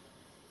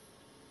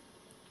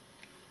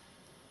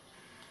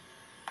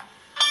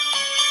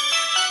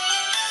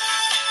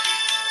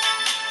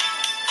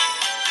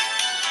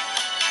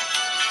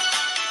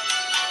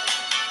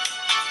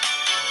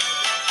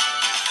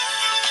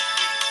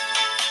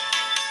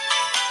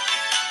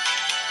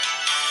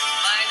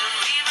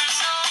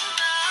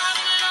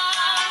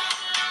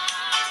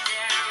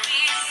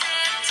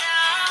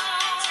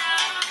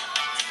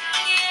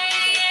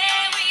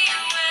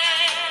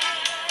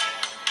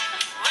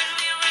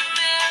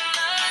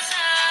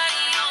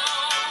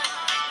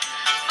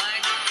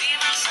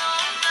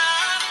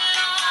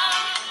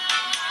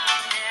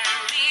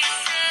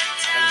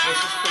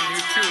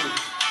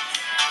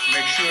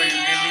 Make sure you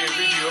give me a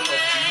video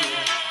of you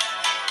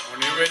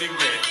on your wedding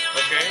day,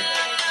 okay?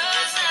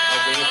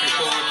 I'll be looking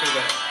forward to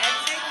that.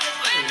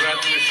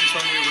 Congratulations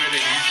on your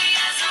wedding.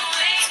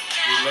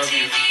 We love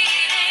you.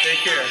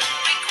 Take care.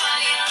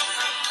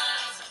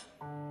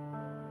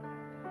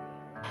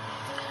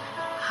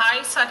 Hi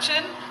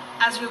Sachin,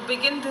 as you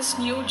begin this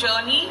new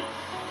journey,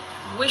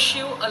 wish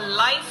you a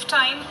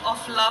lifetime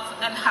of love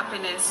and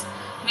happiness.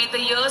 May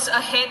the years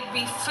ahead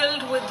be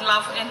filled with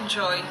love and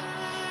joy.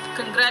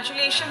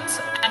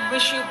 Congratulations and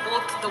wish you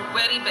both the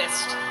very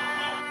best.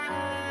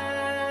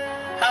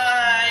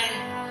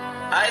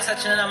 Hi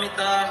Sachin and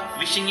Amitha,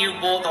 wishing you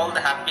both all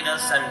the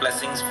happiness and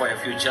blessings for your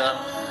future.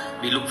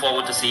 We look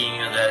forward to seeing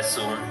you guys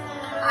soon.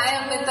 Hi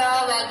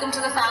Amitha, welcome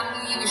to the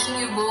family. Wishing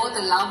you both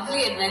a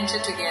lovely adventure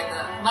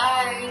together.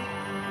 Bye.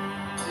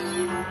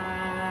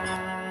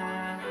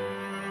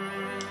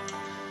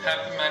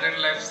 Happy married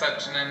life,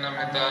 Sachin and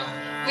Amitha.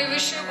 We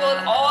wish you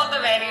both all the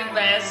very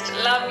best.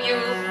 Love you.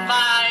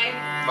 Bye.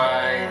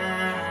 Bye.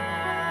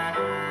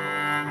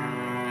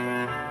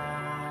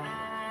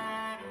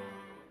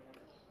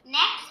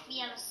 Next, we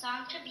have a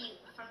song tribute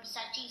from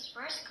Sachi's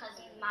first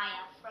cousin,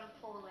 Maya, from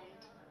Poland.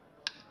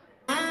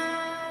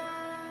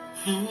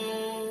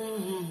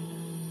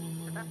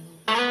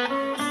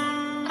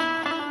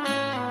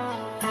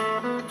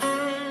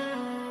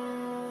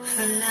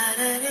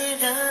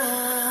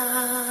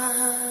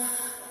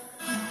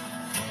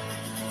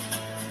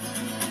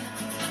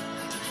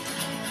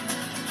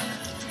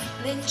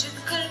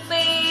 நெஞ்சுக்குள்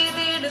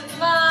பெய்திடும்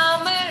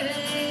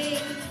மாமழை,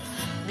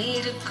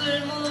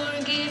 நீருக்குள்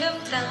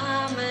மூழ்கிடும்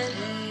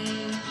தாமரை,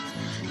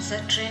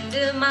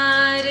 சற்றென்று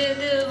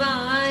மாறுது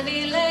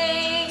வானிலை,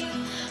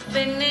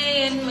 பெண்ணே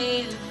என்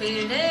மேல்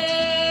பிழை,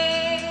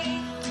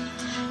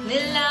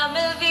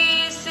 நில்லாமல்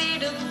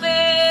வீசிடும்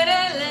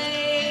பேரலை,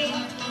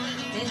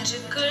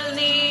 நெஞ்சுக்குள்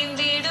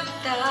நீந்திடும்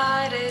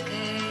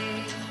தாரகை,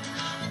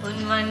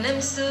 உன்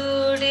வண்ணம்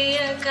சூடிய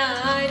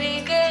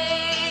காரிகை,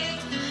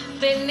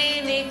 பெண்ணே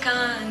நீ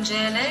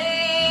காஞ்சனை.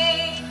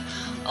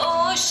 ஓ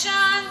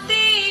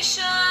சாந்தி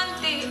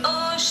சாந்தி ஓ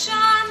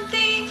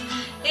சாந்தி,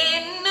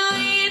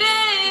 என்னுயிரே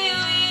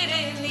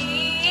உயிரே நீ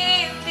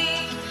ஏந்தி,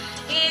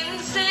 என்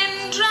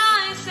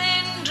சென்றாய்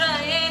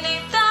சென்றாய் என்னை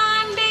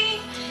தாண்டி,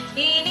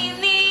 இனி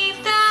நீ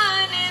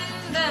தான்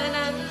எந்த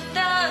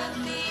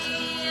நந்தாத்தி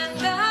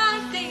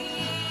அந்தாத்தி.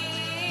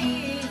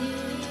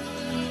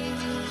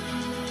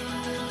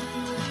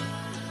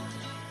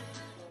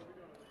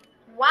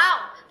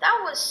 That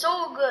was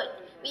so good.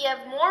 We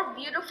have more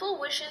beautiful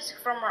wishes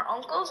from our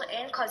uncles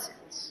and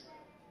cousins.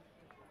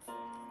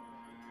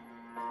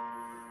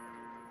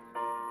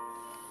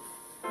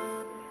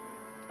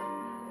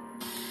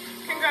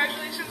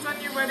 Congratulations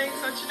on your wedding,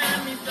 Sachin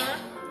and Amitha.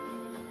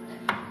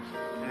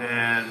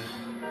 And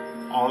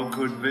all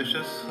good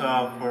wishes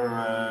for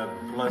a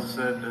blessed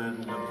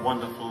and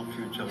wonderful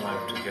future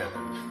life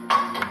together.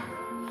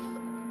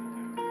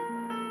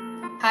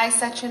 Hi,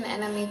 Sachin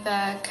and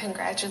Amitha.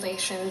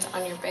 Congratulations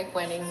on your big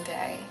wedding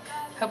day.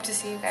 Hope to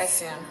see you guys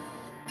soon.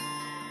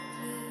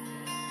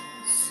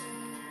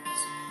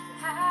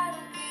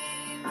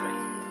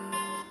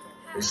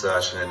 Hey,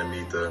 Sachin and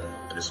Amitha.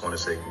 I just want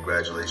to say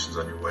congratulations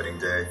on your wedding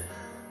day.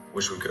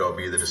 Wish we could all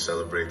be there to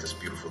celebrate this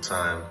beautiful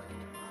time.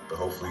 But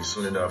hopefully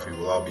soon enough we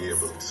will all be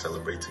able to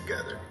celebrate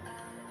together.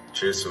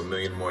 Cheers to a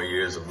million more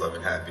years of love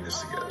and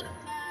happiness together.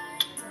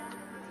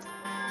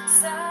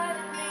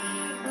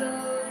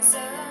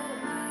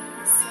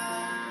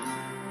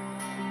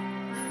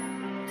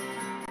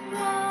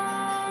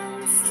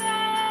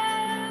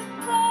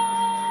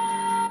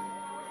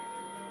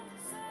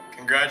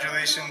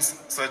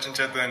 Congratulations, Sachin,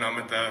 Chetha, and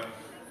Amitha.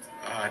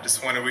 I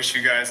just want to wish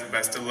you guys the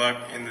best of luck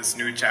in this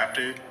new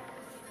chapter.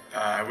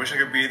 I wish I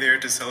could be there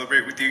to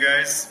celebrate with you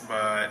guys,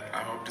 but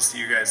I hope to see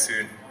you guys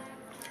soon.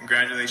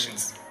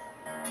 Congratulations.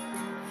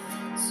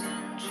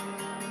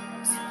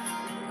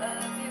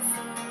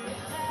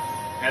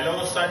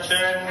 Hello,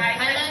 Sachin.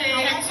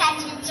 Hello,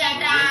 Sachin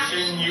Cheta.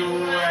 Wishing you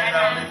and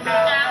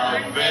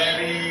Amitha a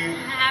very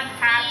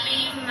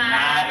Happy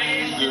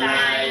married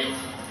life.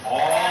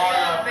 All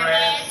our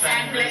prayers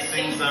and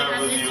blessings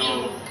are with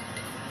you.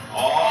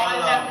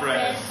 All our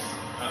prayers.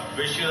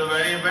 Wish you the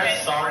very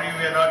best. Sorry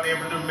we are not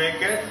able to make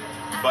it,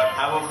 but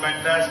have a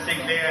fantastic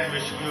day and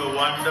wishing you a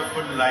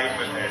wonderful life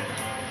ahead.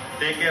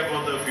 Take care,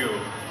 both of you.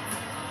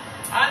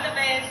 All the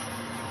best.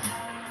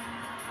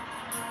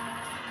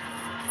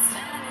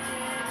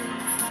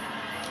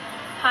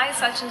 Hi,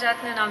 Sachin,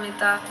 Jatan and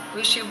Amitha.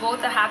 Wish you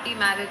both a happy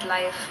married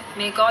life.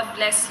 May God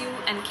bless you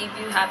and keep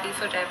you happy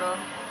forever.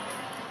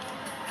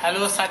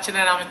 Hello, Sachin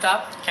and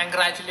Amitha.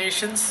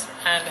 Congratulations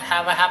and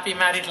have a happy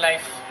married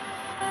life.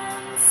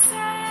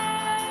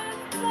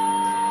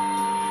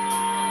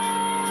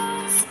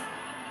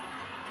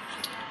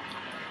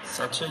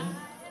 Sachin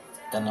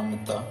and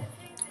Amitha,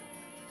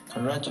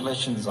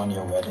 congratulations on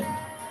your wedding.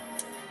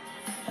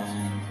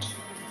 And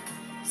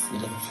we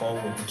look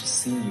forward to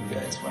seeing you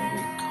guys when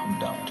we come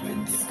down to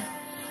India.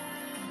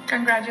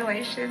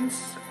 Congratulations,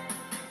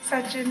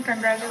 Sachin.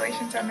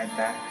 Congratulations,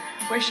 Amitha.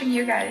 Wishing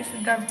you guys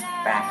the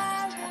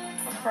best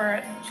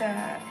for the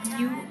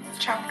new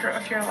chapter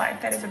of your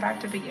life that is about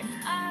to begin.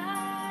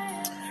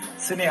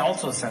 Sydney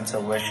also sends her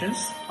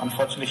wishes.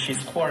 Unfortunately, she's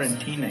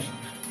quarantining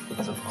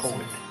because of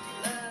COVID.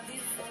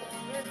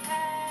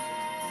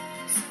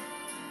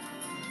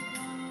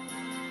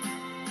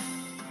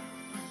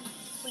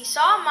 We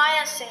saw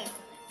Maya sing.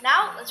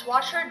 Now let's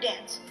watch her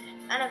dance.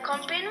 And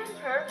accompanying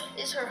her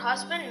is her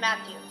husband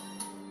Matthew.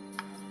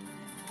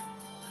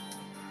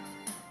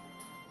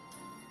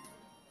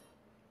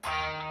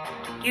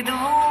 இது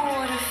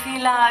ஒரு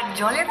ஃபீலா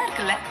ஜாலியாக தான்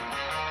இருக்குல்ல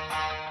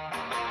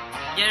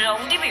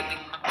rowdy baby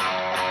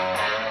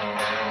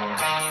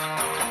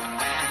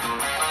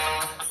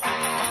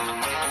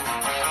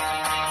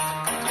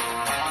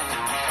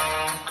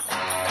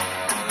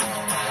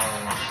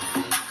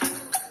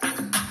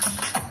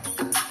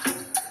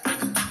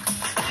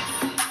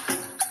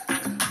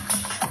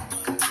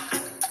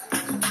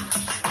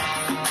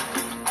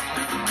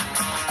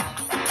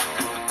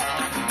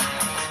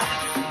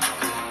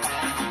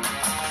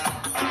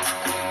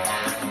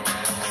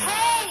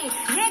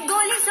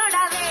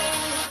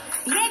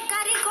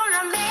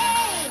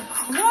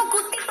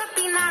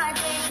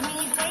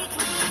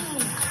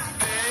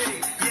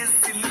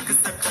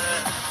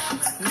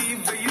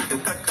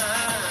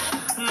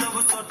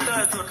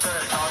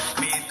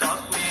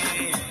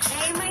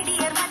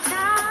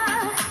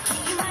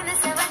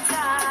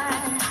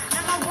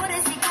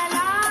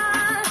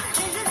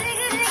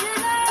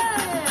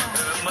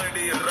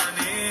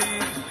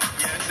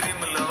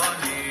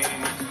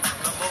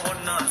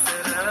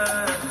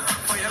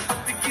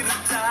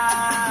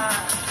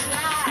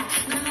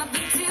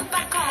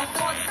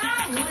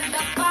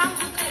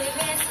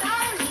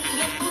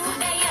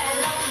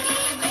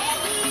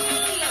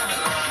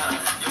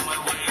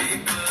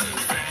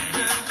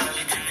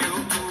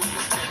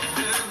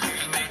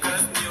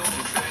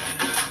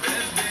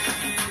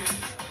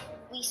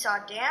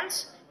Dance,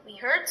 we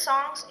heard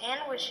songs and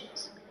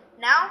wishes.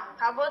 Now,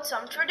 how about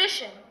some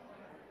tradition?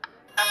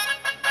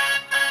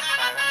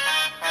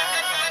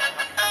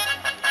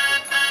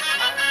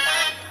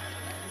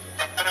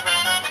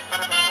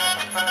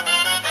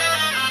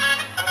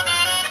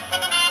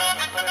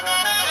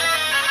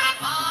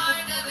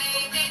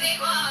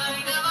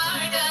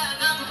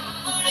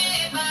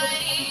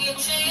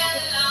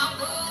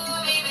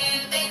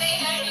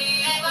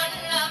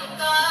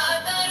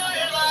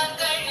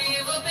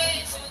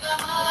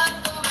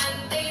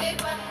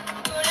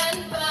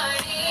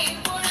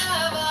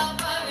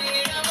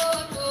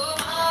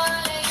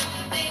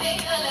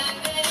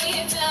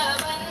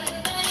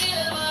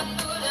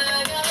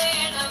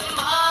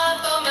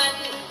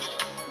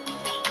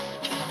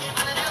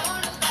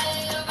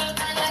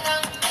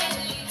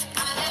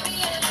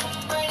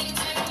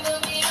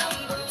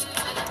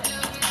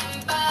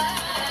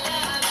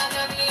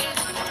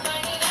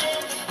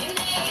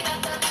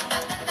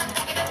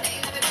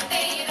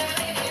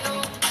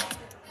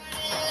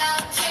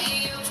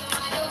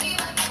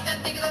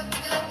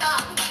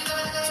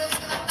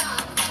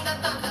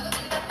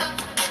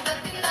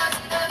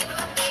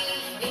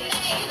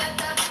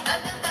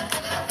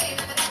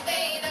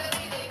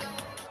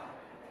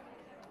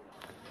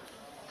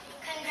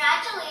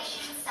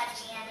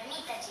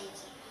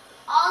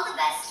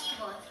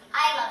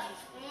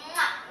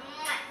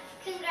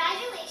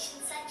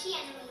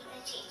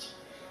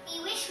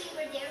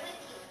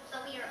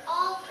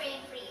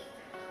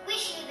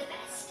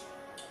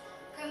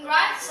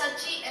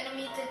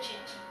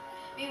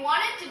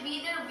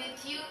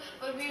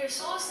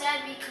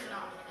 sad we could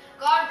not.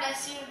 God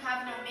bless you and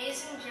have an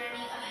amazing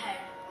journey ahead.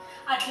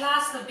 At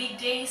last the big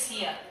day is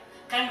here.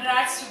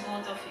 Congrats to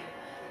both of you.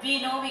 We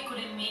know we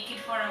couldn't make it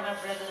for our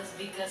brother's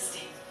biggest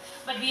day.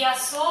 But we are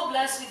so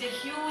blessed with a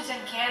huge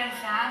and caring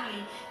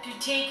family to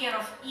take care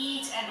of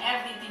each and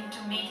everything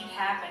to make it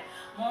happen,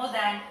 more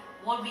than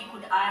what we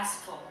could ask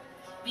for.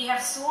 We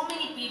have so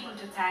many people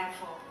to thank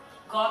for.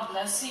 God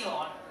bless you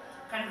all.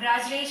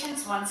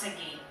 Congratulations once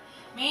again.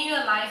 May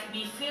your life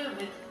be filled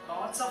with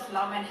lots of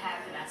love and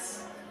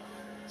happiness.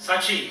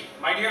 Sachi,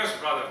 my dearest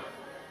brother,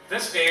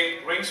 this day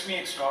brings me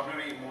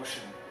extraordinary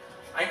emotion.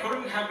 I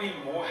couldn't have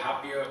been more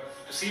happier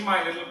to see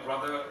my little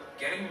brother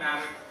getting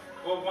married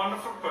to a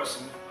wonderful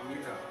person,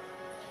 Amitha.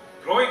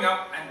 Growing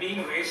up and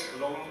being raised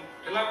alone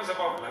till I was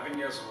about 11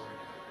 years old,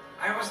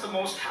 I was the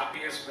most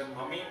happiest when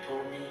Mummy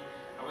told me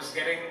I was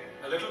getting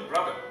a little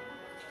brother.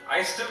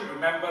 I still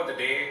remember the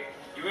day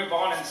you were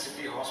born in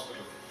City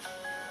Hospital.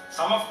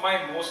 Some of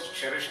my most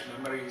cherished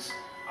memories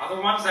are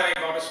the ones that I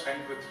got to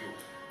spend with you.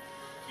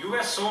 You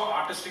were so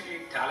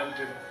artistically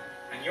talented,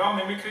 and your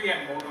mimicry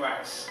and mono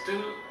acts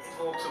still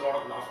evokes a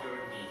lot of laughter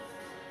in me.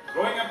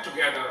 Growing up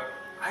together,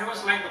 I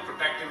was like the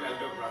protective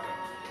elder brother,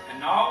 and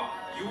now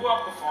you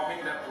are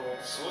performing that role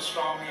so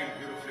strongly and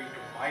beautifully to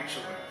my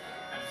children,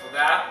 and for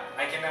that,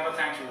 I can never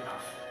thank you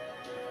enough.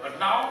 But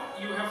now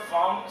you have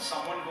found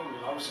someone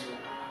who loves you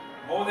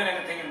more than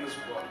anything in this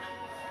world.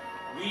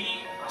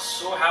 We are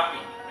so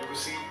happy to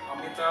receive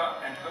Amitha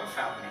and her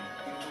family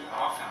into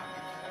our family.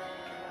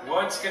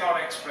 Words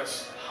cannot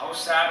express how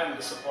sad and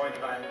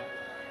disappointed I am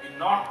in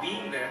not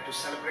being there to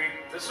celebrate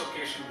this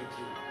occasion with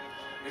you.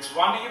 It's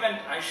one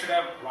event I should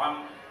have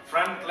run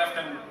front, left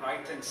and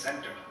right and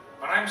center.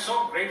 But I'm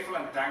so grateful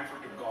and thankful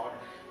to God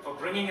for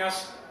bringing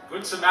us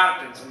good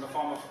Samaritans in the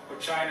form of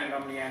Kuchain and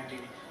Amni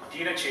Auntie,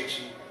 Tina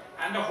Chechi,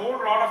 and a whole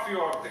lot of you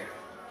out there.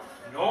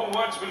 No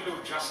words will do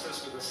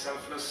justice to the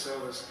selfless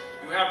service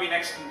you have been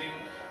extending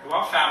to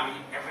our family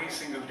every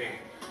single day.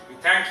 We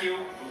thank you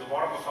from the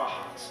bottom of our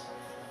hearts.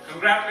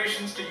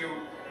 Congratulations to you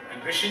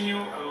and wishing you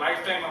a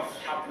lifetime of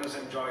happiness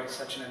and joy,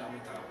 Sachin and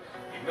Amitha.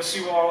 We miss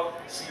you all.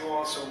 See you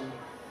all soon.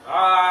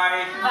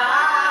 Bye.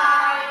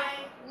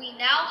 Bye. We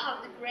now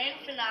have the grand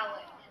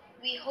finale.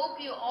 We hope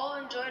you all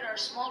enjoyed our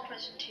small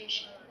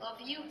presentation.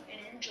 Love you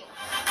and enjoy.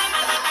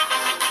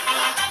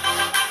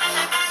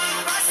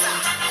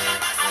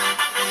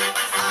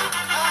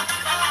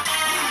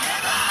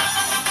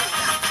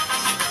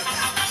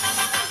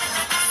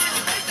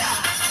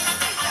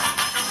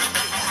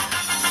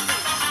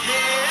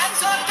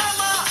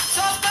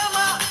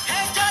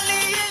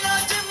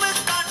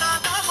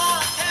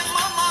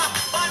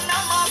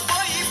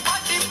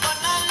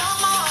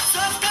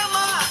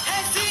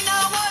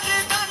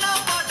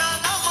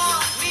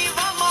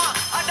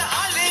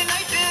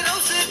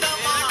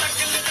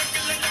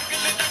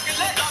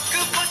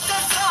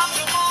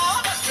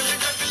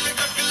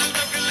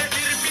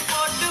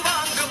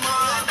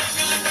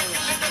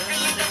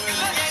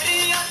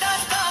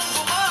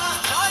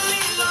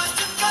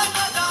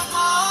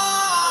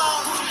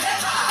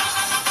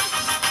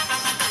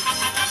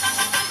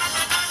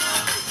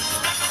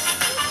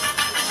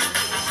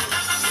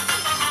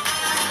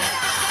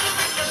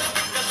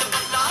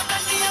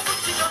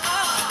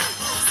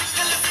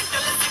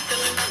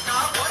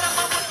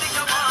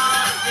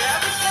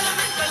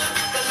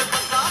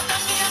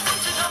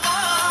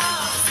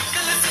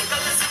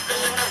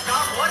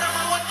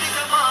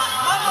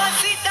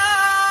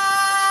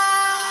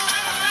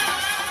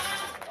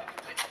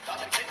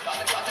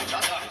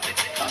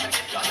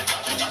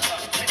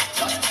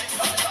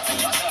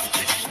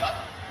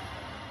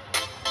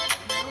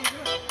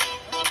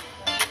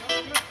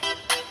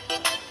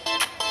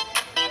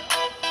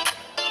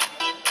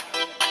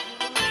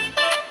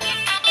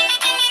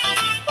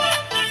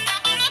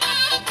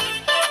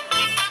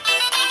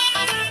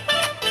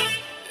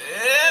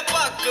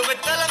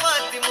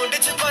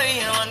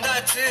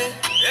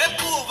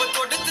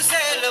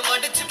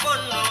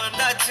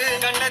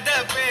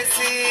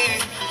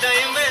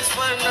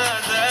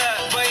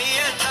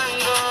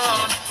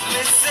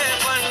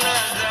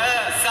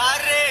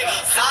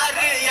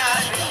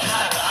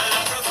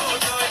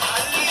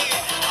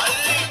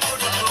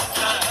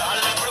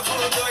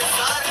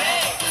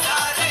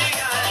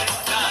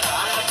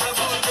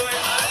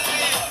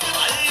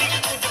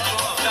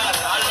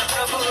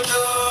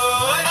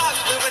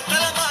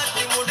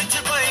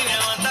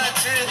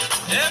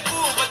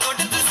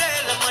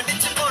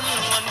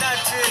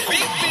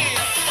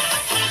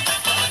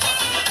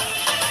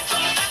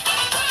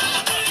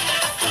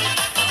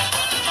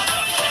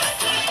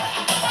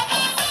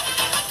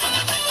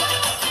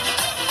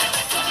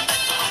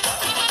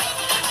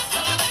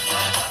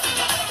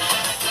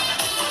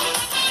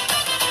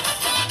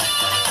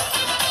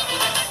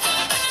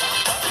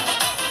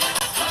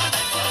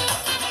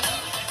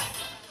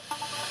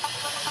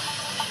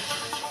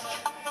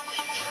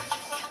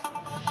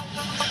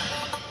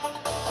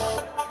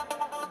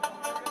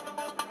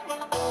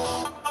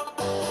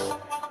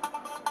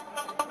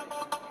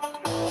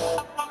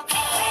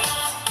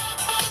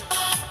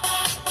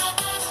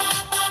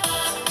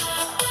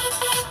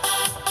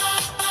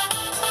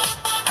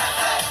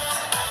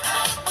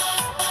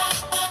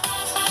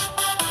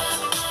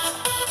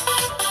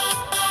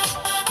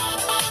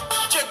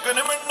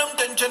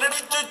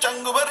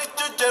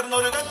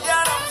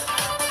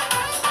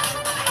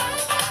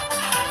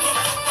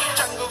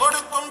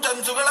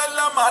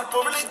 മാർപ്പ്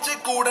വിളിച്ച്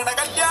കൂടണ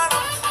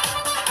കല്യാണം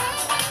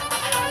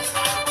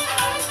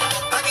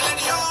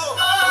തകിലടിയോ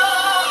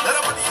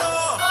നിറമണിയോ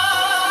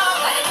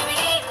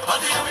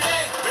മതിയവിടെ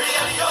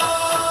വിളിയടിയോ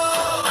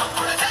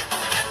നമ്മുടെ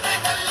ചെക്കന്റെ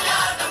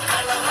കല്യാണം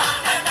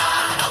കളറാണടാ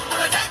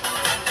നമ്മുടെ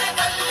ചെക്കന്റെ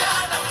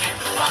കല്യാണം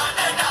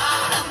കിട്ടുവാണടാ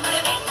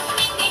നമ്മുടെ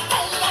പെണ്ണിന്റെ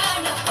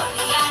കല്യാണം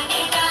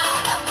പൊളിയാണടാ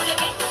നമ്മുടെ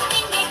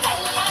പെണ്ണിന്റെ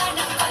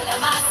കല്യാണം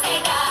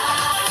കൊലമാസടാ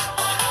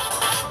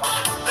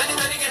തനി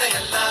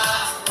തരികിടയല്ല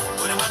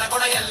ഒരു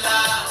മണകൊടയല്ല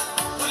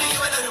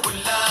പുലിയവനൊരു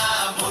പുല്ല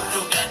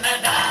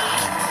മുരുകനട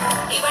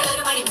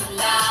ഇവളൊരു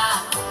മണിമുല്ല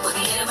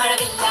പുതിയൊരു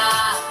മഴവില്ല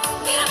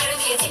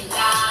നിറമെഴുതിയ ചില്ല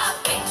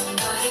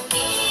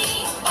പെണ്ണൊരുക്കി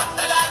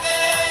പത്തലാകെ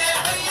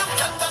അയ്യും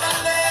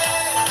ചന്തമല്ലേ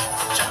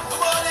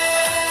ചത്തുപോലെ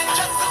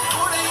ചത്തും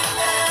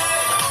കൂടെയില്ലേ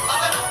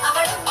അവരും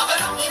അവളും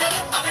അവരും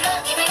ഇവരും അവിടെ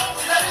ഇവിടെ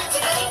ചിതറി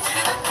ചിതറി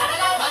ചിരിതം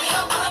കടലാൽ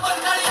മതിയോ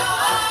പുറപ്പൊന്നാളിയോ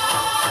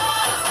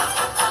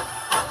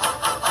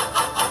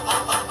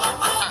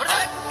നമ്മുടെ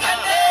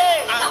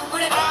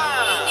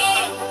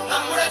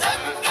നമ്മുടെ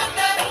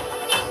ചക്കന്റെ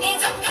പെണ്ണിന്റെ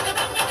ചക്കന്റെ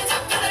പെണ്ണിന്റെ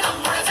ചക്കന്റെ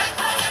നമ്മുടെ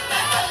ചക്കന്റെ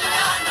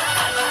കല്യാണം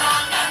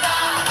കളറാണടാ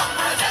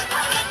നമ്മുടെ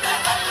ചക്കന്റെ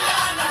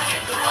കല്യാണം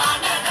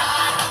കെട്ടുവാണടാ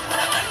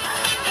നമ്മുടെ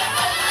പെണ്ണിന്റെ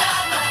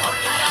കല്യാണം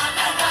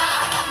പൊളിയാണടാ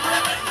നമ്മുടെ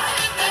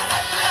പെണ്ണിന്റെ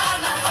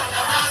കല്യാണം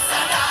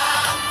കൊലമാസടാ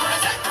നമ്മുടെ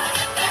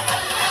ചക്കന്റെ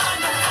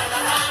കല്യാണം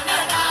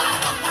കളറാണടാ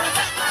നമ്മുടെ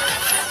ചക്കന്റെ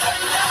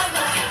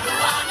കല്യാണം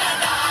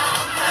കെട്ടുവാണടാ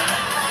നമ്മുടെ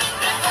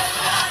പെണ്ണിന്റെ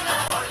കല്യാണം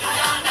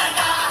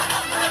പൊളിയാണടാ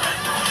നമ്മുടെ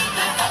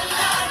പെണ്ണിന്റെ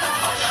കല്യാണം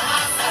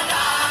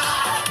കൊലമാസടാ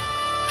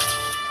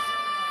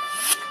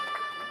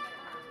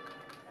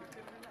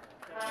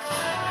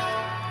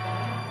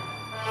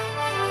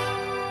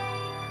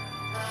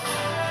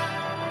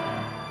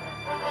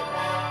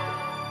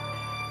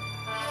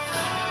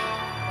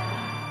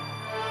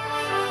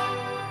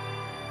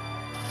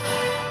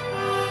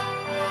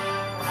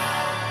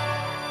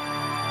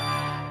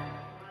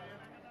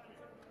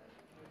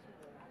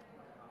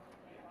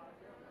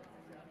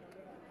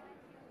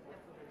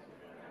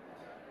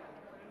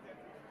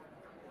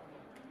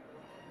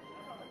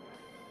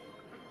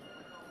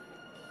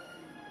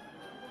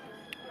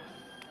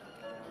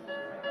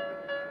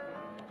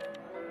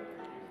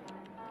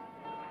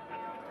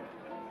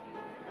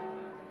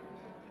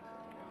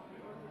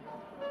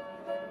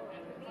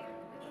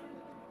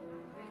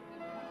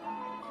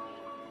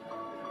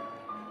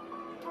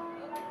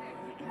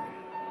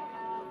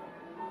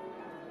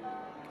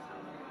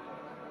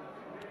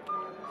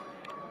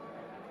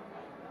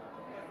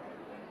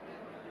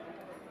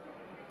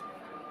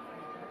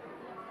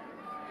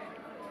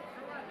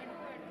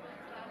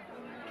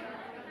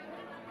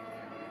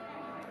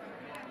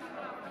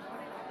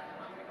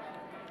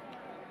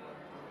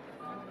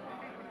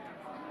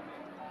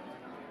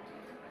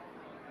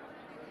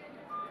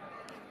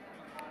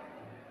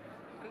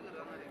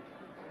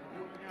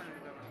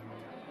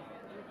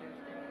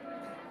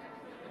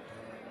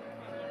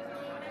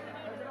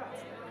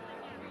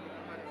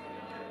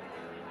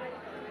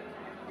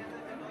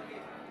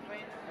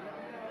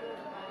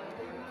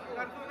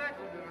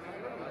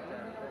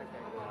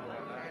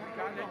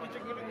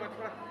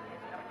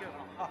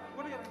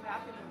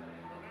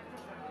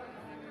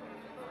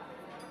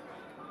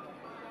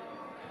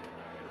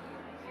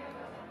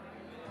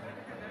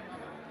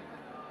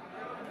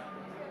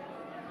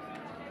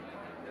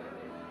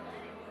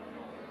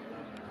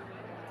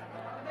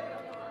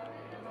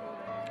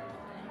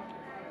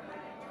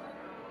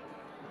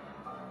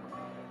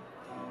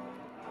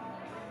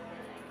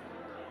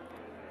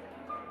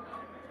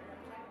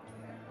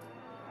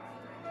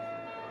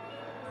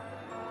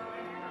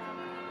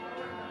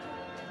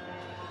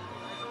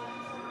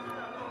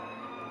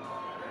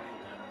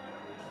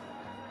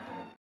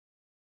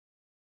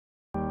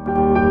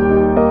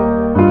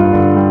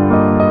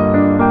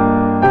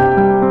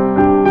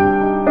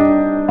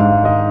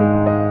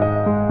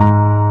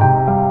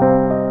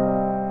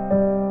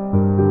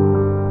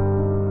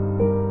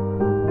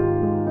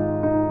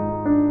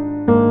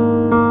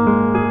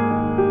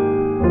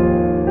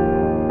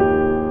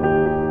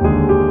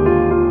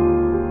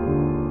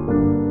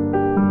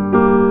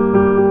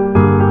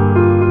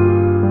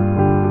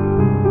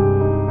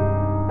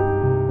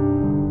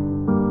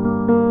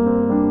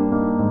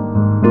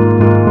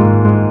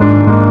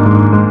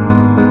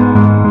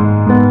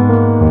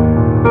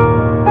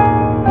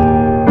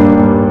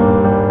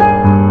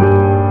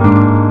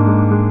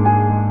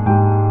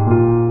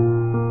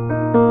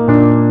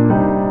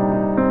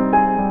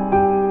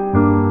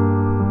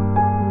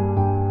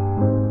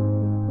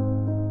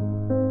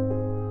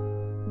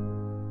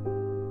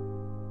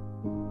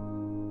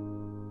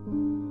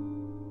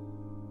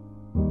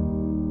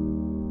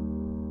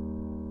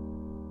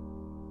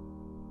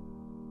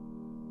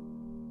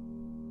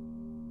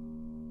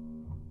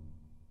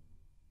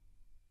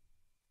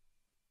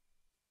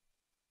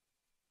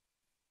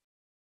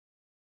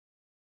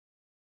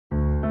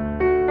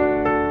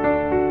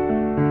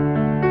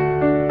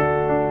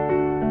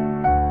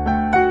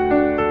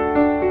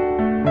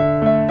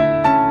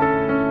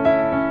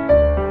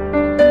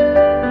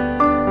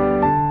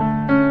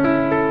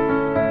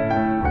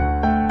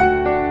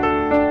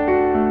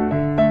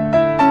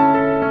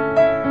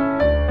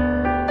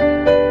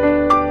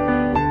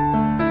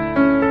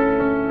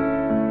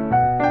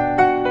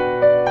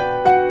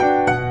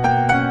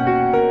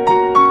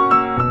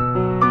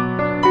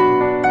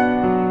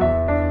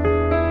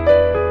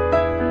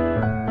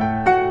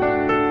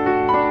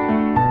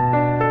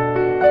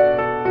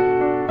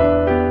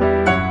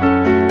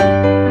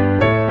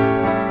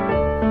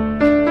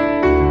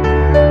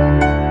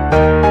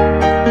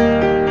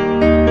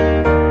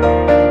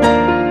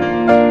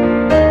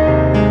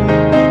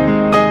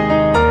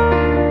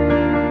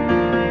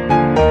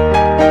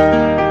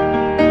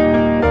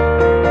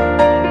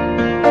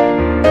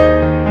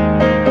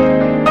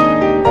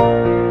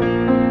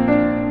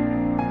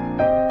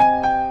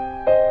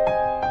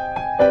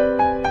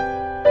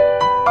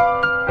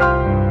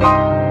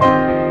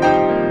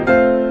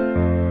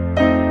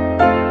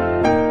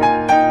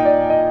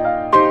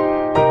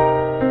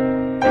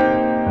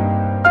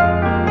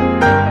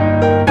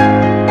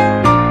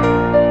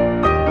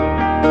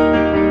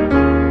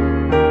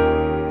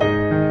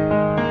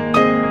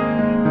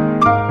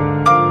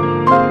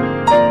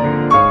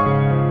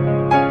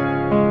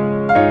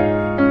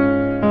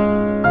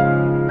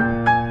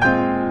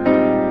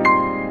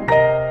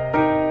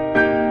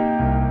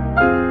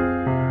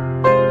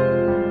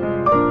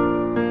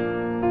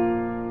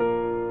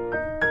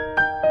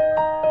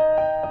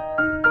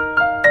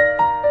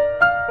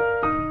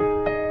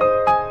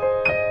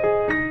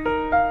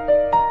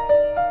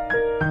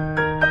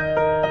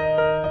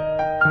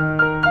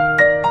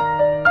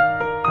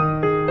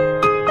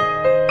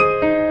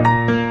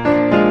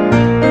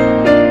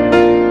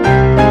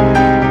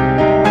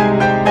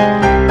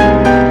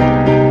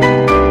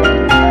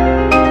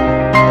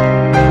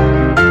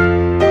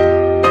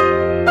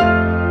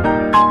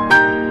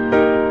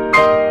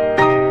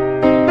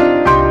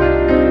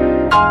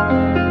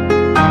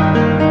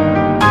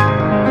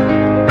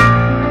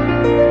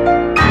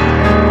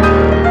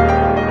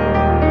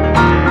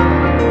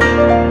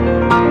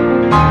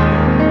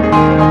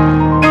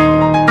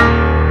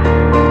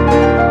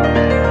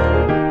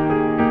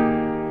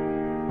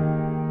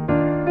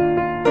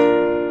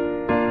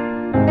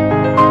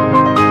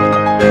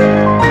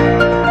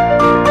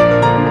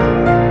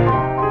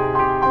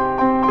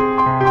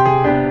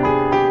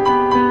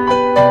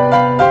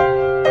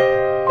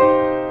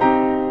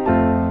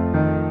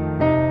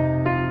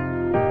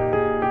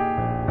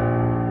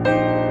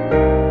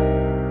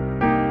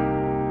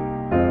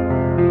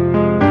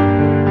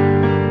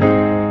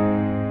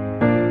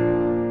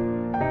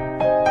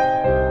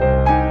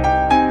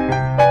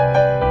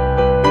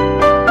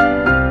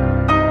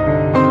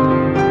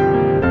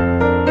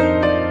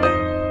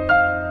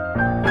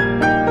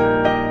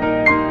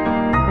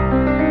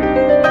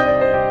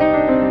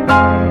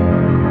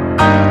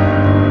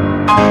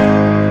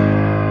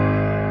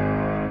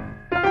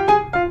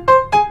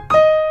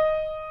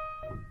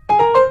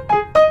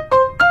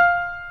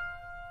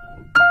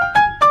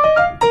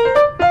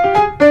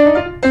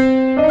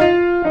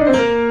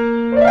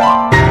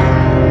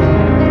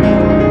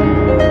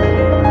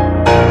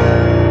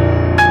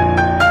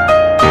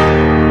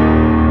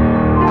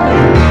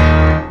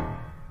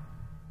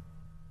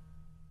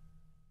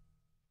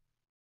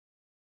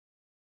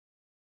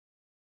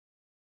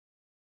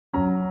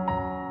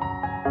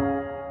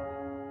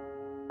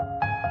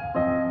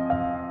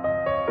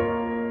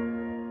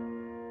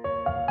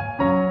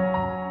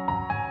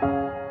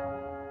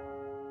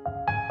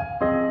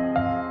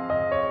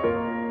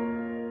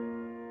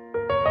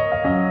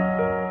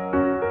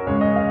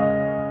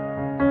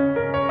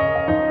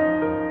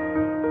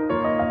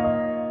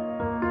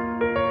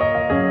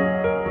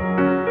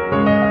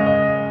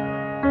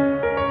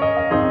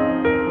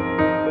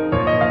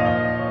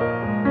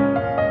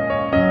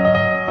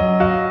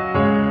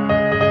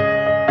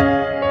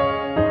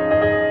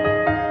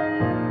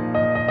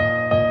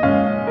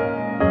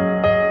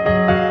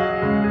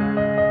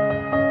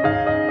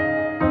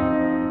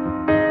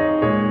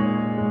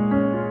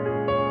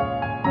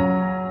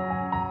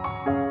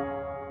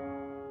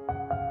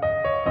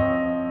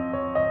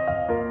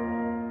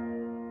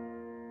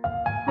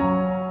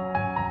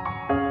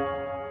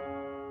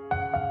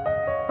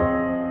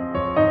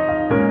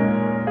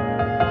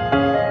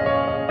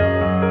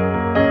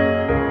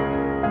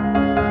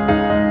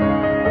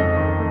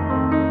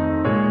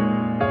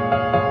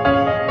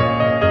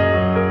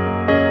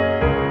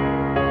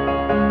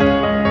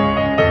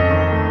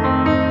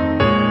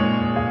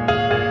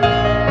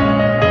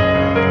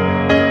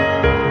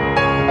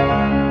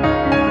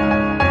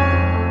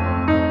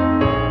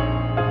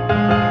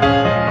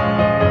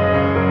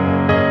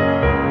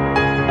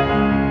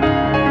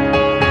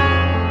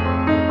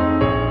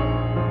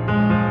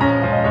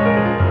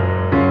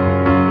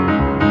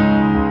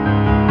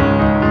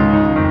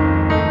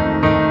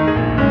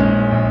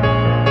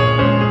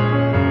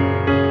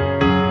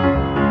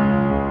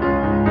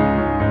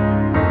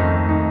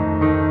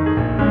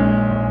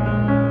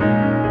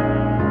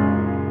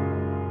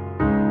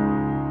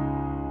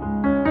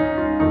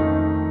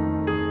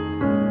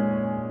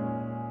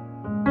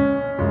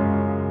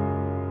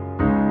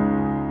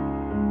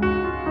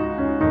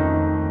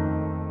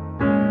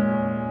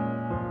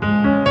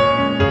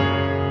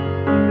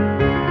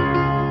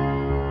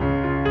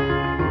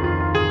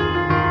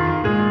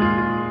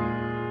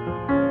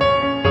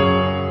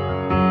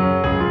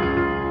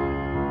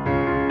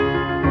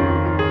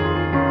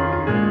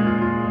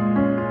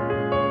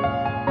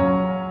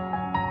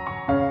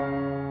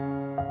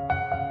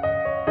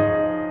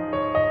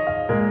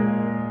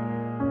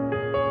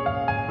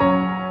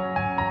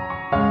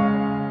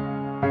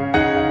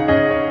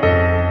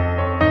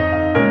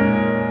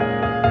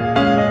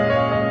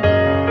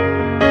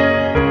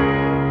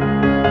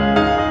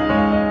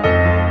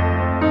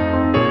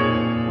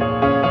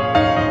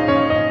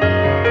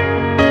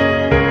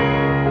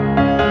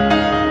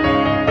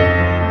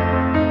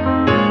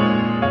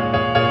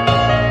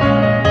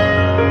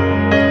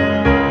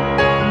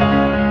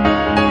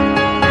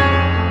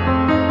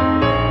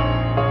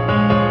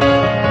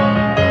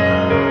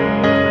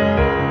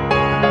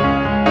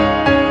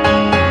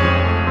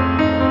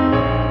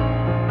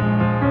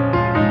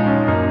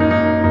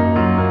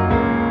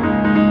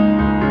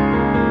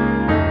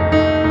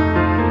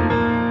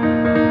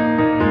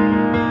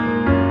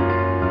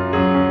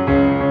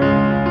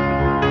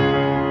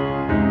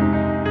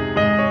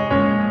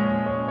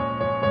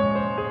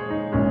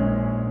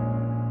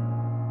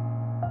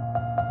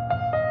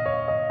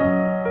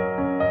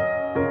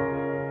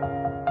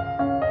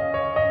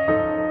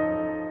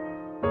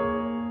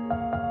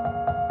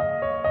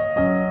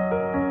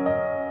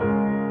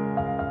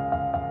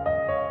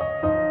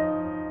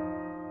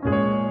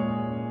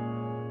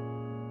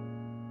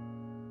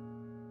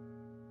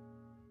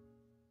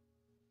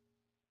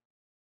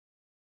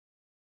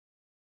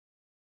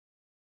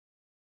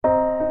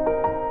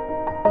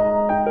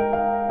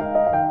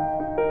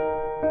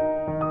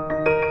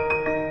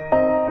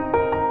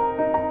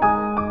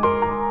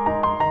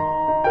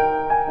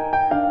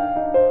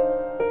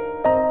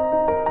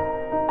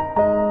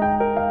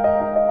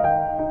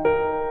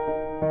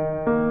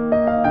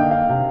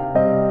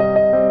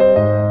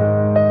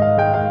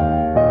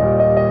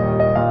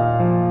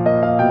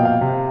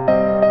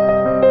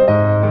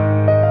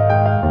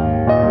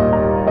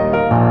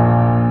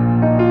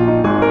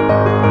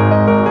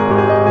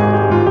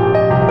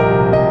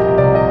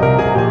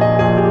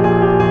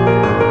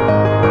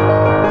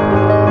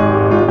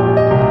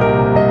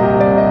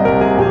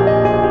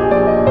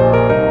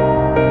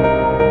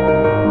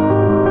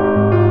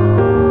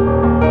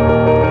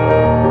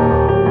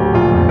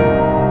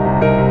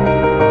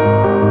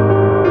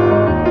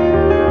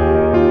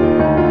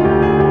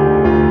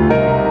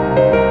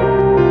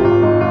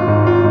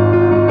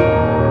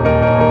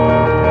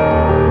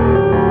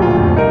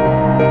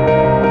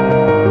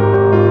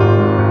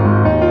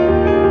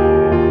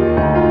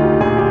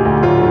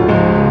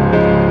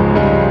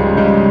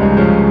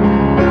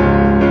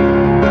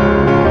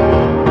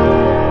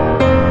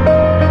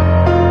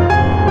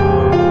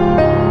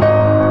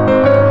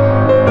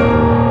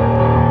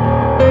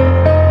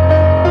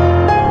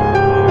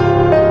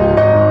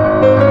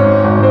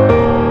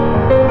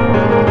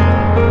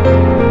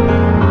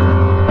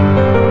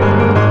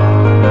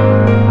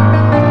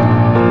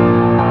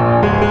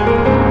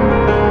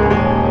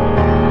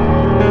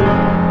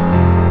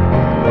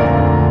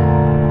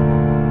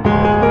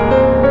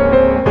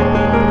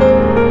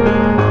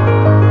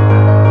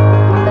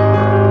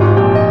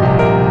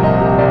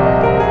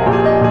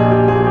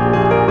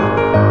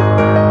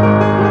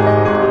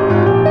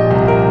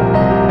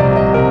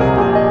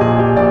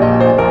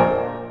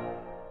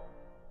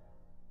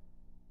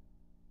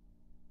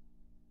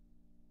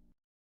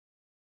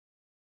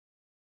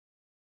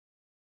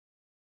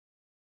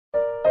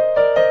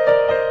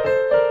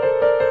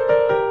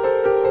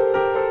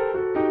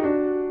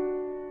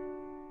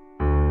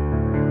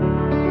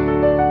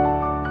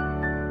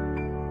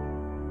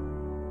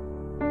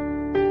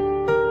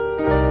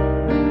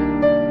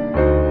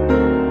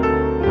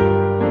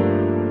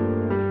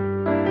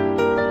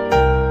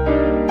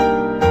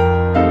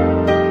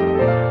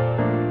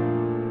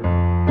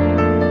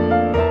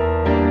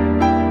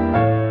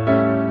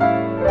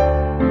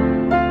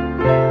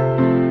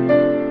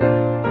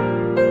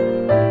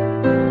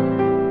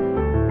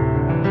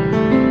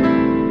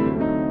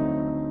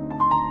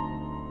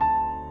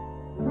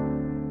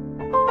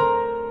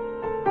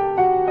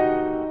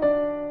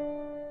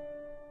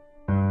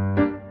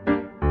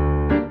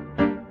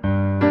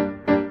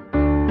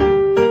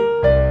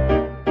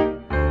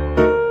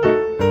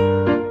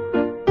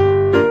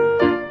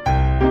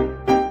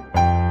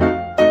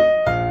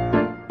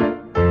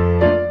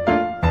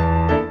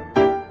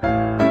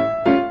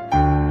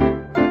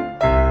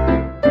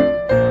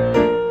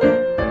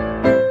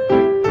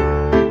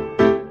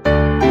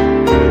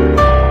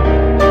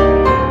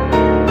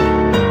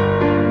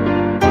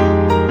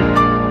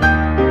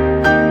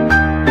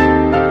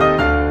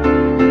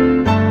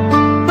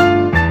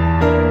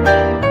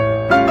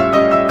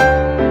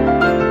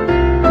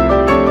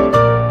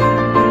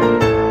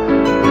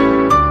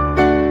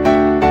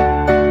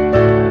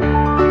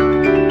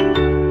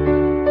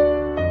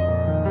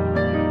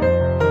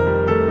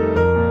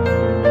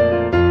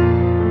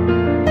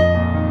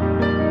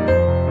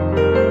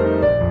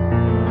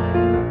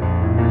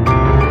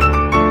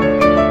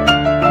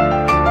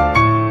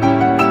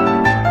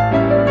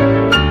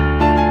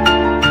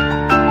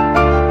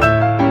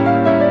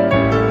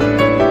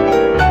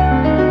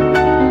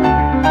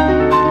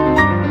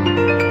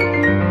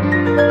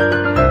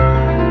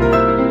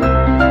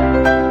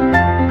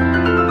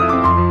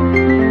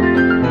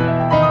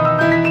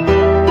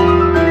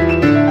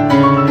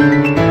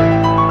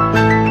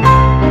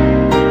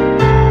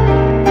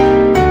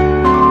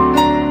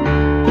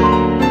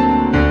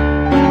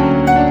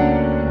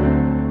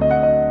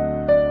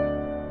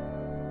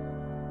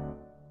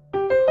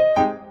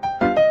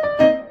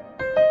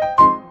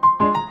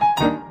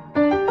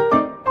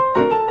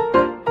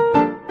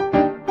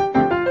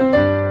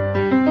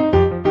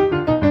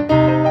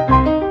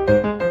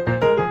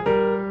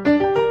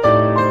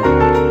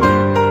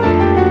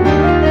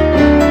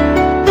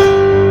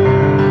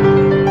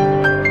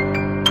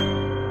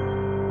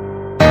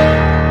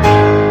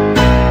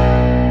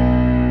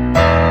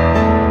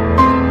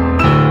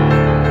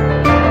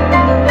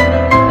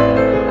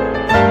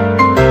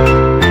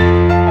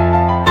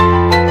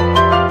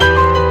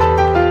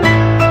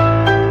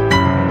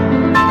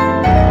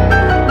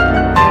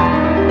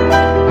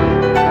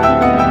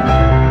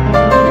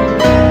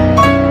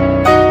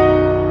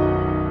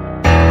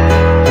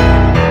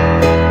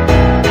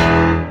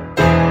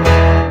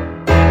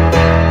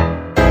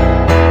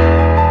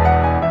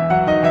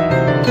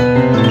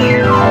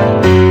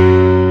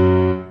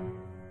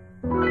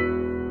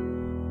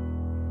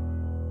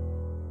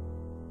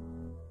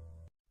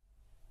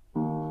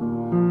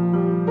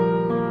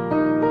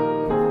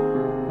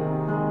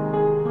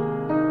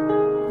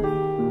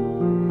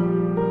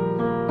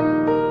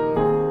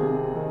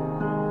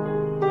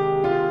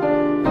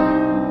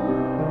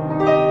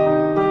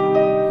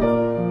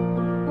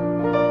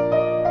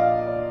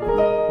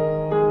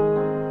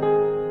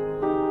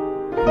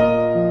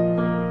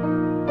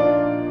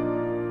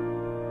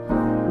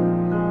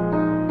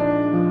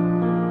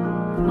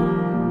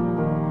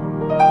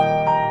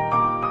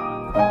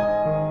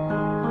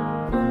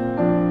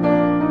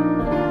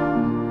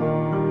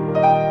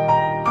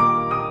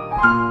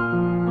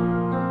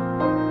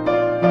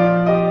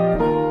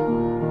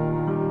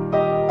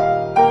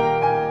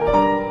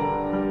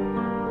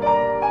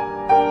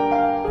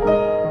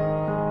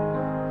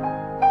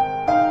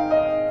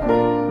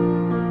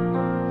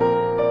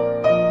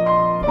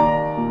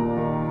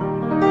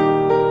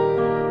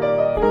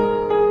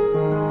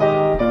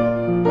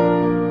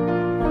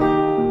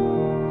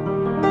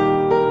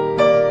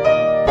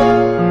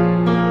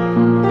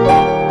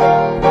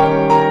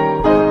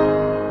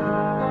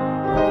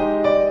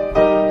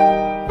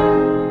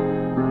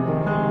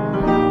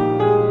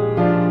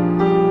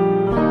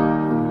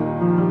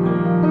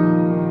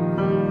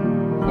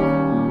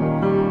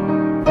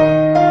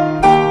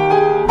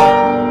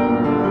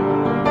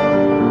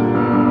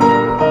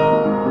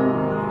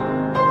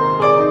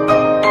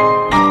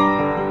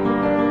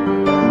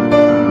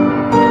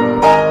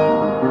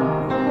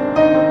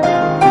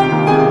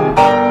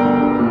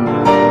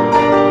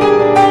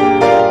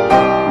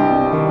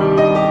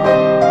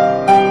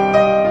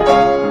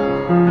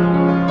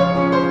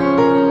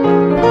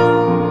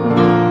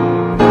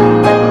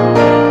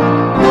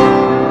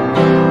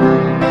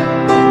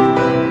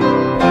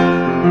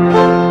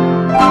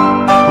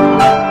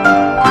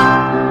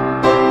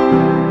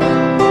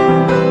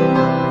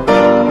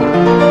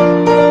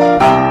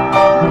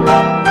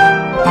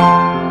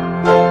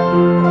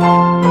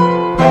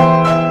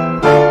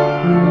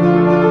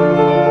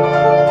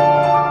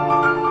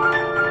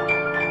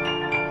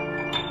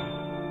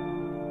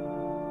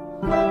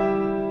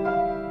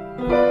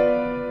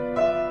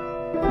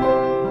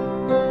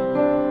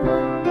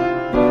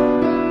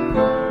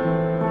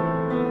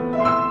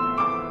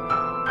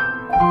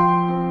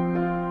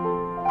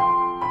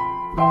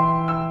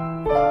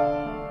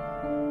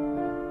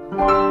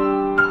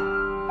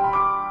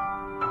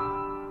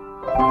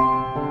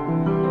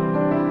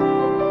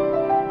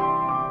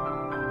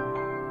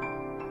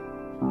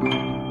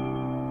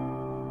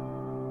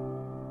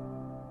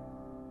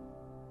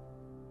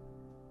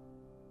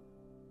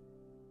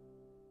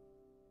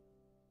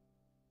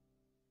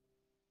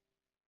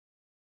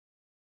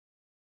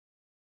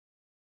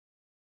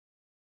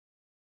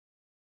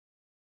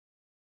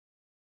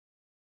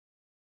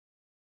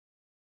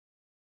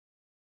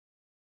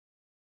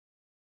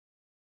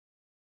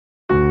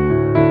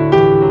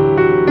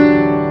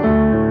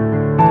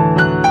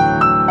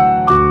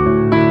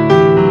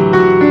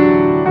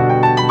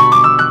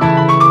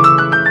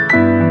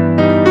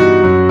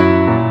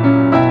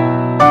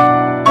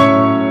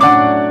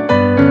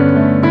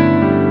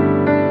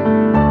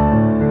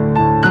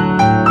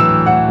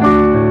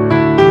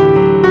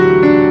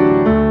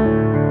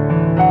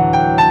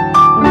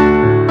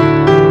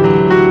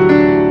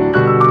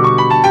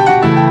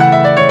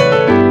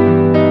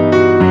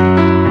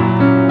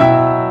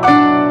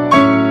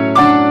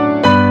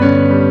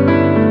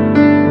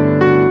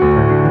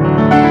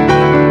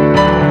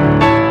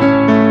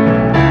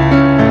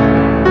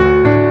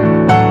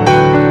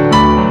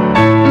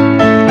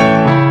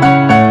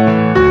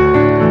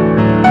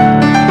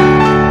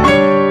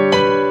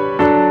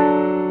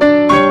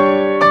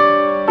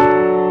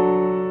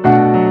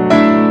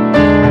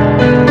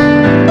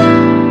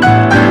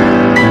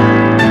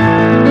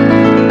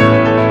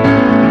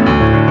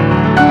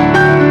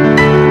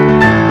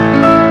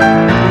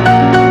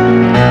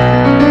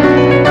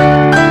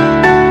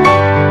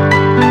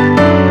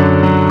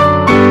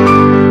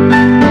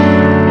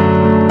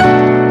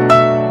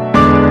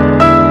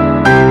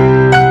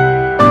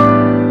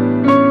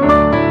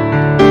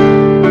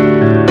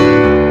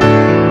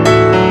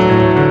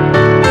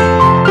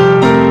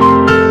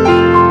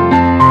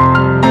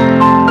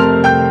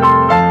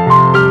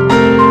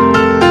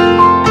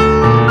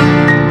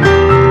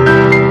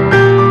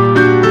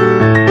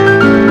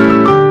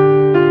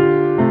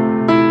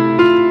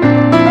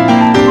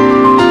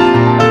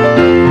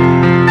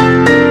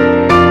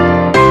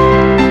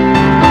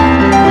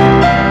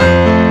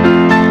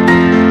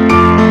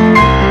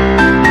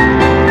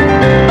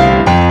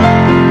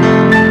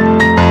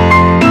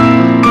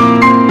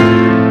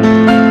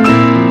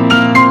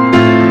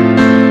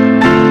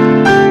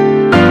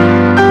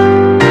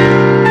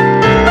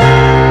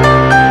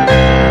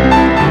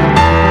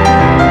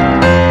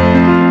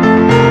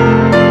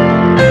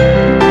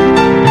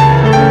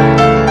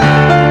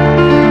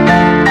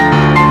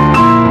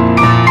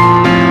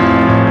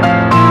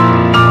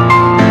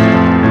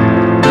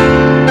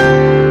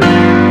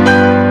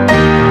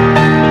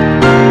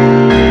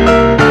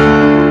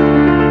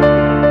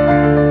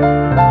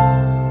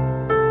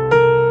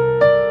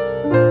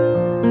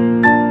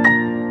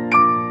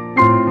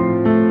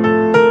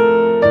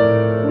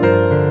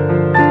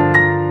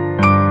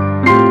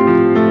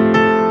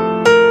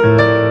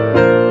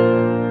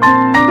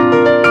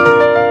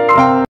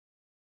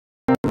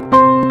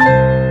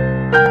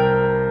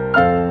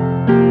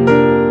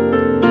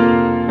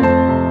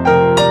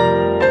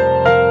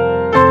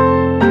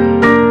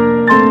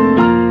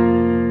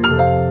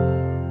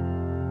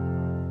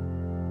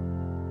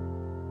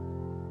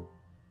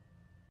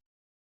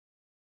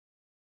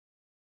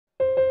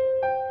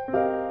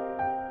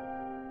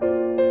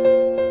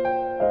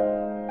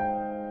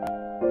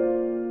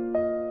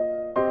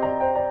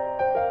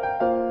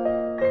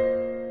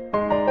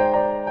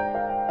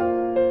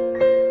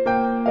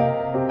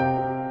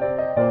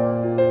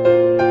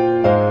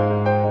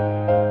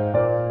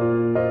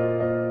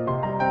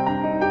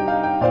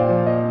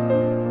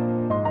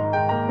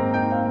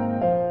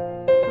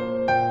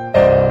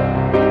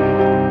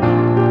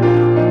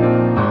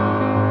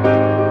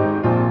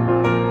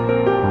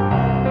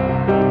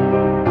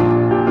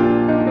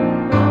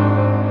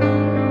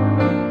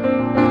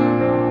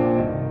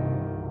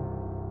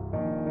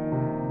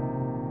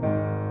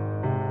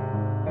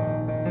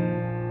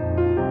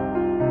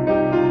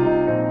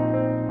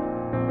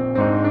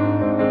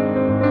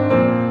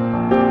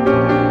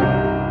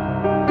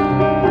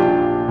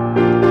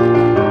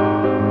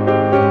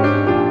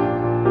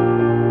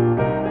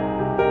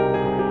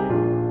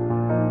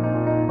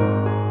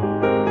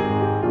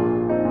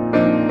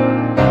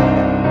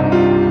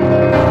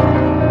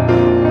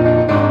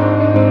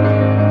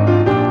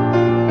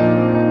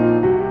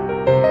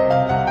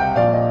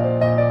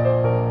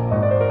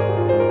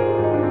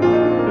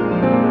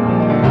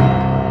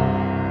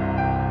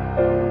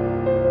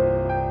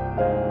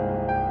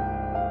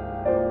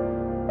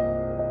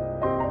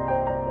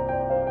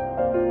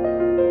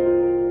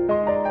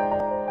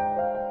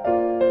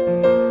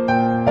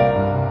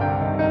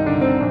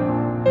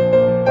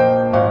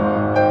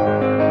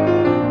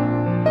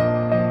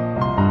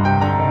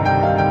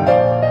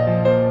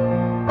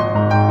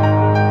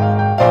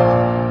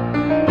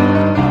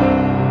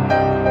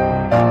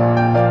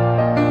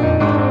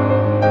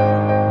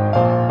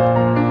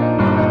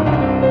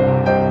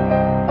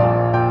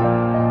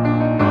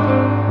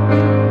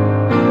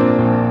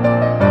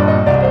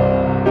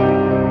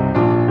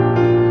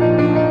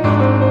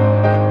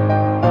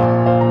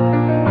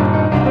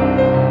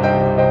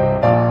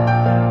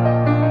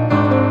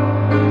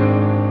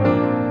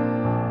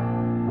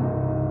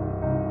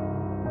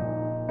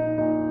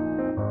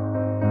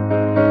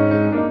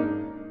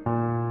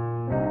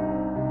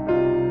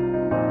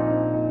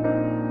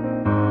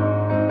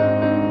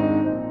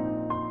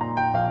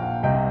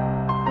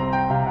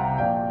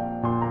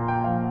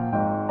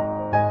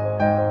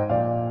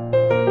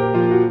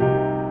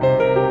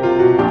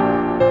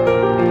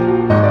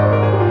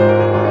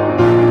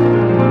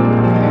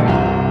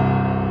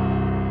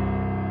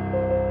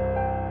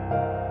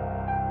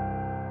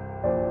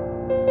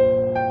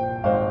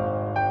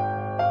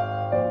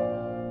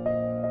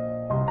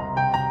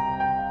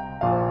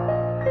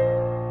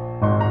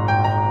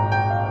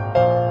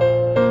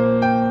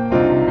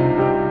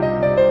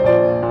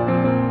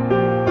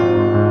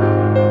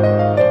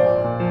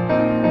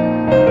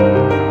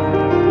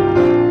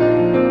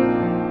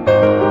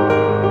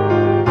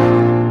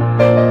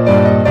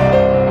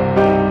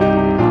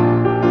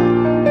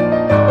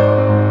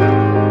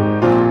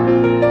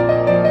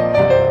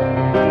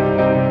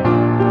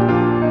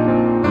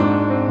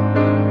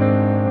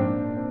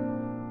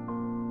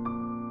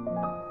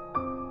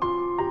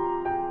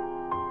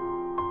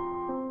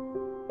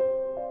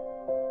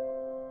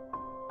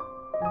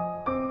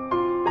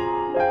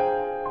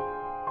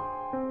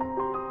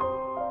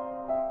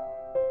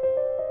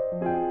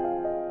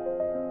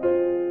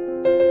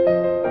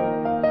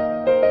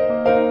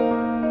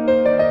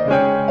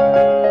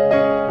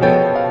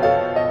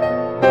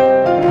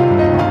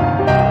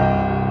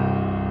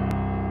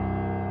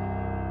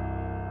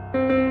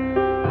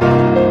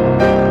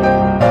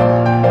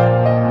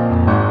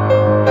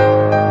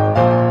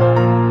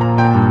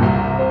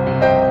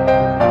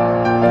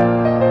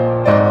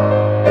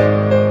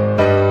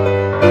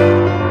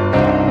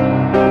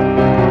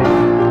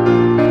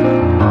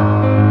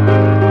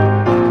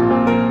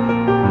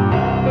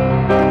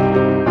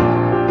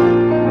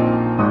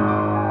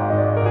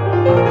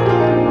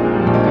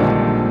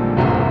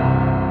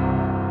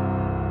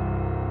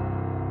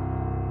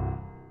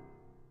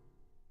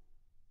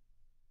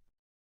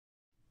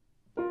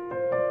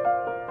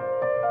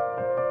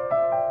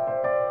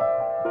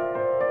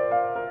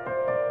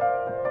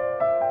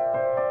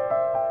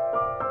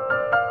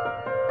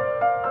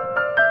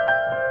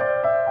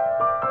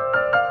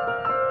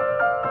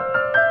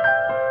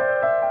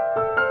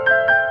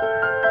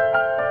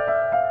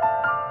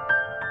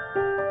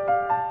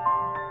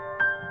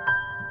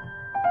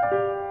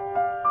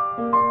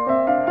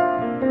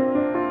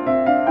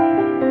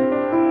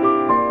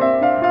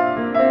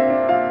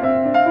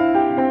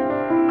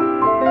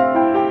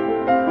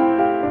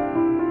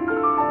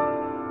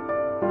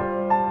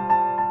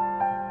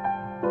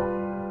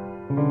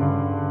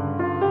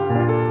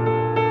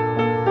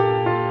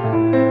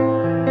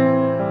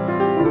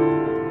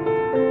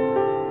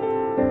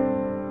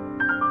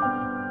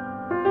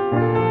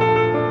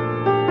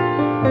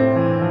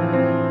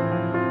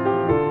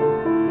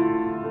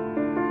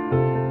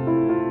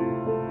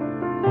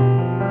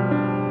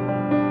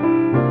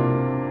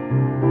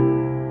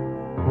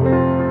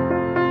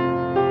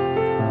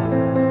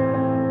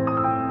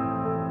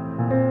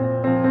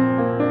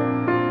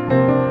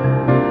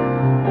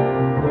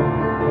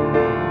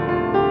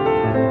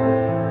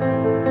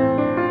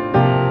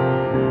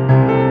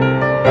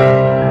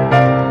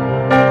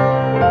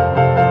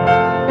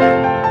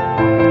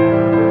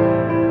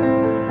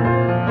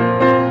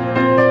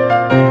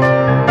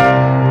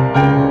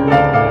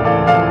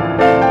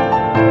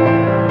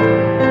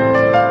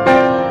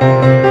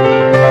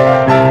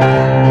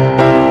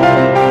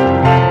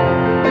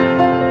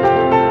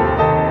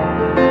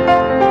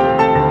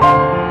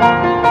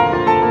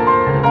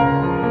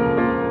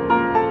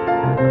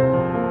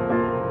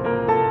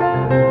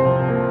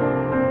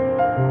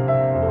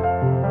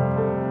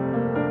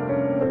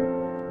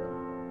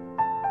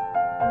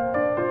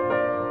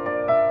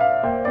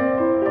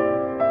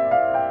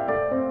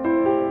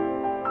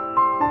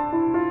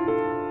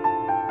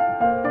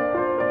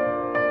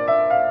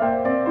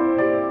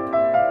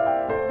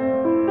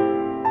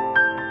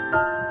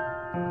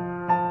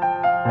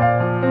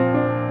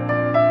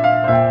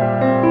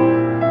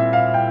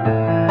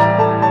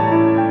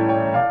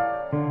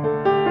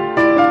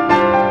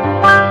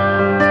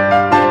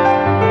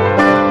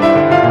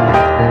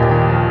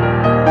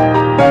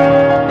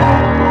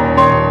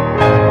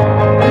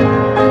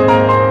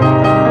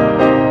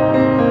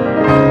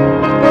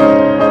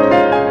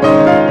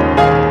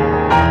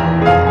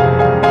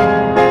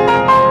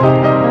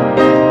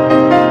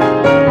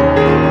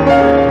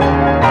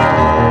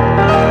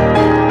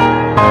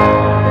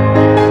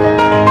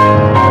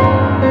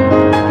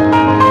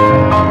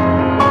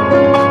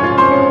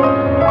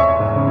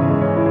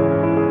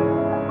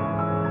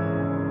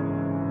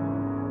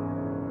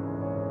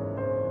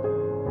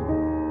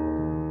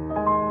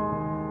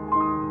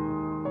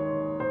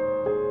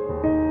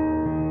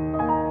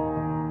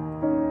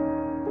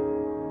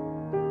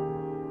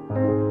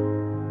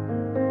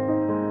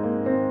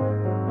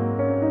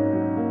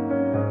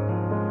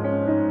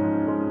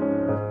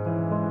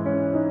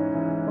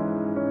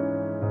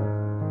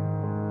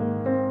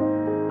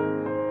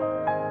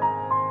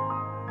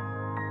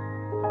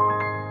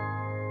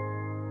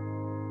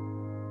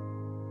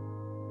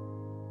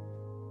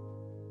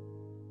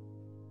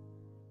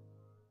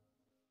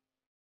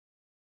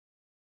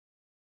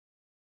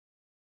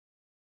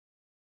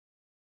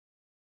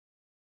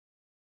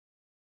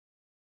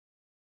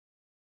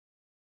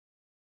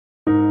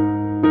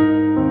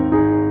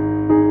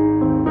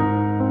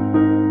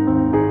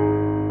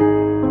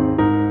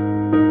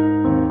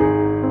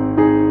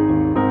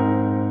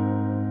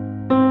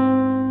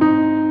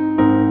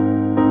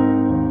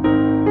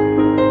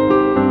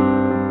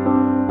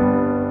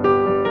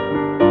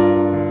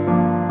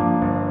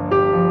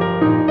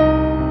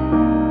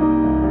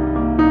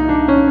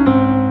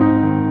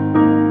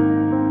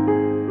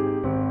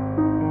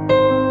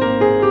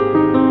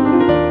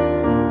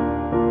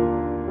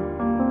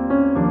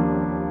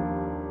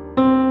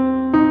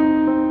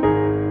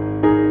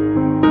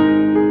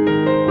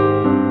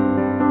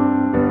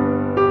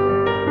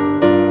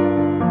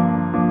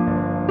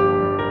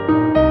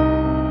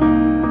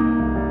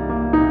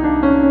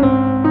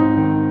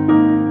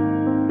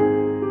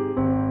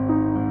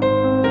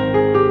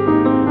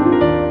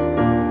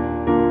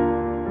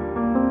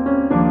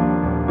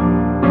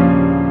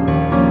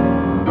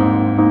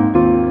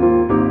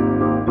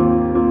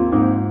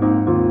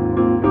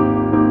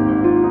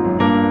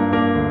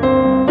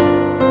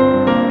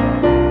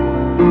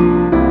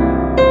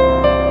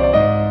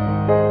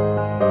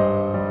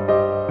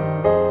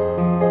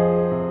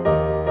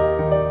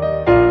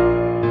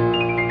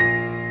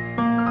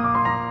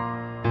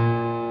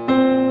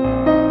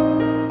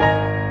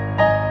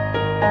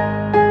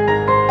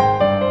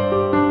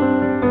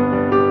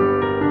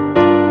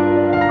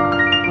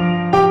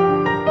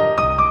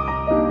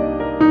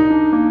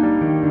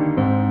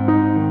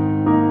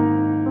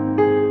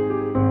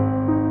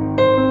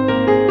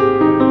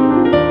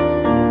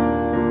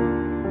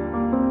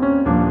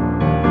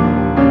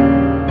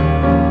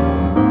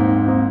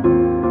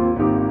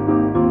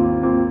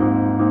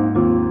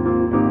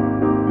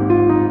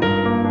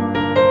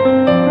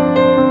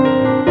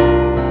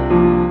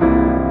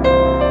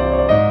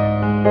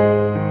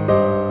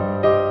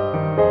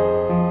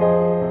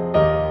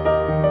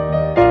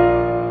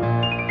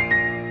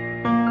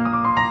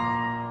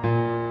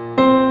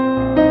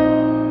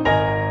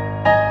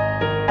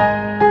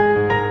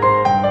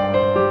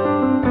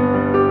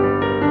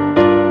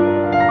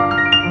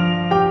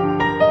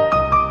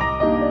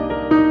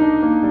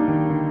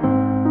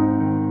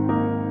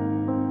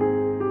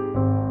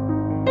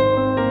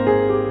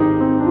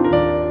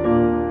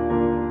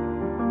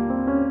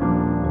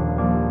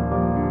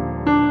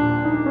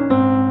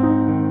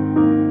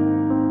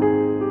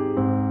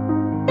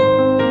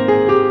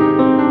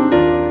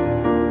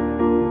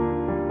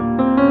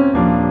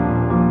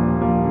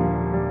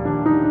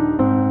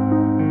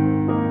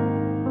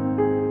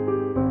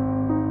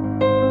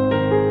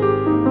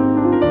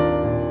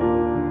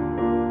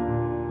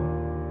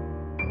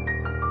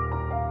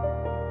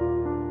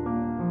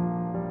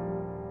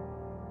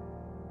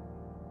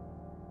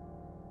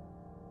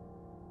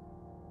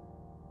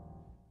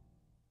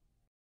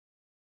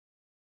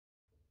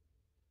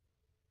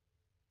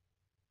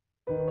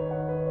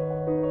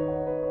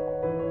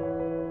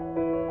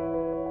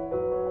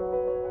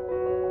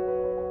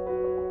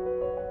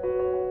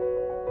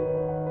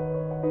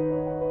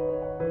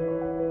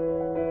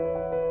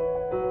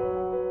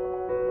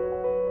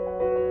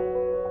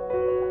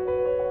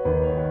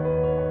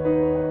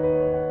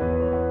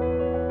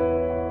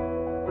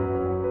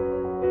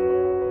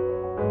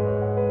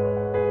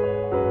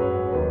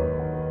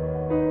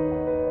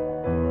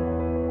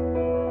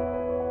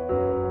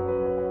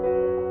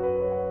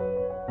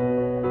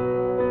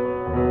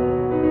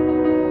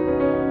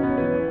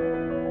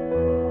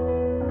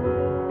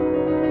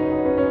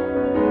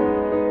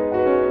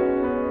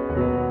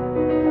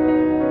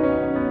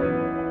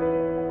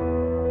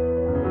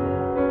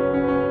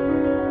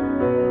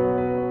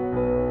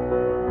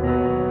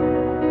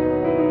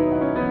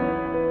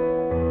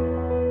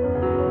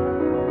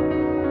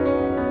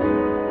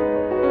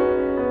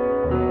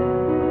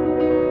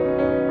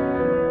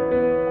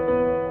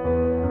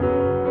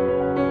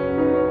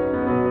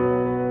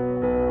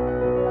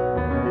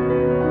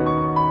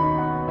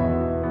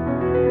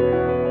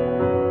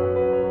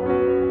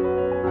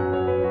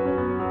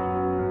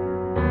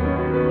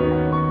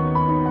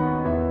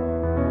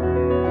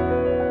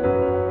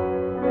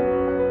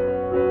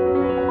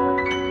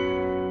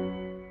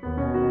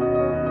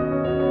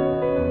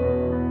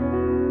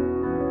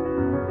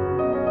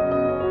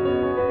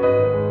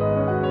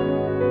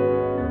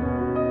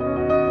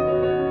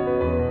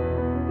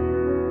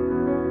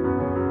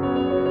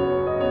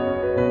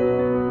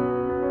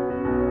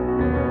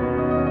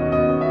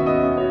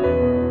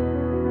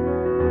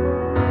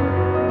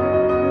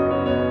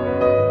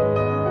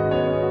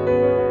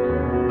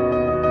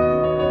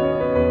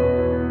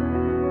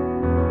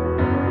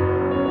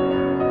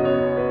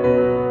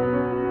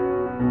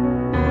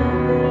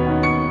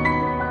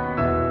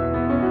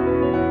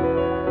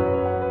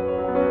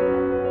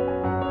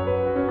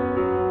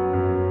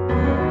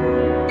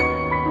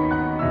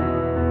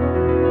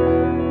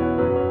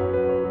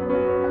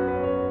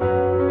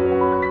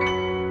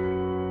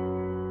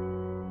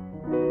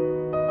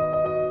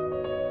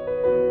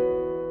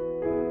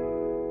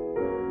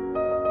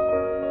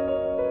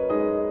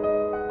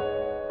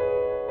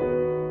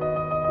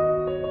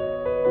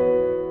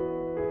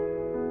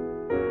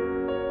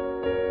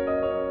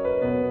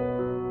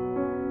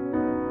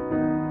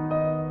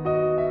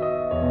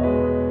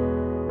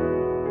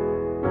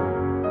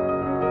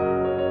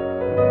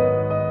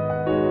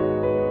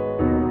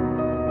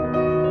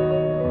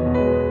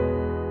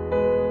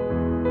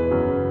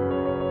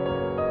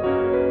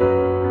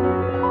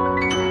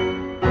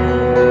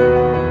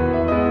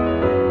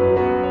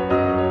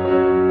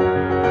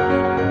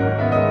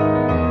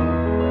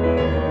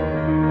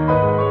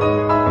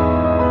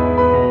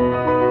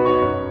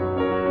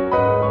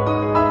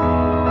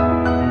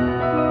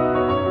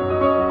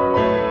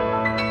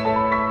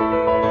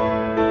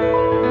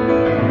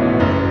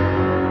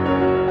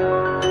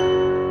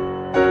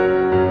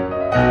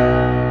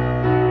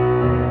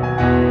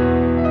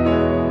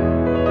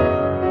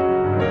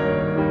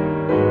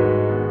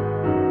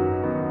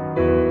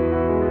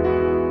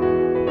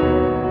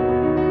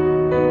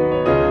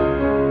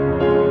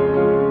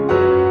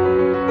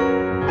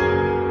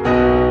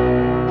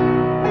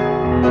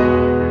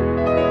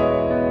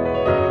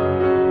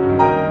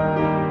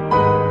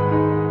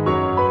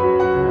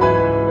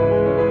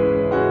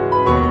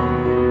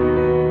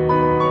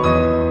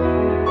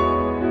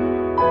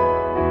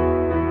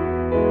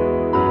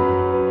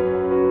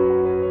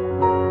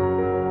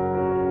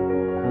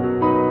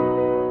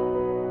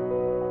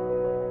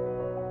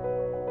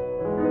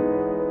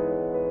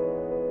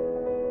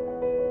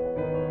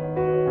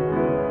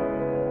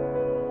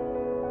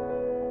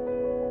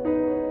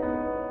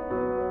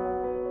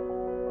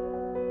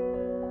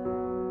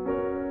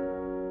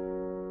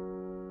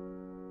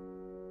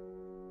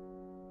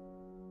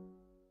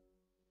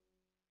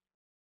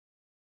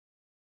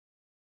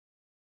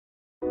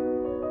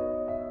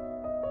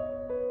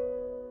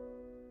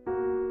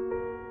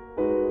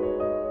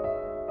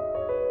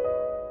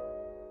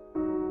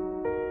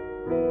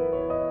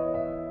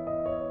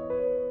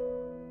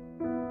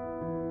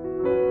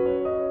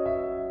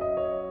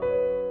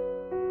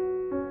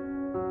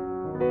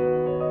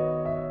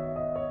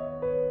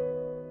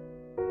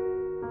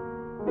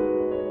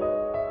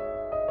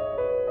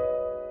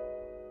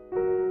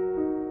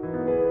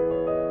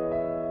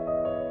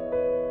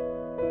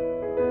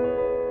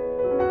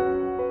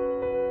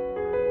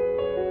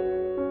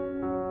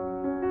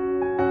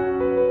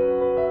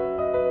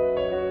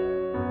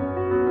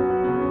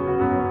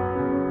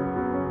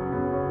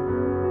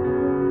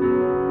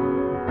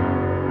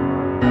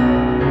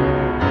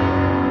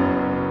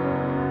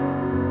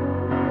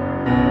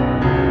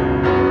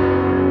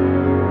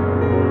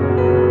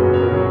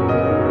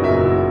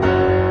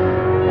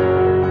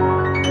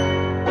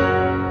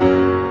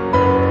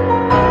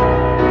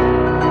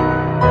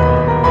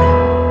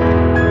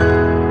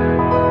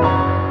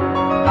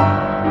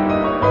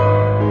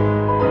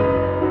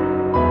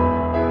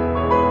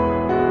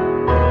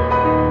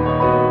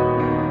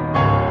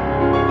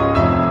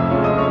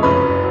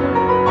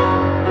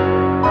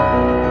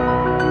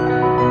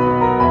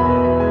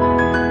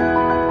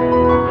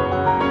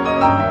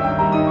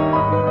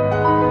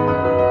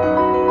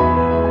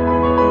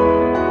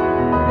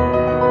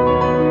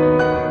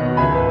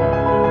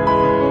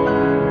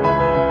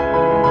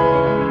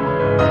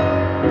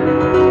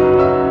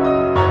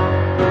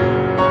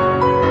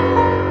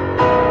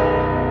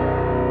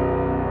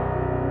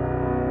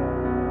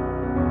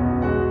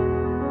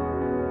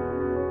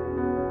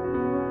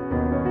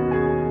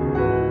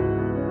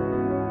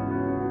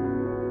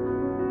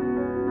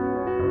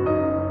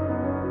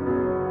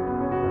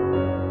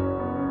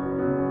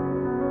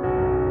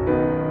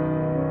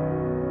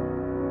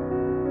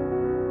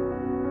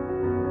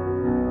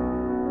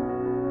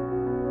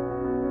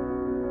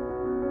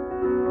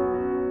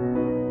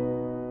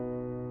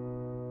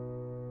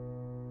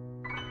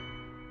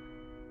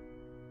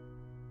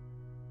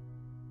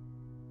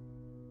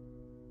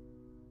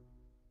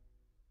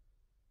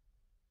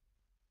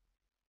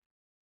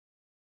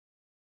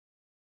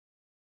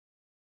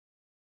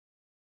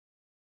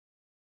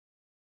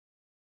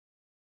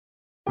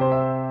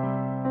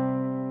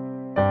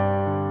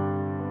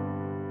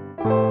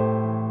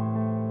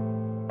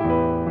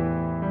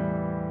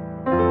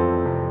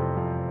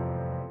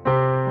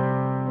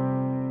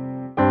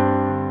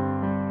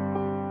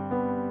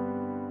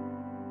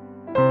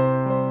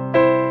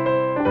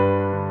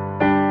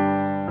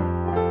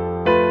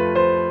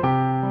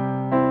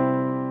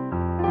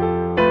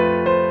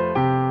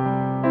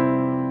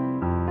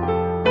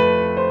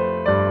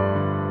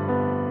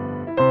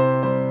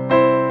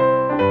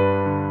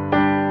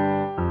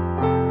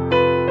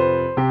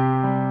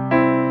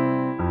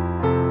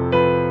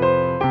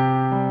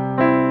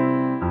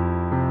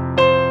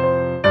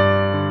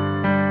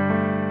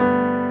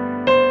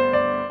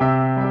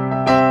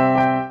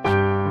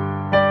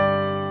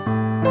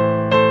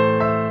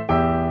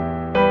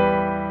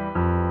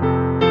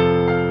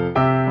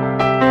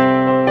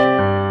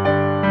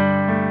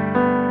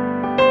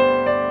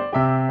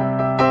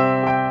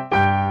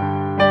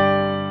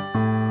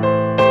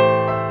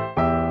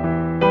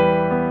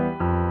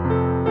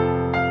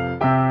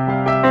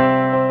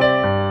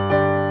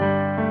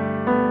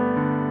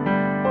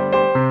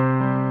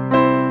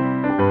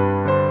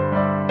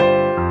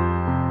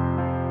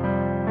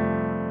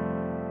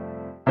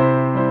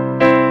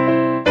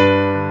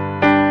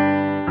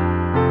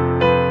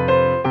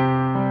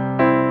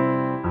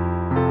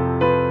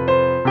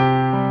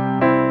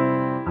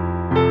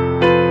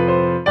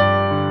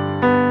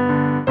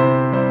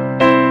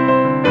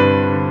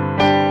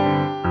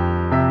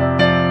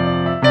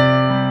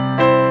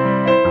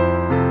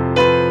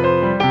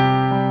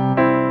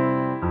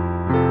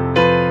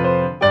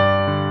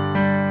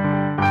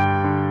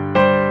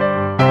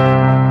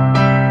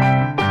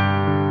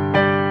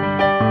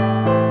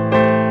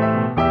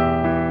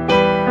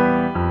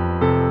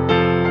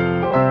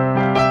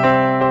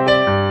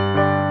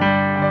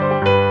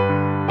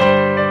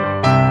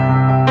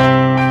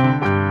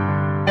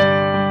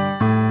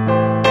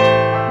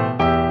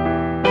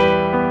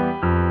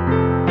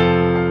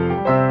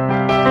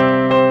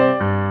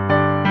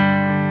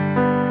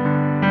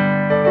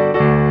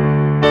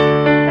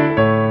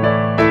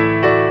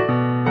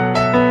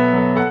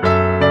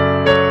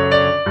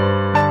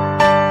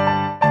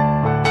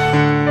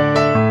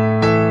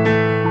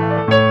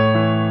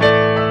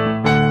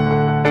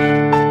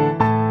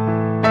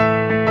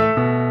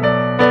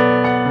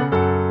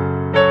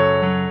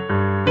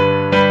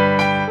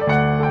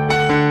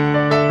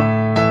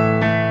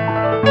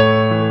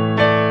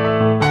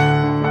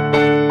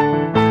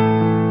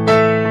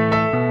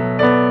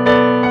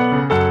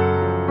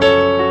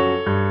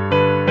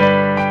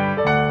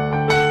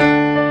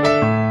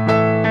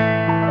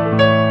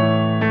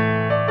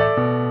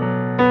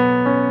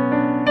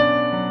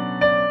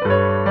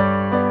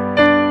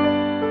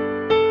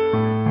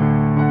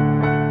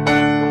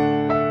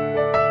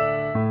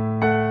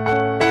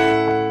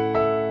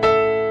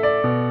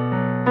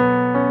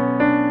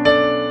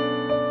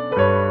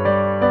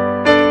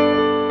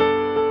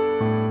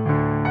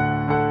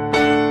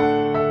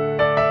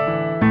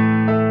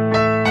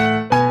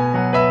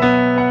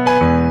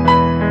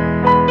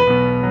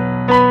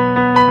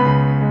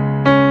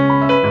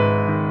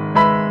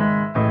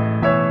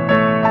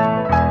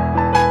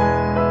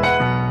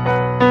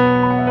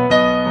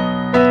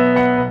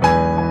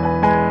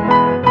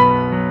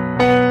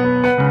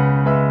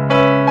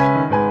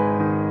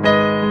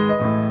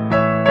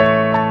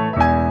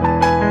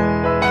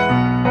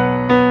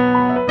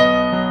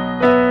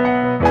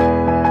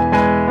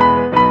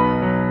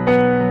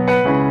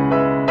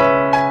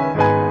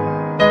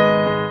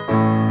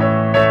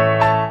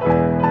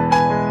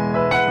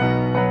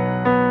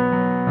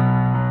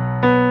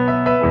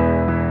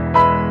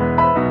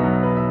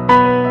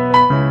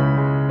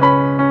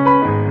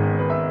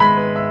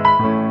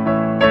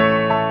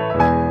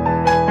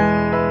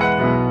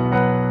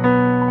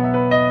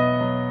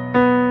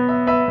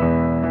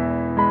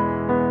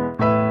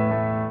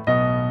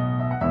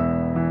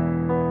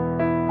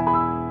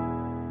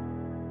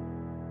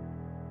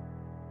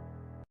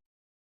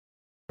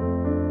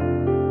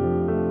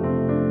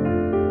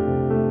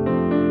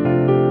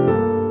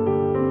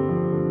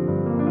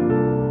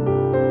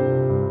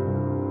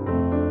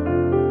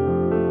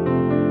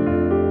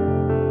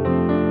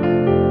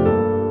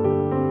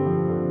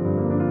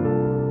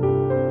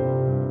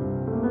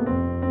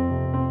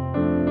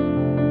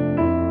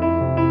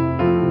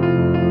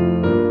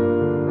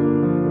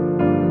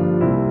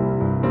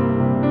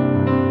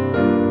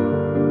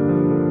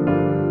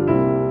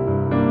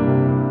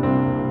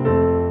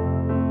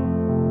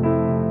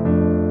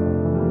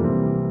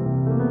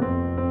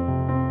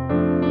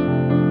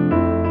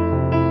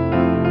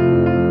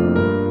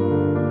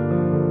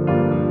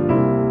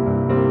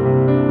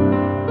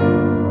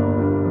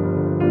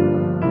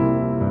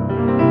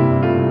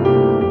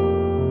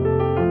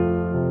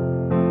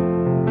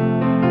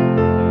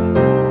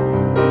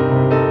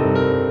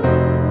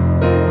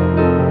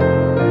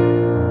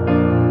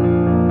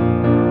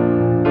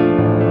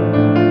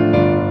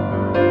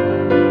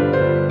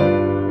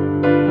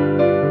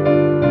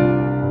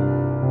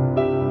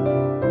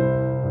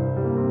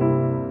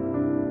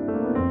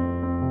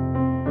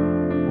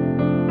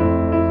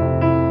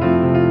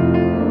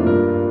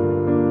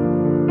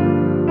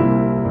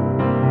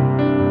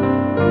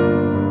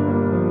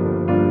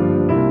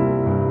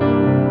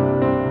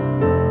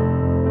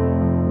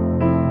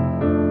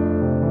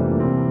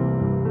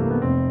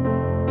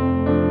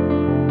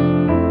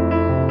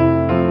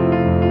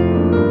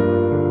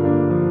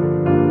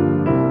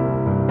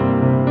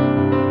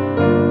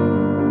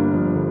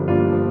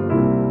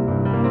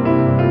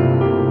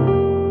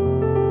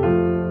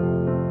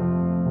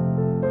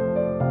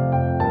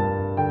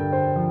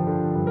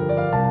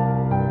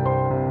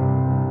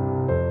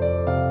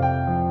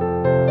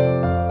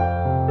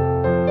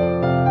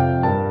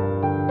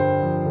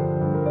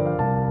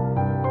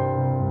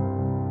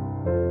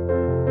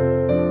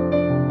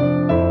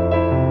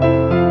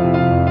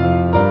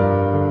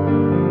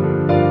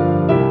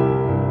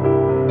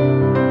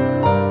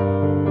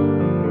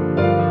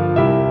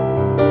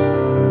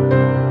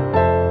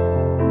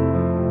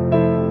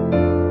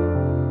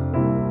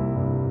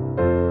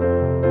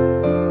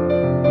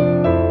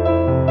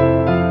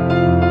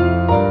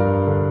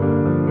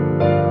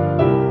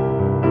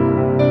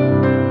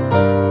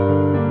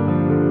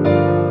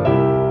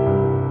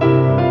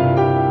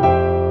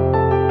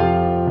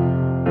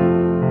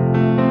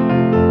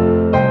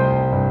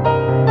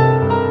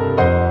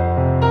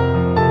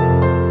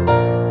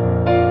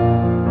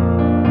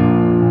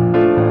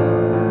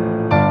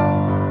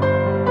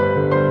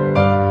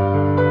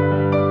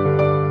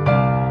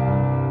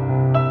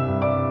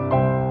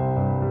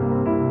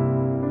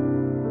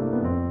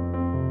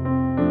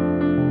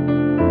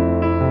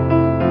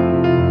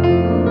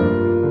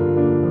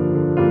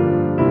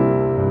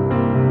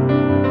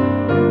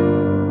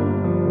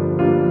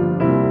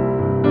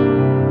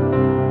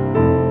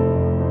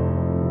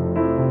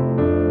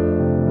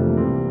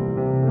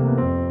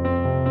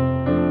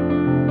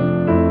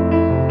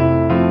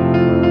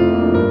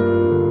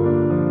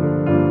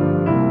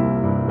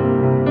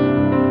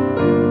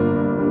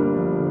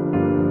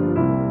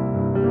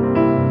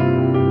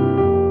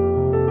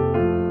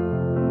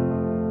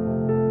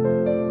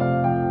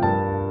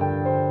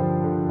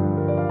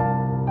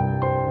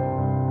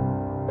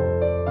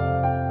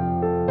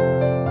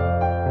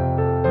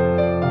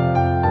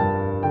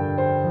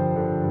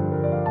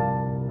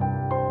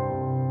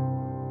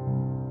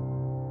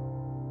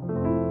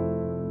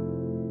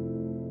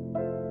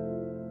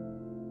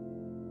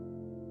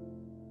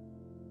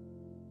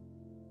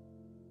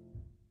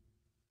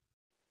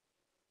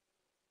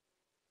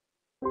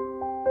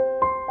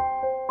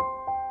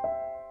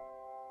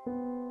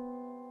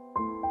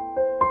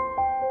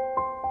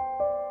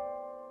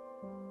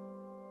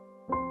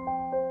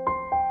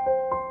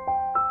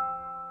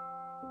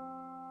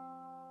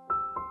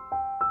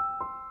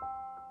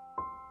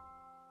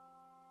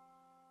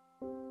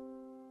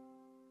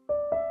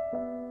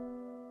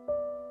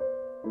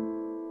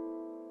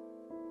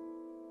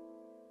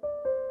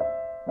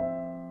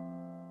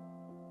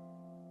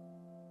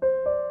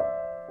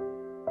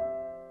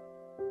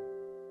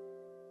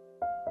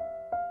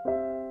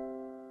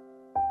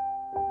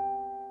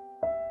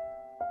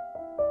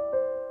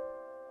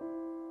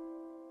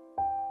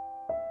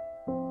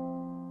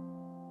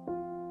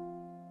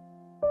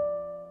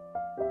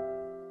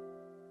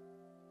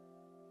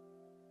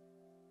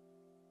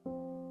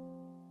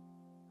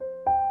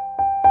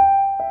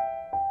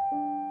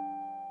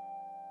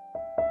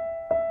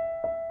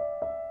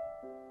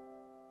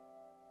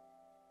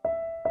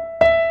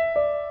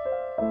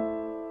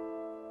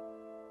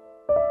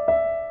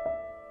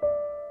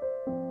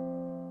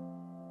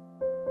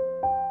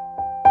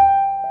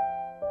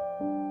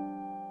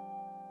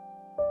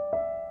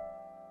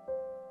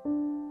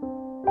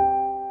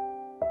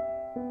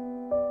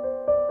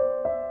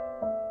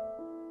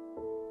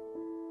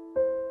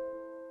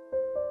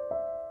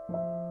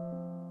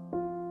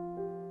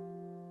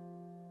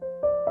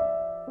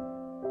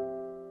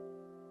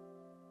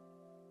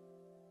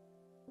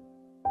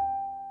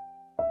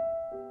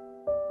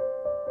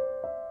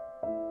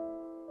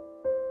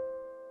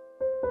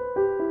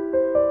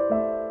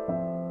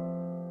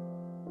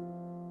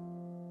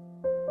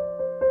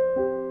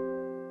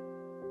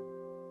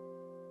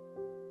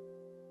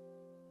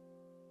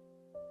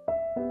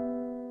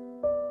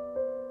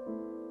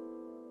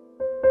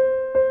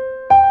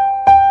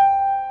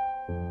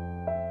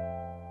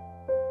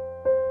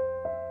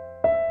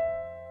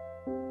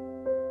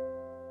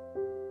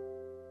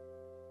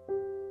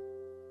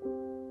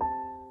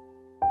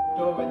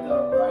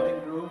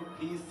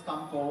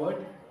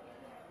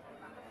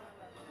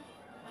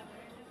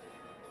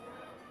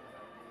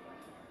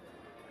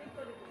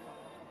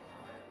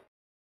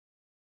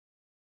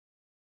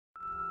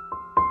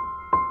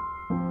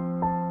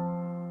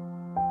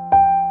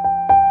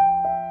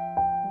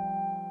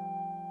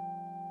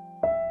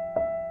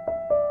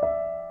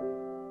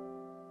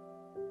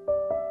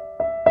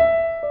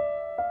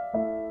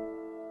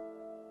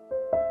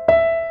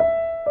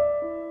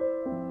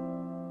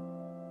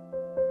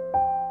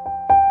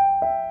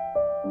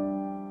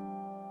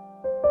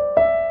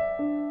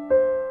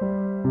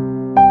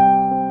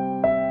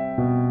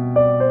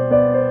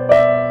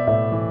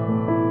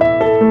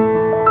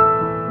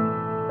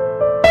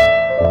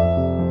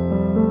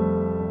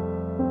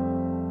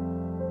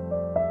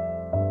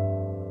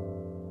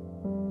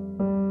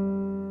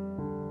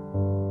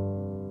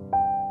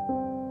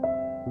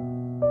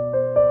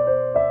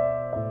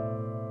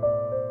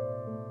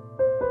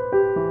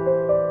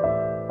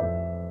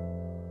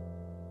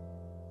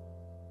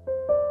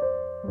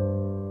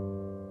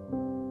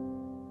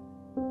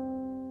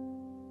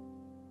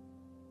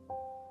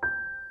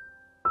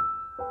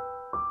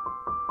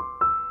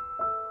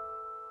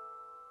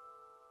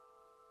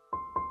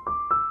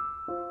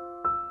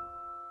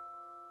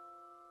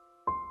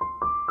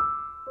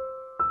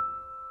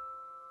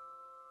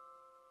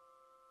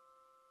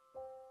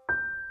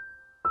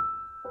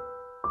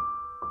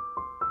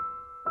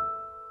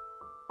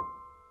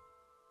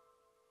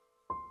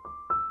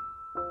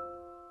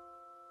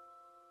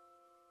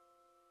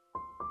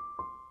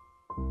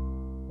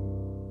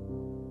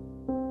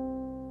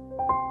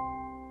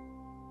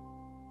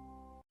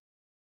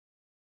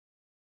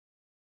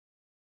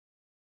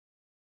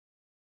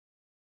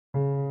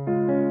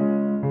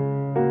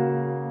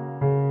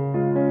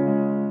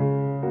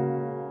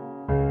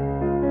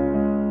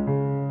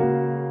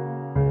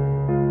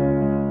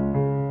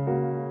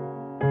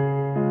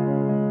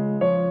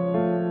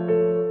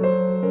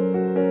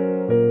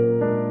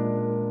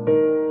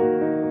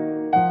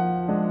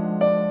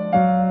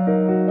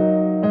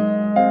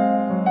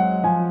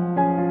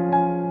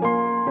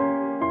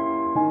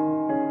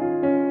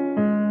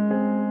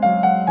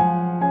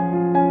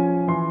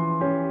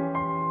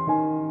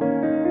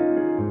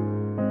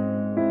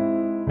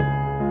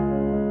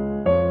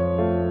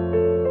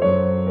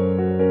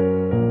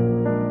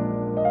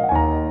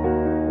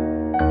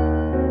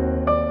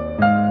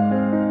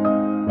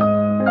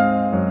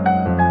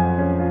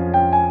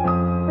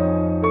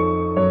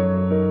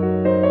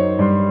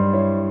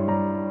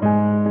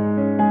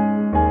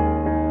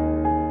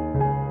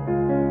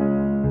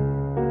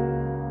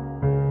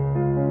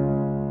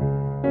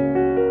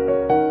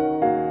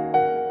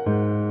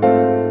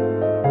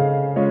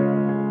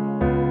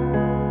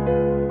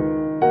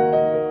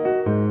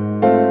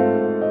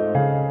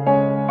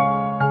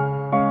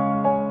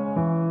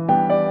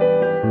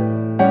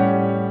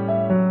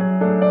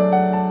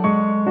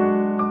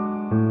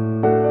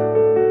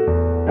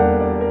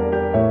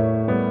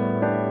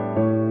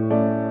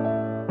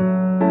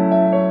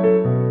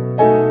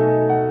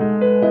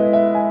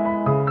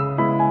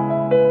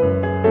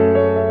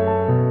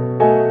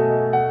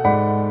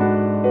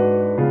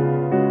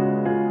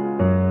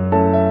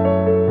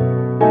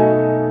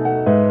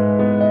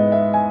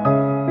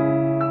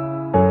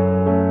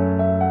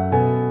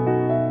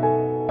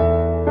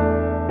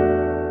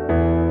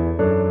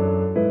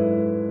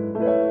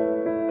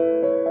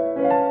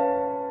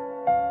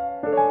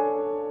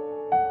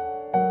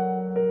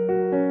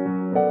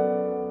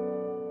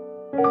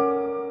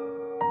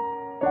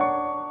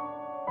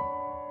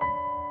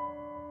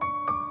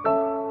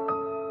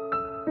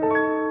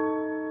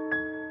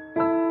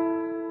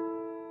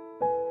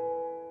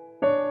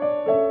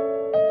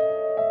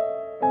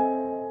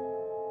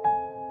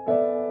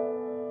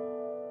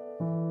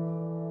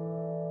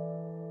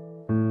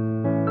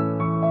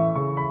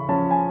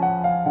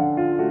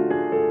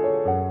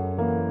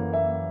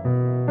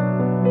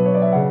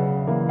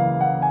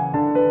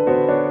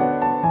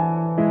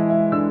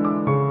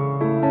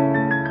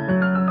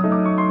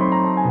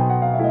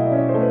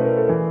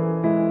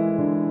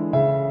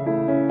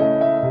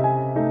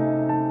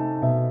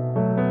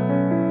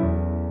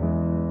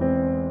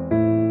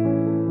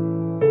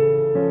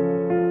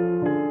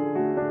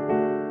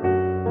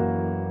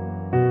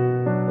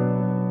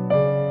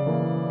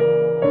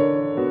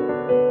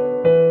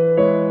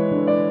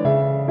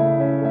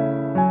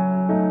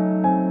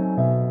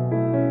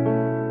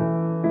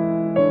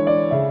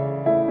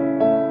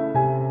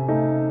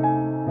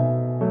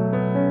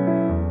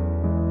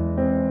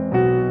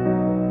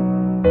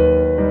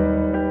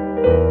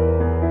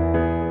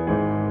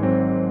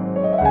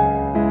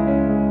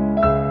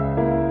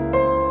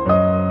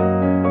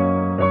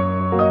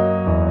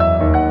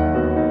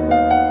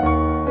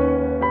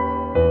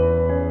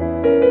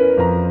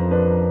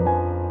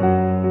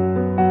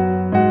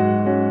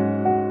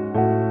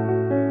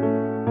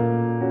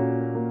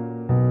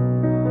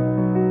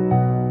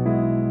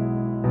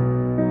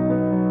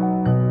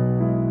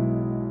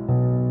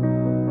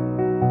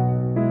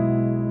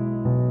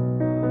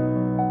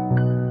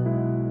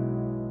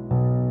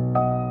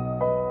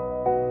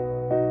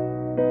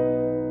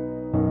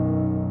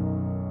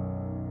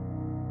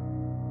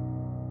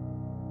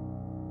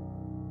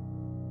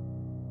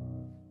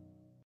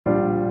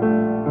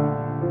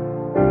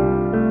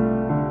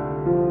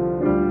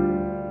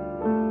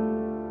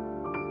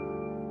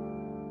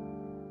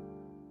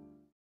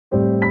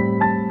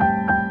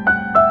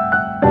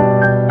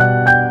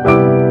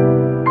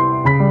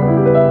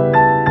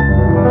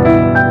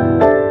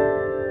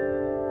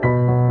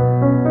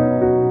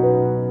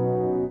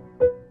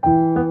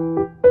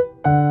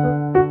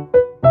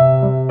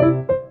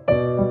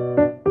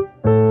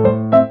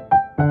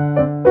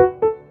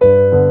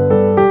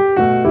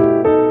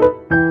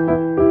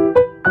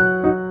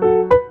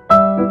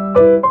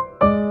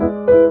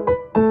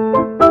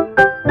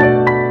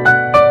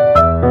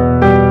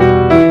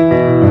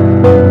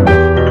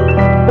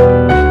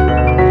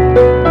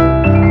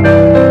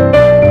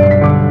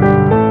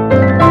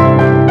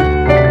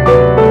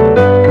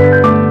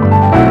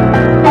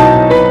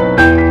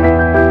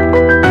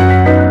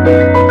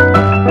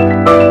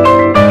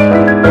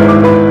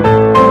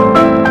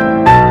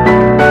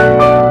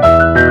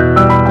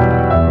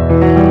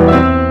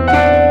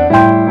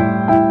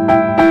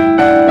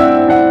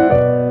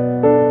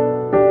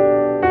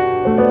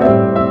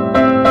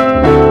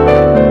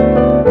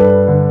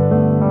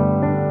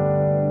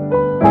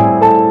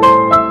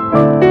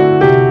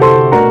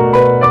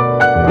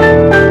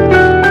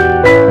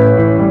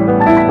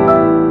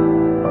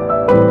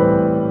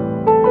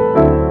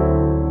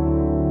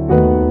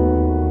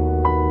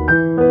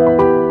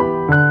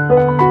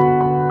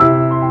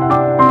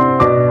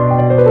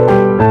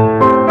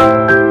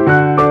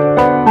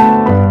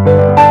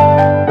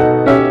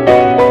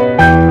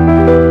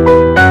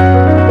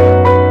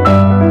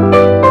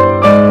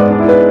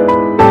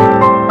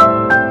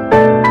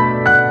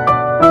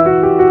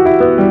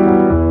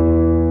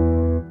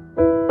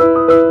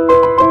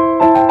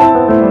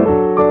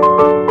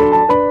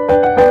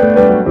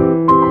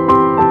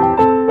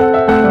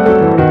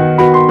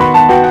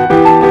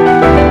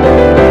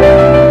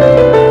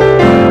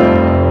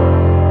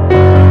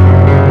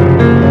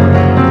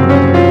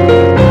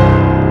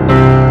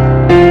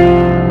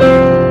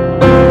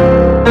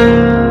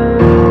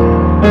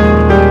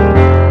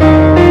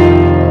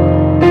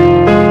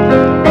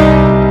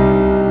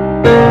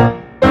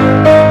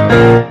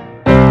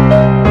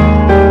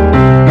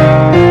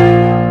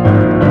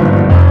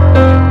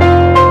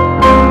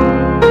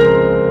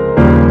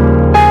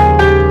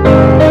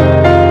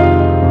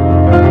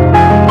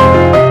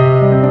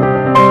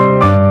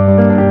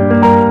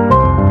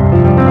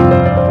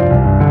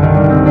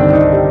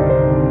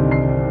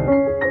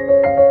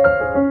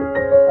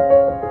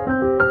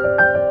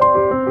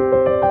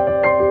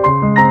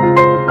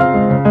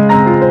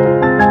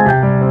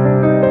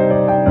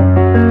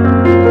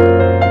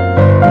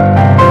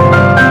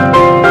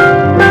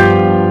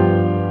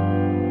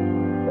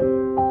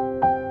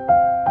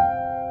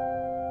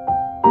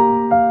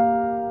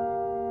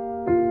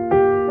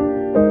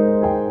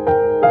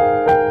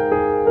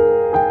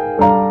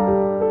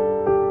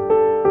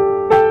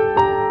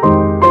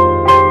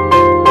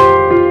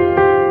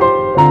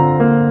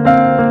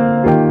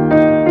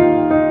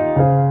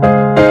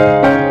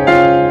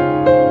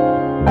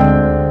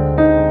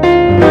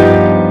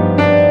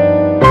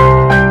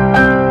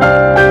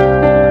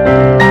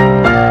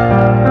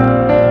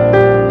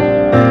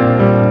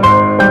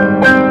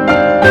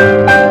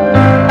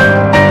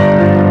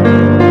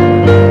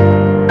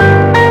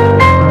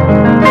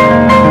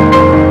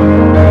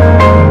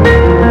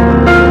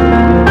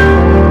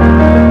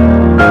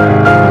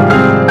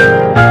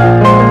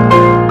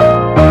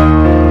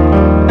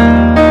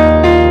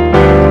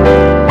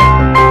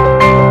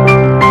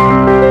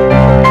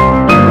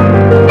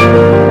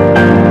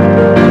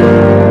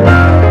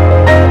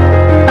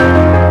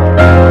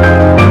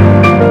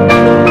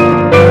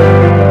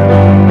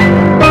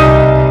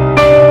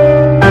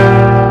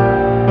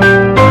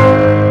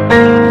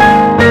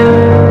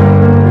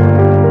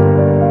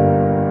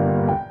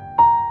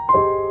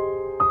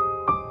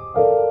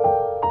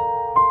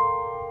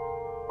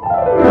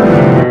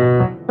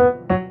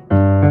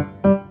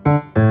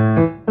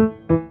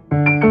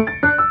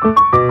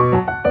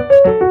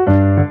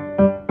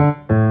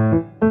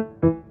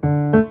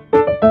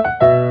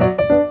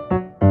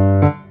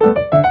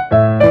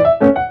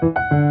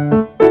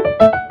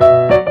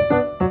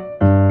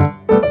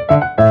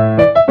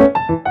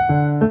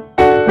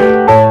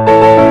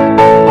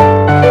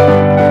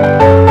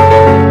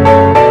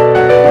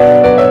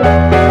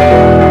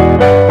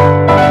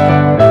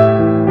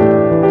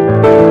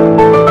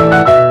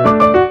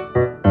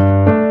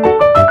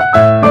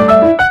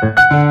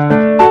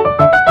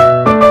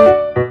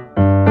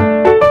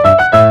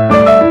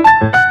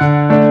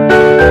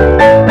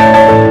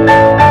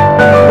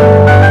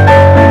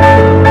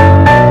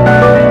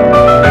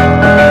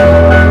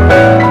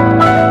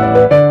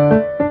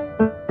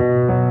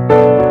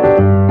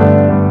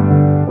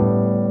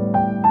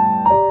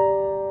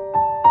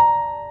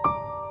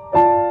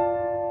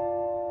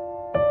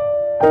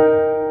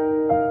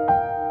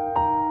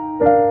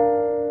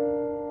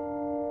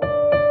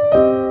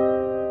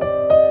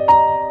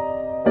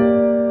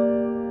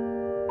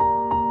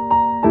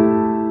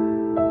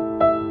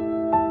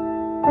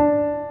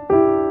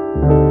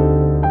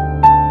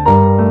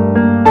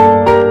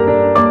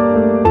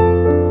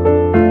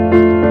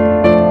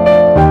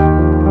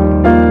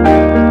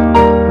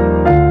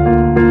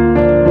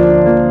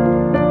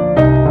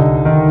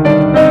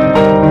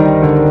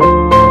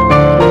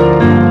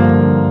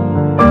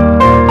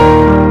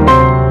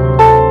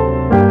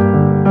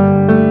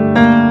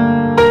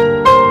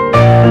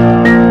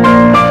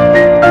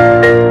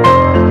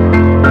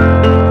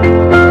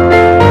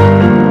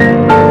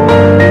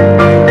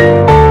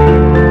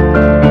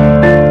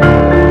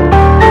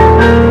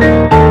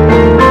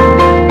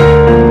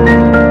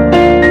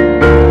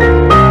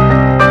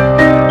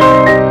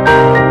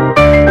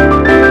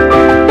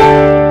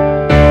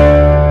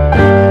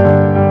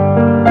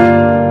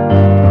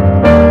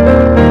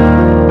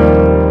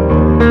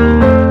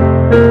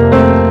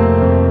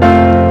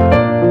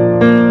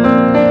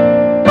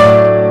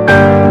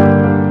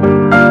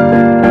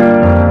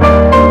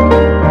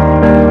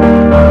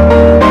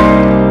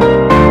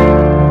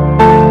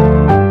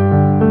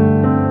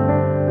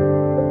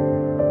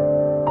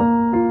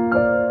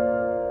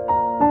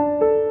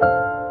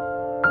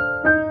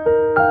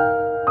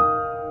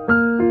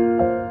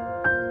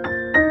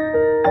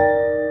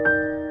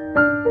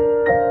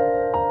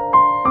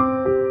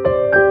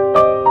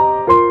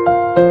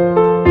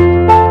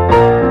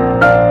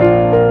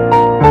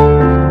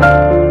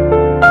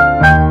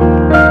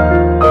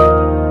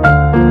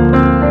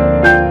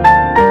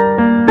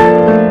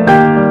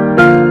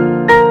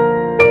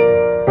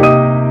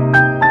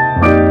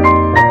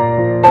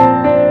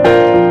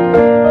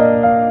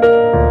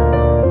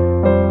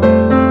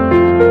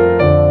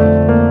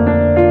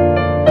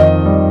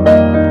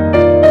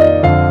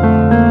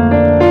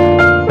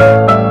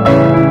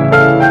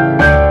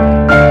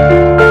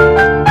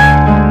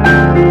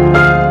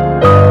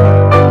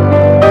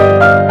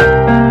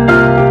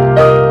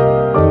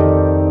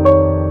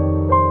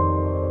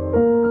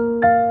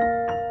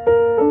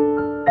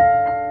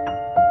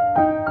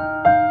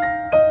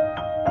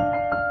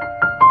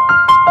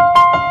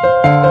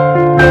you.